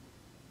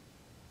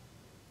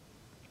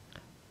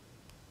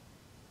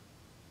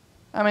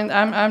 I mean,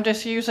 I'm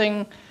just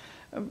using,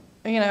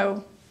 you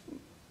know,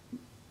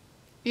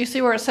 you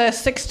see where it says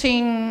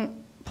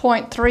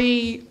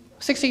 16.3,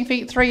 16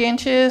 feet 3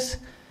 inches?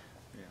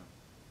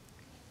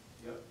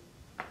 Yep.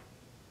 I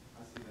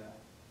see that.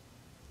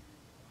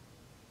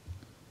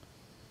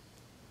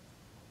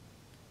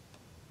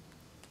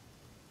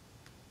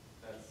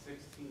 That 16.3 is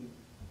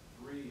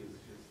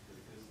just the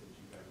distance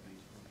you gotta be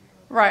from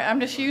here. Right, I'm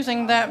just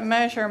using that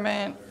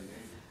measurement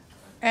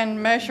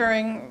and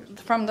measuring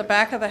from the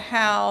back of the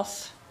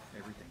house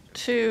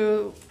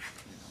to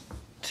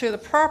the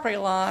property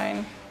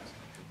line.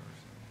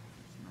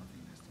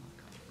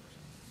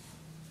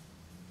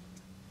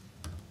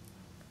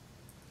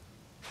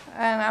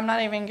 And I'm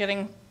not even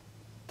getting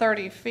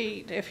 30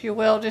 feet, if you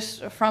will,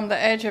 just from the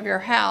edge of your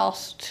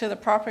house to the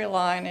property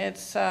line.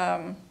 It's,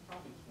 I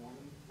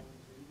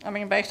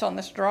mean, based on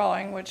this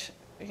drawing, which,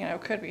 you know,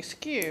 could be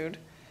skewed,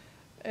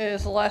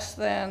 is less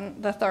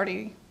than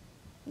 30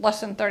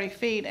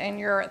 feet, and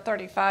you're at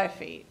 35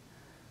 feet.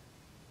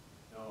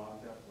 No, I'm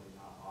definitely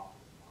not off of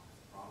my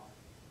property,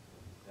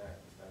 the deck,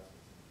 if that's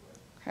what's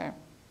in play. Okay.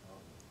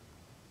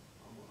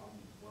 I'm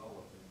well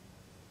within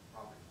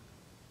property.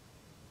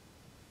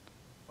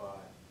 But.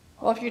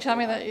 Well, if you tell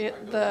me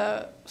that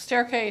the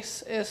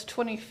staircase is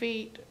 20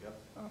 feet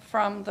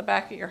from the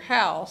back of your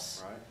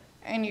house, Right.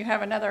 and you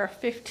have another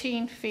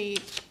 15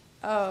 feet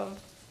of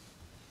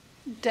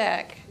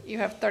deck, you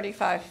have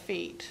 35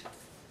 feet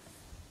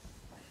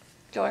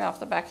going off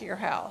the back of your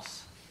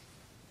house,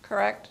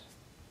 correct?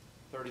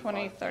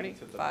 20, 35 feet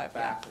to the 35, yeah.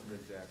 back of the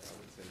deck, I would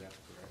say that's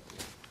correct.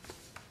 Yeah.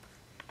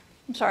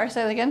 I'm sorry,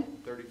 say that again?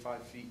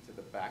 35 feet to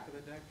the back of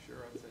the deck, sure,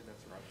 I'd say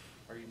that's right.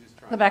 Are you just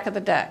trying? The back of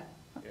the deck.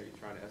 Yeah, you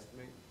trying to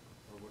estimate,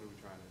 or what are we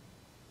trying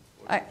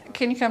to?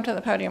 Can you come to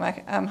the podium?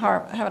 I'm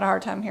having a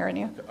hard time hearing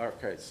you.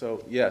 Okay,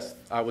 so yes,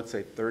 I would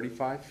say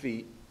 35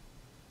 feet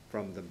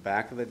from the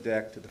back of the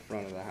deck to the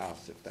front of the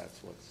house, if that's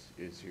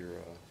is your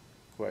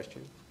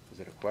question. Is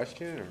it a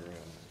question or?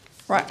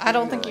 Right, I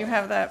don't think you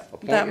have that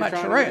much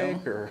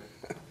room.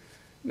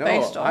 No,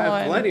 based I have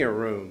on- plenty of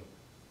room.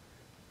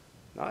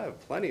 No, I have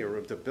plenty of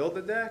room to build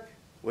a deck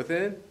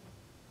within.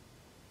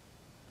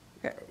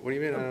 Okay. What do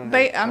you mean? I don't have I'm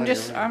plenty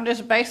of room?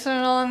 just basing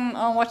it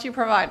on what you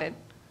provided.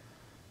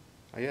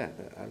 Yeah,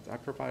 I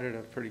provided a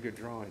pretty good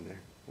drawing there.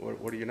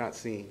 What are you not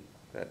seeing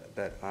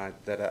that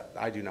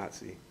I do not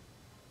see?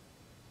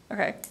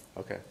 Okay.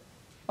 Okay.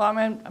 Well,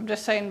 I'm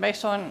just saying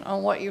based on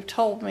what you've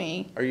told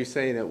me. Are you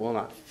saying it will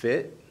not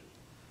fit?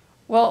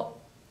 Well,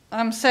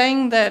 I'm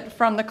saying that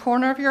from the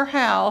corner of your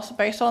house,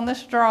 based on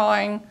this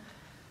drawing,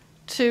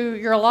 to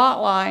your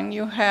lot line,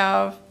 you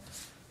have,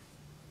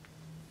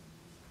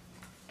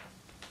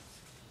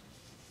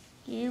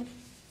 you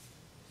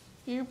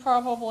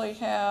probably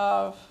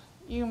have,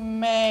 you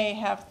may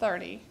have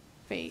 30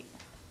 feet,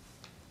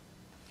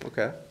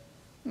 Okay.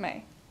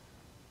 may.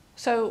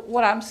 So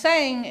what I'm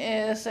saying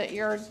is that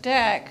your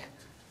deck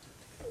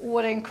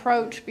would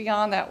encroach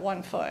beyond that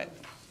 1 foot,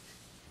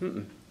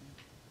 Mm-mm.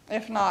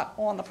 if not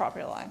on the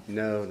property line.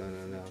 No,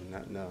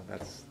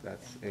 that's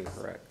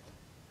incorrect.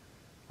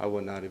 I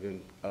would not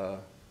even, I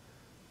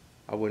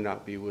would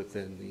not be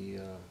within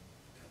the,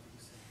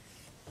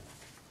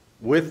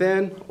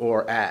 within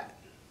or at,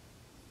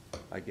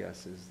 I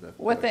guess is the.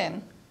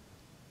 Within.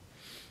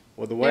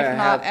 Well, the way If I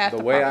not at have, the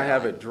the way I property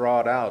have line. it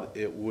drawn out,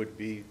 it would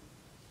be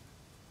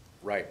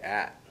right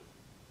at.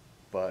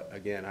 But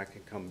again, I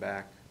can come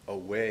back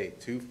away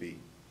 2 feet,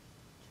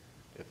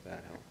 if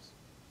that helps.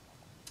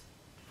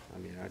 I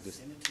mean,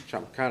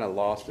 I'm kind of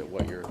lost at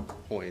what your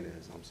point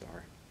is, I'm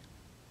sorry.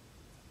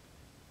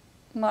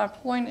 My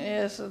point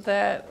is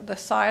that the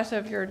size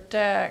of your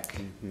deck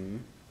Mhm.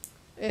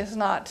 is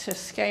not to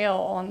scale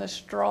on this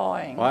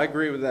drawing. Well, I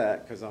agree with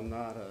that, because I'm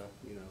not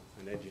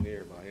an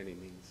engineer by any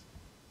means.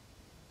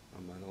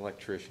 I'm an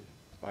electrician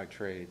by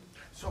trade.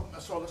 So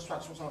let's try,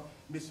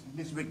 Ms.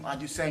 Rick, are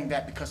you saying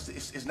that because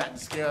it's not the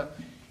scale?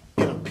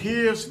 It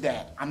appears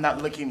that, I'm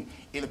not looking,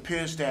 it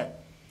appears that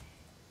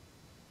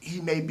he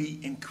may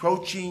be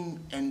encroaching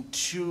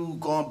into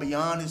going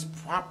beyond his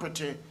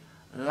property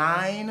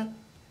line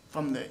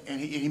from the,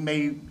 and he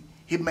may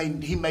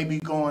be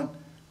going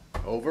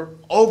over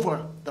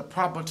the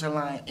property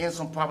line in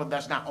some property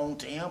that's not owned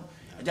to him.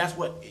 And that's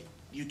what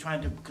you're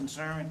trying to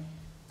concern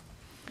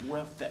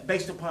with, that,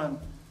 based upon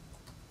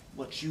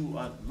what you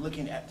are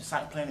looking at the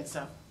site plan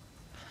itself?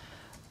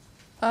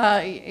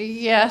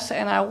 Yes,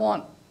 and I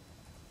want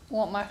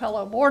my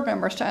fellow board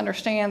members to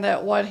understand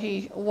that what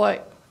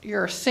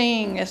you're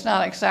seeing is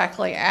not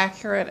exactly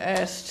accurate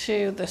as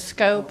to the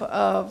scope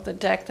of the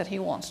deck that he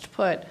wants to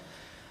put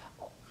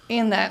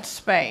in that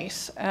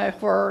space.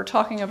 If we're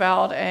talking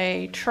about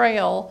a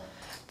trail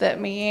that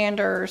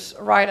meanders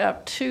right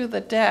up to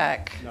the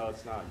deck. No,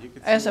 it's not. You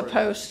can see as where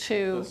opposed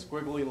to. The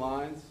squiggly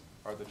lines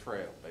are the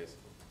trail, basically.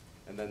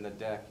 And then the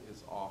deck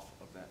is off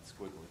of that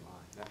squiggly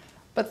line.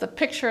 But the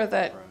picture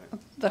that,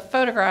 Right. the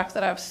photograph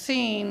that I've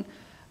seen,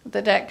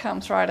 the deck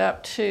comes right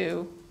up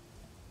to.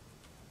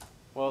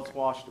 Well, it's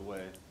washed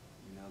away.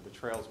 The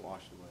trail's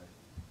washed away.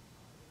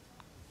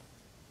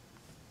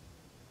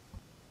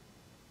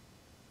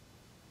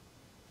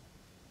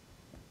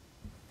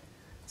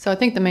 So I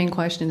think the main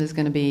question is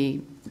going to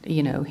be,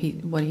 you know,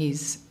 what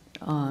he's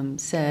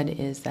said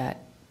is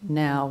that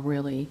now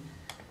really,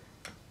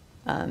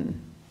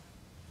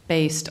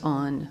 based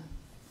on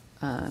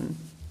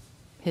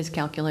his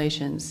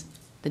calculations,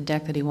 the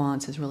deck that he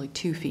wants is really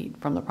 2 feet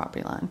from the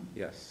property line.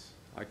 Yes,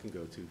 I can go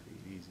 2 feet,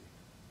 easy.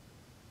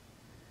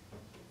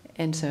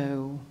 And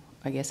so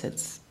I guess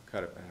it's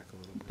Cut it back a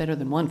little bit. better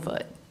than 1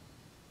 foot.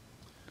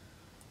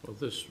 Well,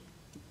 this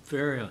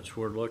variance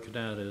we're looking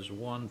at is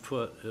 1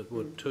 foot, it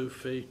would 2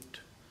 feet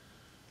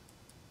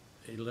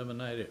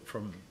eliminate it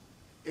from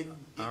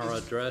our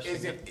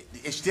addressing it?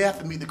 It still have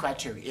to meet the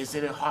criteria. Is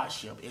it a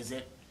hardship? Is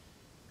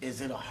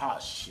it a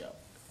hardship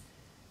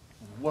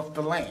with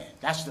the land?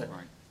 That's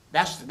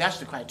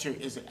the criteria.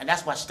 Is it, and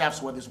that's why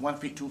staff's whether it's 1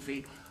 feet, 2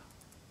 feet.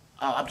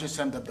 I'm just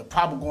saying that the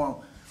problem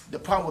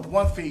with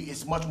 1 feet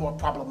is much more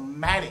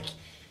problematic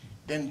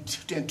than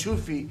 2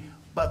 feet,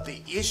 but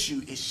the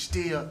issue is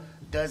still,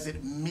 does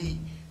it meet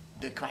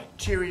the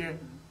criteria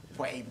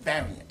for a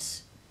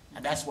variance?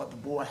 And that's what the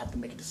board have to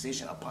make a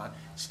decision upon.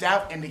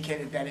 Staff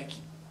indicated that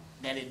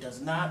it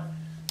does not,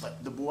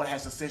 but the board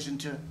has a decision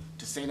to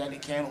say that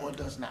it can or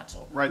does not,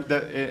 so. Right,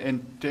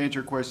 and to answer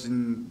your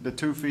question, the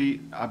 2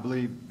 feet, I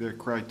believe the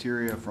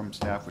criteria from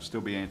staff would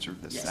still be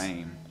answered the Yes.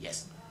 same.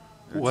 Yes.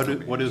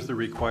 What is the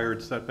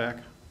required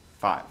setback?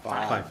 5.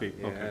 5 feet,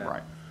 okay. Yeah.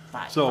 Right.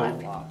 5 feet So from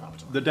the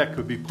property line. the deck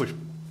could be pushed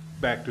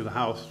back to the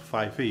house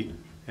 5 feet,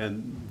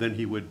 and then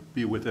he would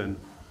be within.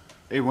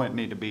 It wouldn't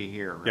need to be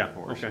here, Yeah, of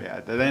course, okay.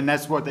 yeah. Then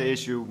that's what the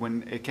issue,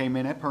 when it came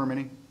in at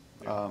permitting,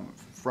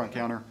 front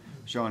counter,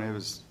 showing it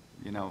was,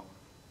 you know,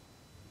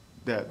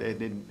 that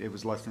it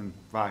was less than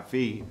 5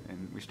 feet,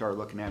 and we started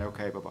looking at,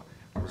 okay, but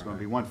it was gonna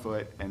be 1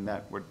 foot, and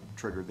that would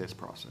trigger this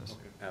process.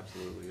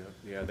 Absolutely,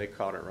 yeah, they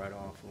caught it right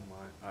off when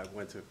I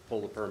went to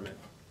pull the permit.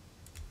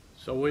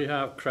 So we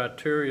have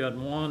criteria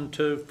in 1,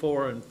 2,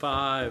 4, and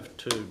 5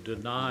 to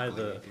deny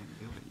the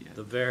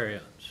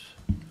variance.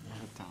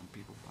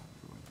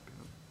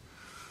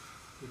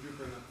 Would you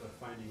bring up the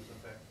findings of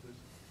fact, please?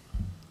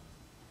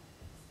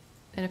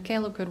 And if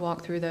Caleb could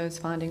walk through those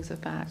findings of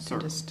fact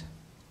Certainly. and just,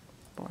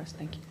 for us,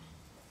 thank you.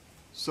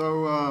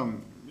 So,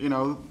 you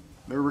know,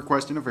 they're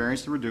requesting a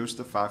variance to reduce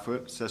the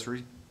 5-foot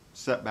accessory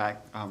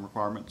setback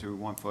requirement to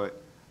 1 foot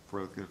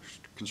for the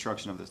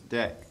construction of this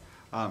deck.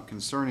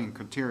 Concerning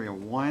criteria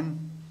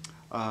 1,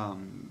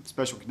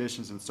 special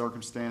conditions and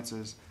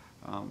circumstances,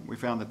 we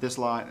found that this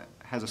lot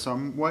has a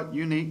somewhat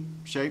unique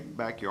shaped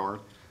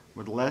backyard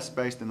with less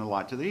space than the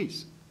lot to the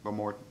east, but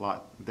more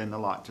lot than the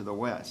lot to the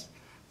west.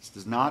 This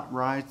does not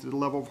rise to the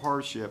level of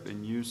hardship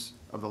in use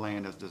of the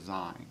land as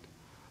designed.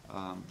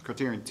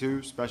 Criterion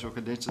 2, special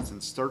conditions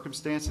and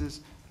circumstances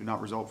do not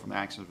result from the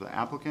actions of the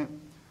applicant.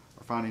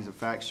 Our findings of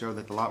fact show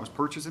that the lot was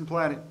purchased and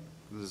platted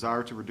with a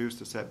desire to reduce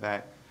the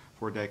setback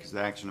for a deck is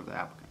the action of the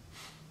applicant.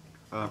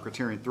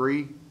 Criterion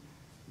 3,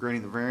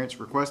 granting the variance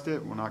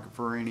requested will not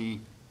confer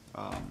any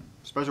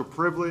special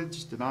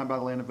privilege denied by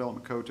the Land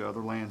Development Code to other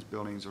lands,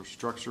 buildings, or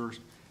structures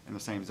in the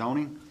same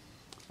zoning.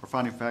 Our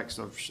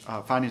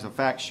findings of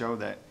fact show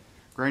that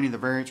granting the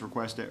variance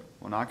requested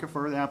will not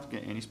confer the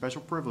applicant any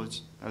special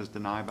privilege that is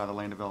denied by the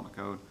Land Development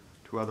Code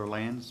to other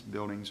lands,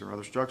 buildings, or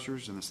other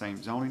structures in the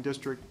same zoning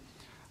district.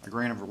 A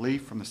grant of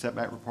relief from the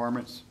setback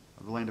requirements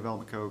of the Land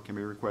Development Code can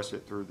be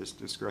requested through this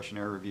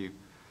discretionary review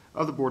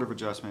of the Board of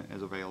Adjustment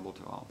as available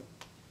to all.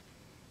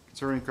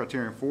 Concerning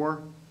criterion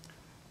 4,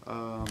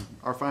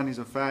 our findings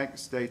of fact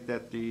state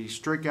that the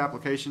strict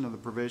application of the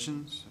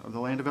provisions of the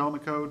Land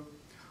Development Code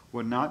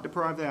would not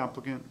deprive the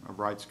applicant of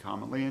rights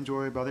commonly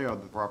enjoyed by the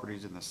other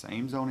properties in the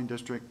same zoning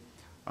district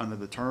under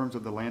the terms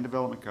of the Land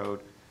Development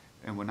Code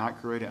and would not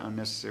create an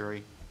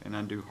unnecessary and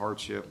undue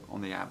hardship on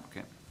the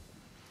applicant.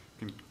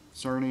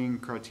 Concerning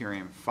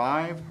criterion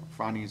 5,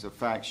 findings of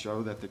fact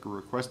show that the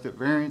requested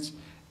variance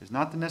is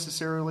not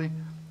necessarily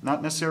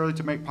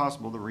to make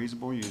possible the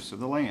reasonable use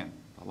of the land.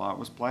 The lot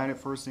was platted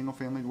for a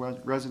single-family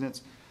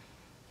residence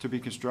to be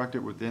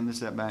constructed within the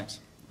setbacks,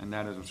 and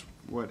that is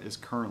what is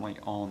currently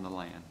on the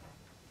land.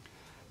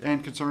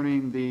 And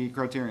concerning the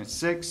criterion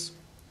 6,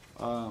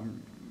 the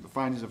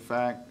findings of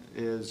fact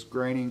is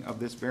granting of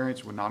this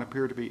variance would not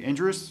appear to be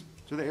injurious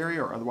to the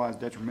area or otherwise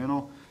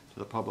detrimental to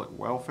the public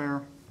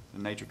welfare.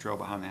 The nature trail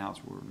behind the house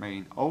will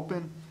remain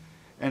open.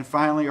 And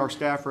finally, our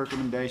staff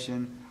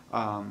recommendation,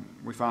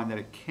 we find that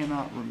it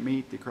cannot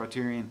meet the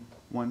criterion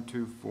 1,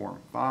 2, 4, and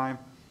 5,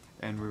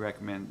 and we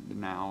recommend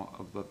denial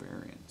of the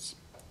variance.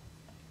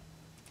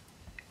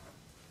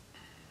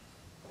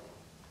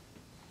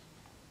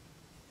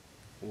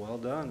 Well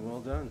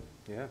done,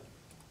 yeah.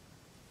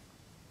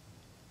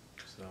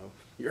 So,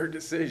 your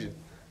decision.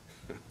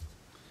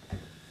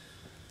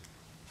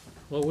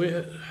 Well, we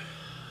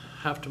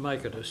have to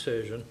make a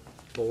decision,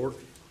 board.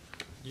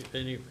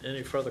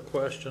 Any further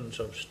questions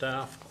of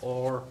staff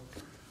or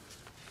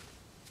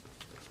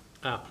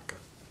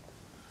applicant?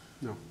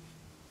 No.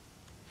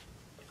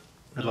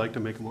 I'd like to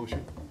make a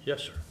motion.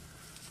 Yes, sir.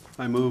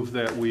 I move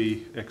that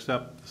we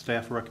accept the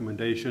staff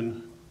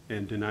recommendation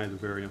and deny the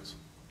variance.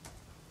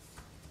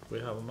 We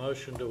have a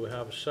motion. Do we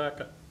have a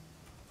second?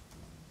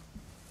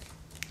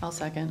 I'll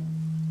second.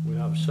 We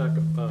have a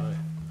second by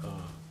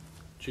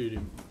Judy.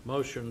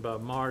 Motion by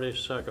Marty,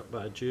 second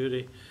by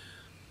Judy.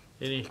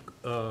 Any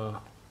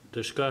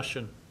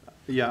discussion?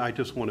 Yeah, I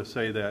just want to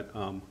say that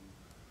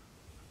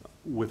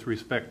with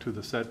respect to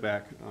the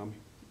setback,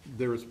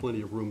 there is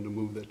plenty of room to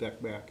move the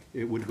deck back.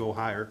 It would go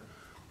higher,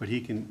 but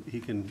he can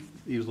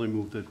easily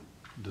move the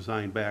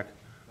design back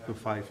to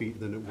 5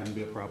 feet, then it wouldn't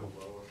be a problem.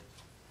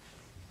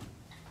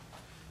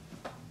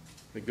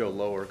 It'd go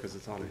lower because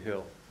it's on a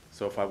hill.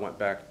 So if I went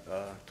back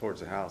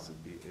towards the house,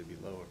 it'd be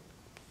lower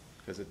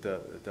because it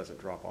doesn't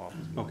drop off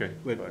as much. Okay,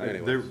 but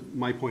anyways.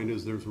 my point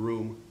is there's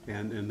room,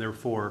 and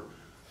therefore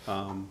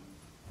there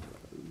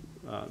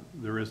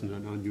isn't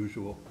an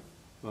unusual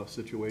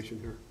situation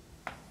here.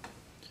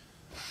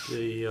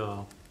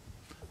 The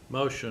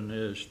motion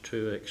is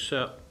to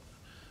accept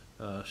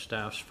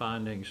staff's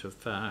findings of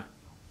fact.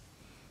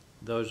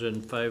 Those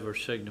in favor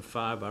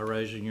signify by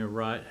raising your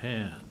right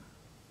hand.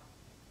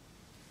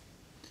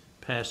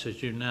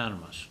 Passes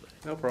unanimously.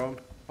 No problem.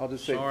 I'll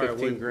just say Sorry,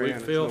 15 grand. we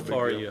It's feel no big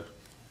for deal. you.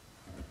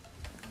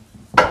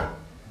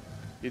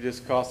 You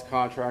just cost the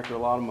contractor a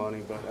lot of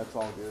money, but that's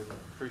all good.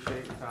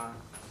 Appreciate your time.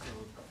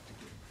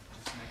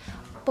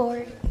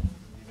 Board,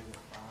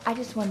 I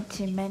just want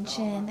to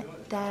mention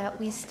that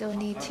we still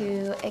need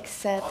to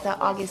accept the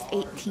August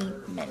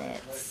 18th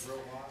minutes.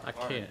 I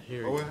can't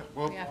hear Well, you.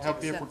 we'll We have to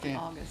help you if we accept the can.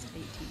 August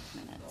 18th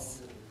minutes.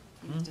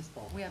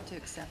 We have to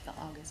accept the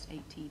August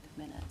 18th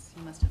minutes.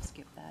 You must have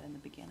skipped that in the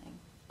beginning.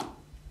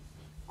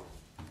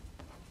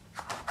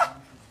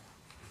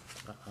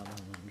 I don't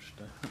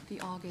understand. The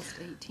August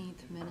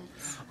 18th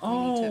minutes. We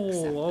need to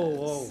accept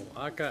those.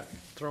 I got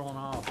thrown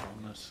off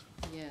on this.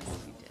 Yes,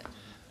 you did.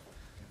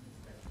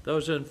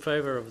 Those in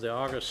favor of the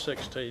August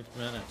 16th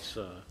minutes,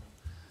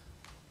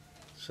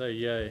 say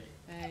yay.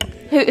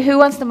 Who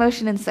wants the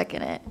motion and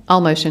second it?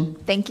 I'll motion.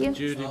 Thank you.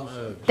 Judy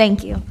moves.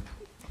 Thank you.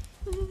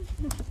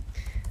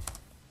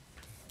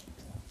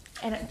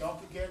 And Don't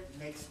forget,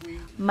 next week,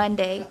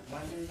 Monday,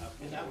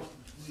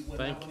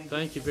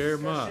 Thank you very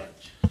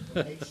much.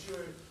 make sure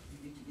you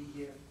need to be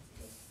here,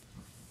 because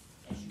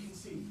as you can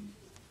see,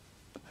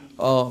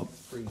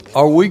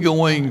 Are we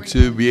going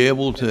to be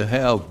able to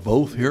have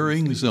both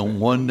hearings on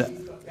one day?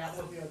 that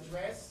will be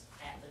addressed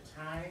at the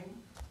time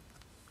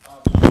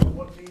of the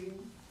board meeting.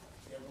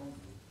 There will,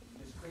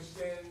 Ms.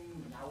 Christian,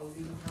 and our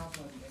legal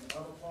counsel, and the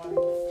other party,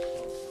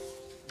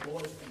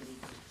 board is going to be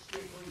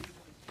strictly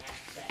at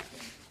that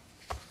thing.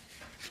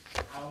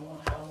 I don't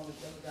want to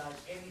jeopardize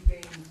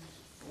anything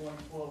going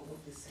forward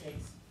with this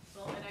case.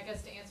 Well, and I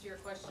guess to answer your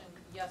question,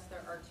 yes,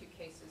 there are 2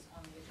 cases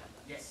on the agenda.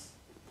 Yes.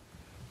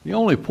 The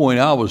only point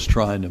I was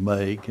trying to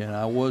make, and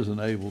I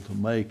wasn't able to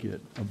make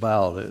it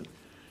about it,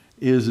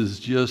 is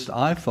just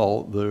I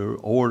thought the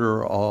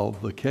order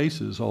of the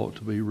cases ought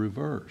to be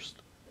reversed.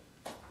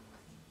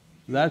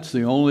 That's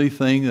the only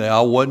thing, that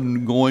I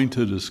wasn't going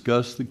to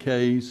discuss the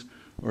case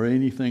or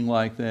anything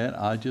like that.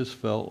 I just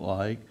felt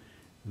like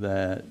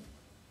that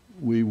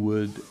we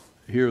would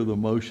hear the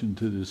motion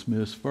to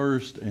dismiss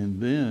first, and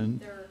then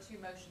There are 2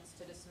 motions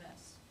to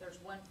dismiss. There's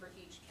one for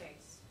each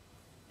case.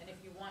 And if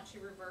you want to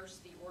reverse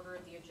the order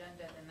of the agenda,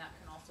 then that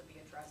can also be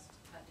addressed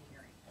at the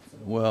hearing.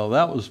 well,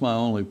 that was my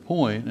only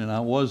point, and I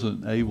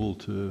wasn't able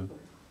to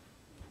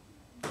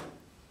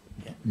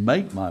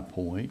make my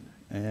point.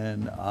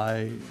 And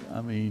I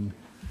mean,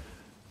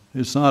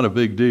 it's not a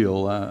big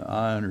deal,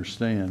 I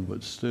understand,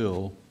 but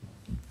still.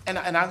 And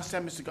I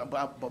understand, Mr.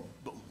 But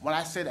when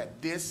I say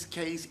that this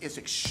case is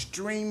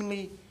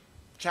extremely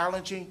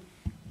challenging,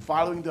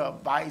 following the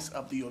advice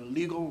of the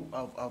legal,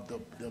 of the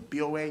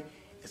BOA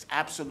is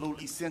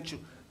absolutely essential,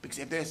 because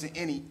if there's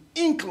any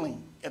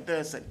inkling,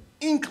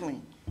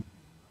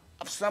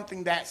 of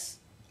something that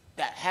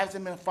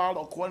hasn't been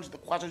followed according to the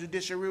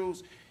quasi-judicial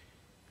rules,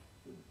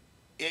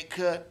 it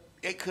could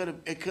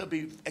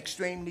be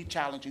extremely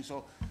challenging.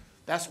 So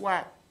that's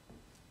why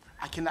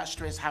I cannot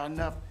stress how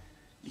enough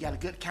you got a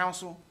good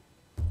counsel.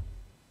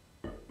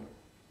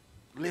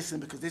 Listen,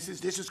 because this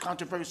is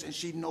controversial, and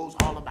she knows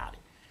all about it.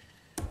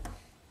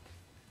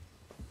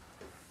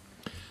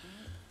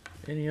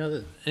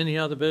 Any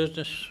other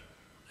business?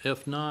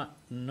 If not,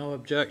 no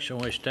objection,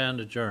 we stand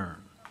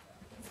adjourned.